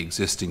feasible with the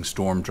existing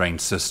storm drain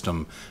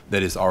system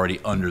that is already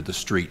under the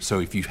street. So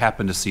if you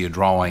happen to see a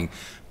drawing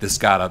that's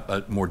got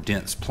a more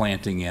dense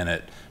planting in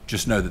it,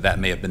 just know that that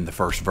may have been the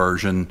first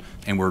version,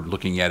 and we're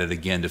looking at it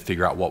again to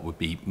figure out what would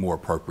be more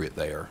appropriate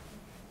there.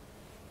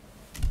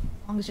 As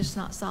long as it's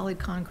not solid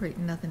concrete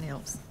and nothing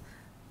else.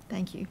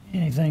 Thank you.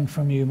 Anything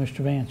from you, Mr.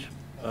 Vance?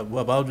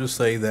 Well, I'll just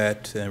say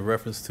that in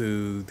reference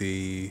to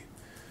the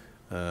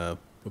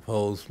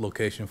proposed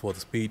location for the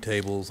speed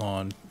tables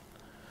on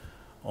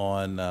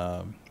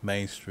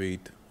Main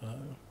Street,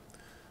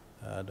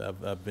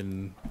 I've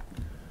been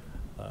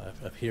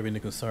hearing the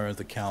concerns of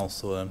the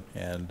council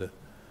and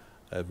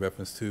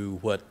reference to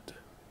what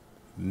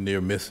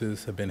near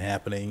misses have been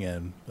happening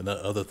and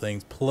other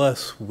things,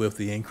 plus with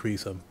the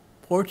increase,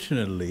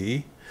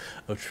 unfortunately,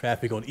 of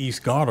traffic on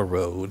East Garner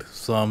Road,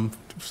 some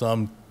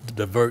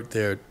divert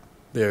their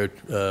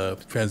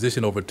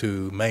transition over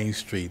to Main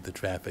Street, the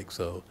traffic.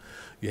 So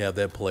you have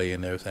that play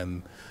in there,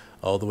 and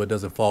although it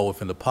doesn't fall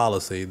within the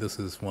policy, this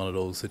is one of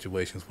those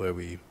situations where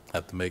we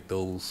have to make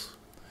those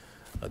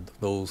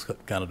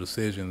kind of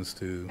decisions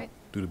to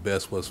do the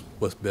best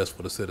what's best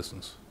for the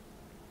citizens.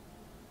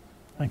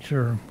 Thanks,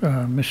 sir.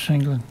 Ms.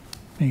 Singleton,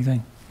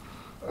 anything?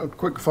 A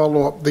quick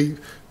follow-up. The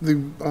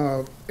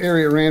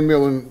area at Rand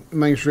Mill and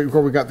Main Street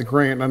where we got the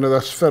grant, I know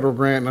that's a federal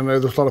grant, and I know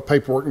there's a lot of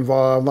paperwork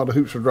involved, a lot of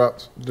hoops are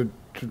dropped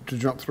to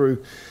jump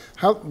through.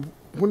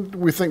 When do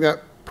we think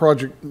that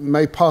project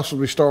may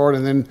possibly start,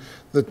 and then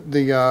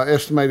the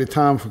estimated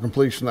time for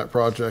completion of that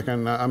project?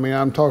 And I mean,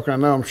 I'm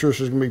sure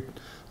this is going to be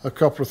a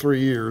couple of 3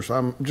 years.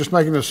 I'm just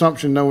making an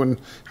assumption knowing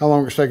how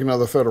long it's taken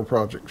other federal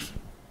projects.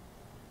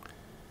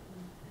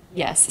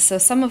 Yes, so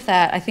some of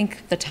that, I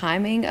think the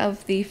timing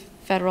of the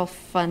federal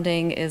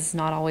funding is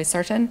not always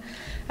certain.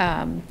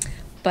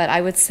 But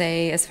I would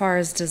say as far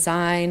as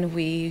design,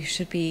 we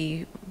should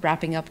be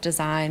wrapping up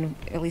design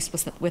at least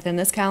within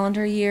this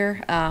calendar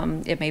year.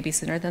 It may be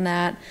sooner than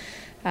that.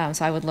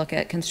 So I would look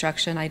at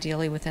construction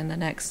ideally within the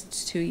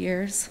next 2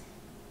 years.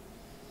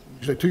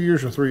 You say 2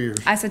 years or 3 years?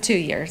 I said 2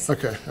 years.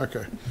 Okay.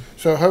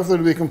 So hopefully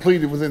it'll be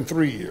completed within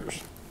 3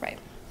 years. Right.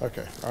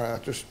 Okay, all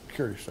right, just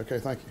curious. Okay,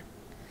 thank you.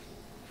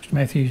 Mr.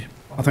 Matthews?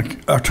 I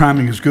think our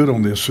timing is good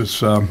on this.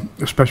 It's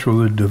especially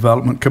with the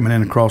development coming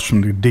in across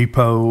from the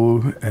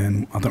depot,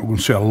 and I think we're going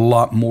to see a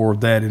lot more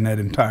of that in that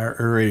entire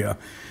area.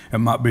 It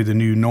might be the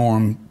new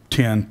norm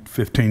 10,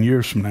 15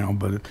 years from now,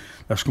 but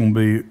that's going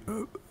to be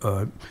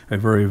a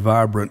very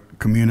vibrant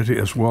community,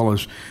 as well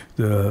as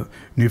the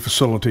new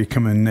facility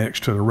coming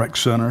next to the rec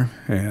center.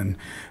 And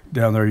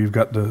down there you've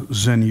got the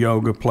Zen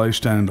Yoga place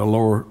down in the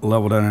lower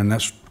level down there, and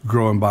that's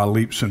growing by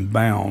leaps and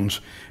bounds,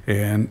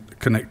 and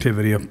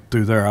connectivity up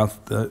through there.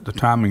 The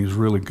timing is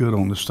really good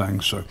on this thing,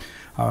 so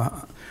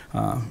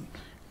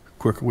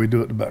quicker we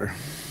do it, the better.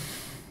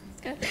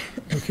 Good.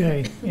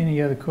 Okay,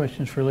 any other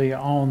questions for Leah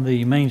on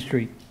the Main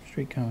Street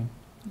coming?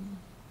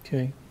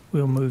 Okay,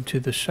 we'll move to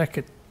the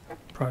second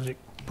project,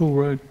 Pool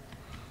Road.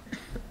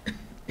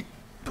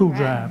 Pool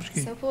Drive,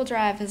 excuse me. So Pool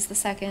Drive is the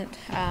second.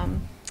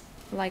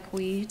 Like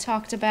we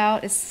talked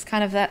about, it's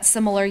kind of that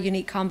similar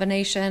unique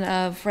combination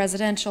of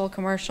residential,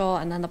 commercial,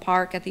 and then the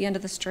park at the end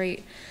of the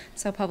street,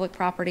 so public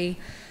property.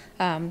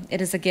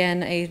 It is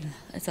again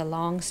it's a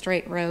long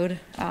straight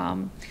road,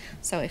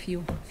 so if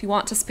you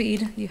want to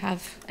speed, you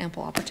have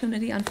ample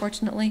opportunity,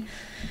 unfortunately.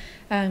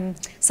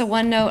 So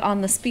one note on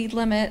the speed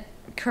limit.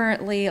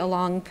 Currently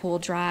along Pool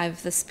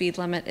Drive, the speed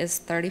limit is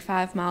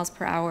 35 miles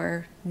per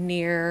hour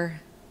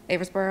near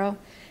Aversboro,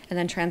 and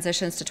then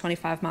transitions to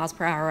 25 miles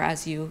per hour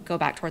as you go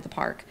back toward the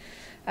park.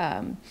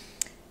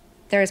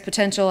 There is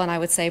potential, and I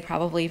would say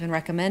probably even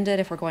recommended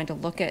if we're going to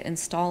look at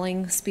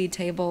installing speed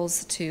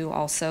tables, to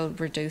also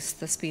reduce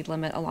the speed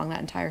limit along that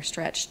entire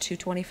stretch to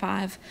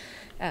 25.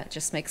 It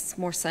just makes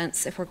more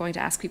sense if we're going to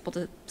ask people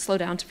to slow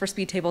down for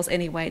speed tables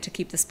anyway, to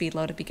keep the speed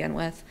low to begin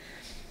with.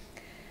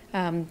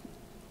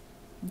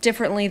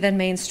 Differently than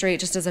Main Street,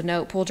 just as a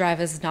note, Pool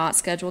Drive is not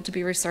scheduled to be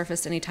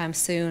resurfaced anytime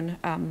soon.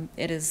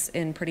 It is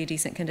in pretty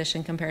decent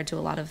condition compared to a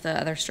lot of the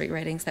other street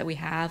ratings that we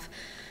have.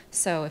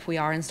 So if we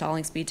are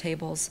installing speed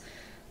tables,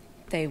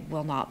 they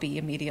will not be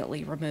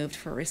immediately removed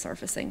for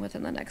resurfacing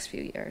within the next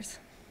few years.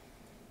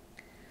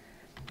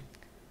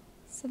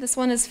 So this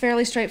one is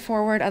fairly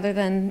straightforward, other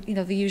than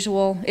the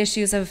usual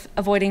issues of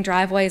avoiding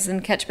driveways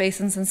and catch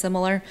basins and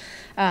similar.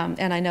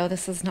 And I know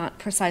this is not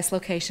precise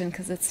location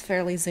because it's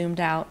fairly zoomed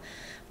out.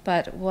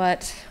 But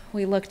what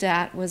we looked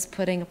at was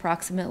putting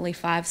approximately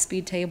 5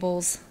 speed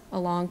tables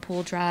along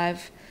Pool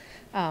Drive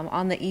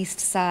on the east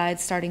side,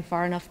 starting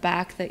far enough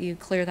back that you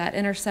clear that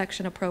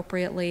intersection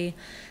appropriately,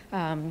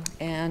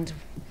 and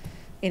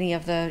any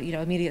of the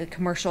immediate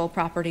commercial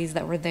properties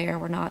that were there,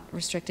 we're not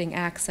restricting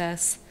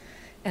access.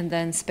 and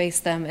then space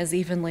them as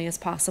evenly as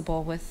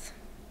possible with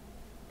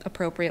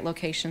appropriate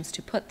locations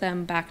to put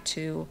them back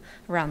to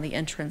around the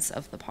entrance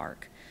of the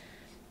park.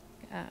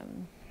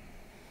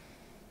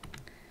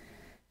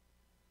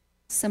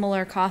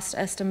 Similar cost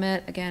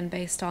estimate, again,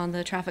 based on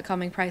the traffic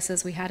calming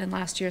prices we had in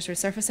last year's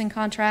resurfacing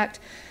contract.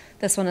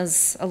 This one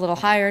is a little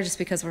higher just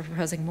because we're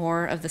proposing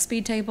more of the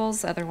speed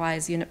tables.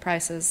 Otherwise, unit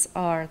prices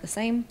are the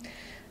same.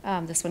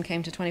 This one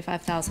came to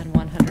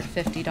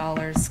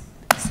 $25,150,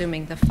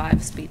 assuming the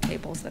 5 speed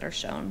tables that are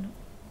shown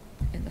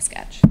in the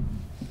sketch.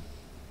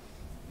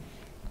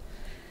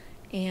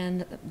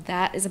 And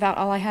that is about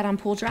all I had on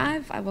Pool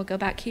Drive. I will go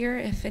back here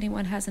if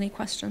anyone has any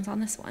questions on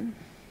this one.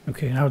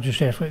 Okay, and I'll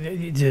just ask,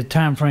 the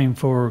time frame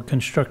for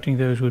constructing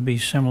those would be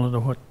similar to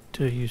what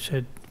you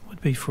said would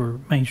be for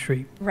Main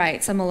Street?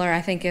 Right, similar. I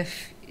think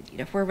if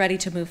we're ready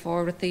to move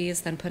forward with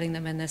these, then putting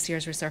them in this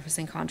year's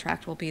resurfacing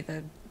contract will be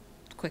the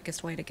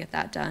quickest way to get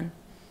that done.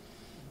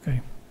 Okay.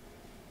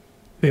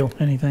 Bill,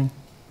 anything?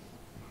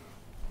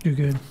 You're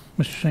good.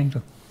 Mr.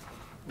 Singleton?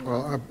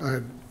 Well, I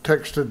had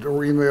texted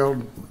or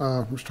emailed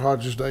Mr.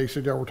 Hodges today. He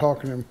said y'all were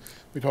talking to him.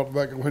 We talked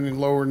about going and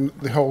lowering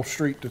the whole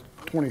street to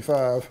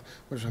 25,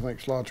 which I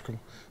think is logical.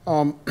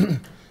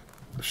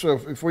 So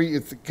if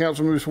the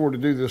council moves forward to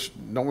do this,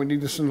 don't we need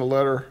to send a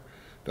letter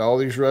to all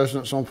these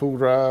residents on Pool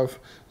Drive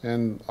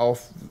and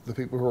off the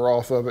people who are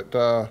off of it,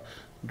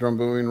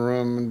 Drumbowie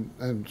Room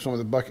and some of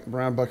the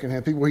Brown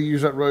Buckingham people who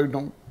use that road?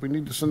 Don't we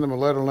need to send them a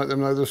letter and let them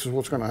know this is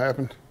what's going to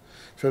happen?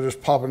 So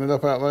just popping it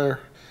up out there.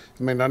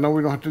 I mean, I know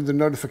we don't have to do the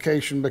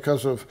notification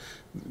because of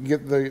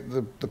get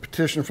the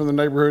petition from the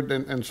neighborhood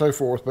and so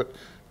forth, but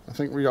I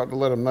think we ought to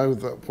let them know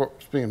that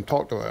what's being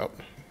talked about.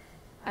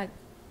 I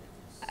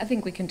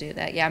think we can do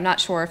that. Yeah, I'm not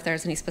sure if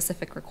there's any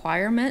specific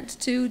requirement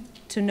to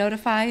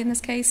notify in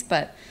this case,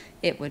 but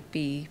it would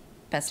be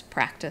best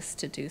practice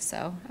to do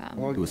so.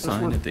 Do a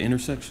sign at the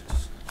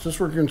intersections. Since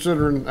we're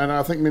considering, and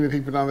I think many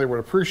people down there would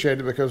appreciate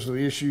it because of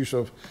the issues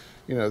of,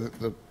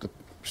 the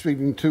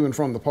speeding to and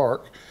from the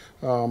park.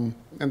 And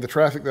the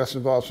traffic that's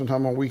involved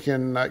sometimes on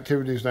weekend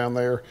activities down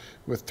there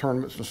with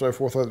tournaments and so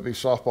forth, whether it be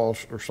softball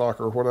or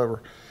soccer or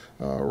whatever,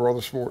 or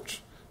other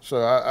sports.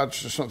 So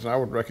that's just something I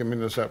would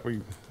recommend is that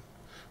we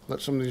let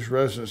some of these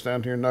residents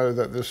down here know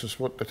that this is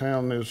what the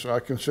town is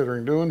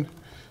considering doing.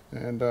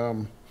 And,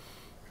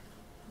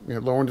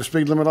 lowering the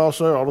speed limit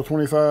also, auto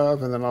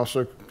 25, and then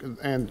also,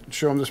 and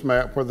show them this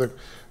map where the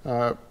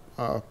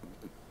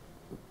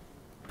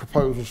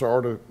proposals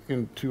are to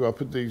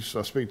put these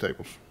speed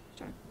tables.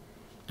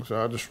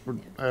 So I just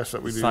would ask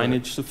that we do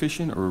Signage that.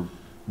 sufficient, or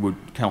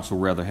would council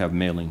rather have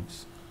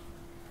mailings?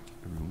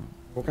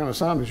 What kind of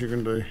signage you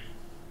can do?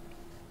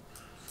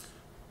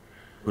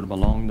 Put them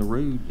along the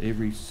road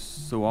every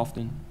so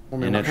often. I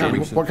mean, and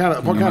what kind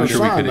of I'm sure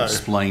sign we could though?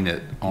 explain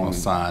it on a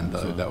sign,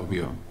 though. That would be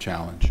a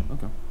challenge.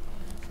 Okay.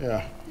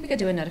 Yeah. We could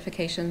do a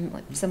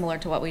notification similar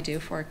to what we do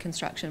for a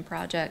construction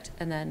project,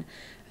 and then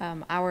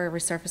our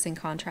resurfacing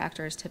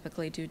contractors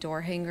typically do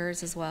door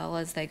hangers as well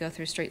as they go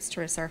through streets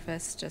to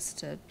resurface, just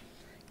to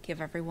give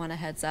everyone a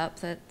heads up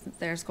that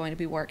there's going to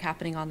be work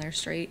happening on their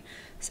street.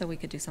 So we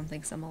could do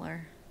something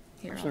similar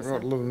here I think we also.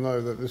 ought to let them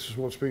know that this is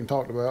what's being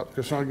talked about,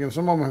 because again,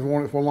 some of them have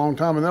wanted it for a long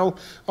time, and there'll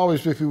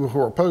always be people who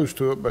are opposed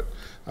to it, but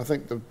I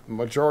think the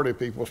majority of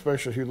people,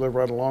 especially who live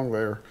right along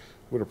there,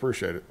 would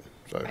appreciate it.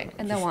 So Right,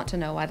 and they'll want to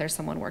know why there's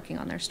someone working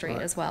on their street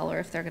Right. as well, or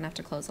if they're gonna have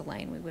to close a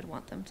lane, we would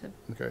want them to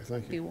Okay,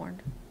 thank be you.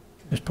 warned.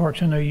 Ms.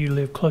 Parks, I know you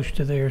live close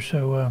to there,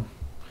 so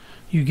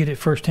you get it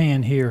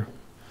firsthand here.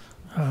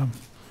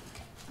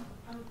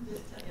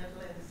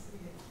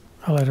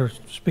 I'll let her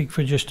speak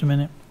for just a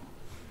minute.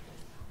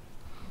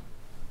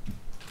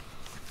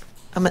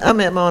 I'm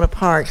at Mona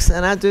Parks,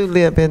 and I do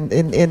live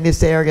in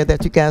this area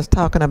that you guys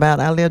talking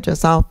about. I live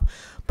just off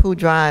Pool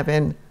Drive,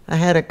 and I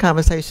had a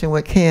conversation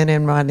with Ken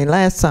and Rodney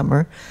last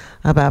summer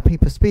about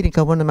people speeding,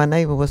 because one of my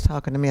neighbors was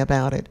talking to me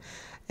about it.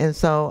 And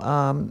so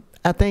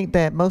I think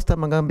that most of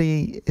them are going to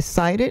be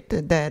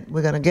excited that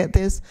we're going to get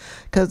this,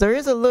 because there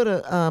is a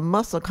little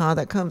muscle car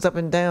that comes up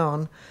and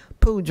down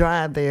Pool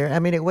Drive there. I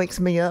mean, it wakes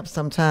me up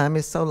sometimes.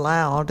 It's so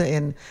loud,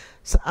 and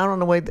so I don't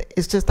know whether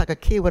it's just like a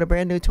kid with a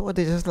brand new toy.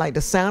 It's just like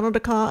the sound of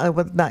the car, or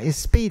whether or not it's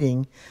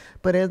speeding.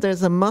 But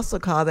there's a muscle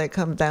car that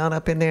comes down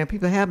up in there, and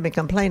people have been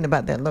complaining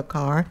about that little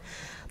car.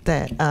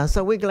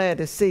 So we're glad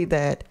to see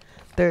that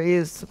there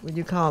is, what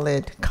you call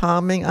it,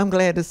 calming. I'm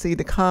glad to see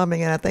the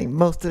calming, and I think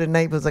most of the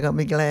neighbors are going to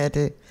be glad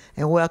to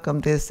and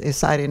welcome this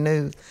exciting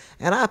news.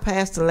 And I'll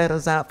pass the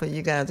letters out for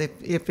you guys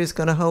if it's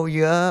going to hold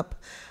you up.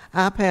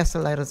 I'll pass the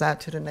letters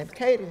out to the neighbors.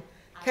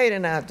 Katie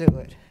and I'll do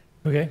it.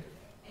 Okay.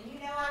 And you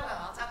know I will.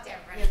 I'll talk to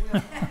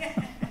everybody.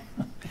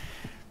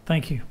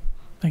 Thank you.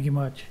 Thank you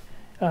much.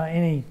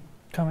 Any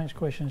comments,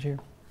 questions here?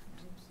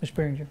 Ms.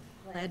 Behringer?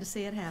 Glad to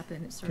see it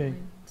happen. It's Okay.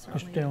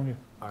 Mr. Dellinger?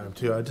 I am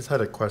too. I just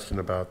had a question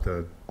about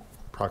the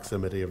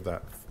proximity of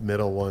that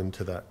middle one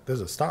to that.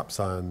 There's a stop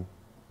sign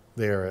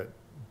there at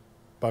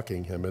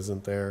Buckingham,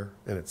 isn't there?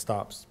 And it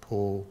stops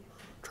pool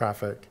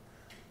traffic.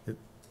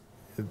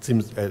 It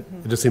seems, it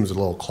just seems a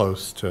little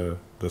close to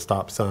the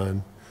stop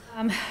sign.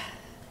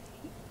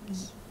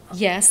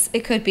 Yes,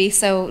 it could be.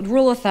 So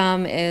rule of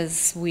thumb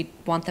is we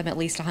want them at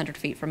least 100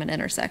 feet from an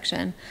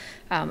intersection,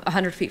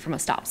 100 feet from a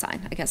stop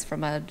sign. I guess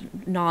from a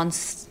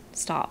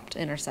non-stopped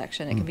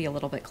intersection, it can be a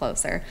little bit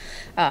closer.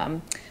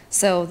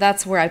 So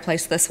that's where I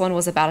placed this one,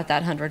 was about at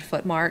that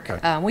 100-foot mark.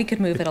 Okay. We could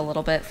move it a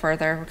little bit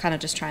further. We're kind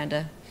of just trying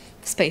to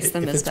space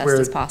them If as it's best where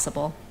as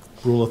possible.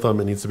 Rule of thumb,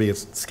 it needs to be,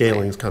 its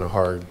scaling is kind of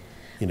hard,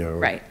 you know,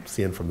 Right.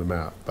 seeing from the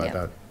map, but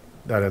Yeah.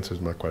 that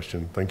answers my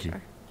question. Thank you.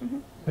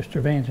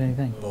 Mr. Vance,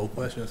 anything? No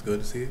question. It's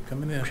good to see it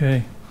coming in.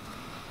 Okay.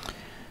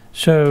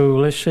 So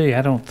let's see,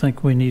 I don't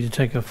think we need to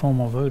take a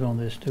formal vote on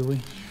this, do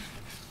we?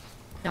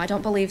 No, I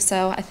don't believe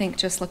so. I think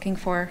just looking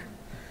for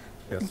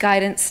Yes.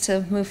 guidance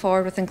to move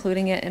forward with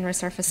including it in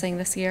resurfacing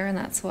this year, and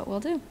that's what we'll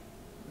do.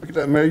 Look at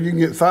that, Mayor, you can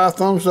get 5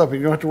 thumbs up.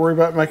 You don't have to worry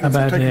about taking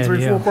About 3, that, 4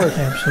 yeah, questions.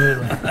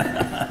 absolutely. Look at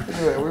that,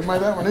 we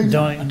made that one easy.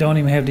 Don't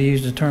even have to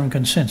use the term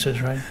consensus,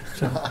 right?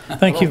 So,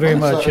 thank you very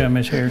much,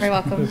 Ms. Harris. You're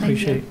welcome. We Thank you.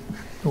 appreciate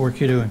the work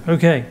you're doing.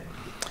 Okay.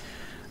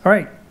 All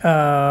right.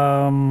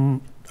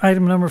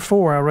 Item number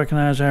 4, I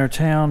recognize our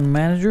town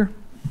manager.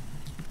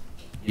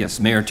 Yes,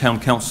 Mayor,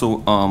 Town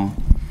Council,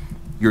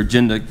 your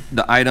agenda,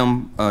 the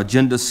item,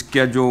 agenda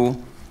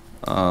schedule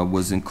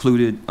was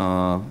included,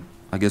 I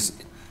guess,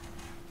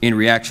 in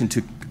reaction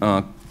to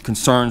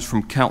concerns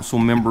from council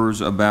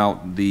members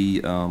about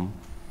the,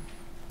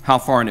 how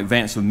far in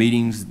advance of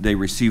meetings they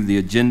receive the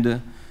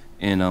agenda.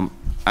 And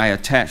I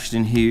attached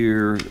in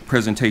here a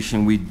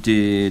presentation we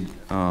did,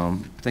 I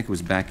think it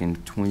was back in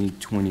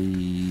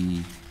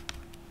 2020,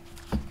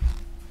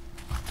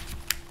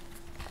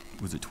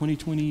 was it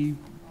 2020?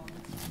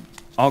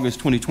 August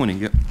 2020,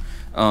 yep.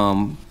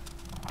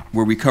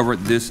 Where we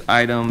covered this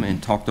item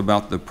and talked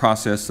about the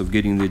process of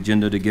getting the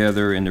agenda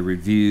together and the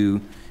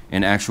review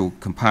and actual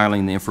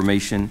compiling the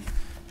information.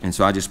 And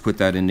so I just put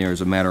that in there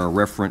as a matter of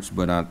reference,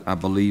 but I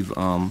believe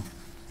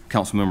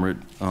Councilmember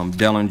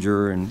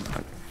Dellinger and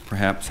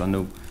perhaps I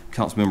know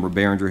Councilmember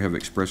Behringer have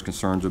expressed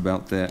concerns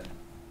about that.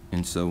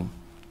 And so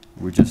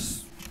we're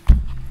just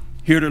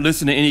here to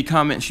listen to any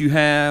comments you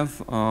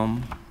have,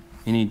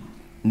 any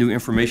new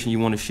information you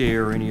want to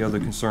share, or any other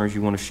concerns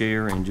you want to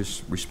share, and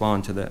just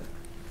respond to that.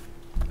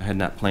 I had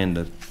not planned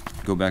to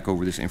go back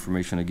over this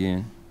information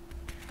again.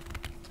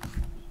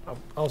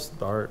 I'll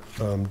start.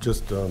 I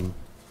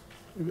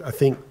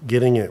think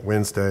getting it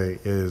Wednesday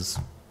is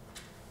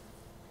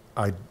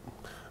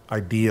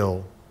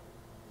ideal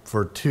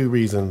for 2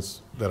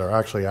 reasons that are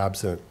actually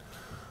absent,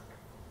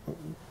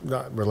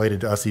 not related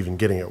to us even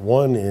getting it.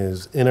 One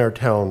is in our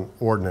town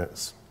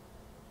ordinance.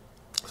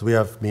 So we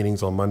have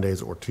meetings on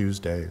Mondays or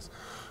Tuesdays.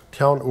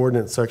 Town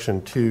Ordinance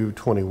Section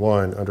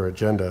 221 under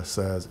Agenda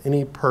says,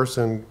 any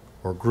person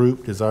or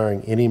group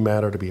desiring any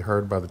matter to be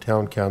heard by the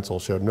town council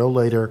shall no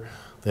later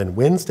than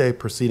Wednesday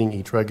preceding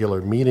each regular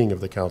meeting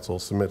of the council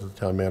submit to the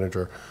town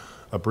manager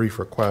a brief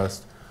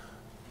request.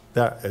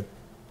 That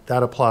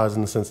applies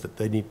in the sense that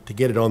they need to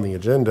get it on the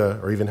agenda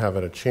or even have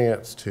it a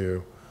chance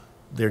to.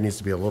 There needs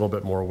to be a little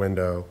bit more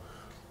window.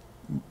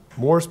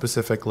 More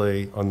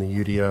specifically on the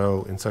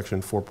UDO in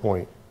Section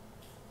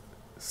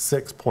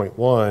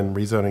 4.6.1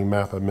 rezoning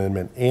map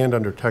amendment and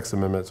under text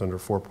amendments under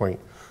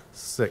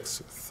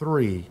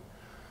 4.63,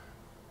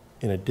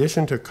 in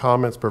addition to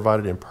comments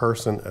provided in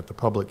person at the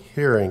public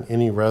hearing,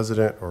 any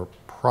resident or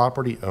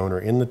property owner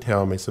in the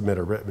town may submit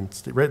a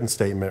written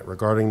statement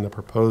regarding the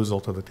proposal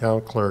to the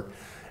town clerk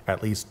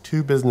at least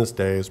 2 business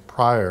days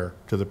prior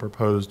to the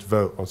proposed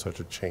vote on such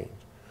a change.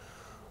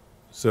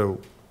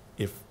 So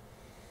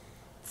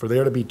for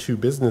there to be 2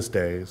 business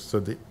days,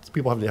 so that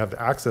people have to have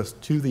access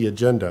to the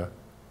agenda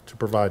to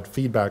provide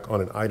feedback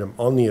on an item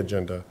on the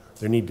agenda,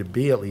 there need to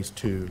be at least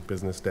 2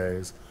 business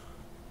days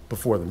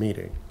before the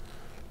meeting.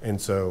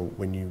 And so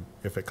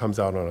if it comes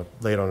out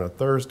late on a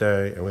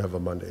Thursday and we have a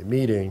Monday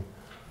meeting,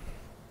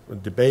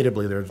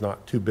 debatably there's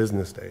not 2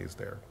 business days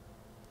there.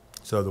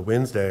 So the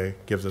Wednesday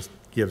gives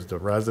the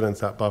residents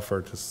that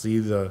buffer to see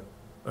the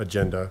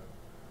agenda,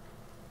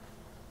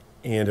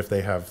 and if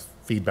they have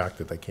feedback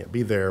that they can't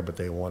be there but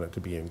they want it to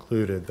be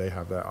included, they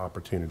have that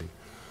opportunity.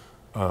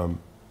 The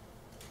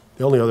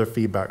only other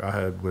feedback I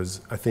had was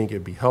I think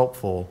it'd be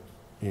helpful,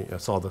 I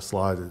saw the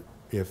slide,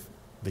 if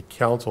the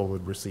council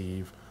would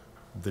receive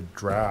the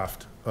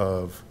draft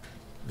of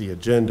the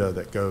agenda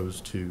that goes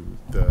to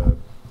the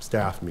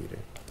staff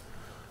meeting.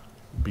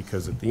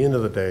 Because at the end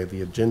of the day,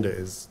 the agenda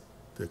is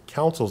the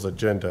council's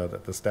agenda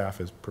that the staff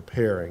is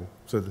preparing.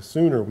 So the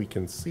sooner we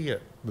can see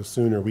it, the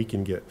sooner we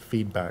can get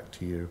feedback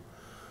to you.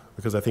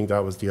 Because I think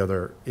that was the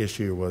other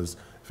issue, was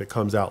if it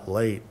comes out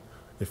late,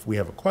 if we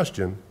have a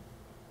question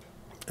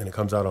and it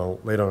comes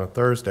out late on a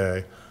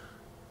Thursday,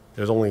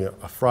 there's only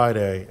a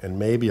Friday and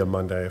maybe a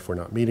Monday, if we're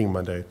not meeting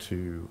Monday,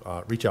 to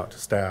reach out to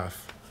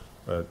staff,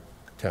 a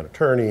town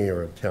attorney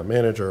or a town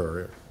manager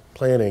or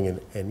planning,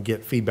 and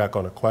get feedback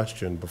on a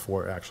question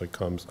before it actually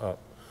comes up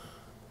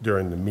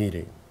during the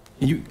meeting.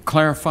 Can you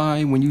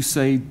clarify when you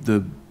say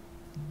the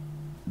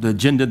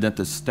agenda that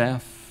the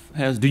staff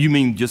has? Do you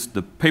mean just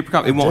the paper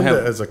copy? It won't have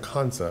Agenda as a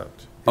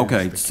concept.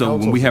 Okay, so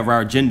when we have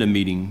our agenda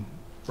meeting,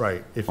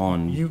 right? If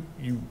on you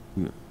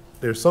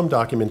there's some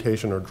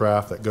documentation or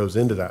draft that goes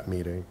into that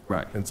meeting.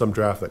 Right. And some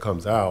draft that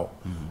comes out.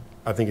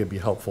 I think it'd be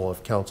helpful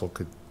if council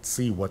could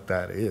see what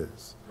that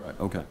is. Right,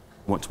 okay.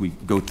 Once we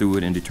go through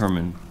it and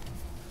determine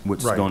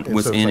what's Right. going, And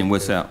what's so it's in like and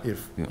what's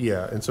if- out.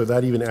 Yeah, and so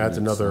that even adds That's,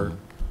 another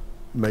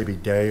maybe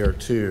day or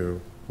two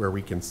where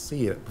we can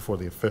see it before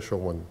the official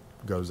one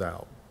goes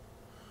out.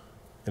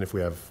 And if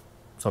we have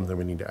something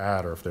we need to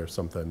add, or if there's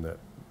something that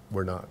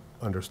we're not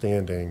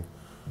understanding,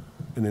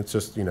 and it's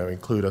just,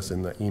 include us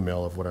in the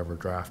email of whatever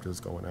draft is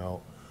going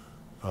out.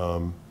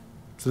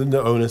 So then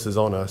the onus is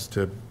on us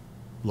to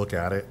look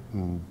at it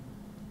and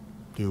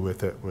do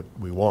with it what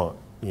we want.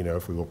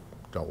 If we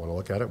don't want to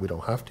look at it, we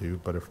don't have to,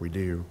 but if we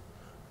do,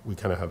 we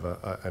kind of have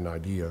an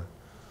idea.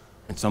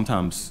 And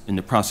sometimes in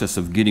the process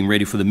of getting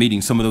ready for the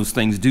meeting, some of those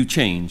things do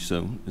change,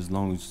 so as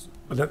long as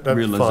That's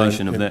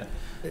realization fine. of that.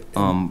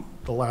 And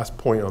the last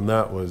point on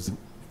that was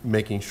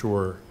making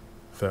sure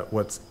that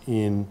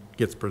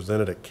gets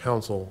presented at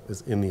council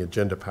is in the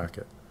agenda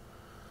packet.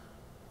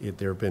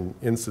 There have been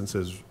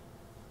instances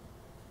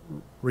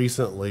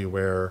recently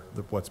where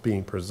what's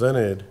being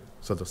presented,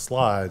 so the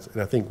slides,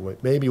 and I think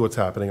maybe what's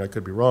happening, I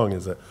could be wrong,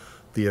 is that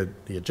the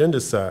agenda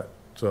set,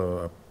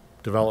 so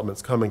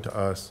development's coming to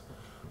us,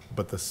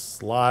 but the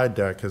slide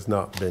deck has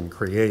not been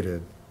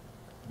created.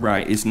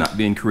 Right, it's not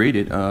being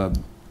created,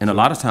 and a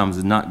lot of times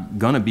it's not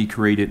gonna be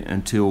created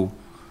until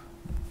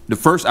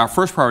our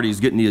first priority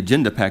is getting the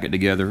agenda packet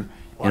together,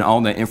 and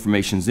all that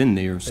information's in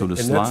there, so the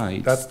And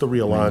slides. that's the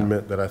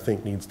realignment that I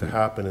think needs to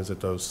happen, is that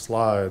those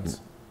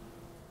slides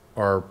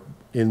are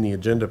in the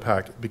agenda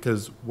packet,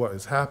 because what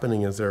is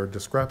happening is there are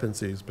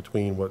discrepancies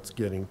between what's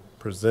getting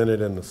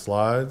presented in the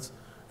slides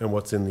and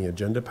what's in the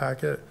agenda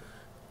packet,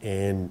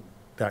 and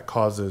that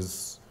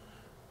causes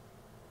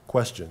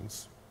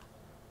questions.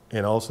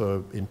 And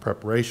also in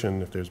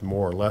preparation, if there's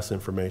more or less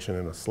information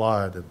in a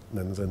slide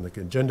than is in the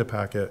agenda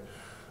packet,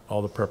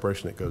 all the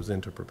preparation that goes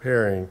into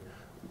preparing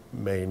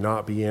may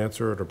not be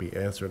answered or be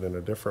answered in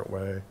a different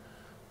way.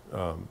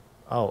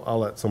 I'll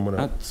let someone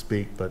else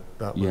speak, but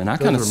And I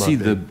kind of see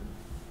the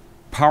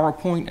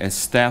PowerPoint as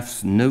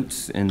staff's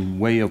notes and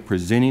way of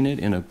presenting it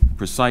in a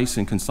precise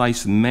and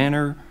concise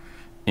manner,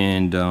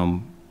 and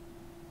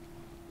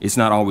it's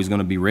not always going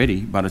to be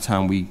ready by the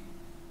time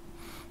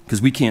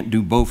because we can't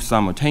do both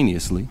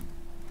simultaneously.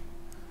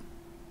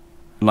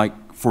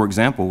 Like, for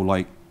example,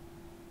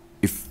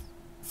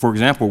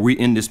 we're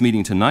in this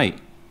meeting tonight,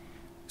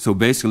 so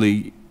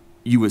basically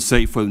you would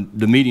say for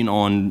the meeting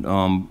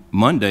on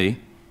Monday,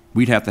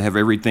 we'd have to have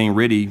everything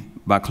ready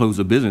by close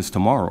of business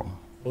tomorrow.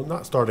 Well,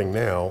 not starting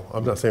now.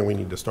 I'm not saying we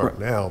need to start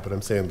now, but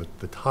I'm saying that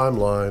the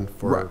timeline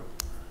for,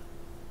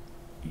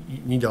 you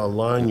need to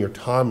align your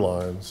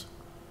timelines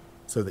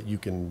so that you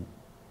can,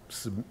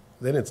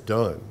 then it's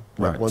done.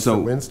 Like once a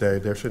Wednesday,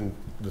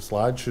 the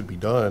slides should be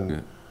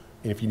done.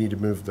 And if you need to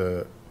move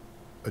the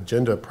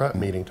agenda prep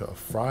meeting to a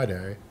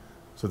Friday,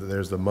 so that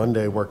there's the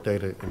Monday workday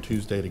and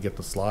Tuesday to get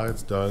the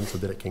slides done so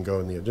that it can go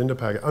in the agenda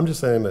packet. I'm just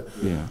saying that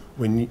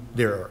when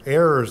there are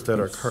errors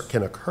that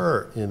can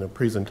occur in a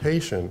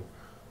presentation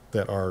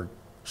that are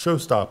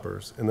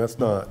showstoppers, and that's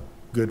not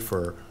good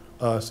for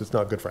us, it's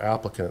not good for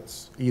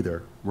applicants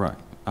either. Right,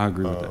 I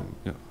agree with that,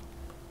 yeah.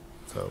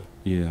 So.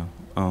 Yeah,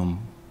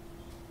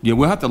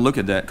 we'll have to look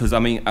at that, because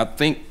I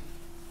think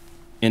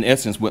in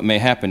essence what may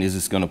happen is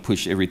it's gonna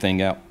push everything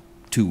out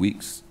 2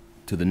 weeks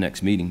to the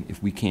next meeting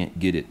if we can't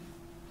get it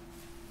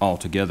all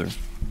together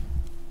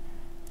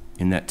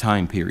in that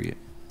time period.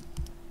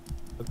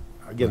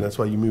 Again, that's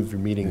why you move your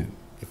meeting.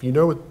 If you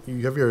know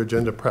you have your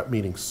agenda prep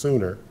meeting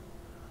sooner,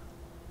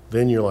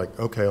 then you're like,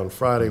 okay, on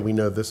Friday, we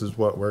know this is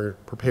what we're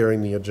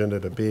preparing the agenda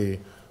to be.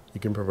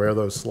 You can prepare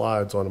those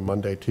slides on a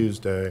Monday,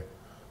 Tuesday,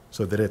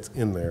 so that it's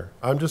in there.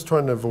 I'm just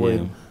trying to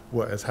avoid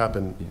what has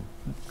happened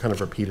kind of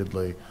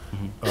repeatedly.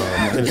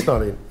 And it's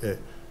not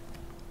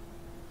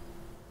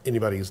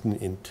anybody's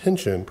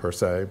intention per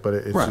se, but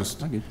it's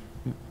just,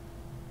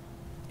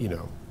 you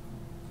know.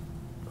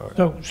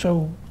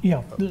 So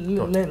yeah,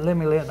 let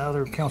me let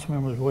other council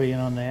members weigh in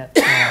on that.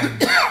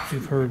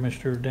 You've heard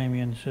Mr.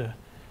 Damien's,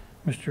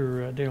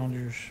 Mr.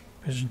 Dillinger's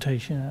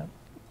presentation.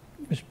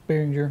 Ms.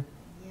 Behringer?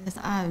 Yes,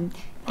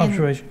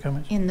 observation,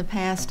 comments? In the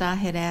past, I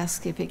had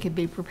asked if it could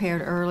be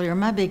prepared earlier.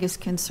 My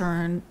biggest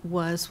concern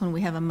was when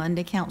we have a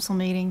Monday council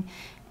meeting,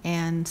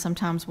 and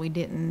sometimes we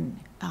didn't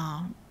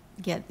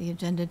get the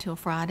agenda till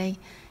Friday.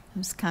 It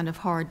was kind of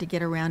hard to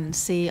get around and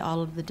see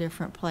all of the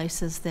different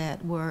places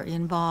that were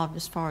involved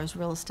as far as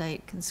real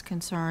estate is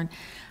concerned.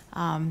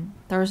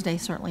 Thursday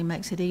certainly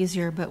makes it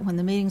easier, but when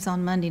the meeting's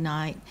on Monday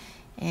night,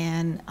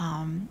 and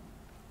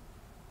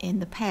in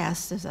the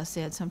past, as I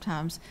said,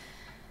 sometimes,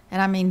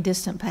 and I mean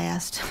distant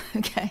past,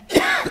 okay,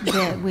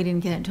 that we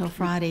didn't get it until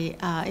Friday.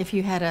 If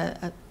you had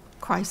a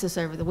crisis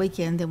over the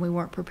weekend, then we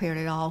weren't prepared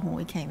at all when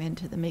we came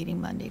into the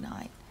meeting Monday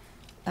night.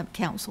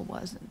 Council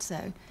wasn't,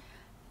 so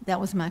that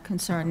was my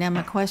concern. Now,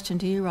 my question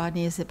to you,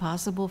 Rodney, is it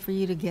possible for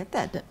you to get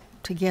that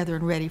together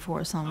and ready for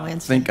us on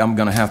Wednesday? I think I'm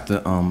going to have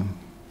to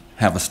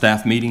have a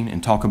staff meeting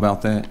and talk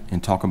about that,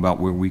 and talk about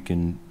where we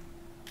can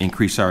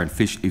increase our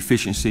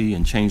efficiency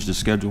and change the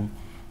schedule,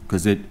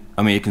 because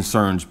I mean, it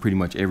concerns pretty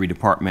much every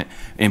department,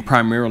 and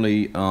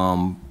primarily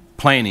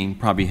planning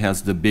probably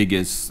has the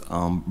biggest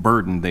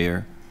burden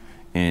there.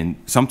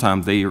 And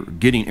sometimes they are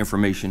getting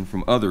information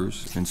from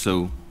others, and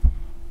so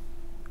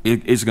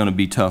it's going to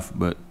be tough,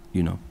 but,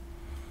 you know.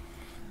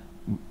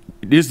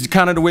 This is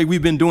kind of the way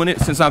we've been doing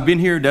it since I've been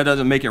here. That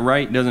doesn't make it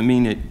right. Doesn't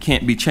mean it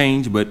can't be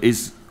changed, but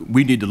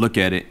we need to look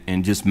at it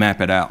and just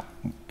map it out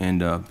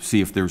and see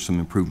if there's some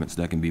improvements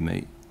that can be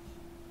made.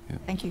 Yeah.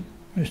 Thank you.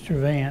 Mr.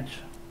 Vance.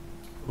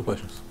 No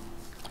questions.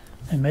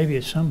 And maybe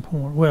at some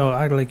point, well,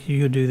 I'd like you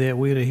to do that.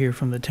 We ought to hear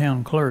from the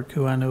town clerk,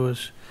 who I know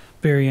is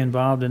very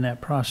involved in that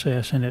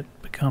process, and it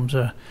becomes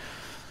a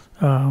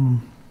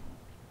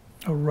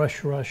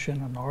rush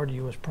and an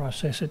arduous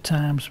process at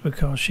times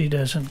because she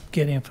doesn't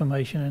get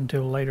information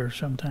until later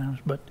sometimes.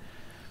 But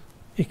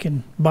it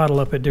can bottle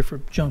up at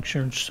different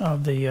junctures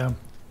of the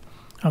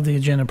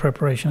agenda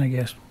preparation, I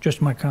guess.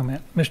 Just my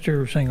comment.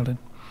 Mr. Singleton.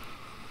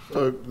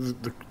 So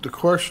the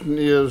question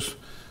is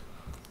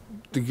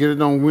to get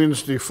it on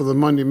Wednesday for the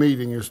Monday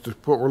meeting is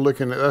what we're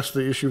looking at. That's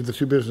the issue of the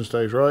 2 business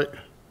days, right?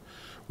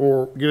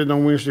 Or get it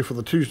on Wednesday for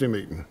the Tuesday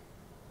meeting.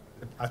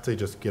 I'd say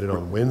just get it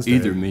on Wednesday.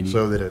 Either meeting.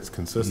 So that it's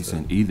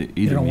consistent. Either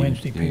Get on meeting,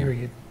 Wednesday, yeah.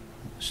 period,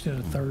 instead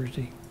of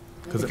Thursday.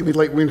 Because it could be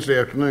late Wednesday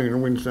afternoon or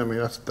Wednesday. I mean,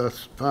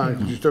 that's fine.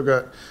 Because you still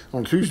got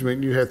on Tuesday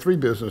meeting. You had 3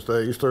 business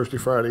days: Thursday,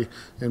 Friday,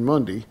 and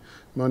Monday.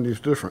 Monday's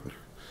different.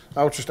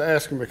 I was just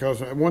asking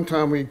because at one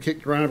time we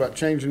kicked around about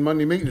changing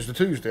Monday meetings to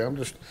Tuesday. I'm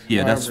just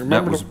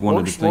that was one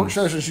of the things. Work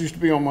sessions used to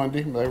be on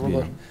Monday. They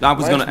were I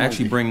was going to last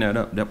actually Monday. bring that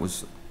up. That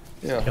was.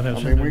 Yeah, Yeah, that's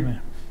I mean, it, we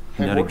man.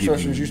 had That'll work give you-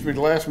 sessions used to be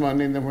the last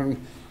Monday, and then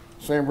when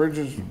Sam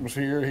Bridges was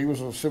here, he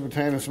was a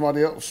superintendent and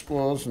somebody else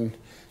was, and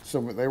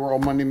so they were all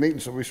Monday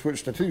meetings, so we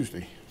switched to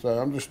Tuesday. So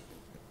I'm just,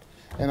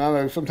 and I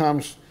know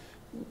sometimes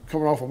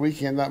coming off a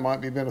weekend, that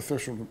might be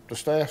beneficial to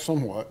staff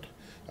somewhat.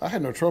 I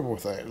had no trouble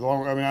with that.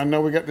 I mean, I know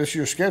we got this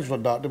year's schedule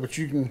adopted, but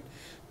we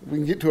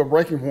can get to a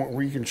breaking point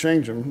where you can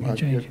change them, like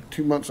change get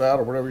 2 months out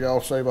or whatever y'all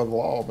say by the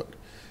law, but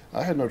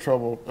I had no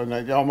trouble,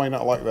 and y'all may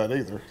not like that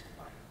either.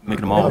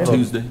 Making them all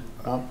Tuesday.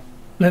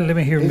 Let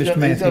me hear He's Mr. got a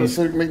Matthews.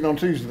 civic meeting on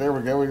Tuesday. There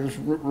we go. We just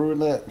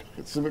ruined that.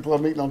 It's Civic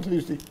Club meeting on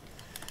Tuesday.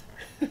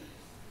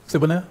 Say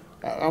what now?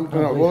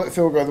 We'll let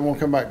Phil go, then we'll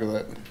come back to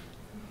that.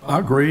 I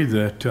agree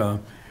that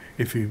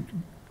if you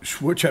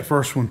switch that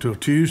first one to a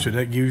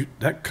Tuesday,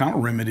 that kind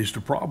of remedies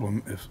the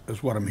problem,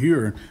 is what I'm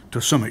hearing, to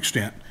some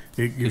extent.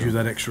 It gives you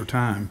that extra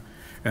time,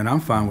 and I'm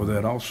fine with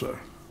that also.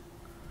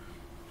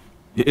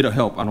 It'll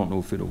help. I don't know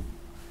if it'll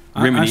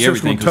I remedy just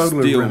everything. won't 'cause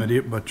totally still, remedy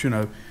it, but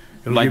it'll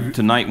give like you,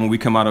 tonight, when we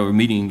come out of a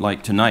meeting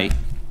like tonight,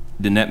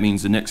 then that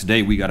means the next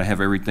day we got to have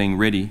everything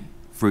ready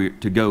for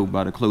it to go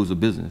by the close of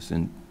business,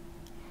 and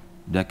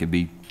that could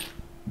be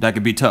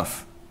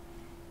tough.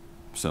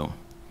 So,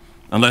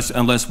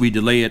 unless we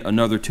delay it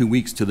another 2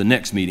 weeks to the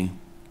next meeting.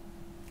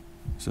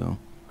 So,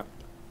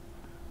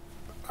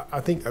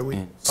 I think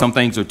some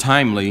things are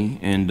timely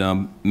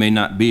and may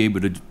not be able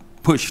to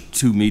push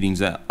 2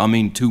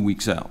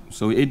 weeks out.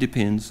 So it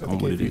depends on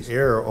what it is. If you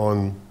err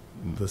on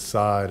the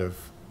side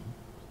of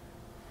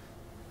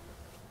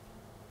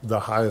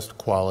the highest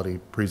quality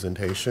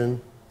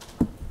presentation,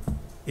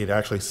 it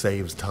actually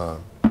saves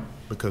time,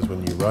 because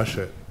when you rush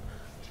it,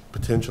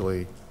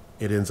 potentially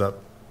it ends up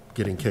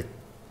getting kicked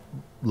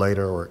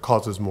later or it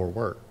causes more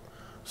work.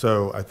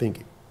 So I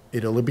think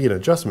it'll be an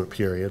adjustment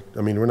period.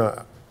 I mean,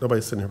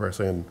 nobody's sitting here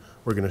saying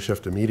we're going to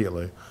shift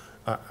immediately.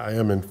 I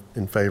am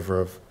in favor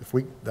of, if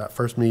that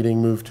first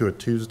meeting moved to a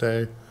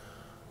Tuesday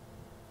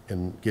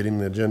and getting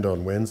the agenda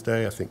on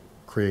Wednesday, I think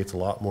creates a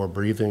lot more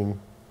breathing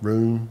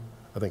room.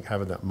 I think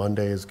having that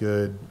Monday is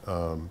good.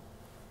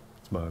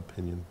 It's my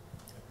opinion.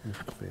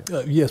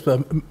 Yes,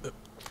 but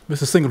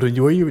Mr.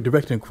 Singleton, were you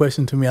directing a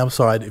question to me? I'm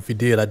sorry if you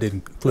did. I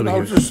didn't clearly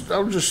hear. I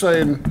was just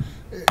saying,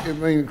 I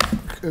mean,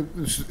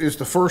 is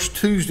the first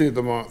Tuesday of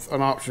the month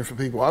an option for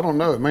people? I don't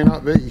know. It may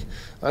not be.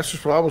 That's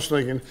just what I was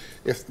thinking.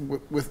 If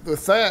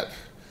with that,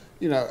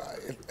 you know,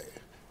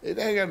 it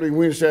ain't got to be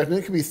Wednesday afternoon.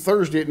 It could be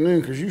Thursday at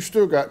noon, because you've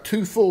still got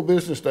 2 full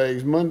business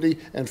days, Monday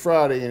and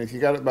Friday. And if you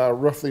got it by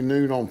roughly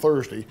noon on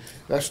Thursday,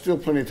 that's still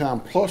plenty of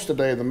time, plus the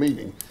day of the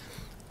meeting.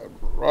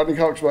 Rodney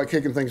talks about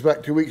kicking things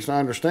back 2 weeks, and I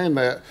understand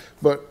that.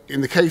 But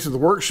in the case of the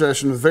work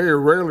session, very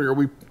rarely are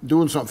we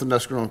doing something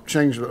that's going to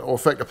change or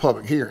affect a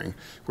public hearing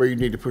where you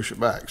need to push it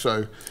back.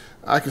 So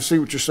I can see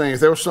what you're saying.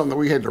 If there was something that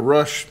we had to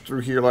rush through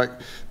here, like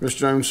Ms.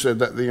 Jones said,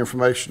 that the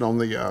information on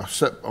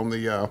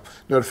the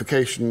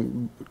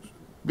notification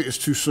is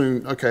too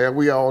soon. Okay,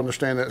 we all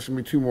understand that it's going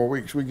to be 2 more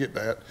weeks. We get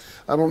that.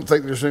 I don't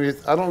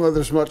know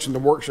there's much in the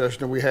work session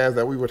that we have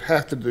that we would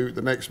have to do at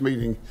the next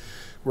meeting,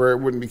 where it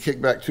wouldn't be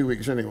kicked back 2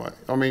 weeks anyway.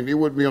 I mean, it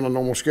wouldn't be on a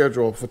normal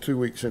schedule for 2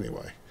 weeks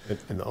anyway.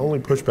 And the only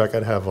pushback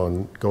I'd have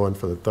on going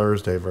for the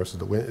Thursday versus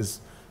the Wednesday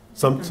is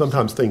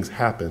sometimes things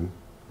happen,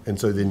 and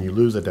so then you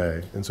lose a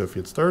day. And so if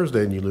it's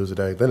Thursday and you lose a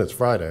day, then it's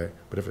Friday.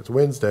 But if it's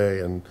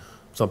Wednesday and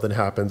something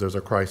happens, there's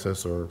a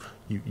crisis, or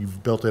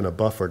you've built in a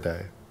buffer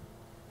day,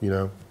 you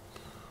know?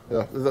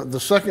 Yeah,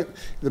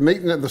 the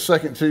meeting at the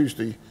second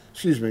Tuesday,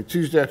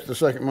 Tuesday after the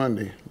second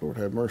Monday, Lord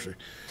have mercy.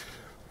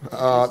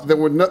 There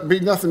would not be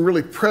nothing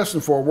really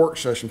pressing for a work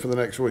session for the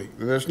next week.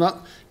 There's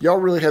not, y'all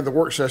really had the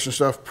work session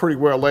stuff pretty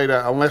well laid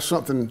out, unless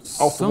something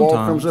off the wall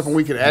comes up and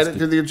we could add it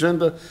to the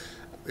agenda.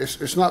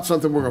 It's not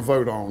something we're gonna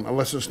vote on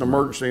unless it's an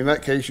emergency. In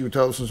that case, you would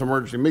tell us it's an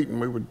emergency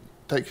meeting, we would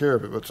take care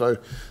of it. But so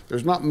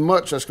there's not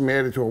much that's gonna be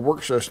added to a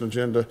work session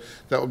agenda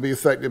that would be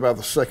affected by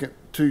the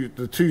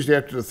Tuesday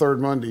after the third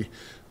Monday,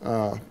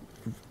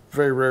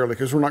 very rarely,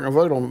 because we're not gonna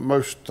vote on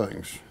most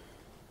things.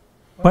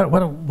 Why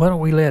don't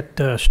we let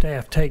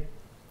staff take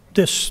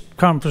this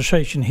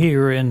conversation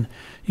here, and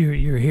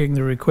you're hearing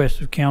the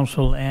request of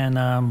council,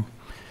 and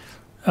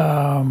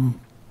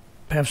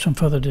have some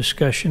further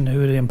discussion,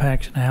 who it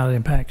impacts and how it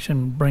impacts,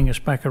 and bring us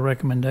back a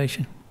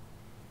recommendation.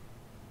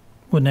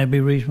 Wouldn't that be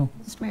reasonable?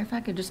 Mr. Mayor, if I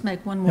could just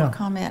make one more Yeah.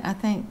 comment. I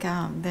think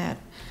that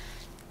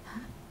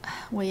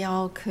we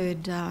all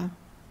could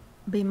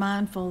be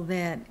mindful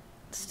that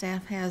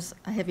staff has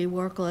a heavy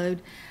workload.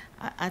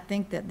 I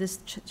think that this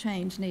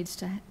change needs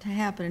to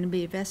happen and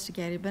be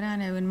investigated, but I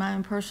know in my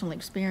own personal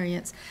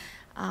experience,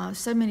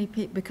 so many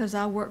people, because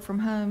I work from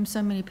home,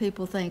 so many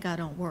people think I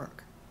don't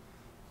work.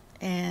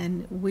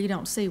 And we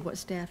don't see what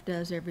staff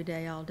does every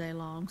day, all day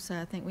long. So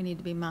I think we need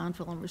to be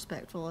mindful and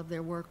respectful of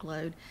their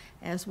workload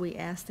as we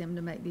ask them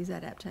to make these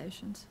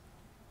adaptations.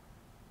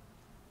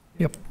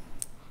 Yep.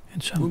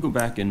 And so we'll go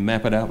back and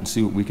map it out and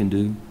see what we can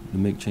do to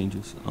make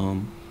changes.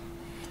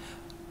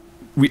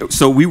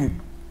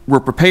 We're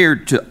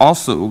prepared to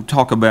also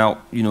talk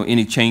about,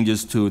 any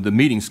changes to the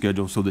meeting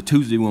schedule. So the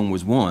Tuesday one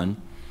was one.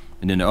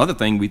 And then the other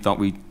thing we thought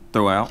we'd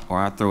throw out, or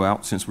I'd throw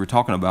out since we're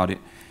talking about it,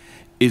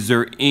 is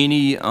there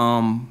any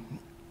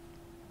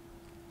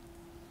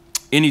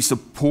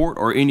support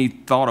or any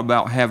thought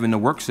about having the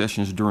work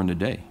sessions during the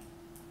day?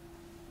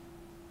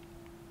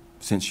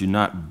 Since you're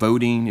not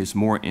voting, it's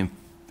more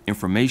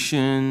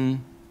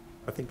information.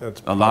 I think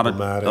that's a lot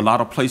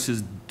of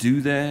places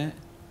do that.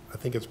 I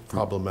think it's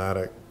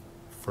problematic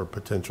for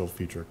potential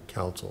future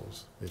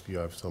councils if you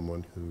have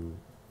someone who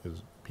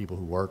is people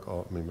who work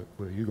all,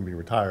 you can be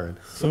retiring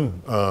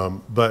soon,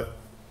 but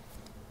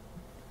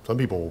some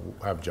people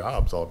have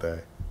jobs all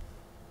day.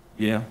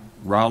 Yeah,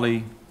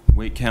 Raleigh,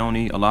 Wake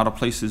County, a lot of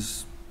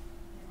places.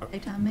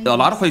 Daytime A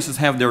lot of places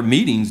have their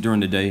meetings during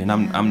the day, and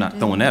I'm not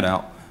throwing that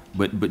out.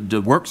 But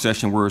the work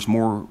session where it's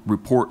more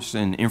reports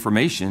and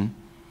information,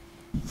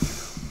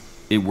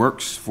 it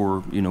works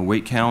for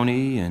Wake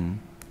County and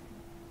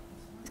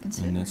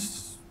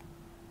that's.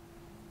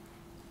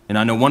 And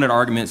I know one of the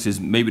arguments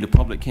is maybe the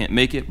public can't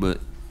make it, but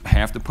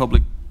half the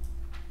public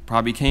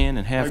probably can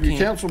and half Maybe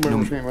can't. council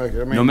members can't make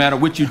it. I mean, no matter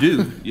what you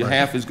do, your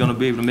half is going to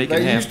be able to make it.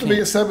 They half used to be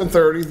at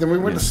 7:30, then we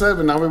went to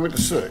 7, now we went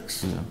to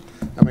 6. Yeah.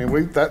 I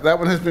mean, that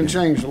one has been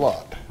changed a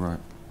lot. Right.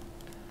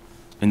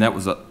 And that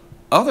was the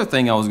other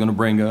thing I was going to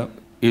bring up.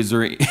 Is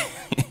there,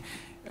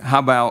 how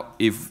about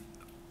if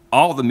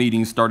all the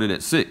meetings started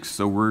at 6,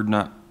 so we're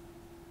not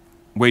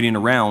waiting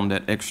around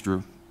that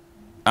extra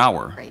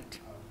hour? Great.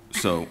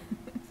 So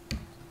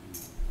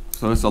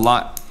it's a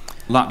lot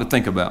to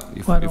think about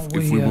if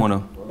we want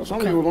to.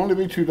 Some of it will only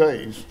be 2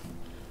 days.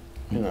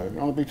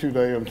 Only be 2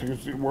 days,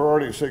 because we're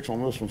already at 6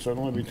 on this one, so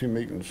it'll only be 2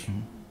 meetings. Mm-hmm.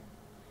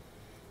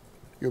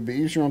 It'll be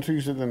easier on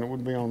Tuesday than it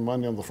would be on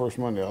Monday, on the first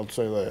Monday, I'd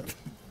say that.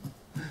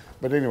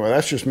 But anyway,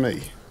 that's just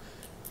me.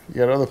 You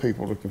got other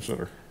people to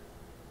consider.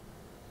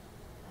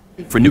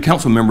 For new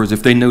council members,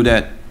 if they know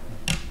that,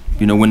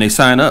 when they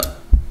sign up,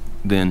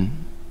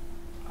 then.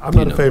 I'm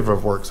not in favor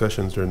of work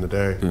sessions during the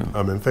day. Yeah.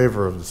 I'm in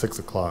favor of the 6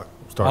 o'clock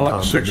start I like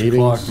time 6 for meetings.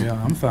 o'clock,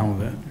 yeah, I'm fine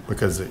with that.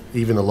 Because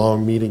even a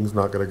long meeting's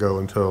not going to go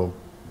until,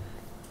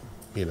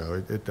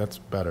 that's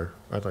better.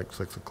 I'd like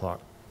 6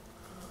 o'clock.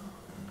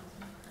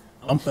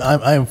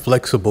 I am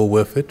flexible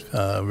with it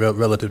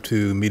relative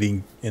to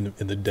meeting in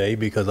the day,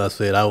 because I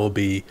said I will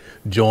be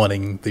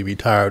joining the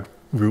retired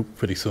group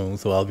pretty soon,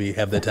 so I'll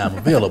have that time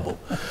available.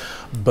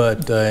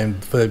 But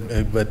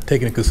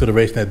taking into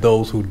consideration that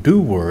those who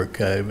do work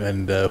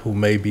and who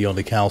may be on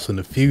the council in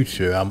the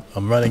future,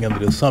 I'm running under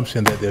the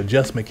assumption that the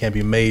adjustment can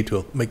be made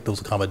to make those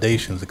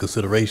accommodations and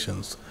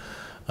considerations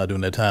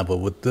during that time. But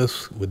with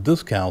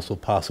this council,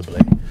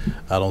 possibly,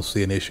 I don't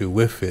see an issue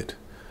with it.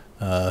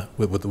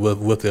 With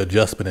the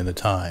adjustment in the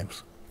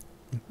times.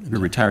 You're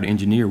a retired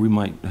engineer. We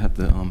might have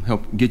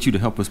to get you to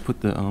help us put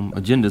the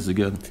agendas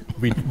together.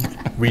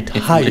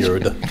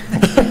 Retired.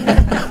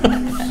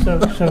 So,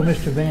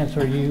 Mr. Vance,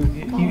 are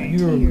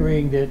you're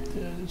agreeing that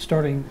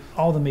starting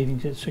all the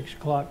meetings at 6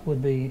 o'clock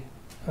would be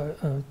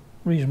a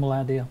reasonable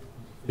idea?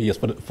 Yes,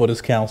 for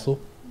this council,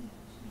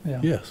 Yeah.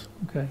 yes.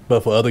 Okay.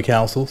 But for other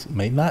councils,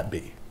 may not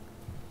be.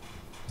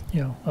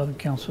 Other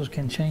councils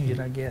can change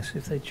it, I guess,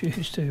 if they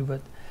choose to,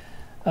 but.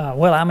 I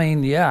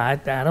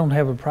don't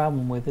have a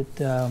problem with it.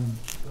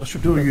 Let's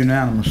do a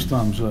unanimous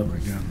thumbs up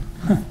again.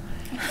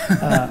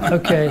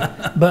 Okay,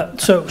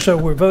 but so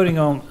we're voting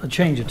on a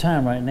change of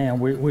time right now.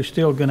 We're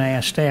still going to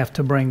ask staff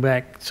to bring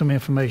back some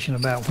information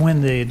about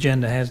when the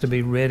agenda has to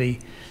be ready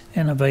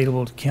and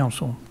available to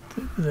council.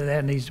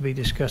 That needs to be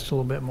discussed a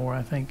little bit more,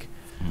 I think,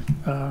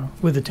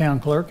 with the town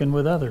clerk and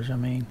with others.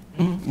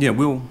 Yeah,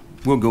 we'll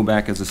go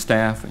back as a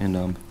staff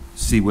and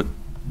see what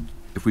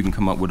if we can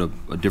come up with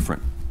a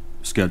different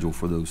schedule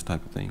for those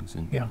type of things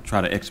and Yeah.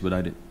 try to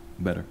expedite it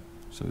better.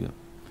 So, yeah.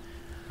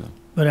 So.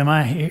 But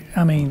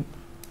I mean,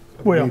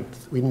 well,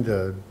 we need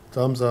a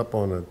thumbs up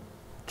on a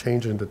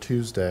change into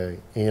Tuesday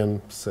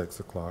and 6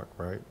 o'clock,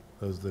 right?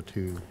 Those are the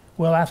two.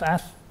 well,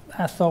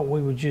 I thought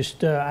we would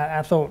just,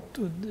 I thought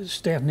the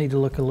staff need to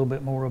look a little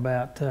bit more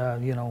about,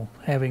 you know,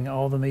 having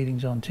all the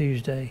meetings on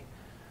Tuesday.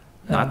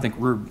 I think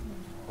we're.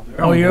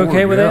 Oh, you're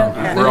okay with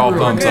that? We're all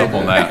thumbs up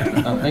on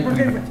that. I think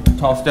we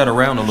tossed that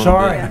around a little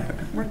Sorry. bit.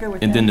 We're good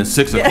with And that. then the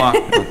 6 o'clock,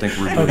 I think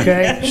we're good.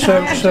 Okay,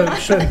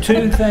 so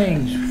two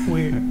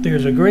things.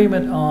 There's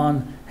agreement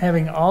on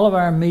having all of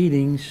our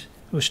meetings,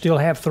 we'll still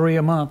have 3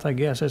 a month, I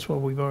guess, that's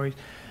what we've already,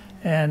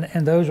 and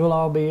those will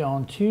all be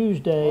on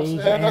Tuesdays.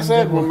 I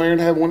said, well, Mayor,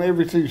 to have one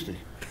every Tuesday.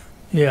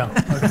 Yeah,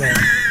 okay.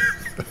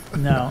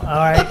 No, all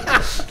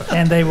right.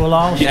 And they will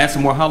all, You add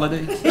some more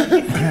holidays?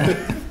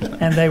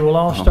 and they will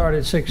all start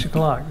at 6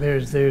 o'clock.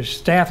 There's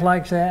staff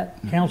likes that,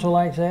 council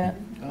likes that.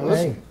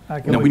 Hey, how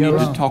can No, we need go to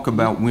wrong? talk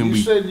about when You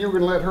we. said you were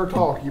gonna let her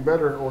talk. You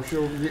better, or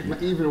she'll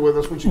get even with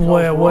us when she calls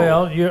for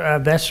Well,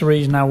 that's the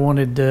reason I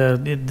wanted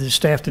the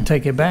staff to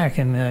take it back,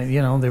 and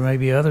you know, there may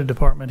be other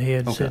department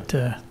heads Okay.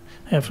 that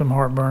have some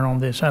heartburn on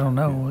this. I don't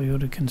know. We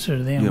ought to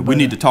consider them. Yeah, we but,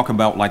 need to talk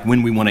about like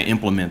when we want to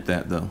implement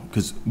that though,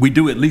 because we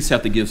do at least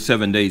have to give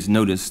 7 days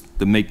notice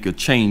to make a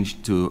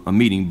change to a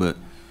meeting, but.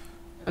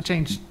 A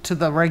change to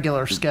the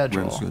regular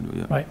schedule.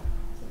 Yeah. Right,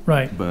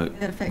 right. But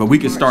effective we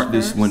can March start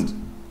this 1st?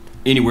 when,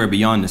 anywhere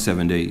beyond the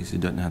 7 days.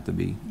 It doesn't have to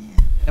be.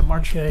 Yeah,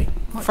 March Okay.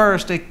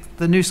 1st,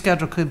 the new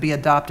schedule could be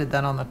adopted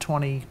then on the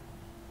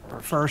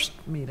 21st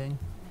meeting.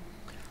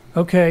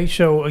 Okay,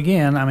 so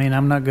again, I mean,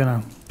 I'm not going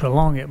to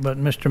prolong it, but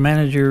Mr.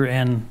 Manager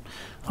and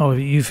all of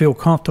you, you feel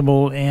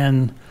comfortable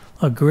in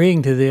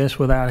agreeing to this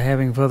without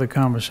having further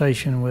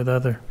conversation with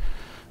other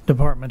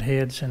department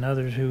heads and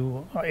others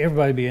who,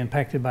 everybody be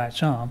impacted by it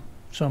some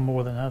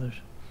more than others.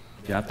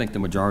 Yeah, I think the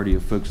majority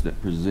of folks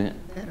that present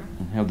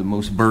and have the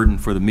most burden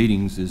for the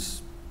meetings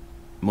is,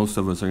 most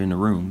of us are in the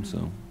room,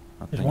 so.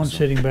 I There's think one so.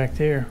 sitting back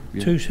there,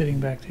 Yeah. two sitting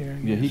back there.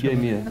 Yeah, he gave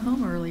me Go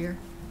home earlier.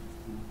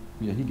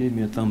 he gave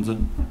me a thumbs up.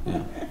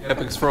 Yeah. Yeah,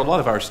 because for a lot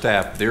of our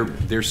staff,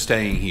 they're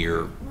staying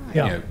here,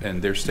 Yeah. you know,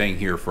 and they're staying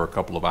here for a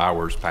couple of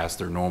hours past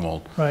their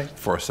normal Right.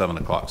 for a 7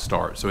 o'clock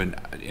start. So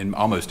in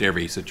almost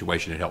every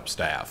situation, it helps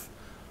staff.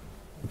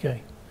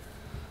 Okay.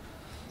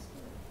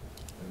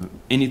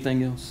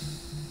 Anything else?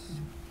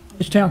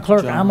 Mr. Town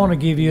Clerk, John? I'm going to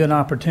give you an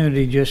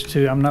opportunity just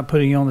to, I'm not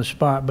putting you on the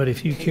spot, but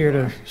if you care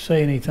to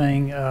say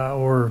anything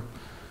or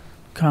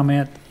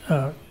comment,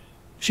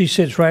 she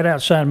sits right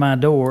outside my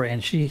door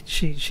and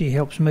she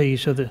helps me,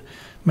 so the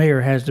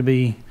mayor has to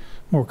be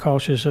more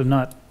cautious of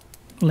not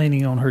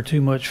leaning on her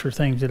too much for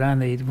things that I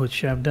need,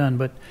 which I've done.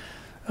 But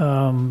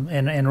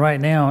and right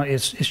now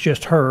it's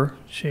just her,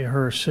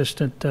 her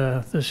assistant,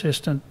 the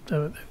assistant.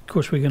 Of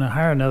course, we're going to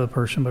hire another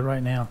person, but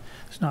right now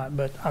it's not.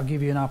 But I'll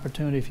give you an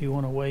opportunity if you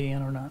want to weigh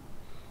in or not.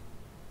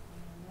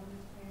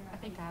 I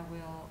think I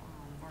will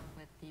work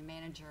with the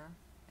manager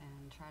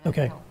and try to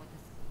Okay. help with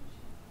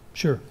this.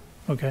 Sure.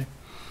 Okay.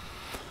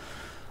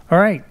 All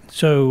right.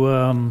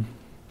 So,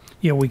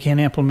 yeah, we can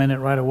implement it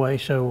right away.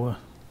 So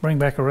bring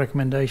back a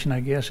recommendation, I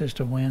guess, as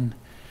to when.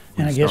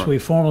 And I guess we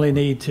formally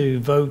need to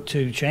vote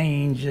to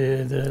change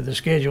the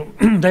schedule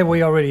that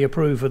we already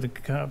approved for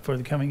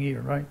the coming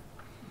year, right?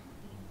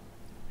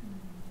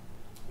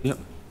 Yep.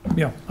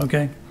 Yeah.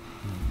 Okay.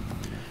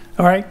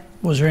 All right.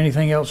 Was there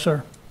anything else,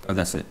 sir? Oh,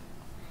 that's it.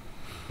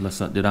 Unless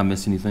did I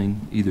miss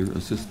anything? Either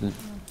Assistant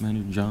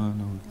Manager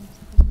John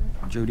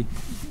or Jody?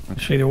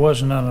 See, there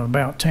wasn't none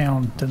about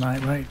town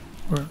tonight, right?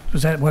 Or,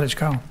 is that what it's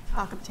called?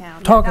 Talk of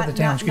Town. Talk Yeah, of the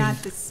town, excuse me.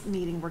 Not this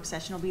meeting, work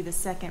session. It'll be the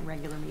second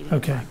regular meeting,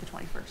 Okay. like the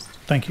 21st.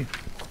 Thank you.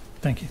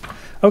 Thank you.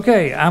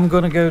 Okay, I'm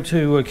going to go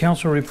to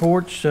council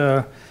reports.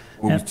 Well,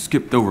 we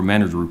skipped over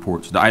manager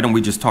reports. The item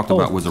we just talked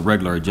about was a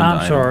regular agenda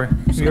item. I'm sorry.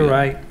 So, You're yeah.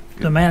 right.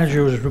 The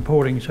manager was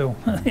reporting, so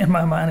in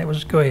my mind it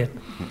was, go ahead.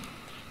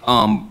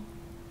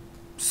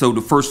 So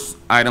the first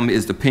item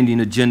is the pending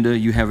agenda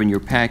you have in your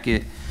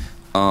packet.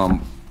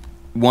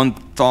 One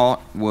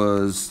thought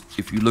was,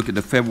 if you look at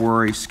the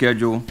February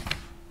schedule,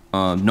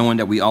 knowing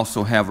that we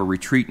also have a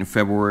retreat in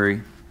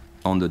February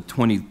on the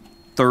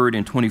 23rd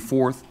and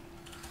 24th,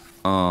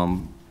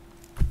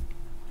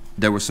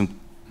 there was some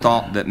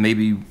thought that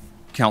maybe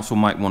council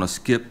might want to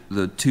skip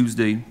the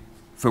Tuesday,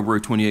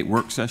 February 28th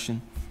work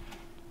session,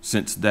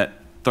 since that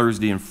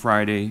Thursday and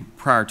Friday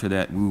prior to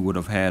that, we would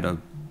have had a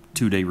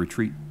 2-day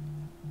retreat.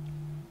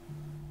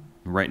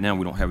 Right now,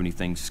 we don't have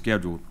anything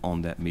scheduled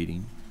on that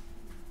meeting,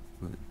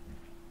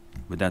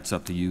 but that's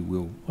up to you.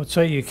 We'll What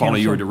say you, follow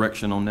your council?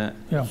 direction on that.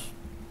 Yeah.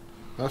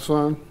 That's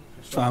fine.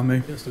 Fine,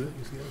 me.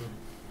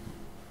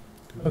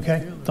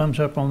 Okay, thumbs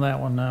up on that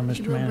one, Mr.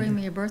 You will bring Manager.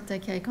 me a birthday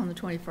cake on the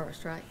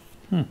 21st, right?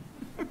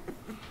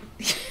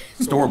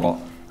 Store-bought.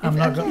 I'm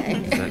not Okay.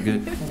 going, Is that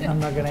good? I'm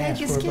not going to ask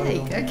Cake for is a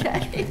vote cake, on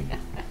that. okay.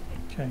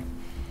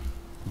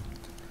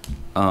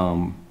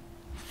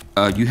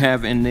 Okay. You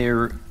have in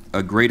there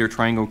a Greater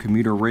Triangle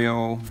commuter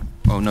rail.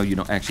 Oh, no, you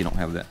don't, actually don't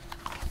have that.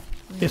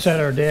 It's at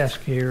our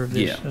desk here,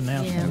 this Yeah.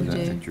 announcement.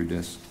 That's at your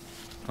desk.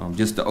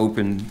 Just the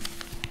open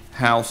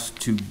house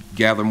to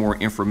gather more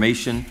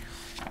information.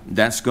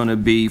 That's going to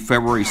be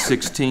February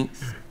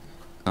 16th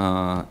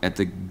at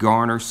the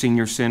Garner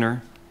Senior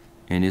Center,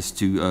 and it's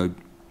to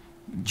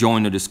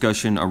join the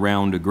discussion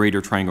around the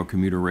Greater Triangle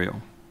Commuter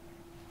Rail.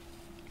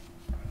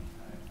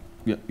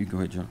 Yeah, you go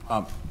ahead, John.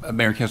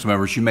 Mayor and council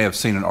members, you may have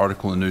seen an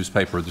article in the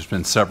newspaper. There's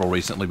been several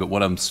recently, but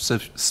one of them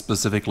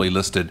specifically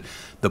listed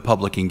the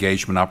public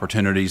engagement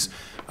opportunities.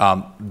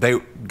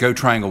 Go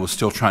Triangle was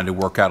still trying to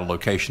work out a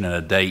location and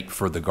a date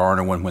for the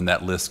Garner one when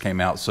that list came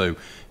out, so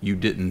you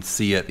didn't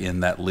see it in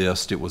that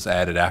list. It was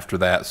added after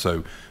that.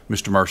 So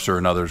Mr. Mercer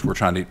and others were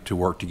trying to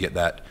work to get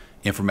that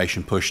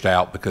information pushed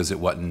out because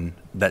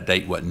that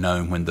date wasn't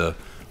known when the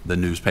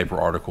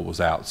newspaper article was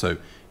out. So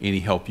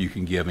any help you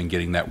can give in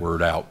getting that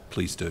word out,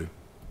 please do.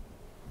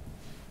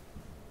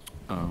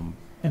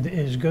 And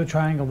is Go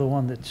Triangle the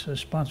one that's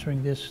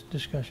sponsoring this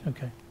discussion?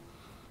 Okay,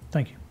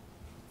 thank you.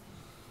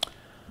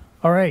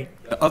 All right.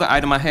 The other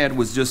item I had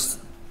was just,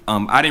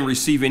 I didn't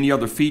receive any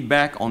other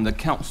feedback on the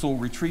council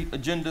retreat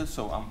agenda,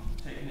 so I'm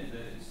taking it that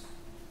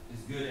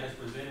it's good as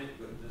presented,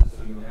 but just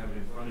so you have it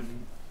in front of you.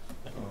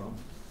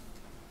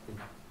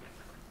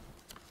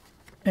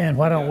 And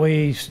why don't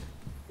we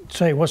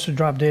say, what's the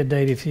drop dead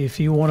date? If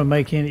you want to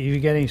make any, if you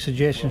got any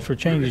suggestions for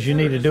changes, you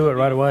need to do it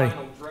right away.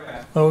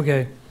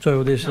 Okay,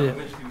 so this is it.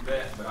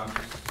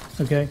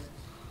 Okay.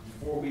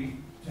 Before we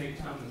take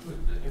time to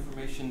put the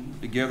information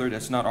together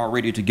that's not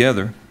already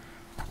together,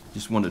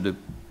 just wanted to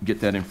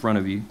get that in front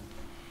of you,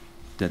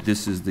 that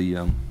this is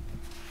the,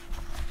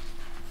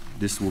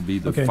 this will be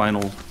the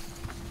final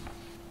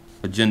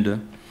agenda.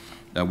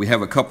 We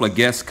have a couple of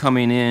guests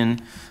coming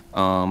in.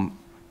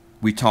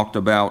 We talked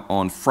about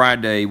on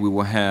Friday, we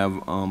will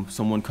have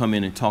someone come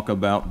in and talk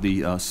about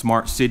the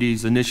Smart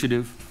Cities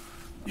Initiative,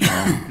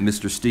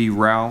 Mr. Steve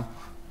Rao,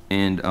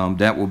 and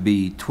that will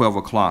be 12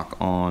 o'clock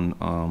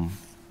on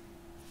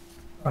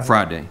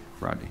Friday.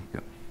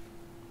 Yep.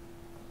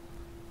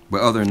 But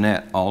other than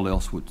that, all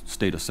else would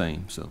stay the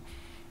same.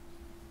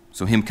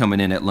 So him coming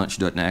in at lunch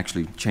doesn't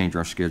actually change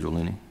our schedule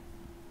any.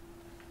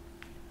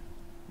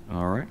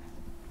 All right.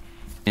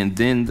 And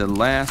then the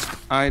last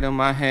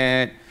item I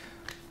had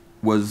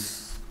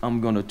was, I'm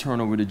going to turn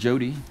over to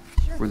Jody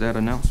for that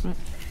announcement.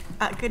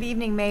 Good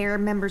evening, Mayor,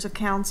 members of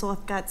council.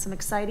 I've got some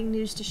exciting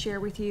news to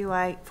share with you.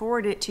 I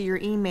forwarded it to your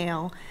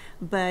email,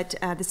 but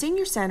the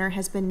Senior Center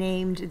has been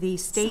named the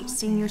State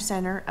Senior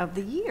Center of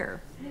the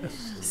Year.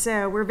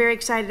 So we're very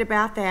excited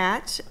about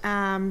that.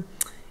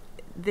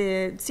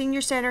 The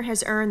Senior Center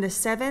has earned the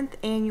 7th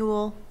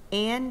annual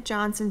Ann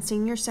Johnson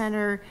Senior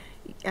Center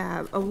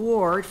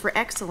Award for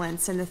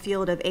Excellence in the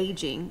Field of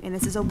Aging, and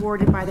this is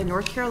awarded by the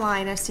North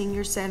Carolina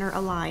Senior Center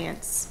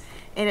Alliance.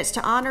 And it's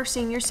to honor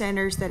senior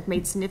centers that have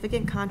made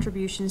significant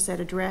contributions that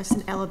address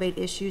and elevate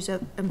issues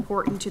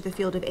important to the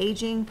field of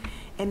aging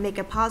and make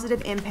a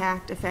positive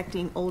impact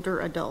affecting older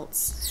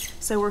adults.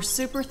 So we're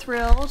super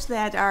thrilled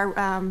that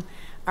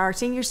our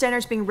senior center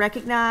is being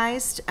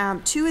recognized.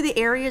 Two of the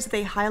areas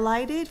they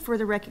highlighted for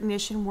the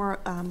recognition were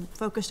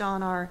focused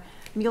on our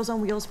Meals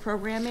on Wheels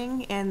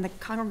programming and the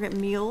congregate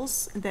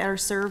meals that are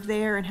served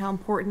there and how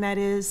important that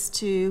is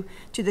to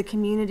the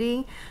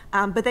community.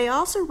 But they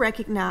also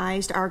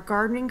recognized our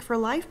Gardening for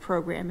Life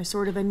program as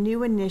sort of a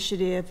new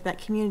initiative, that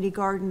community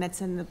garden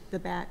that's in the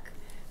back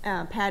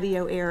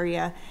patio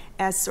area,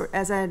 as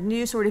a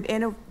new sort of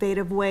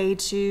innovative way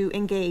to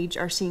engage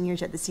our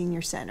seniors at the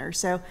senior center.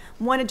 So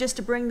wanted just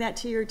to bring that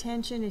to your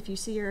attention. If you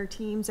see our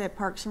teams at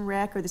Parks and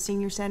Rec or the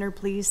senior center,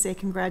 please say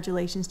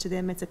congratulations to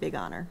them. It's a big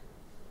honor.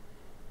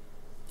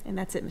 And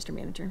that's it, Mr.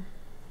 Manager.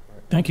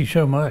 Thank you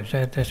so much.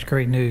 That's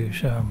great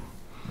news.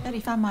 But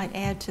if I might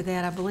add to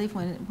that, I believe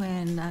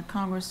when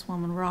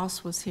Congresswoman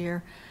Ross was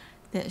here,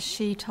 that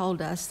she told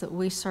us that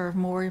we serve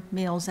more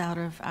meals out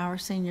of our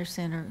senior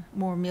center,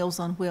 more Meals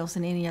on Wheels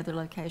than any other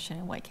location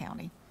in Wake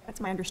County.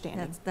 That's my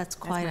understanding. That's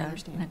quite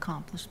an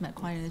accomplishment,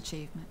 quite an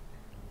achievement.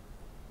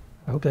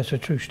 I hope that's a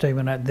true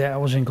statement.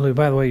 That was included.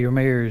 By the way, your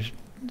mayor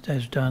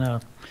has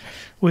done,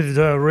 with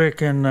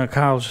Rick and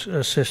Kyle's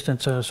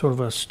assistance, sort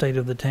of a state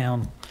of the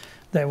town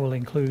that will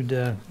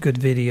include good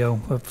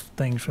video of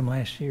things from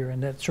last year,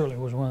 and that certainly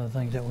was one of the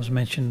things that was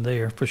mentioned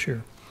there for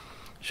sure.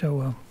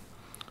 So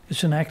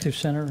it's an active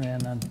center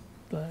and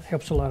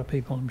helps a lot of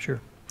people, I'm sure.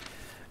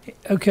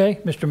 Okay,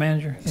 Mr.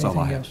 Manager,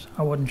 anything else?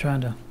 I wasn't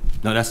trying to.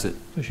 No, that's it.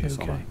 Push you. That's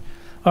Okay.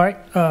 All right.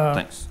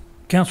 Thanks.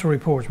 Council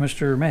reports,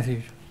 Mr.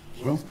 Matthews.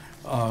 Well,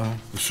 the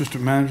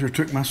assistant manager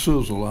took my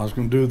sizzle. I was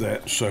going to do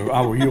that, so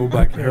I will yield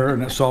back to her,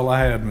 and that's all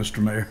I had,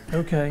 Mr. Mayor.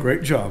 Okay.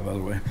 Great job, by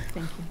the way. Thank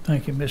you.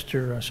 Thank you,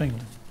 Mr.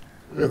 Singleton.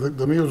 Yeah,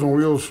 the Meals on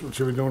Wheels, which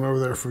we've been doing over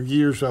there for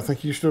years, I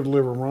think you still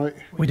deliver them, right?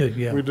 We do,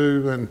 yeah. We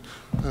do, and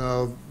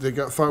we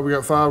got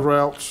 5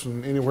 routes,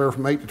 and anywhere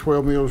from 8 to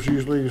 12 meals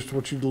usually is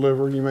what you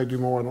deliver. You may do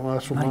more on the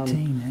last one.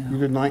 19 now. You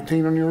did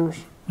 19 on yours?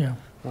 Yeah.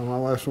 My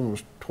last one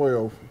was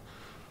 12.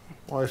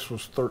 Wife's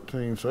was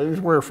 13. So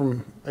anywhere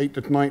from 8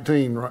 to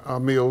 19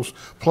 meals,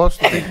 plus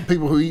the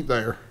people who eat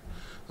there.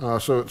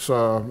 So it's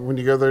when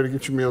you go there to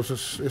get your meals,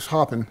 it's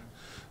hopping.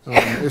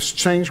 It's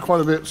changed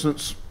quite a bit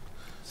since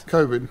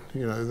COVID.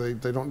 You know,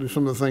 they don't do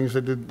some of the things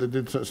they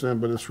did since then,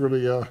 but it's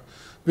really a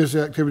busy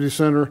activity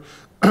center.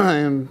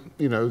 And,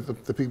 you know,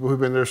 the people who've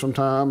been there some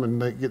time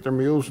and they get their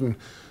meals and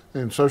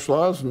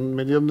socialize, and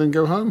many of them then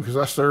go home because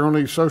that's their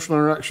only social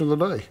interaction of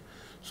the day.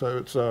 So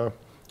it's a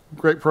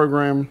great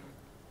program.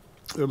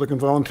 They're looking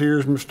for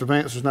volunteers. Mr.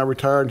 Vance is now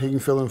retired, and he can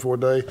fill in for a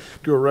day,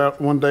 do a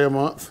route 1 day a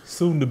month.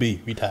 Soon to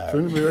be retired.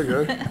 Soon to be, there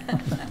you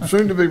go.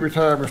 Soon to be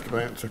retired, Mr.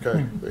 Vance,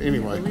 okay. But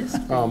anyway,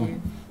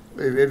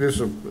 it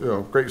is a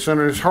great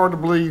center. It's hard to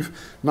believe.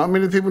 Not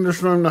many people in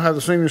this room know how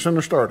the senior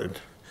center started.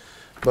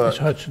 But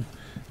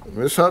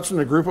Ms. Hudson,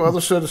 a group of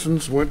other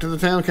citizens went to the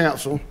town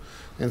council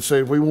and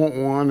said, we want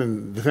one,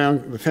 and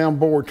the town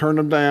board turned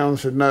them down and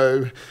said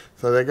no.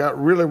 So they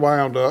got really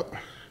wound up,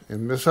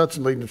 and Ms.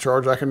 Hudson leading the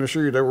charge, I can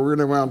assure you they were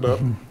really wound up.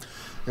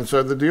 And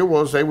so the deal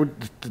was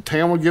the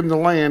town would give them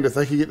the land if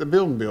they could get the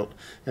building built.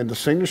 And the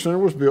senior center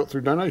was built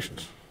through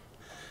donations.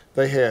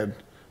 They had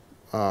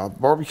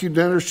barbecue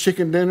dinners,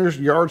 chicken dinners,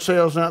 yard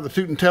sales out the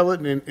Toot and Tell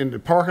It in the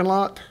parking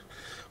lot,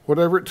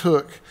 whatever it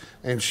took.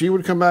 And she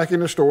would come back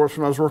in the store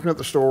when I was working at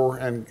the store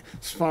and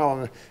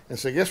smiling and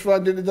say, guess what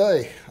I did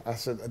today? I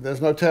said,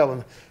 there's no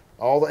telling.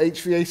 All the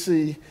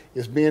HVAC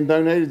is being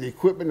donated, the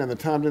equipment and the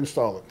time to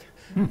install it.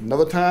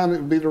 Another time it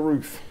would be the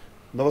roof.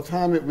 Another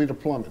time it would be the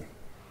plumbing.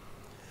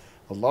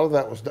 A lot of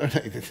that was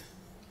donated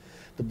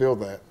to build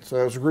that. So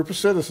it was a group of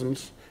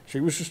citizens. She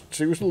was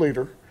the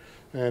leader.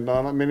 And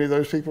not many of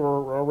those people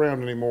are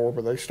around anymore,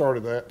 but they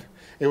started that.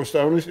 It was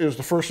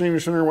the first senior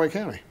center in Wake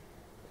County.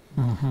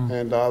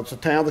 And it's a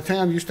town. The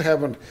town used to have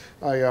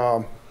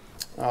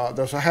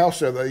there's a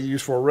house there they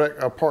used for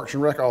a Parks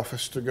and Rec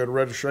office to go to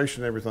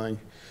registration and everything.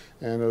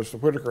 And it was the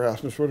Whitaker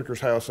house, Miss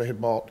Whitaker's house they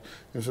had bought.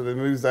 And so they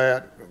moved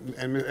that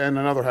and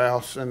another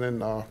house and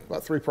then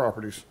about 3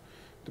 properties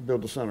to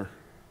build the center.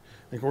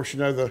 And of course, you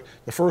know, the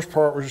first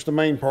part was just the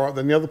main part.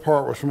 Then the other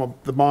part was from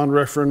the bond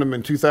referendum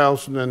in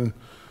 2001.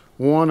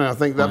 And I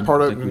think that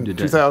part opened in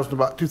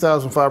 2005 or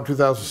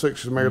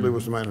 2006 as Mayor Lee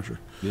was the manager.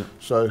 Yep.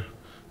 So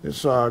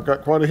it's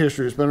got quite a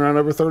history. It's been around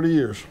over 30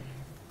 years.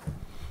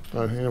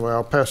 So anyway,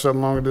 I'll pass that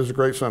along. It is a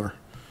great center.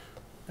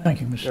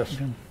 Thank you, Mr. Yes.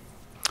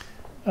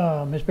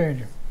 Ms.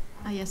 Behringer.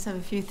 Yes, I have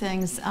a few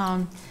things.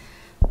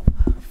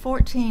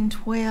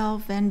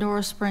 1412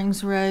 Vendora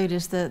Springs Road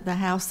is the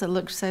house that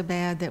looked so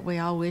bad that we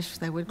all wish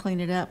they would clean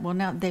it up. Well,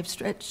 now they've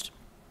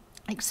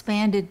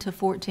expanded to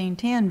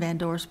 1410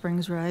 Vendora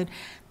Springs Road.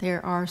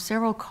 There are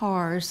several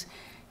cars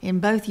in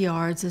both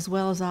yards, as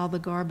well as all the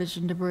garbage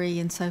and debris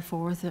and so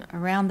forth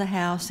around the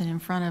house and in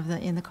front of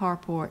in the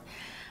carport.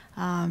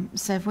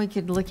 So if we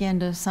could look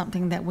into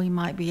something that we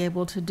might be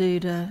able to do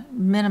to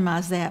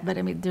minimize that, but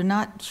I mean, they're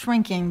not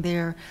shrinking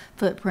their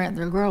footprint,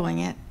 they're growing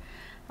it.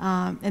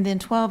 And then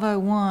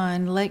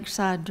 1201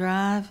 Lakeside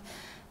Drive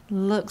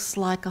looks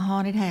like a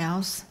haunted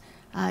house.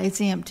 It's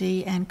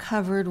empty and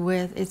covered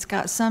with, it's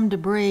got some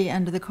debris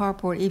under the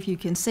carport if you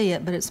can see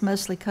it, but it's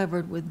mostly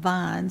covered with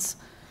vines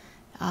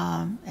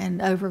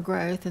and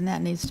overgrowth, and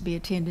that needs to be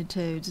attended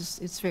to.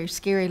 It's very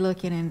scary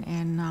looking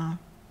and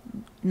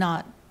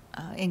not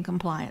in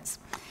compliance.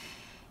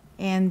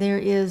 And there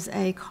is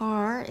a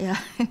car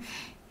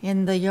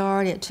in the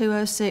yard at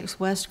 206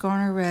 West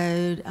Garner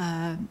Road.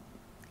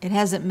 It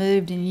hasn't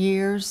moved in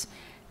years,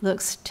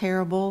 looks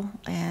terrible,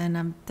 and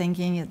I'm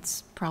thinking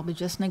it's probably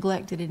just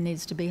neglected. It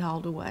needs to be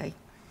hauled away.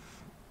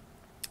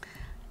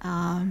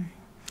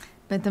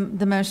 But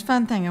the most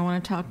fun thing I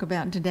want to talk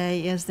about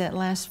today is that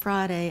last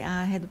Friday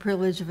I had the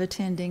privilege of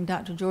attending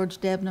Dr. George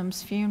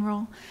Debnam's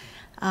funeral.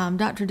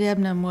 Dr.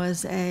 Debnam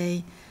was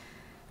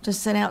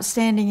just an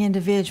outstanding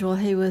individual.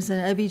 He was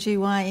an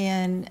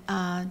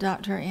OBGYN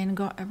doctor in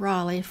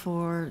Raleigh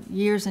for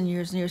years and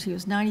years and years. He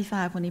was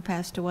 95 when he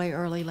passed away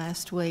early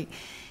last week.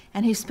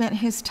 And he spent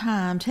his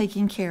time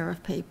taking care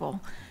of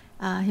people.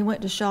 He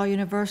went to Shaw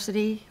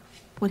University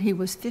when he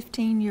was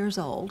 15 years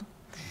old,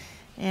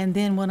 and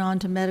then went on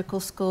to medical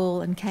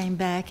school and came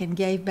back and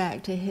gave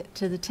back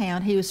to the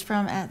town. He was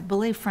from, I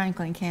believe,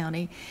 Franklin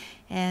County,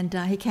 and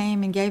he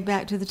came and gave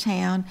back to the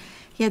town.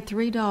 He had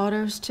 3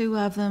 daughters, 2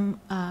 of them,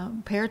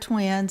 pair of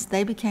twins.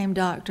 They became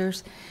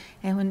doctors.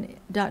 And when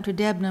Dr.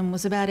 Debnam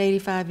was about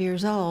 85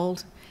 years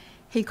old,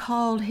 he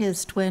called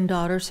his twin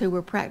daughters who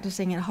were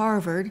practicing at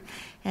Harvard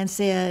and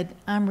said,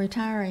 I'm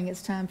retiring,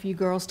 it's time for you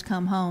girls to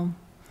come home.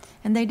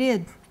 And they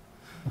did.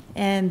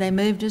 And they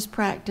moved his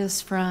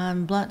practice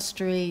from Blunt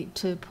Street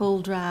to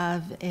Pool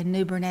Drive and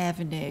New Bern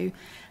Avenue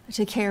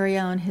to carry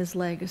on his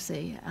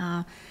legacy.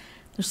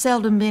 There's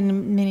seldom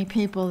been many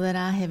people that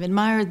I have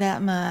admired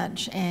that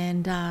much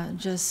and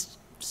just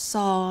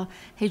saw,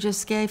 he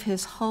just gave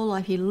his whole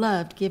life. He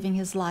loved giving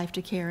his life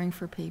to caring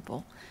for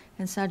people.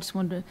 And so I just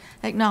wanted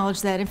to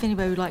acknowledge that. If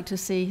anybody would like to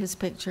see his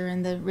picture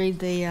and read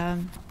the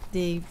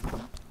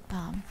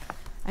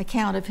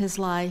account of his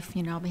life,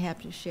 I'll be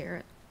happy to share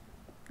it.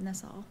 And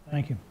that's all.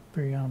 Thank you.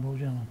 Very honorable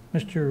gentleman.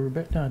 Mr.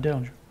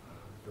 Dellinger.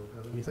 Don't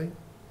have anything.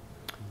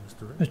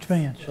 Mr.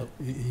 Vance.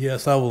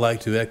 Yes, I would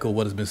like to echo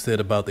what has been said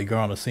about the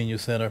Garner Senior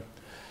Center.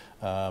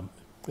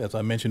 as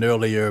I mentioned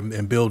earlier,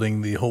 in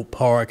building the Hope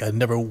Park, I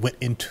never went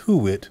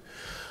into it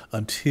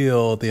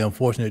until the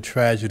unfortunate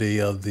tragedy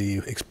of the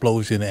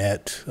explosion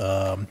at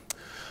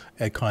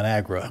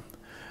ConAgra,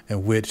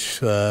 in which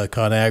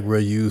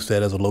ConAgra used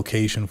that as a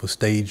location for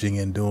staging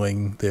and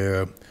doing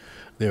their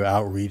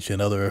outreach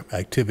and other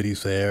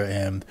activities there.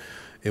 And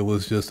it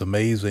was just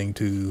amazing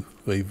to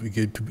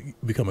get to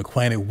become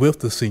acquainted with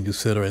the senior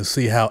center and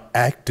see how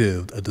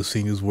active the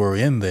seniors were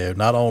in there,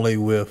 not only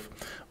with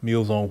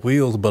Meals on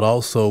Wheels, but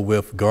also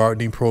with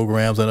gardening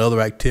programs and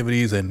other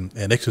activities and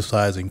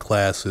exercising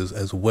classes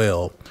as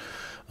well.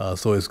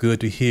 So it's good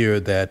to hear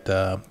that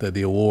that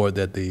the award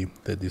that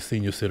the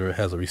senior center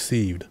has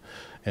received.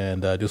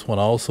 And I just want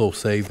to also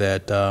say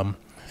that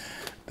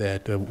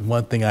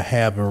one thing I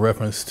have in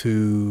reference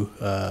to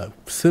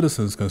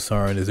citizens'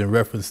 concern is in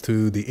reference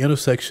to the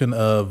intersection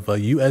of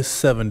US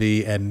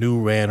 70 and New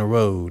Rand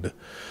Road.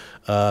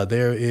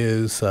 There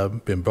is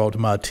been brought to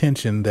my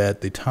attention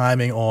that the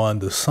timing on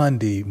the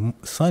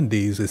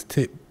Sundays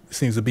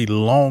seems to be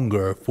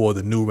longer for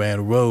the New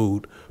Rand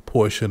Road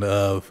portion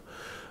of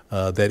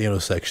that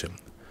intersection.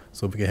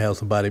 So if we can have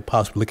somebody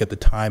possibly look at the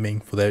timing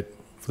for that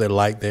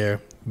light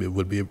there, it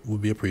would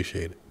be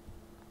appreciated.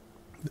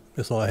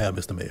 That's all I have,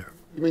 Mr. Mayor.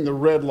 You mean the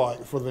red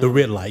light for The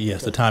red light,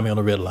 yes, the timing on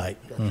the red light.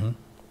 Gotcha.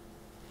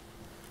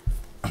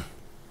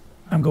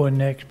 I'm going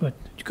next, but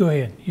go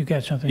ahead. You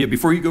got something? Yeah,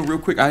 before you go real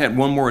quick, I had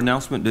one more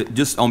announcement that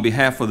just on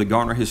behalf of the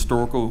Garner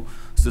Historical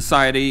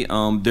Society,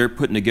 they're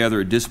putting together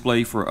a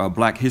display for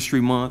Black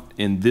History Month,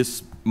 and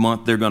this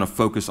month they're going to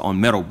focus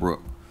on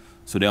Meadowbrook.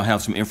 So they'll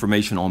have some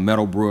information on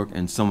Meadowbrook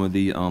and some of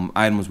the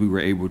items we were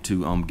able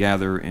to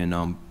gather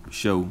and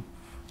show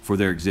for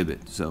their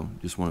exhibit. So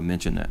just want to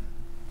mention that.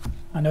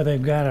 I know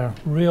they've got a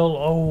real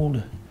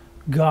old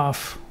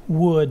Goff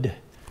wood,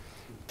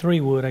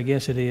 3-wood, I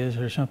guess it is,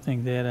 or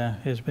something that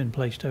has been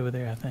placed over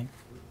there, I think.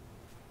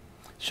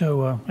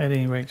 So at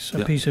any rate, it's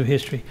a piece of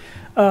history.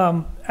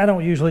 I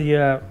don't usually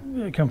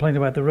complain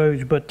about the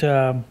roads, but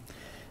at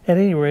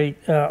any rate,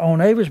 on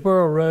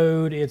Aversboro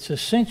Road, it's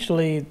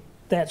essentially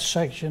that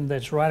section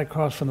that's right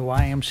across from the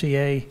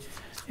YMCA.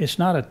 It's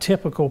not a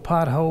typical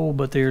pothole,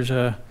 but it's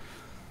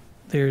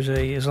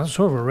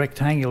sort of a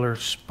rectangular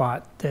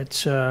spot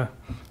that's the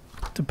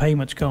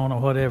pavement's gone or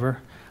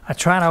whatever. I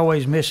try to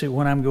always miss it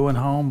when I'm going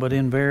home, but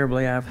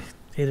invariably I've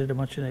hit it a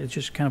bunch of. It's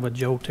just kind of a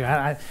jolt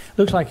there.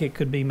 Looks like it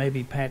could be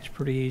maybe patched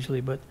pretty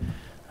easily, but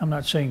I'm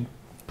not saying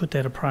put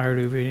that a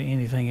priority over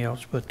anything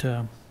else. But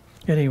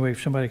anyway,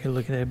 if somebody could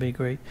look at that, it'd be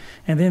great.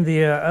 And then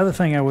the other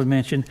thing I would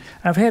mention,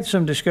 I've had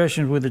some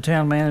discussions with the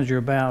town manager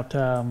about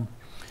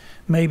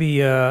maybe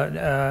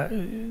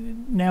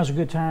now's a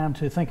good time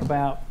to think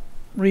about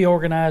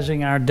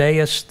reorganizing our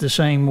dais the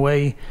same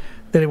way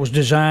that it was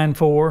designed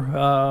for,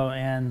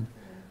 and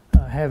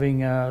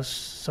having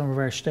some of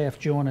our staff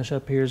join us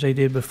up here as they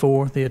did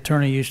before. The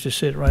attorney used to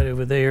sit right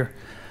over there.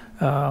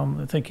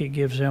 I think it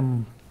gives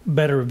them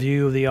better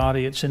view of the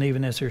audience, and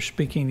even as they're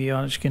speaking, the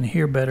audience can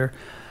hear better.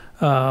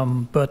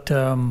 But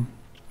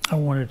I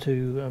wanted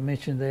to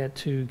mention that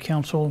to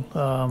council.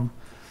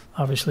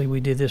 Obviously,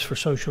 we did this for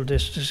social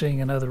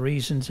distancing and other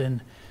reasons,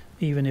 and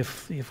even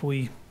if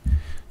we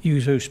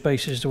use those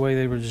spaces the way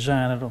they were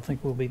designed, I don't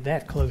think we'll be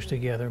that close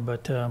together.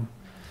 But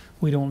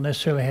we don't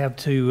necessarily have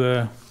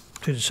to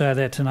decide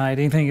that tonight.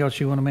 Anything else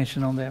you want to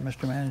mention on that,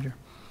 Mr. Manager?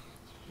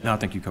 No, I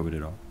think you covered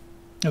it all.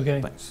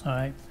 Okay. Thanks. All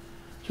right.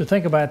 So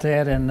think about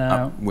that. And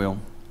well,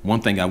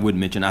 one thing I would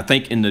mention, I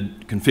think in the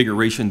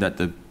configuration that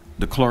the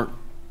clerk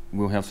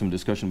will have some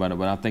discussion about it,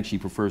 but I think she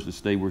prefers to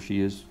stay where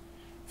she is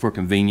for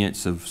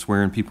convenience of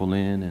swearing people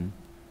in. And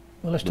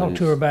well, let's talk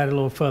to her about it a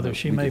little further.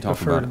 She may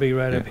prefer to be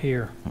right up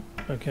here.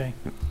 Okay.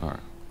 All right.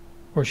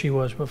 Where she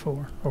was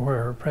before, or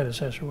where her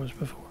predecessor was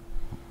before.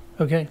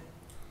 Okay.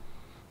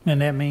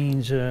 And that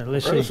means,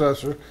 let's see.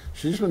 Predecessor,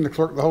 she's been the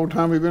clerk the whole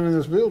time we've been in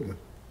this building.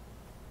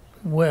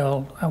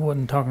 Well, I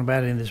wasn't talking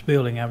about it in this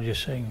building. I was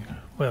just saying,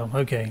 well,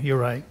 okay, you're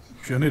right.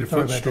 She'll need a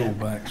Sorry about footstool that.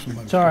 back.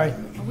 Somebody Sorry.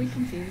 Are we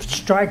confused?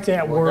 Strike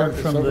that word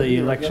from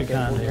the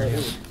lexicon there.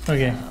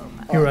 Okay,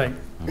 you're right.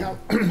 Yeah,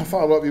 I'll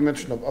follow up. You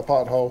mentioned a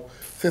pothole.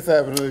 Fifth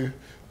Avenue,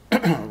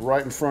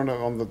 right in front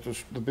of on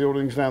the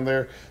buildings down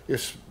there.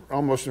 It's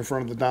almost in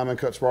front of the Diamond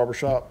Cuts Barber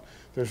Shop.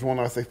 There's one,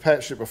 they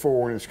patched it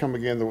before, and it's come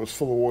again that was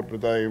full of water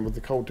today. And with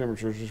the cold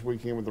temperatures this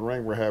weekend, with the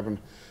rain we're having,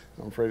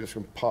 I'm afraid it's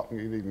going to pop and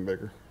get even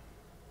bigger.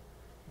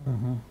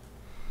 Mm-hmm.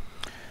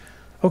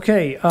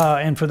 Okay,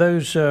 and for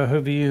those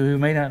of you who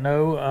may not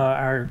know,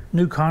 our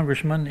new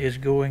congressman is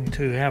going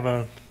to have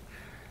a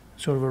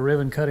sort of a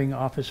ribbon cutting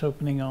office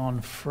opening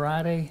on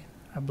Friday,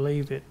 I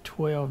believe at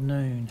 12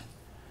 noon.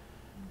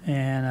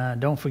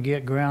 And don't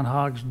forget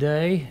Groundhog's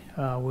Day.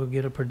 We'll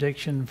get a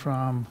prediction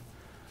from,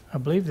 I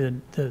believe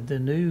the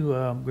new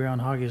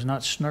groundhog is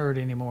not Snurd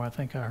anymore. I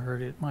think I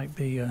heard it might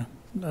be a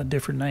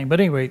different name. But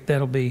anyway,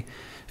 that'll be,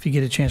 if you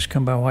get a chance to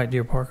come by White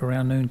Deer Park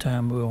around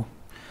noontime, we'll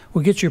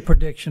get your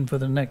prediction for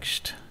the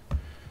next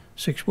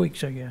 6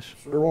 weeks, I guess.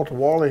 Sir Walter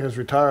Wally has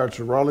retired,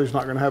 so Raleigh's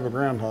not going to have a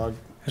groundhog.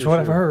 That's what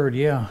I've heard,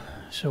 yeah.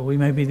 So we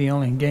may be the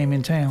only game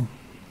in town.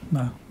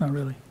 No, not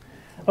really.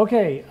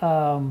 Okay,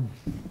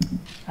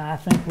 I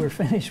think we're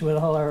finished with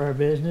all of our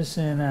business,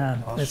 and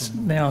it's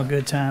now a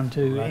good time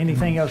to,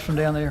 anything else from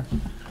down there?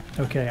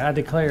 Okay, I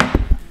declare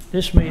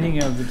this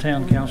meeting of the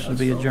town council to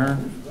be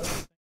adjourned.